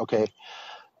start with. Okay,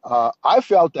 I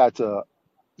felt that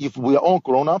if we are all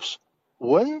grown-ups,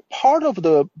 one part of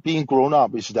the being grown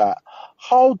up is that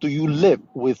how do you live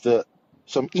with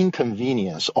some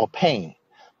inconvenience or pain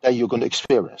that you're going to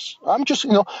experience. I'm just,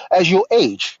 as you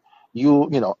age,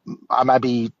 I might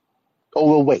be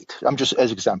overweight. I'm just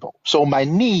as example. So my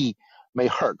knee may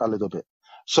hurt a little bit.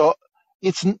 So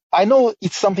I know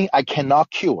it's something I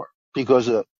cannot cure because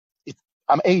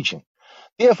I'm aging.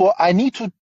 Therefore, I need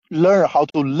to learn how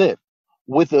to live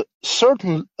with a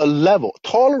certain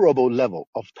tolerable level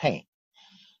of pain.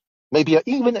 Maybe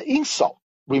even an insult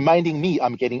reminding me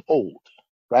I'm getting old,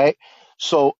 right?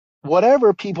 So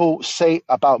whatever people say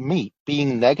about me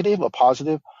being negative or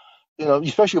positive,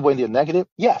 especially when they're negative,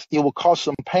 yes, it will cause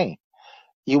some pain.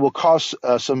 It will cause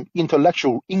some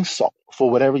intellectual insult for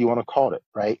whatever you want to call it,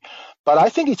 right? But I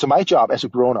think it's my job as a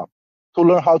grown-up to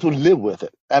learn how to live with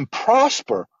it and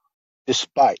prosper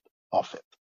despite of it.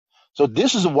 So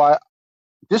this is the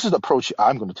approach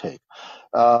I'm going to take.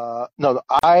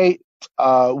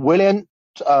 William,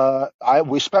 I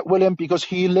respect William because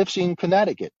he lives in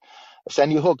Connecticut.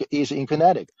 Sandy Hook is in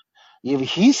Connecticut. If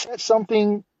he said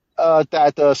something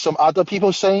that some other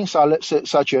people saying,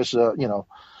 such as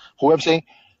whoever saying,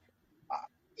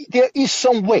 there is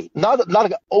some weight, not like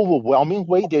an overwhelming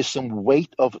weight. There's some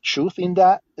weight of truth in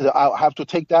that. I'll have to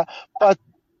take that. But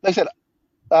like I said,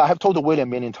 I have told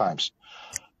William many times.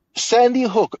 Sandy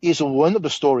Hook is one of the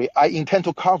story I intend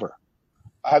to cover.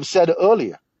 I have said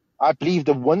earlier, I believe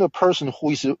the one person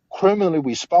who is criminally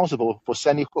responsible for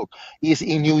Sandy Hook is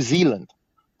in New Zealand.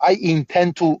 I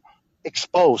intend to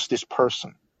expose this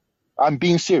person. I'm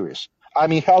being serious.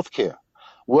 I'm in healthcare.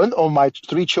 One of my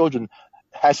 3 children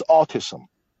has autism.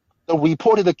 The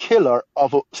reported killer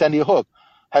of Sandy Hook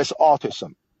has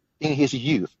autism in his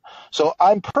youth. So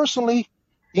I'm personally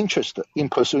interested in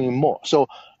pursuing more. So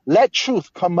let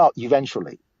truth come out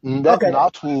eventually. Let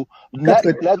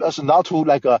us not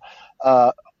to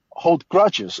hold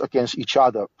grudges against each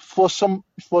other for some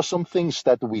things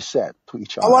that we said to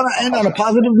each other. I want to end on a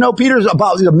positive note, Peter,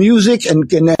 about the music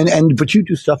but you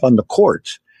do stuff on the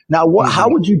courts. Now, how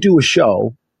would you do a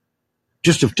show?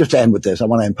 Just to end with this, I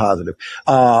want to end positive.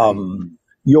 How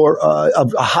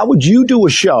would you do a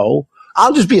show?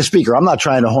 I'll just be a speaker. I'm not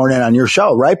trying to horn in on your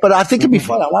show, right? But I think it'd be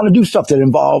fun. I want to do stuff that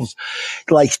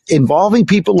involving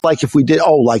people. Like if we did,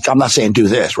 I'm not saying do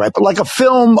this, right? But like a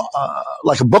film,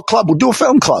 like a book club, we'll do a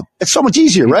film club. It's so much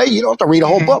easier, right? You don't have to read a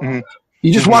whole book.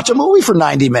 You just watch a movie for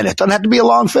 90 minutes. Doesn't have to be a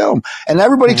long film. And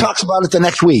everybody talks about it the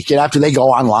next week. And after they go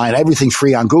online, everything's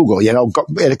free on Google, and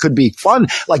it could be fun.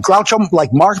 Like Groucho,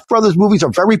 like Marx Brothers movies are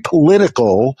very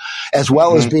political as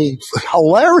well as being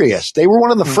hilarious. They were one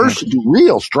of the first to do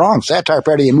real strong satire,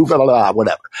 parody, and movie,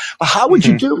 whatever. But how would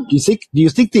you do? Do you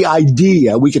think the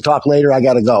idea, we could talk later, I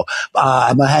got to go.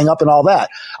 I'm going to hang up and all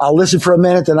that. I'll listen for a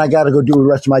minute, then I got to go do the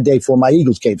rest of my day before my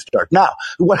Eagles game starts. Now,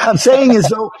 what I'm saying is,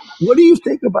 though, what do you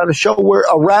think about a show where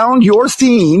around your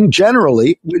theme,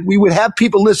 generally, we would have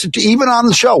people listen to, even on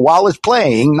the show while it's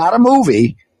playing, not a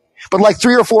movie, but like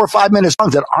 3 or 4 or 5 minute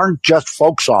songs that aren't just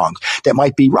folk songs, that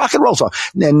might be rock and roll songs,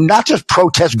 and not just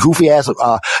protest goofy ass,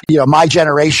 my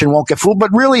generation won't get fooled, but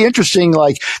really interesting,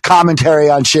 like commentary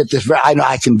on shit that I know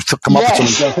I can come up with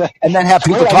Yes. something and then have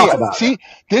people Great talk idea. about it. See,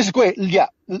 this is great. Yeah,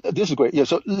 this is great. Yeah.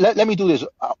 So let me do this.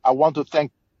 I want to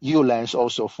thank you, Lance,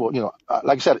 also for,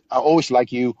 like I said, I always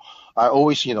like you. I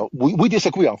always, we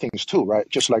disagree on things too, right?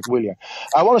 Just like William.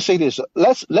 I want to say this.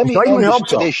 Let I me certainly end this hope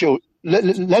so. today's show.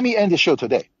 Let me end the show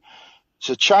today.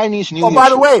 So Chinese New Oh, Year by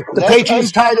the truth. way, the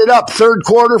Patriots tied it up third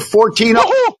quarter, 14-0.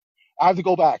 Woohoo! I have to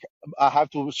go back. I have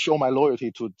to show my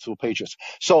loyalty to Patriots.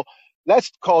 So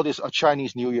let's call this a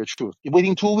Chinese New Year truth.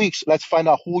 Within 2 weeks, let's find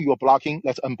out who you're blocking.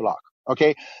 Let's unblock.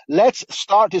 Okay. Let's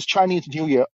start this Chinese New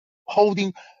Year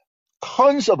holding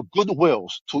tons of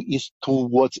goodwills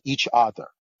towards each other.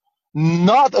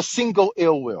 Not a single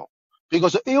ill will.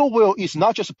 Because ill will is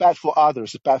not just bad for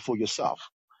others, it's bad for yourself.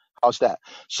 How's that?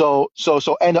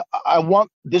 And I want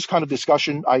this kind of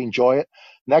discussion. I enjoy it.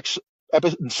 Next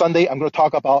Sunday, I'm going to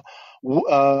talk about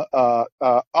Al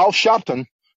Sharpton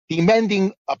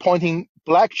demanding appointing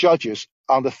black judges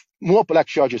more black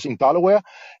judges in Delaware,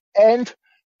 and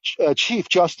Chief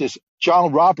Justice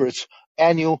John Roberts'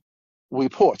 annual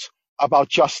report about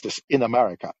justice in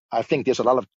America. I think there's a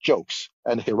lot of jokes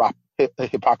and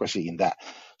hypocrisy in that.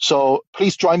 So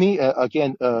please join me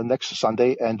again next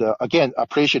Sunday. And again, I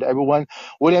appreciate everyone.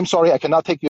 William, sorry I cannot take you